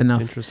fast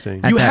enough.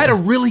 Interesting. You had a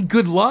really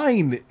good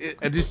line.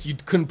 You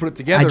couldn't put it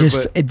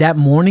together. That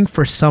morning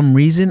for some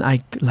reason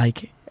I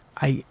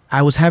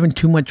was having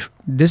too much.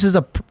 This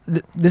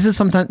is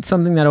sometimes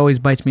something that always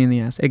bites me in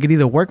the ass. It could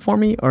either work for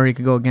me or it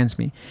could go against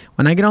me.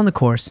 When I get on the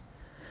course,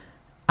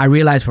 I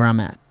realize where I'm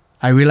at.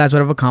 I realize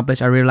what I've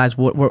accomplished. I realize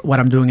what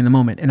I'm doing in the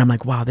moment. And I'm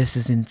like, wow, this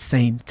is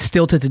insane.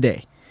 Still to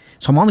today.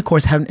 So I'm on the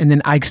course, and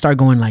then I start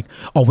going like,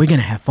 oh, we're going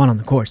to have fun on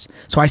the course.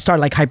 So I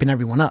start like hyping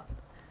everyone up.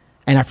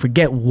 And I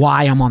forget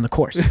why I'm on the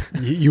course.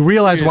 You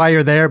realize why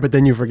you're there, but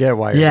then you forget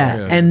why you're there.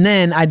 Yeah. And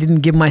then I didn't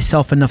give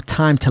myself enough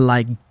time to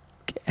like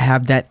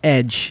have that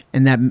edge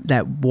and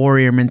that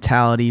warrior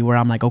mentality where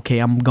I'm like, okay,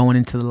 I'm going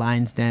into the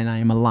lion's den. I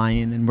am a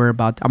lion, and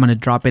I'm going to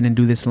drop in and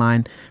do this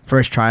line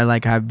first try.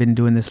 Like I've been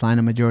doing this line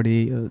a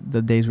majority of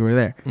the days we were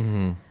there.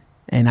 Mm-hmm.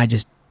 And I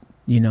just,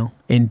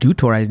 in due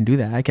tour, I didn't do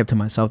that. I kept to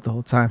myself the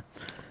whole time.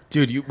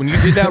 Dude, when you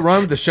did that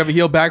run with the Chevy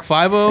heel back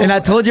 5-0, and I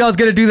told you I was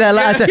gonna do that.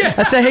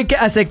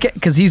 I said,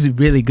 because he's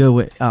really good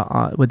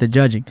with the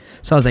judging.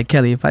 So I was like,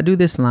 Kelly, if I do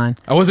this line,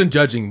 I wasn't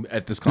judging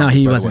at this conference. No,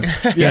 he wasn't.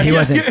 Yeah, he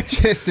wasn't.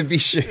 Just to be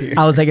sure.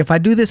 I was like, if I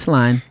do this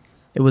line,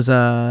 it was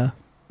a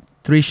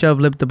 3 shove,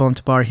 lip the bump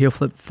to bar, heel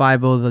flip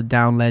 5-0, the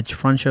down ledge,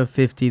 front shove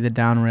 50, the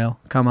down rail,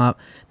 come up,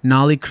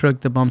 nollie crook,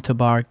 the bump to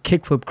bar,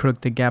 kick flip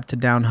crook, the gap to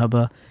down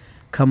hubba,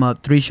 come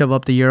up, 3 shove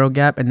up the Euro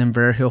gap, and then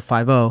Ver heel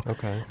 5-0.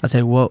 Okay. I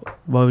said, what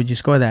would you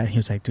score that? And he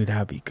was like, dude, that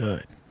would be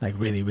good. Like,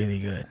 really, really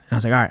good. And I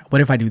was like, all right,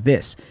 what if I do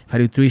this? If I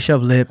do 3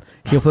 shove lip,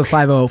 heel flip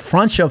 5-0,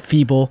 front shove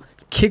feeble,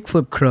 kick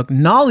flip crook,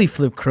 nollie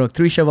flip crook,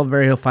 3 shove up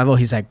Ver heel 5-0.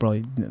 He's like,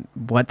 bro,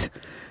 what?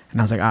 And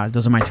I was like, all right,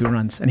 those are my 2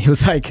 runs. And he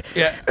was like,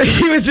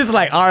 he was just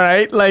like, all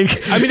right.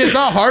 Like, I mean, it's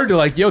not hard to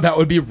like, that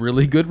would be a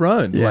really good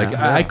run. Yeah, like,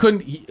 I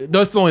couldn't,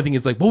 that's the only thing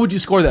is like, what would you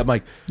score that? I'm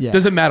like,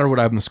 doesn't matter what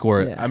I'm going to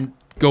score it. Yeah.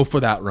 Go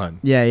for that run.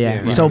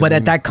 Yeah. So, but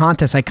at that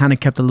contest, I kind of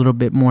kept a little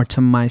bit more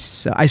to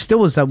myself. I still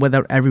was up with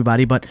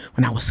everybody, but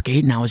when I was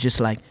skating, I was just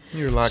like,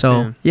 you're locked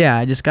in. Yeah,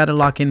 I just got to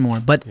lock in more.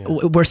 But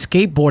we're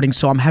skateboarding,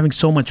 so I'm having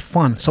so much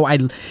fun. So I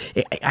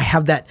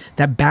have that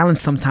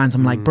balance sometimes.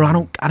 I'm like,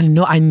 bro,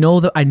 I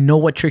know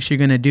what tricks you're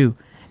gonna do.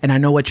 And I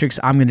know what tricks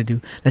I'm going to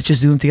do. Let's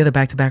just do them together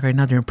back to back right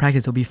now. During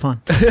practice, it'll be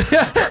fun.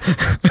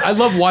 I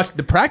love watching.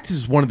 The practice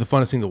is one of the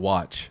funnest things to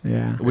watch.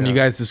 Yeah. When you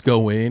guys just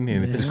go in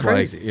and it's just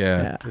crazy.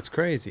 like, It's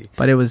crazy.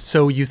 But it was...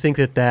 So you think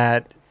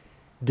that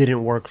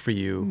didn't work for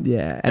you.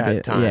 Yeah,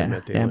 that time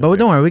at the But Olympics.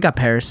 don't worry, we got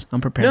Paris.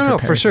 I'm prepared. No, for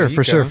for Paris. sure, You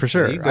for sure, go. for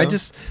There you sure. go. I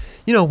just,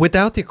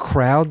 without the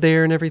crowd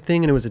there and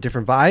everything, and it was a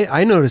different vibe.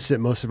 I noticed it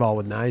most of all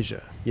with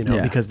Nyjah,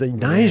 Yeah. because the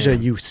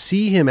Nyjah, you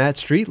see him at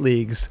street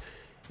leagues,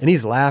 and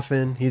he's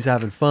laughing, he's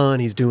having fun,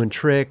 he's doing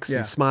tricks, Yeah.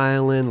 he's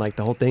smiling, like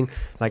the whole thing.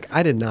 Like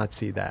I did not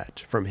see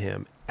that from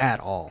him at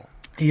all.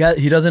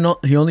 He doesn't know.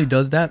 He only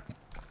does that.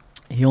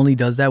 He only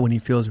does that when he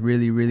feels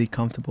really, really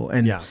comfortable.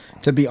 And Yeah.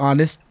 to be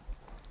honest,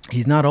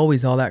 he's not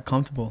always all that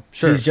comfortable.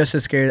 Sure. He's just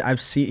as scared.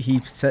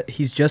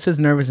 He's just as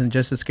nervous and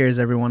just as scared as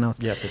everyone else.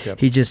 Yep.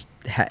 He just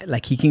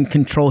he can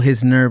control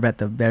his nerve at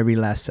the very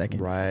last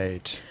second.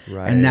 Right.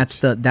 And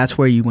that's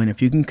where you win.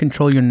 If you can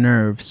control your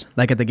nerves,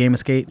 like at the game of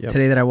skate Yep.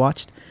 today that I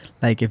watched,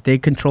 like if they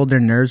controlled their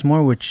nerves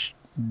more, which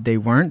they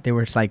weren't, they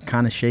were just like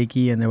kind of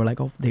shaky and they were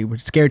like, oh, they were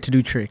scared to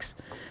do tricks.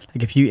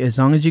 Like as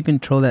long as you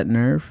control that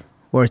nerve,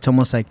 or it's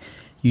almost like,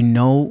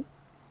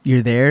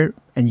 you're there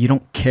and you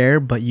don't care,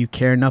 but you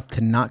care enough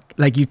to not,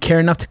 like you care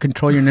enough to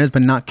control your nerves,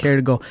 but not care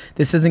to go,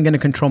 this isn't going to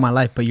control my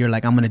life, but you're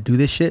like, I'm going to do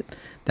this shit.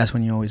 That's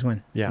when you always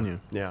win. Yeah.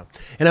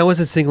 And I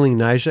wasn't singling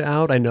Nyjah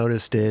out. I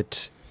noticed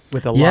it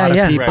with a lot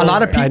of people. A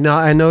lot of people.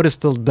 I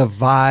noticed the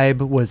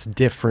vibe was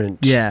different.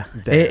 Yeah.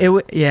 there. It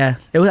was.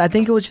 I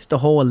think it was just the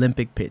whole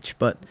Olympic pitch,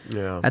 but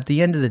Yeah. at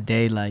the end of the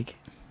day, like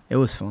it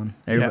was fun.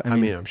 Yeah, I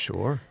mean, I'm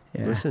sure.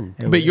 Yeah. Listen.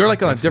 It But was you're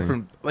like on a definitely.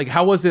 different, like,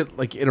 how was it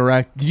like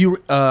interact? Did you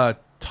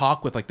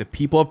talk with like the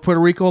people of Puerto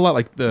Rico a lot,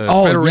 like the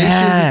federations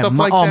and stuff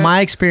like that? My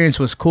experience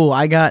was cool.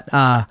 I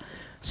got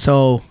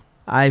so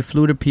I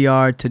flew to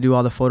PR to do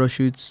all the photo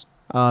shoots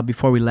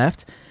before we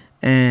left,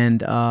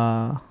 and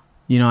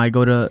I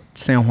go to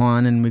San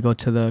Juan and we go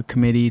to the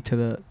committee to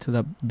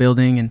the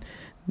building, and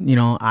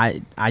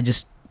I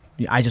just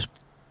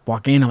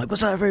walk in. I'm like,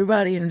 "What's up,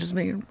 everybody?" And just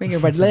make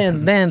everybody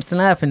dance and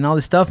laugh and all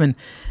this stuff. And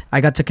I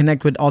got to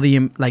connect with all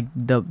the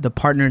the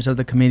partners of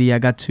the committee. I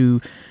got to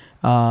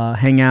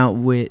hang out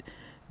with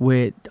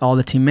all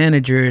the team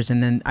managers,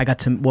 and then I got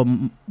to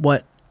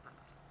what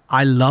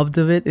I loved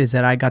of it is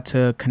that I got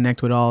to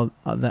connect with all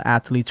the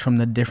athletes from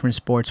the different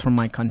sports from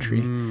my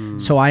country.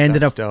 So I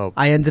ended that's up dope.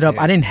 I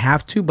didn't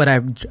have to, but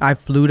I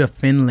flew to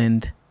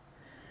Finland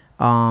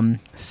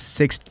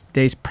 6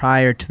 days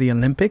prior to the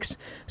Olympics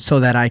so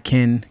that I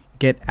can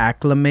get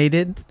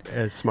acclimated.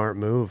 A smart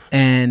move.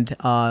 And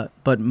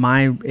but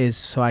mine is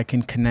so I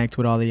can connect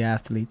with all the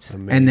athletes.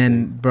 Amazing. And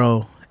then,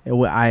 bro, it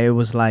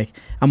was like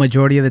a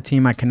majority of the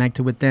team, I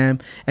connected with them.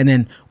 And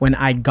then when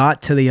I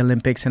got to the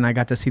Olympics and I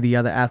got to see the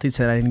other athletes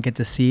that I didn't get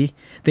to see,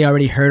 they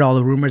already heard all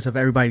the rumors of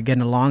everybody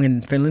getting along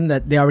in Finland.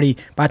 That they already,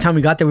 by the time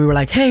we got there, we were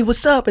like, "Hey,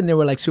 what's up?" And they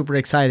were like super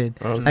excited.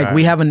 Okay. Like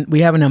we have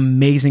an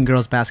amazing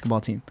girls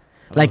basketball team,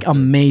 like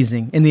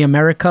amazing. In the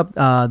America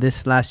Cup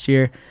this last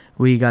year,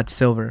 we got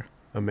silver.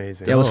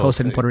 Amazing. It was Oh,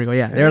 hosted in sick. Puerto Rico.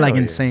 Yeah, they're like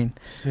Hell yeah. insane.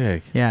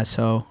 Sick. Yeah,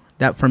 so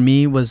that for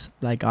me was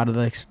like out of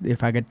the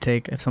if I could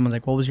take, if someone's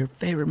like, what was your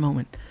favorite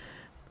moment?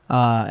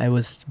 It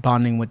was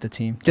bonding with the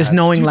team, just That's-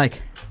 knowing dude,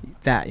 like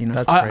that, you know.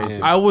 That's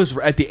crazy. I was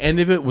at the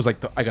end of it was like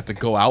I got to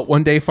go out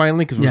one day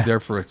finally because we Yeah. were there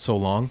for so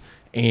long,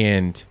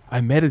 and I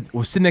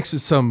was sitting next to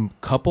some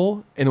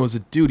couple, and it was a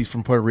dude. He's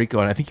from Puerto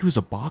Rico, and I think he was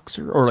a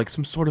boxer or like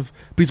some sort of.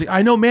 But he's like,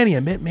 I know Manny. I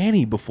met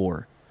Manny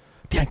before.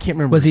 Damn, I can't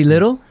remember. Was he his name.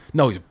 little?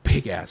 No, he's a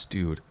big ass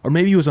dude, or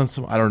maybe he was on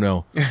some. I don't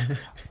know.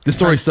 The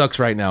story sucks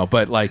right now,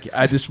 but like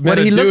I just What met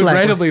a did he look dude like?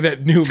 randomly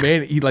that knew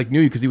Manny. He like knew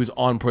you because he was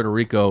on Puerto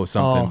Rico or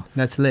something. Oh,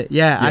 that's lit.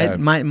 Yeah, Yeah.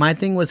 my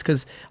thing was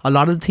because a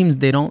lot of the teams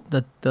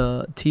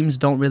the teams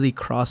don't really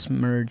cross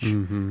merge.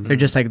 They're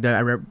just like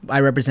I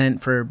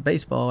represent for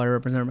baseball. I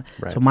represent.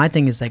 Right. So my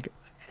thing is like,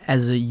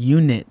 as a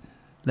unit,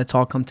 let's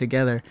all come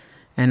together.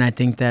 And I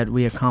think that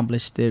we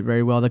accomplished it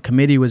very well. The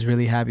committee was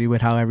really happy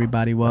with how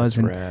everybody was, That's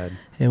and rad.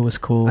 it was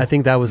cool. I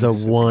think that was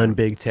one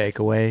big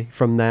takeaway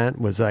from that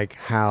was like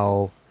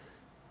how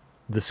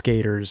the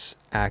skaters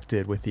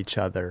acted with each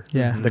other.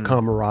 Yeah. The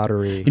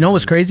camaraderie. You know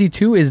what's crazy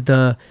too is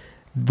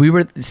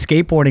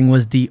skateboarding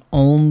was the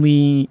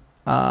only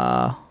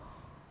right,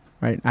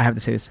 I have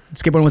to say this.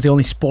 Skateboarding was the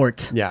only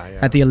sport Yeah.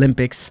 at the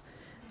Olympics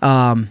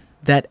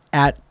that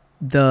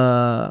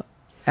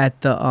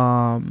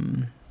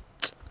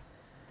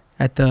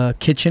at the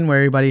kitchen where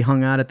everybody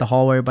hung out, at the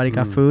hall where everybody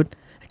got food,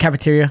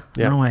 cafeteria. I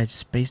Yeah. don't know why I just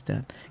spaced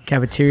that.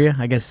 Cafeteria,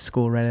 I guess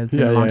school, right? It's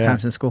been Yeah, a long yeah, time yeah.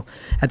 since school.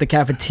 At the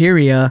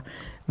cafeteria,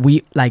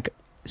 we like,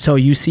 so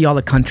you see all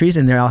the countries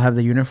and they all have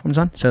the uniforms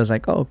on. So it's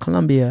like, oh,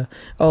 Colombia,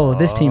 oh,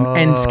 this team.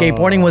 And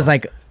skateboarding was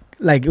like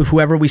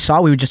whoever we saw,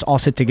 we would just all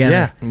sit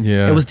together. Yeah.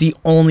 Yeah, It was the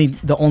only one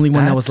that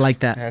was That's like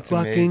that. That's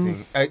Fucking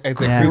amazing.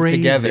 It's a Yeah. group crazy.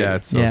 together. Yeah,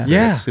 it's so Yeah. sick.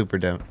 Yeah. That's super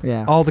dope.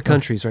 Yeah. All the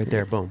countries right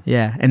there. Boom.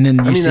 Yeah. And then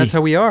you I mean, see, that's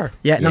how we are.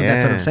 yeah, no,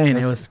 that's what I'm Yeah. saying.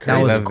 That's That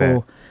crazy. was Love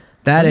cool.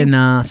 That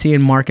and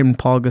seeing Mark and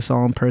Paul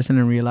Gasol in person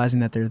and realizing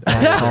that they're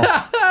tall.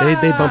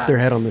 They bumped their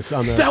head on the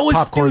That was-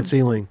 popcorn dude.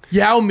 ceiling.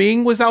 Yao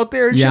Ming was out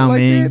there. And Yao shit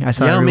Ming. Like I that.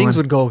 saw Yao everyone. Ming's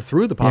would go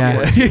through the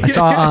popcorn Yeah.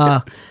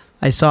 ceiling.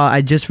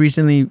 I just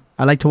recently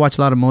I like to watch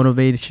a lot of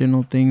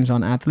motivational things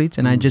on athletes,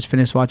 and I just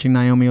finished watching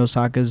Naomi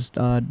Osaka's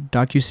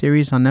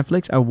docu-series on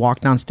Netflix. I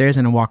walked downstairs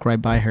and I walked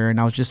right by her, and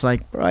I was just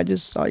like, bro, I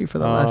just saw you for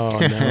the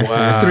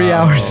last 3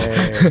 hours.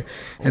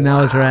 And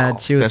that was rad.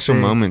 She was special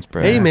sick. moments,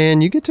 bro. Hey, man,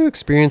 you get to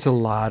experience a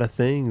lot of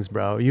things,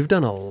 bro. You've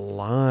done a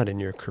lot in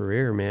your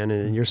career, man,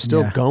 and you're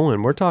still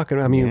going. We're talking,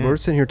 I mean, we're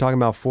sitting here talking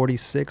about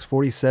 46,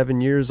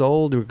 47 years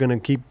old. We're going to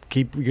keep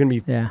you're going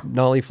to be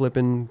nollie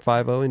flipping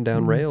 5-0 and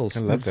down rails.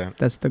 I love that.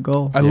 That's the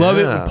goal. I love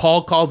it when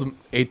Paul calls him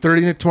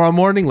 8:30 tomorrow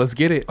morning. Let's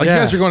get it. Like you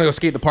guys are going to go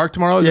skate in the park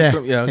tomorrow? Yeah,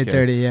 okay.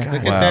 8:30, yeah.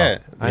 Look at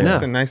that. I know.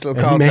 That's a nice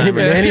little call Man,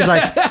 time. he's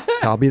like,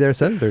 I'll be there at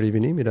 7:30 if you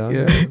need me, dog.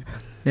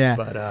 Yeah.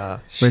 But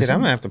Shit,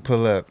 I'm going to have to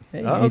pull up.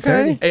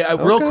 okay. Hey,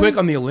 real quick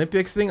on the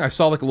Olympics thing, I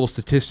saw like a little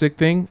statistic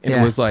thing, and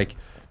it was like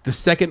the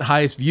second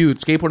highest viewed.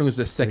 Skateboarding was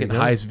the second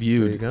highest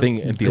viewed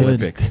thing at the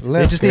Olympics.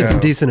 They just need some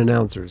decent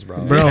announcers,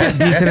 bro.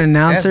 Decent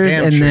announcers,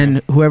 and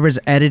then whoever's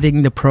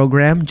editing the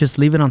program, just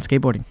leave it on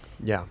skateboarding.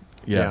 Yeah.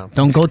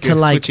 Don't go to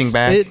like switching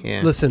back.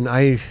 Listen,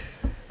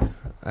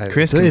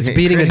 Chris it's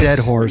beating a dead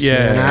horse.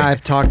 Yeah. Man.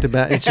 I've talked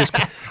about it's just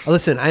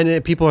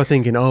listen. People are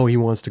thinking, oh, he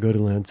wants to go to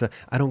Lens.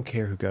 I don't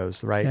care who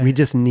goes. Right? Yeah. We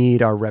just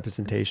need our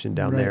representation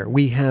down there.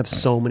 We have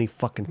so many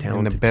fucking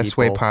talented in the best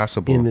way people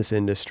possible in this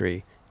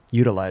industry.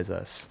 Utilize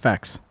us.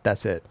 facts.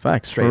 That's it.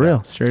 Facts Straight for real,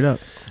 up. straight up,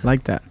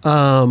 like that.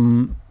 I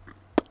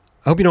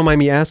hope you don't mind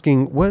me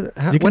asking.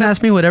 You can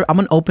ask me whatever. I'm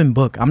an open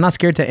book. I'm not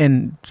scared to.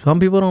 And some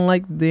people don't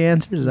like the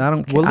answers. I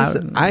don't care. Well,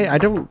 listen, I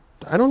don't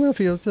know if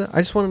you. I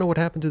just want to know what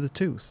happened to the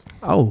tooth.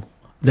 Oh,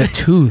 the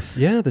tooth.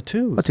 Yeah, the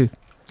tooth. What tooth?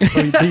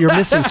 Oh, you're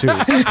missing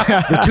tooth.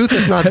 The tooth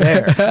is not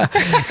there.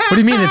 What do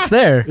you mean it's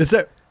there? Is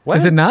there? What?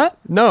 Is it not?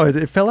 No,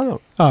 it fell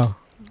out. Oh.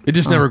 It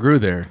just never grew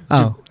there.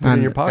 Oh, put it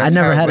in your pocket? I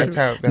never had That's it.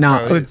 how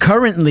Now, it is.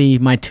 currently,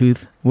 my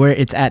tooth, where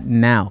it's at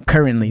now,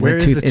 currently, Where the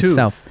is tooth the tooth?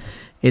 itself,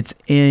 it's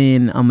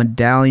in a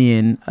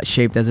medallion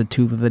shaped as a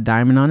tooth with a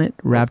diamond on it,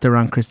 wrapped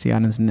around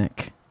Christiana's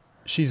neck.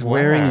 She's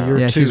wearing your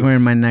Yeah, tooth. she's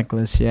wearing my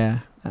necklace.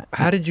 Yeah.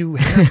 How did you?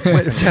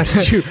 Wait.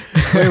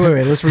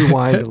 Let's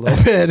rewind a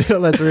little bit.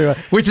 Let's rewind.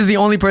 Which is the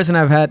only person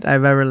I've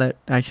ever let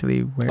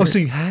actually wear. Oh, it. so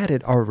you had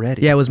it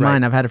already? Yeah, it was Right.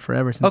 mine. I've had it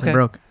forever since it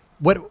broke.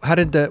 What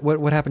happened to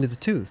the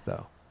tooth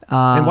though?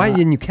 And why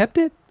didn't you kept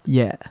it?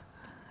 Yeah.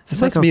 This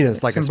must mean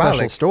it's like a special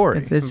symbolic.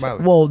 story. It's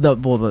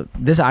symbolic.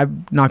 this I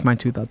knocked my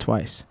tooth out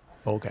twice.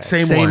 Okay.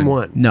 Same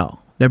one. No,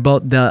 they're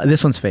both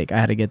this one's fake. I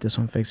had to get this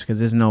one fixed because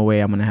there's no way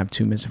I'm gonna have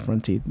two missing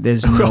front teeth.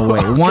 There's no way.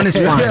 One is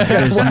fine.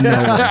 There's no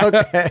way.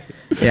 Okay.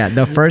 Yeah,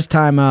 the first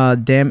time,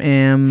 Dam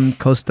Am,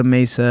 Costa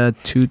Mesa,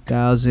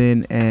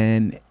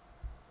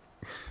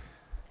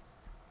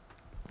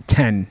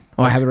 2010.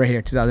 Oh, I have it right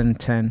here.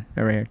 2010.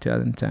 Right here,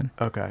 2010.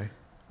 Okay.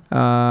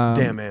 Um,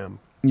 Damn, ma'am.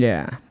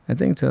 Yeah, I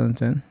think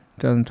 2010,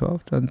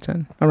 2012,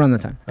 2010, around that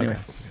time. Anyway,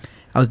 Okay.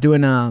 I was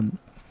doing on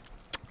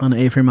an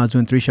A-frame. I was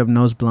doing 3-shove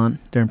nose blunt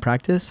during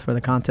practice for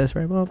the contest.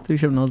 Right, well,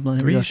 3-shove nose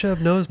blunt. Here we go.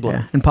 3-shove nose blunt.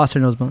 Yeah, imposter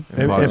nose blunt.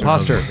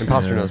 Imposter Yeah.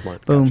 nose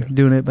blunt. Boom, Gotcha.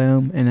 doing it,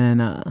 boom, and then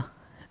I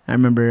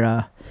remember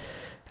at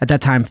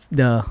that time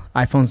the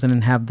iPhones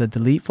didn't have the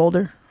delete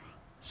folder,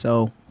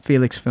 so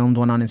Felix filmed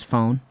one on his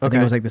phone. I think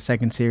Okay. it was like the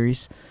second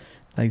series,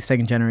 like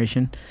second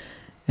generation,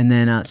 and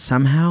then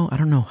somehow I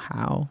don't know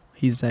how.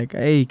 He's like,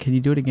 hey, can you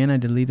do it again? I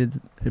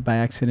deleted it by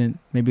accident.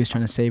 Maybe he was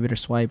trying to save it or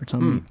swipe or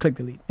something. Click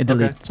delete. It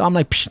deleted. Okay. So I'm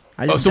like, psh.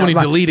 So when you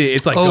delete it,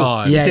 it's like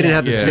gone. You Yeah, didn't yeah.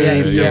 have the Yeah,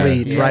 save yeah,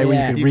 delete, yeah. right? Yeah, Where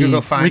yeah. you You could could go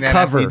find that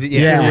recover. after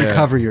You yeah. can Yeah.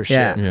 recover your shit.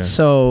 Yeah. Yeah.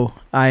 So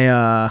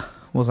I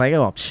was like,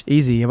 oh, psh,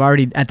 easy. I've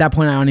already, at that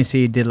point, I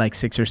honestly did like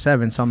 6 or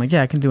 7. So I'm like,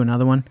 yeah, I can do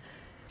another one.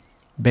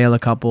 Bail a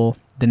couple.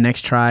 The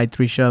next try,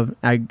 3-shove.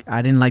 I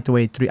didn't like the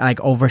way I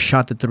like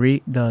overshot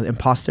the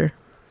imposter.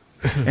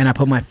 And I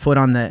put my foot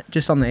on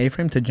just on the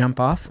A-frame to jump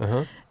off.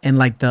 Uh-huh. And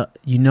like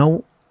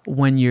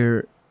when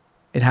it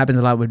happens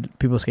a lot with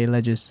people skate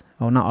ledges.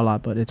 Oh, not a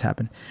lot, but it's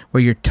happened.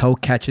 Where your toe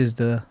catches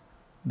the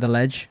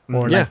ledge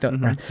or Yeah. like the,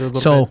 right? It's a little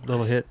So- bit,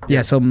 little hit.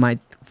 Yeah, so my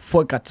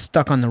foot got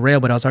stuck on the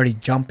rail, but I was already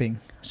jumping.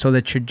 So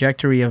the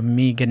trajectory of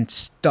me getting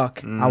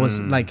stuck, I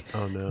was like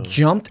Oh no.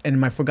 jumped and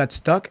my foot got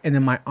stuck and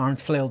then my arm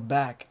flailed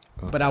back.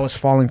 But I was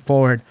falling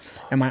forward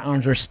and my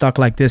arms were stuck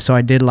like this. So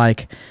I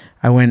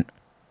went,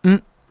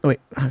 wait,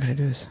 how could I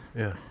do this?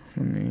 Yeah.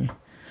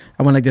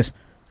 I went like this,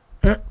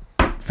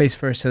 face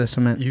first to the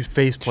cement. You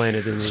face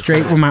planted in the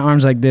Straight side with my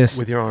arms like this.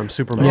 with your arm,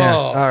 Superman. Yeah.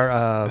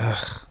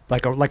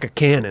 Or like a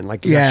cannon,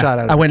 like you got shot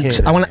out of I a went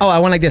cannon. I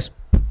went like this.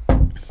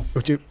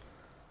 Would you?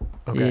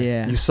 Okay.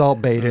 Yeah. You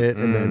salt bait it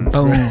and then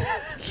Boom.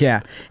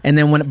 Yeah. And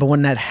then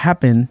when that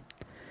happened,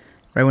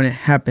 right when it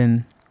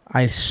happened,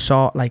 I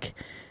saw like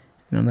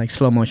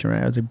slow motion,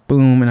 right? I was like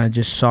boom, and I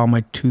just saw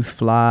my tooth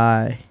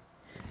fly.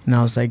 And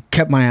I was like,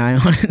 kept my eye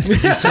on it.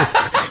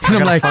 And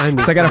I'm like, find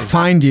this I gotta thing.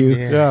 find you.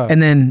 Yeah.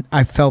 And then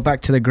I fell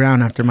back to the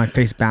ground after my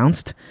face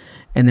bounced.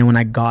 And then when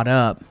I got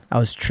up, I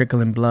was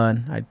trickling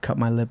blood. I'd cut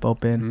my lip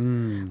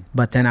open.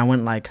 But then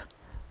I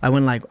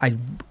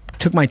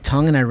took my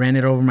tongue and I ran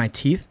it over my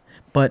teeth.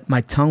 But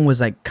my tongue was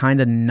like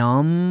kind of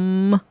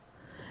numb.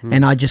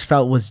 And I just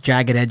felt was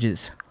jagged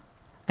edges.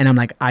 And I'm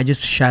like, I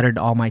just shattered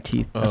all my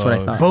teeth. That's what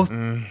I thought. Both.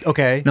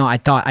 Okay. No, I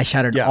thought I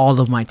shattered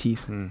all of my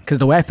teeth because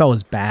the way I felt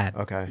was bad.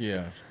 Okay.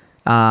 Yeah.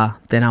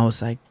 Then I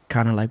was like,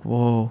 kind of like,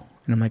 whoa.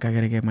 And I'm like, I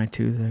got to get my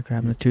tooth. I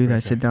grab the tooth. I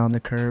sit down on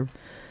the curb.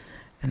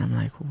 And I'm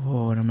like,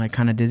 whoa. And I'm like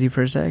kind of dizzy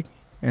for a sec.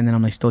 And then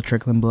I'm like still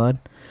trickling blood.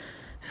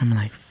 And I'm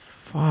like,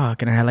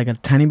 fuck. And I had like a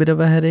tiny bit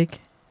of a headache.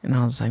 And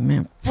I was like,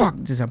 man, fuck.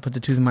 Just I put the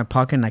tooth in my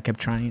pocket and I kept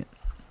trying it.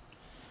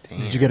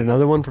 Did you get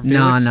another one for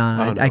Felix?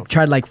 No. Oh, I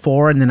tried like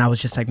 4 and then I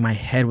was just like, my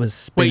head was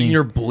spinning. Wait, and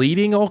you're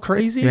bleeding all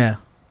crazy? Yeah.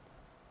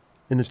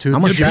 In the tooth?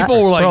 I'm a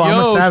people were like, bro, I'm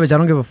yo, a savage. I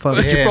don't give a fuck.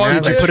 You probably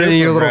Did you put it in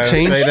your little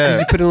change? Straight Did up.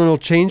 you put it in a little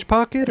change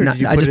pocket? Or No,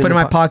 did you I just put it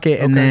in my pocket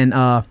and Okay.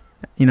 then,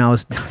 you know, I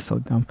was so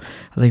dumb.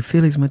 I was like,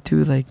 Felix, my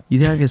tooth, like, you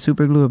think I can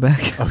super glue it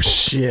back? Oh,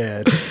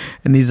 shit.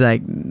 And he's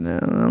like, no,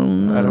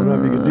 I don't know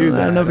if you can do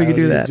that. I don't know if you can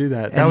do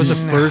that. That was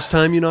the first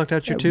time you knocked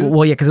out your tooth?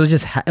 Well, yeah, because it was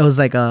just, it was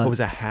like What was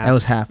that, half? That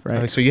was half,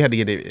 right? So you had to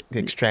get it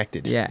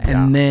extracted. Yeah,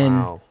 and then,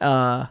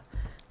 wow.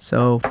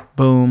 so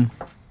boom,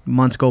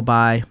 months go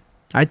by.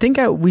 I think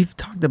we've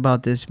talked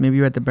about this. Maybe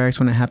you were at the barracks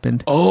when it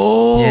happened.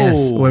 Oh.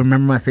 Yes. Well,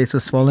 remember my face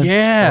was swollen?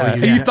 Yeah. Oh,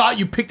 And you thought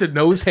you picked a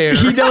nose hair.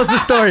 He knows the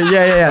story.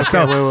 Yeah. Okay,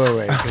 So,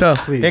 wait. So-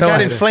 Please. It So-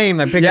 got inflamed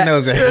like picking Yeah.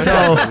 nose hair.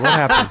 So, What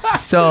happened?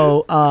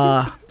 so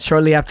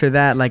shortly after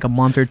that, like a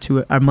month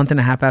and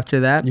a half after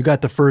that. You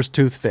got the first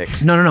tooth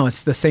fixed. No.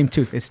 It's the same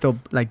tooth. It's still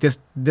like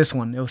this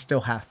one. It was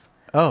still half.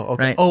 Oh,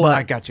 okay. Right, Oh, but-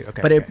 I got you.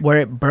 Okay. But okay. where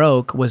it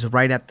broke was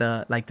right at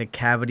the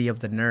cavity of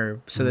the nerve,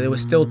 so that it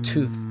was still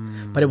tooth,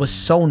 but it was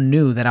so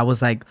new that I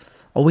was like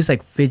always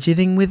like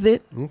fidgeting with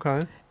it.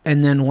 Okay.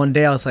 And then one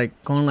day I was like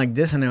going like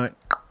this, and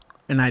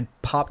I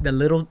popped the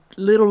little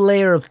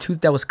layer of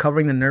tooth that was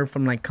covering the nerve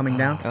from like coming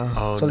down.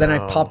 Oh, So then I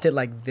no. popped it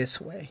like this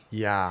way.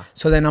 Yeah.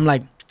 So then I'm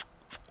like,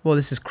 well,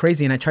 this is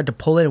crazy, and I tried to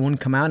pull it, it wouldn't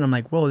come out, and I'm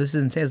like, whoa, this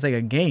isn't. It's like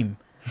a game.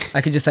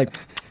 I could just like.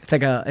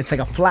 It's like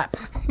a flap.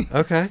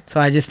 Okay. So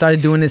I just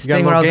started doing this You got a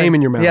thing where I little was game like,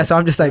 in your mouth. yeah. So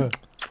I'm just like,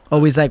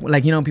 always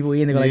like you know people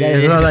eat and they go like, Yeah.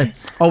 that. So I was like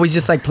always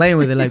just like playing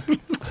with it like.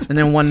 And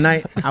then one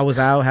night I was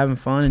out having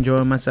fun,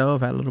 enjoying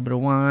myself, had a little bit of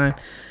wine,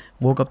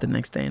 woke up the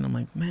next day and I'm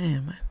like,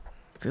 man,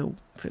 feel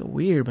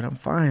weird, but I'm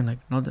fine. Like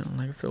nothing. I'm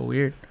like I feel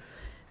weird.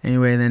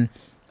 Anyway, then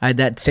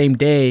that same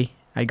day.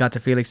 I got to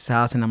Felix's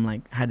house and I'm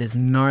like, had this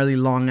gnarly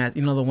long ass,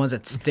 you know, the ones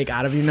that stick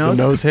out of your nose?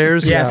 The nose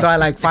hairs? Yeah, so I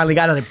like finally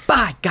got it. I was like,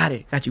 bah, got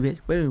it. Got you, bitch.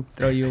 Boom.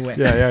 Throw you away.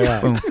 Yeah.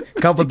 Boom.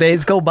 A couple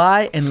days go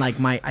by and like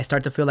I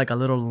start to feel like a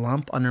little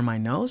lump under my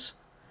nose.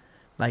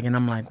 Like, and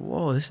I'm like,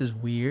 whoa, this is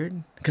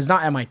weird. Cause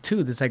not at my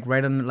tooth. It's like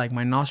right under like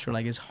my nostril.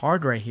 Like it's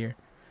hard right here.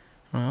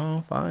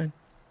 Oh, fine.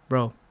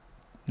 Bro,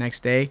 next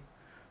day,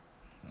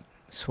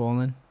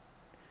 swollen.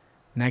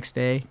 Next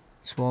day,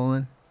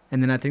 swollen.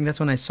 And then I think that's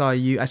when I saw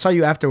you. I saw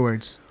you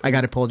afterwards. I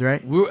got it pulled,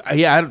 right? We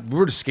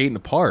were just skating in the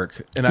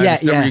park, and I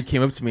just remember you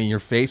came up to me, and your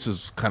face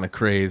was kind of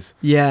crazy.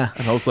 Yeah.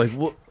 And I was like,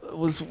 "What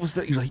was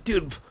that?" You're like,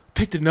 "Dude,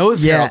 picked a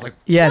nose hair." I was like,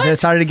 yeah. "What?" It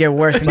started to get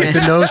worse. And Like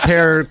then- the nose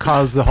hair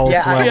caused the whole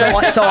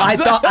swell. So I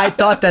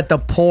thought that the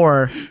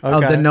pore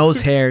of Okay. the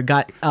nose hair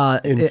got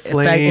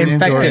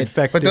Inflamed or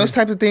infected. But those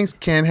types of things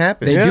can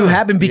happen. They do Yeah.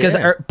 happen because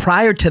Yeah.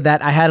 prior to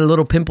that, I had a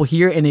little pimple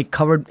here, and it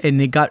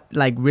got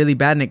like really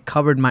bad, and it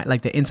covered my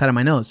like the inside of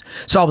my nose.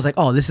 So I was like,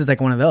 oh, this is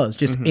like one of those,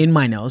 just in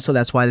my nose. So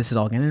that's why this is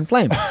all getting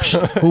inflamed.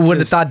 Who would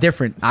have thought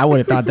different? I would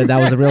have thought that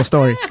was a real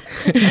story,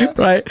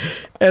 right?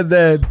 And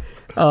then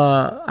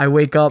I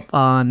wake up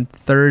on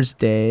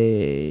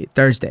Thursday,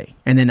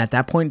 and then at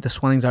that point, the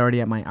swelling's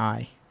already at my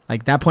eye.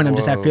 Like that point, I'm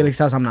just at Whoa. Felix's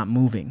house. I'm not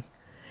moving.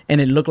 And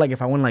it looked like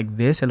if I went like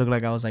this, it looked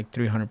like I was like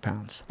 300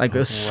 pounds. Like it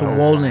was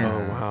swollen. Oh,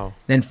 wow.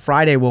 Then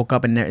Friday woke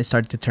up and it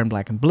started to turn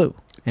black and blue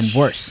and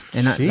worse.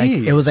 And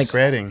it was like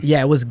Spreading.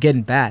 Yeah, it was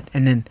getting bad.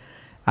 And then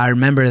I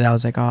remember that I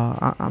was like,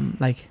 oh, I'm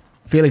like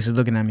Felix was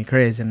looking at me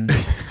crazy, and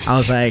I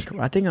was like,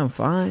 I think I'm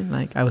fine.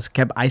 Like I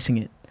kept icing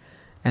it,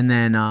 and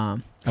then I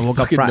woke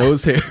up Fucking Friday.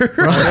 nose hair.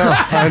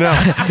 I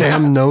know.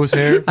 Damn nose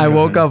hair. I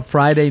woke up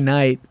Friday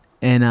night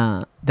and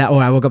I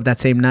woke up that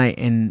same night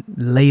and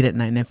late at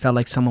night, and it felt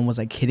like someone was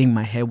like hitting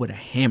my head with a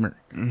hammer.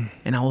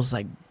 And I was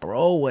like,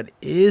 bro, what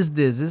is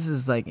this? This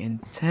is like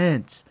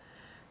intense.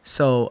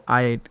 So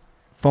I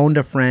phoned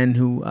a friend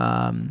who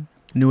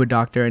knew a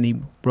doctor, and he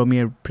wrote me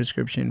a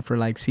prescription for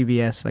like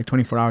CVS, like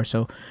 24 hours.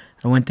 So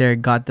I went there,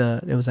 got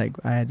it was like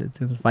it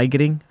was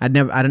Vicodin. I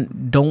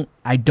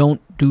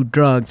don't do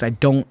drugs. I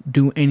don't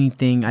do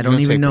anything. I don't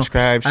don't even take know.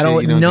 prescribed I shit?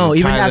 don't You don't know. do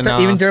Even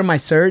Tylenol? during my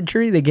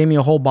surgery, they gave me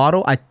a whole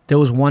bottle. There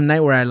was one night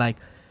where I like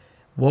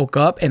woke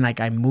up and like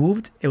I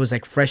moved. It was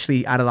like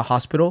freshly out of the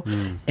hospital,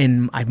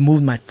 and I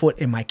moved my foot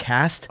in my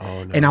cast.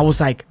 Oh, no. And I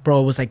was like,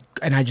 bro, it was like,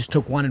 and I just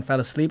took one and fell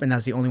asleep, and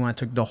that's the only one I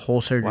took the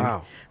whole surgery.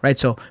 Wow. Right.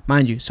 So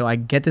mind you, so I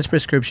get this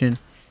prescription.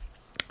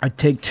 I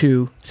take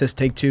 2. It says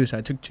take 2. So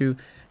I took 2.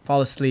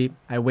 Fall asleep.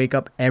 I wake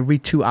up every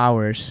 2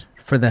 hours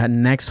for the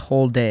next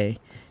whole day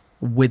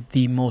with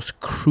the most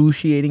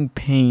excruciating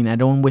pain I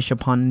don't wish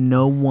upon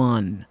no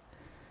one.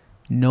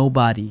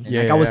 Nobody.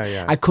 Yeah, Like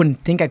yeah. I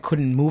couldn't think, I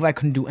couldn't move, I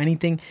couldn't do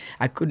anything.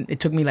 It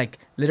took me like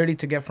literally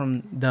to get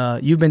from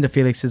you've been to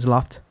Felix's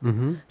loft.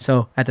 Mm-hmm.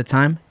 So at the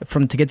time,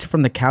 from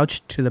the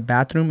couch to the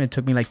bathroom, it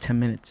took me like 10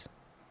 minutes.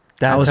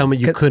 That's how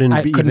you couldn't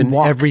I be, couldn't even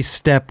walk. every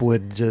step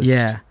would just.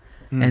 Yeah.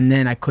 And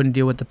then I couldn't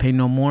deal with the pain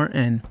no more.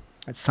 And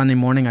Sunday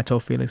morning, I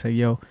told Felix, like,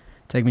 yo,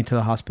 take me to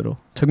the hospital.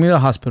 Took me to the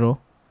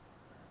hospital.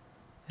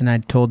 And I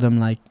told them,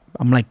 like,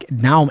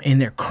 now I'm in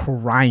there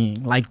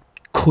crying. Like,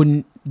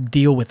 couldn't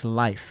deal with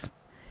life.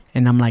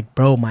 And I'm like,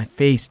 bro, my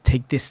face,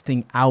 take this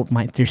thing out.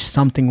 There's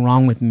something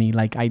wrong with me.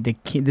 Like,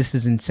 this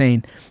is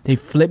insane. They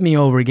flipped me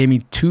over, gave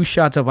me 2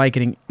 shots of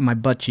Vicodin in my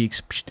butt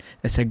cheeks.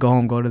 They said, go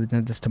home, go to the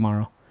dentist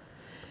tomorrow.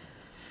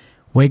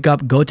 Wake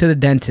up, go to the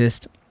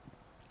dentist,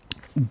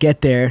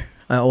 get there.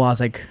 I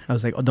was like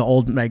the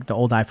old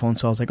iPhone.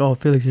 So I was like, oh,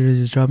 Felix, here,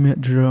 just drop me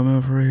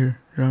off right here.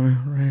 Drop me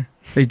right here.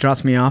 So he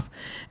drops me off,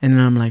 and then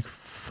I'm like,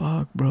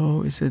 fuck,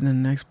 bro, it's in the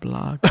next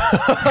block.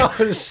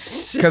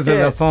 Because of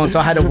the phone. So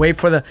I had to wait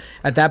for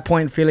at that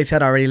point, Felix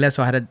had already left,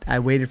 so I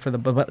waited for the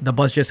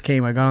bus just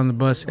came. I got on the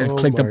bus and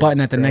clicked the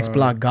button at the next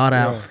block, got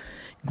out,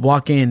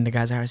 walk in. The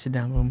guy's like, all right, sit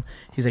down. Boom.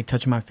 He's like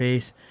touching my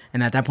face.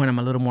 And at that point, I'm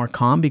a little more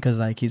calm because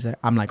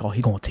I'm like, oh,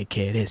 he gonna take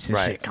care of this.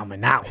 This shit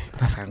coming out.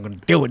 That's how I'm gonna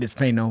deal with this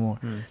pain no more.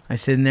 I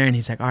sit in there and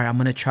he's like, all right, I'm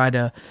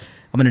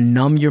gonna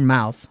numb your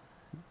mouth,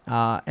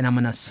 and I'm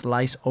gonna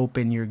slice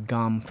open your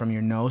gum from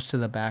your nose to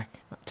the back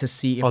to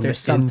see if there's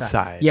something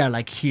inside. Yeah,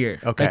 like here.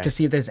 Okay. Like to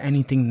see if there's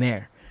anything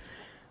there.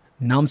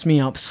 Numbs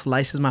me up,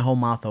 slices my whole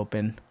mouth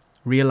open,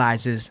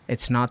 realizes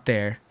it's not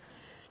there.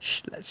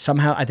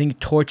 Somehow, I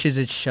think torches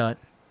it shut.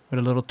 With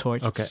a little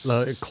torch. Okay.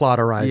 It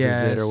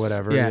cauterizes it or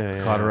whatever.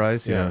 Yeah.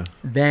 Cauterize, yeah.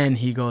 Then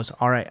he goes,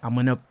 all right, I'm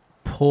going to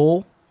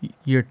pull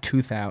your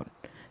tooth out.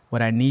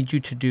 What I need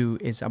you to do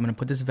is I'm going to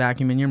put this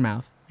vacuum in your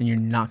mouth and you're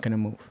not going to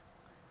move.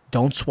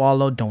 Don't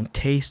swallow. Don't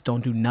taste.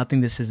 Don't do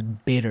nothing. This is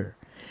bitter.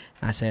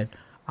 And I said,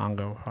 I'm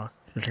going to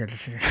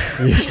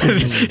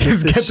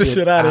just get the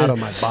shit out of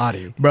my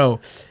body. Bro,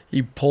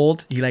 he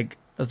pulled. He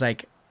was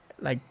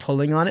like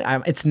pulling on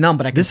it. It's numb,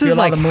 but I can this feel is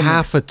all like the movement.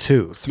 half a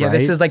tooth, Yeah, right?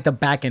 this is like the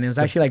back end. It was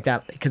actually like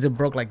that because it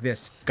broke like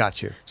this.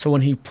 Got you. So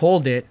when he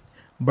pulled it,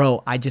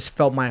 bro, I just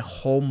felt my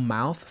whole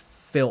mouth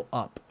fill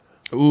up.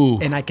 Ooh.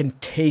 And I can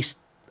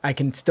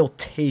still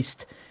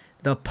taste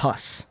the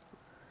pus.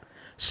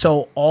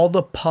 So all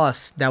the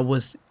pus that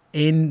was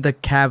in the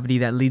cavity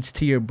that leads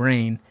to your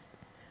brain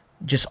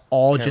just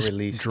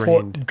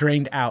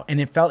drained out. And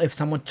it felt if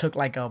someone took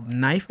like a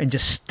knife and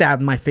just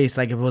stabbed my face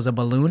like if it was a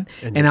balloon.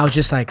 And I was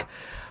just like,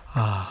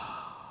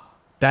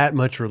 that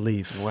much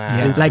relief. Wow.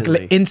 Yeah, instantly.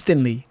 Like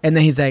instantly. And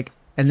then he's like,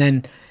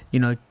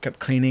 kept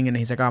cleaning and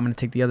he's like, oh, I'm going to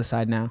take the other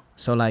side now.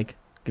 So like,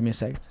 give me a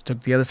sec.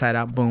 Took the other side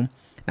out. Boom.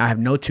 Now I have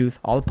no tooth.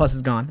 All the pus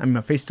is gone. I mean,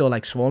 my face still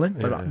like swollen,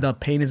 but the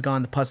pain is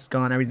gone. The pus is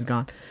gone. Everything's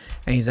gone.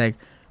 And he's like,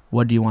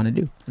 what do you want to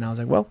do? And I was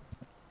like, well,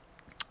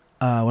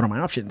 what are my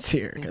options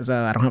here? Because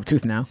I don't have a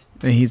tooth now.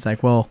 And he's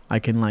like, well, I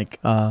can like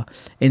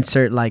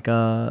insert like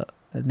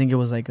I think it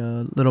was like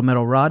a little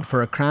metal rod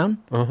for a crown.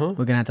 Uh-huh.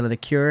 We're going to have to let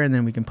it cure, and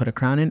then we can put a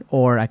crown in,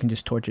 or I can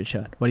just torch it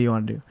shut. What do you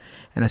want to do?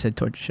 And I said,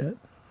 torch it shut.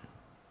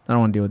 I don't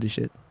want to deal with this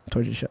shit.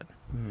 Torch it shut.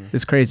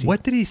 It's crazy.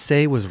 What did he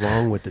say was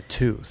wrong with the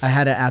tooth? I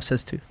had an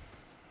abscess tooth.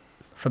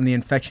 From the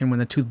infection, when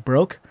the tooth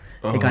broke,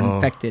 it got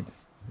infected.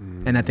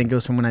 And I think it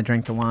was from when I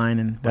drank the wine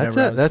and that's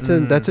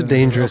a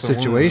dangerous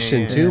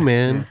situation too,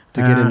 man.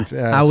 To get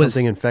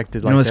something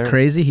infected like that. You know what's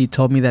crazy? He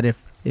told me that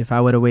if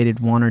I would have waited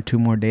 1 or 2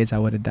 more days, I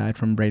would have died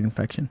from brain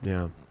infection.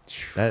 Yeah,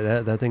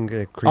 that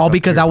thing. All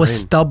because I was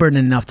stubborn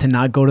enough to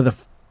not go to the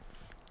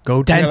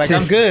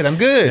dentist. Like, I'm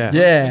good.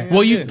 Yeah.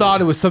 Well, you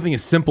thought it was something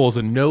as simple as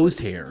a nose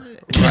hair,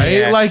 right?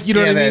 Yeah. Like, you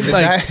know what I mean?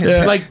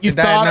 Like you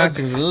thought it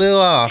was a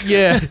little off.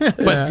 Yeah,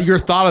 but your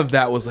thought of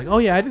that was like, oh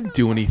yeah, I didn't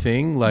do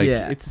anything. Like,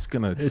 it's just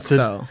gonna.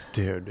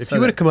 Dude, if you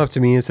would have come up to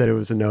me and said it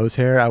was a nose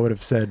hair, I would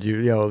have said,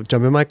 yo,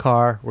 jump in my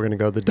car. We're gonna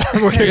go to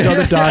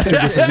the doctor.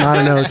 This is not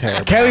a nose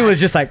hair. Kelly was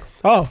just like,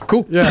 oh,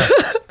 cool. Yeah.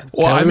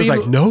 Well, Kelly was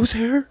like, nose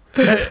hair?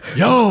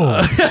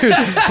 Yo,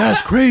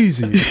 that's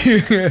crazy.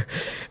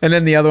 And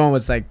then the other one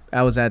was like,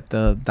 I was at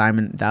the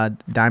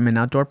Diamond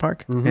Outdoor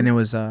Park, and it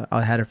was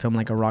I had to film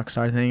like a rock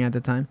star thing at the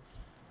time,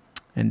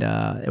 and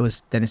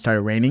it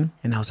started raining,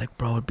 and I was like,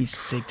 bro, it'd be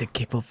sick to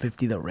kickflip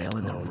 50 the rail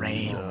in the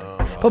rain.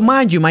 No. But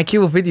mind you, my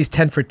kickflip 50 is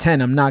 10 for 10.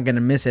 I'm not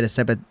gonna miss it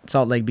except at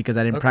Salt Lake because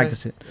I didn't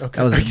practice it. Okay.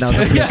 That was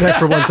except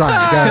for one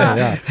time.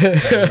 Got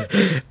it,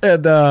 yeah.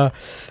 And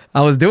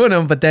I was doing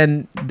them, but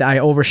then I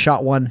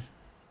overshot one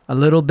a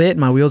little bit.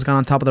 My wheels got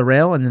on top of the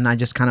rail, and then I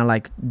just kind of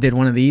like did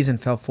one of these and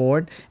fell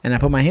forward, and I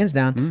put my hands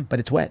down, but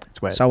it's wet.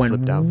 It's wet. So I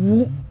went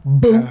down.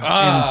 Boom,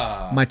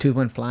 and my tooth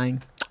went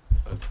flying.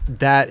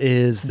 That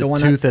is the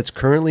tooth that's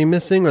currently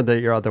missing, or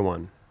your other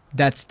one?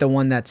 That's the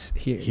one that's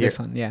here. This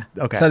one, yeah.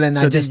 Okay. So then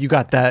you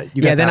got that.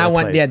 Then I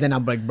went. Yeah. Then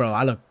I'm like, bro,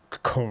 I look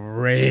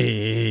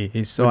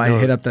crazy. So I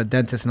hit up the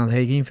dentist and I was like,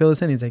 hey, can you fill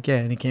this in? He's like, yeah.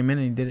 And he came in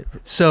and he did it.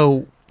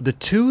 So the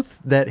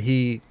tooth that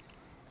he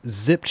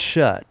zipped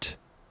shut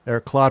or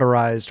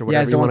cauterized or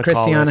whatever you want to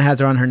call it. Yeah, the one Christiana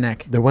has around her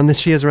neck. The one that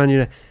she has around your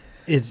neck.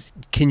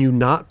 Can you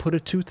not put a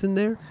tooth in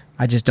there?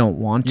 I just don't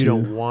want to. You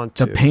don't want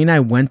to. The pain I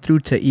went through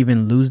to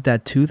even lose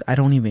that tooth, I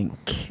don't even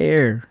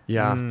care.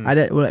 Yeah.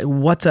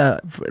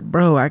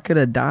 Bro, I could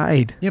have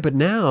died. Yeah, but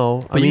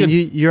now, But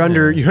you're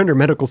under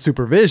medical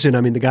supervision.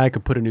 I mean, the guy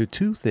could put a new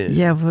tooth in.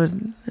 Yeah, but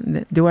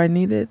do I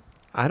need it?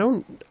 I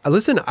don't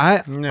listen.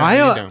 No,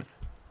 you don't.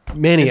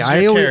 Manny, It's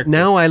your character.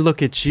 now I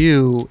look at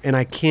you and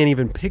I can't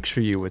even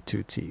picture you with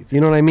 2 teeth. You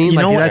know what I mean? You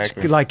know that's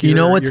what- like You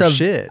know what's your a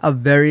shit.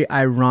 very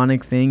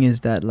ironic thing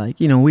is that, like,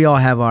 we all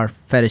have our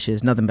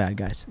fetishes. Nothing bad,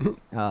 guys.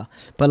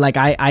 But like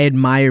I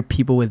admire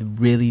people with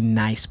really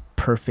nice,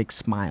 perfect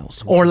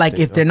smiles. Or like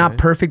if they're not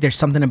Okay. perfect, there's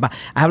something about.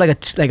 I have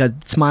like a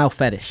smile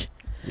fetish.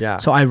 Yeah.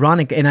 So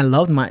ironic, and I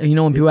love my.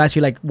 When people ask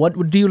you like,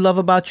 what do you love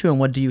about you and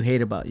what do you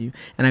hate about you,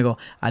 and I go,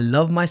 I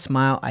love my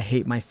smile. I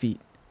hate my feet.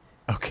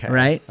 Okay.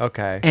 Right?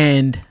 Okay.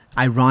 And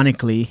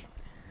ironically,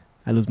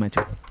 I lose my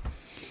tooth.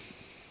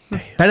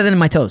 Better than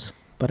my toes,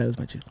 but I lose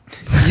my tooth.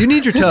 You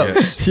need your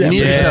toes. You need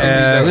your Yeah.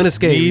 toes. I'm gonna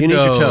skate. You need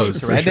your Those.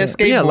 toes. Ride that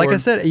But yeah, like I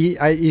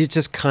skateboard. said, you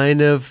just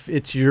kind of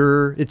it's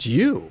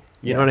you.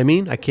 You know what I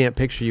mean? I can't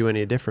picture you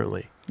any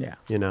differently. Yeah.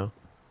 Bro,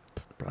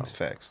 That's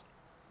facts.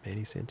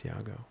 Manny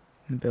Santiago,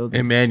 In the building.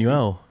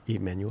 Emmanuel.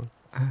 Emmanuel.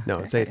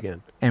 No, say it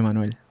again.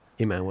 Emmanuel.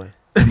 Emmanuel.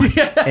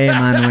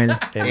 Emmanuel.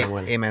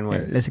 Emmanuel.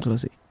 Emmanuel. Listen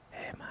closely.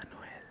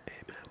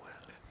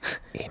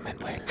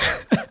 Emmanuel.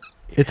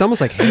 It's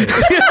almost like hey.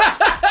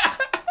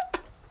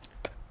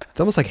 It's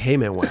almost like hey,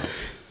 Manuel.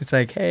 It's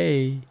like,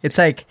 hey. It's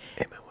like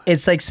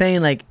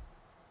saying like,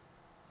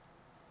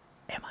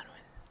 Emmanuel.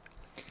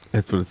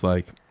 That's what it's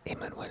like.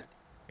 Emmanuel.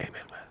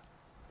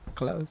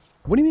 Close.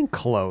 What do you mean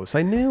close?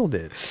 I nailed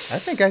it, I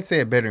think I'd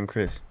say it better than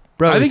Chris.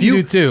 bro. I think you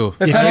do too.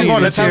 Let's if have a you-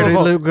 vote, let's have a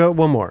vote. Go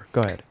one more.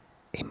 Go ahead.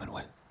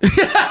 Emmanuel.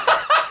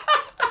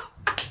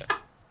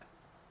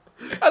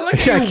 I like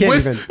I that can't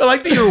even. I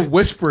like that you're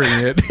whispering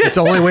it. It's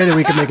the only way that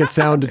we can make it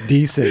sound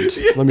decent.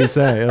 Let me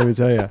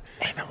tell you.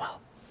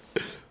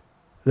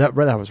 That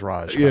was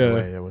Raj, by Yeah. the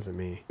way. That wasn't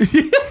me.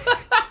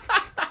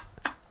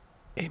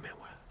 Emmanuel.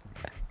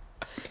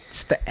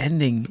 It's the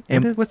ending.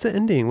 What's the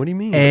ending? What do you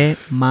mean?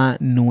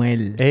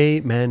 Emmanuel.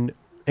 Amen.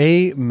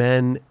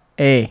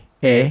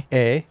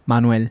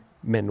 Manuel.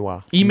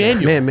 Menwa.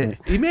 Emmanuel.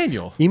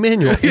 Emmanuel.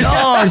 Emmanuel.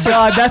 Oh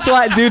God, that's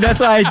why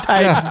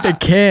I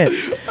can't.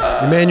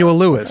 Emmanuel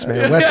Lewis,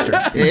 man. Webster.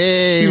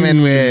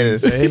 Emmanuel.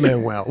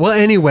 Emmanuel. Well,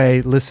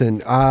 anyway,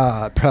 listen,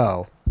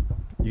 Pro.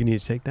 You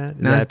need to take that? Is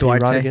No, that it's Duarte.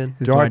 P-Rod again?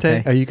 It's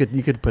Duarte? Duarte. Oh, you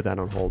could put that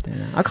on hold.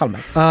 Yeah, I'll call him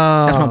back.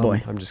 That's my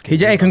boy. I'm just Hey,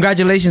 kidding.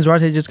 congratulations,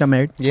 Duarte just got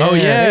married. Yeah, Oh,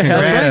 yeah,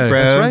 congrats, that's right, bro.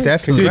 that's right.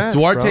 Definitely. Dude, Congrats,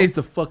 Duarte's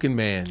bro. the fucking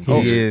man.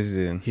 He is,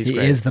 dude. He's He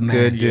great. is the man.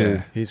 Good dude.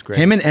 Yeah. He's great.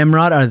 Him and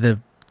Emrod are the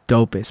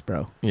dopest,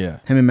 bro. Yeah.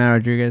 Him and Matt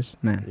Rodriguez,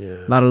 man.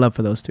 Yeah. A lot of love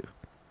for those two.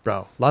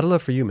 Bro, a lot of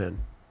love for you, man.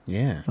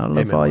 Yeah. A lot of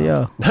love for all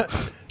y'all.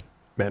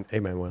 Man,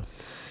 Emmanuel.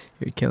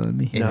 You're killing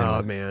me.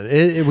 No,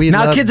 man. We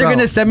Now love, kids are bro,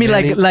 gonna send me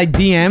Manny, like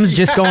DMs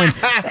just going,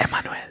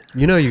 Emmanuel.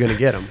 You know you're gonna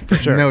get them for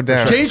sure. No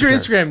doubt. Change your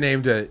Instagram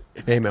name to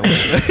Emmanuel.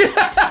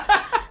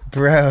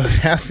 Bro,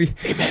 that'd be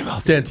Emmanuel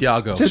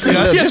Santiago. just for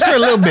a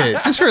little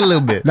bit. Just for a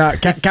little bit. Now,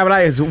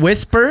 Cabalai is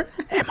whisper,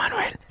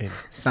 Emmanuel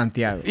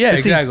Santiago. Yeah,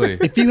 But see, exactly.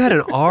 if you had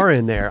an R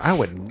in there, I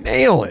would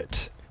nail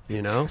it.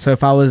 You know, So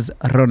if I was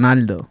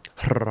Ronaldo,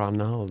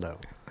 Ronaldo.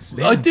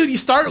 Oh, dude, you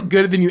start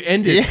good, then you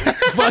end it.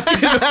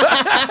 Fucking,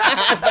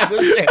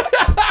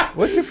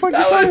 What the fuck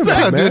That you talking was-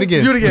 about, do man? it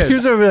again. do it again.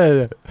 Who's over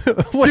there?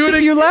 What Do it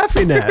are you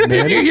laughing at, man?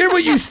 Did you hear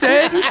what you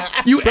said?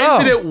 You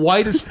ended it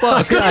white as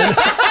fuck.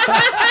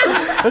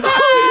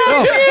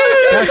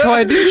 Oh, that's how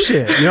I do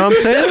shit. You know what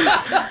I'm saying?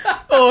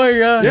 oh my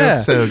god, Yeah.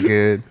 That's so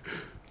good.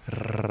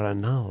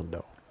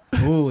 Ronaldo.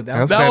 ooh,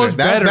 that was That was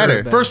That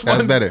better. First That was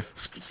one, better.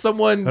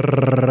 someone.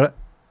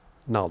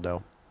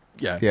 Ronaldo.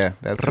 Yeah. Yeah,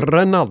 that's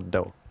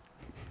Ronaldo.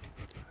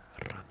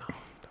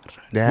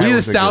 that We need a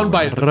was good one.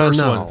 soundbite. The first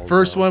one. Ronaldo.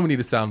 First one, we need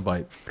a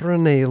soundbite.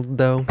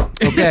 Ronaldo.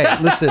 Okay,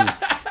 listen,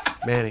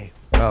 Manny.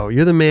 Oh,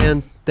 you're the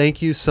man.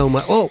 Thank you so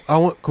much. Oh,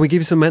 can we give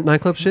you some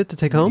nightclub shit to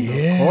take home?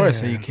 Of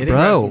course, are you kidding?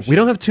 Bro, we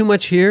don't have too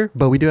much here,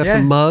 but we do have Yeah.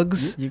 some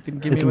mugs You can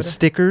give and me some whatever,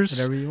 stickers.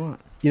 whatever you want.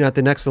 You know, at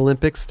the next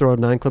Olympics, throw a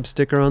 9 Club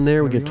sticker on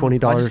there. We Whatever get you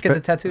want. I'll $20 just get the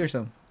tattoo or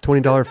something.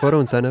 $20 photo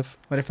incentive.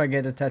 What if I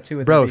get a tattoo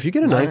with Bro, the if you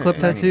get a 9 Club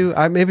Nice. tattoo,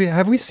 maybe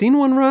have we seen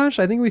one, Raj?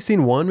 I think we've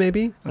seen one,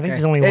 maybe. I think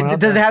there's only one. out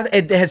Does it there. have?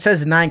 It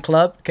says 9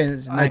 Club.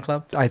 Cause 9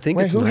 Club. I think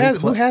Wait, it's who 9 has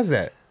Club. who has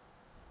that?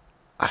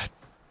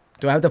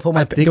 Do I have to pull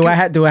my? I think Do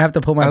I it- do I have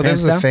to pull my Oh, that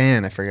pants was a down?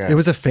 fan. I forgot. It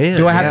was a fan.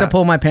 Do I have yeah. to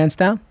pull my pants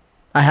down?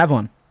 I have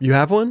one. You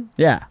have one?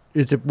 Yeah.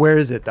 Is it? Where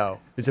is it though?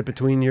 Is it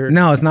between your?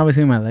 No, it's not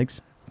between my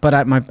legs. But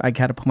I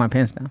gotta pull my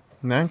pants down.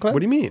 9 Club. What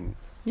do you mean?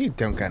 You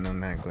don't got no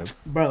 9 Club.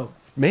 Bro,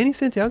 Manny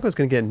Santiago is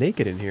gonna get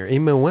naked in here.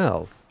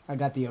 Emmanuel. I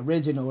got the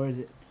original. Where is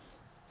it?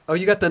 Oh,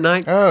 you got the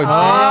 9. Oh,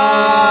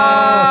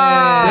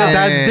 Yeah,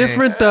 that's dang.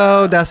 different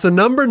though. That's the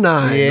number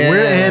 9.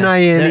 We're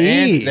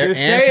NINE. They're You're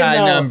saying anti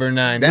no. number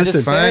 9. That's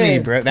Listen. funny,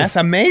 Saying. bro. That's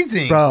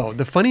amazing. Bro,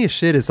 the funniest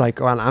shit is like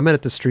when I'm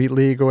at the street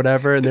league or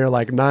whatever, and they're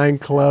like 9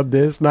 Club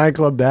this, 9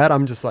 Club that.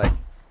 I'm just like,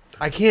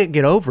 I can't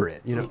get over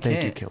it. You know,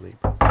 thank you, can't. Kelly.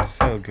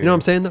 So good. You know what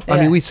I'm saying? Though? I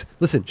Yeah. mean,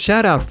 listen.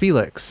 Shout out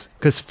Felix,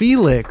 because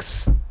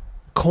Felix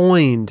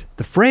coined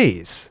the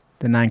phrase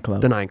The 9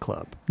 Club. "the 9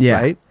 Club." Yeah.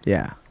 Right.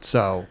 Yeah.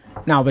 So,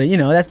 No, but you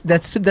know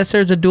that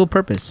serves a dual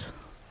purpose.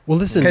 well,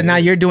 listen. Because now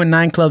you're doing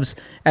 9 clubs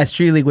at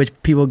Street League, which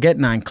people get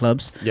 9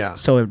 clubs. Yeah.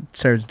 So it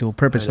serves dual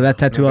purpose. I So that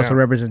know. tattoo No also doubt.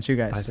 represents you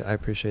guys. I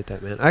appreciate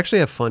that, man. I actually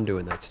have fun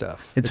doing that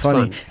stuff. It's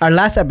funny. fun. Our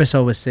last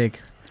episode was sick.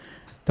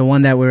 The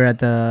one that we were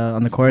at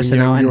on the chorus When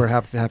and now you were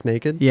half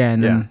naked. yeah,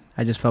 and then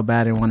I just felt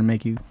bad and want to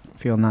make you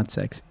feel not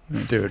sexy.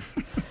 Dude,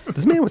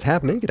 this man was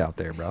half naked out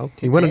there, bro.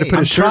 He wanted to put I'm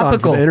his shirt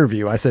tropical. on for the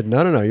interview. I said,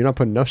 no, you're not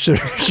putting no shirt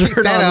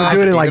that on. off, We're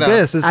doing it keep like it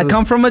this. I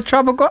come from a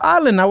tropical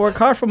island. I work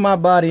hard for my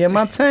body and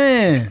my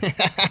tan.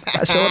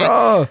 I show it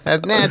off.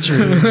 That's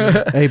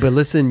natural. Hey, but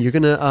listen, you're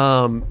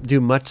gonna do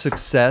much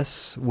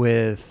success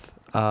with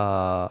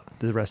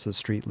the rest of the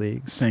street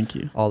leagues. Thank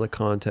you. All the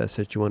contests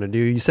that you want to do.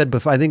 You said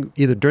before, I think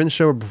either during the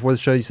show or before the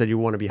show, you said you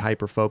want to be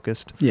hyper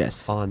focused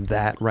Yes. on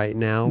that right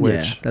now, Yeah,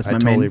 which that's I my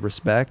totally main-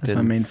 respect. That's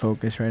my main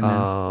focus right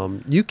now.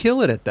 You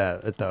kill it at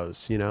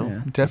those, you know. Yeah.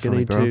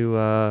 Definitely, you need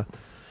to,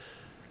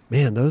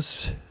 man,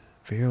 those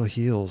viral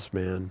heels,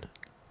 man.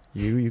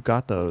 You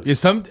got those. Yeah,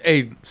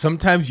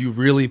 sometimes you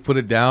really put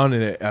it down,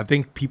 and I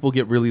think people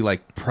get really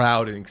like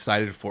proud and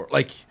excited for it.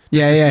 Like just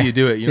to see you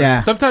do it. You know? Yeah.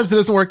 Sometimes it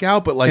doesn't work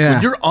out, but like Yeah.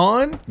 when you're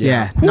on,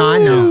 Yeah. No, I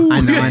know.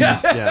 I know.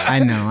 Yeah. I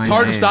know. it's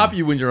hard to stop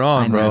you when you're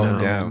on, I bro. know.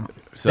 Yeah.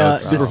 So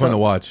it's super fun to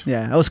watch.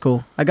 Yeah, that was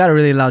cool. I got a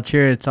really loud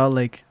cheer. It's all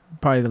like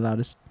probably the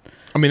loudest.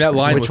 I mean, that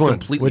line Which was one?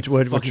 completely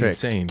What fucking trick?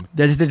 insane. I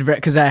just did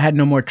because I had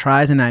no more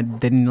tries and I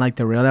didn't like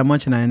the rail that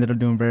much, and I ended up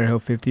doing Very Hill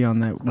 50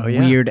 on that Oh, yeah.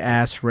 weird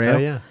ass rail. Oh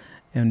yeah.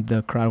 And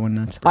the crowd went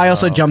nuts. I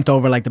also jumped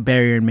over like the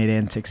barrier and made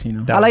antics. You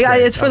know, That was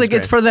great. it's for That was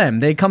it's for them.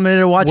 They come in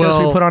to watch us.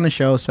 Well, We put on a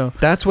show. So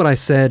That's what I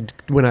said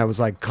when I was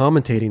like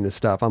commentating this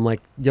stuff. I'm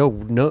like, yo,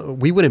 no,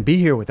 we wouldn't be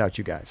here without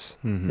you guys.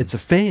 It's a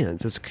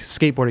fans. It's a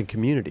skateboarding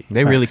community.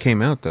 They really Facts.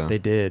 came out though. They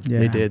did. Yeah.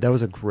 They did. That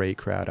was a great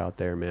crowd out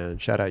there, man.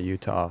 Shout out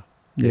Utah.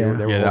 Yeah.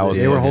 They Yeah, that were, was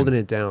they were good. holding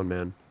it down,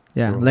 man.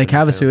 yeah, We're Lake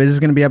holding it Havasu. down. Is this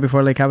gonna be out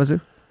before Lake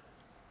Havasu?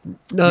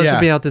 No, this Yeah.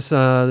 will be out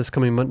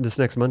this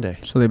next Monday.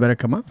 So they better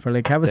come up for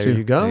Lake Havasu. There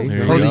you go. There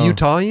you Oh, the go.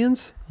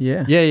 Utahians?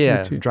 Yeah. Yeah.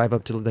 Me too. Drive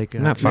up to Lake.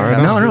 Not far Lake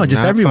enough. No, Havasu.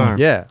 just Not everyone. far.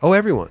 Yeah. Oh,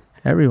 everyone.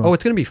 Everyone. Oh,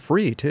 it's gonna be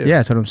free too. yeah,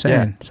 that's what I'm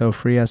saying. Yeah. So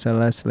free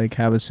SLS Lake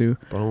Havasu.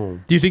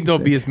 Boom, Do you think there'll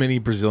be as many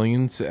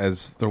Brazilians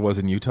as there was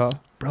in Utah?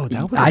 bro.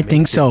 That was. I think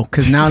amazing. so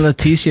because now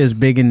Leticia is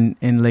big in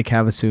Lake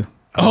Havasu.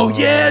 Oh,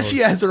 yeah, she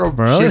has her own.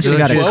 Bro, has she her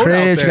got a boat out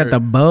crib. She there. got the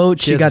boat.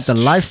 She has got a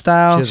the sh-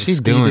 lifestyle. she has She's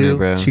Ski-Doo. doing it,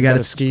 bro. She got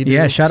a Ski-Doo.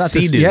 Yeah, shout out to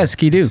Sea-Doo. yeah,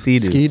 Ski-Doo.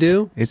 Sea-Doo.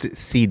 Ski-Doo? It's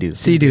Sea-Doo.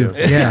 Sea-Doo.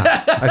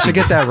 Yeah. I should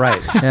get that right.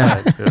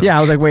 Yeah. Yeah,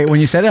 I was like, wait, when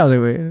you said it, I was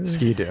like, wait.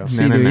 Ski-Doo.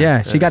 Sea-Doo, no.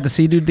 yeah. She got the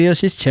Sea-Doo deal.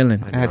 She's chilling.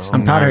 That's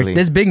I'm proud of her. gnarly.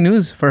 There's big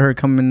news for her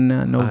coming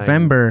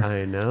November.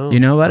 I know. You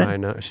know about it? I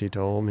know. She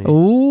told me.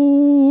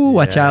 Ooh,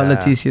 watch out. Yeah.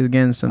 Leticia's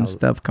getting some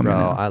stuff coming Bro,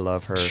 out. I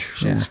love her.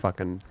 She's Yeah.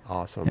 fucking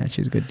awesome. Yeah,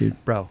 she's a good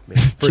dude. Bro, man,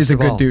 She's a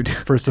good all- dude.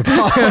 First of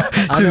all,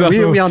 I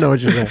know, we all know what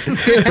you're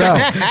saying.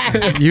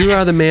 Bro, you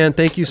are the man.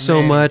 Thank you so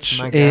Man, much.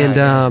 my God, And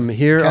yes.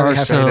 here Gotta are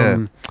have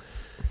some.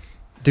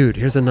 Dude,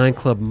 here's a 9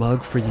 Club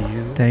mug for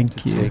you. Thank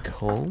to you. Take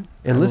home.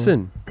 And I will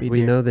listen, be we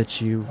there. know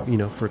that you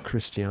know, for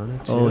Christiana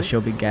too. Oh,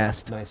 she'll be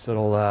gassed. Nice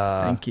little.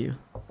 Thank you.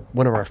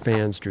 One of our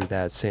fans drew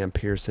that, Sam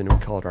Pearson. We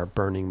call it our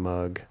burning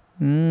mug.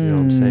 You know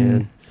what I'm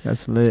saying?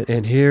 That's lit.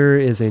 And here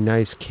is a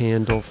nice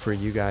candle for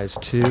you guys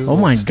too. Oh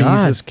my God.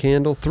 Steez's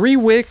candle,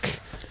 3-wick,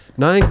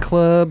 9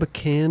 Club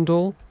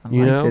candle. I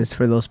You like know, this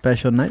for those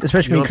special nights,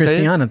 especially You know me and what I'm saying?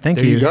 Christiana. Thank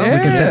There you go. We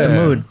can set the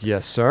Yeah. mood.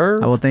 yes,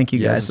 sir. I will thank you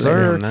Yes, guys.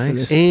 sir.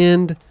 Nice.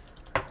 And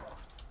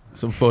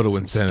Some photo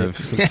incentive.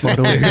 some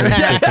photo incentive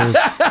stickers.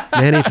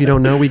 Manny, if you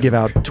don't know, we give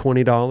out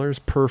 $20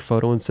 per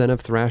photo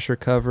incentive. Thrasher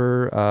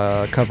cover,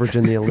 coverage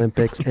in the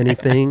Olympics,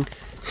 anything.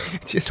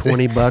 Just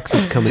 $20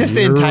 is coming. just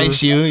to your-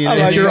 entice you. You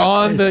know? If you're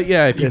on the,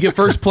 if you get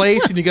first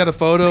place and you got a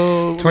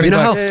photo, You know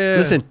how? $20. Yeah.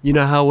 Listen, you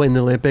know how in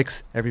the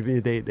Olympics, everybody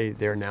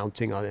they're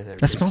announcing on it. They're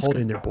just smells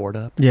holding good. their board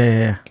up.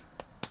 Yeah.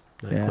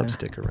 9 Club Yeah.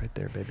 sticker right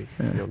there, baby.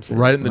 You know what I'm saying?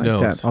 Right in the Like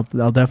nose. that.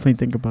 I'll definitely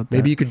think about that.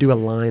 Maybe you could do a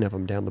line of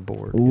them down the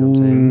board. You know what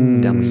I'm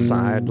saying? Down the Ooh.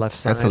 side, left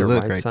side, That's a or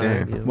look right right side. there.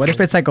 You know What if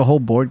it's like a whole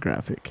board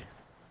graphic?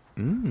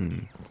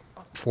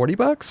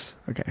 $40?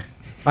 Okay.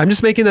 I'm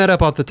just making that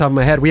up off the top of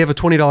my head. We have a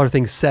 $20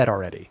 thing set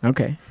already.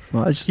 Okay.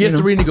 Well, it's, He has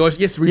to renegotiate.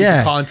 He has to read Yeah.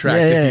 the contract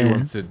Yeah, if yeah. he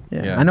wants to.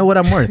 Yeah. Yeah. I know what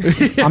I'm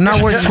worth. I'm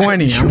not worth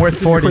 20. I'm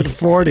worth 40. Worth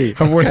 40.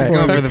 I'm worth Okay.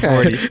 40. Going for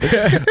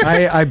the 40.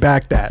 I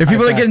back that. If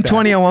people I are getting back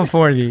 20, I want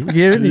 40. You,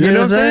 get it? You know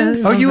what I'm saying?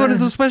 You Oh, you what wanted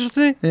I'm the special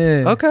thing?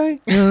 saying? Yeah. Okay.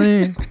 You know what I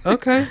mean?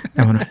 Okay.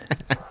 I wanna-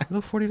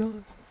 No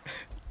 $40.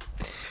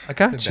 I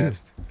got The you.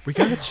 best. We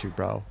got you,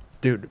 bro.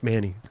 Dude,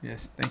 Manny,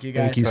 Yes. Thank you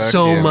guys. thank you Fuck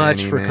so yeah, much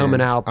Manny, for man.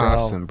 coming out, bro.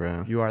 Awesome,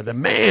 bro. You are the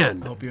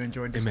man. Hope you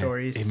enjoyed the Amen.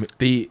 stories.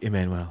 The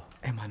Emmanuel.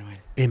 Emmanuel.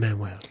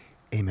 Emmanuel.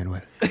 Amen.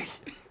 Amen.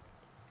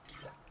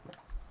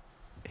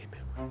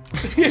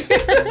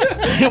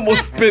 I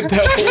almost spit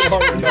that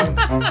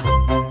whole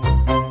hard.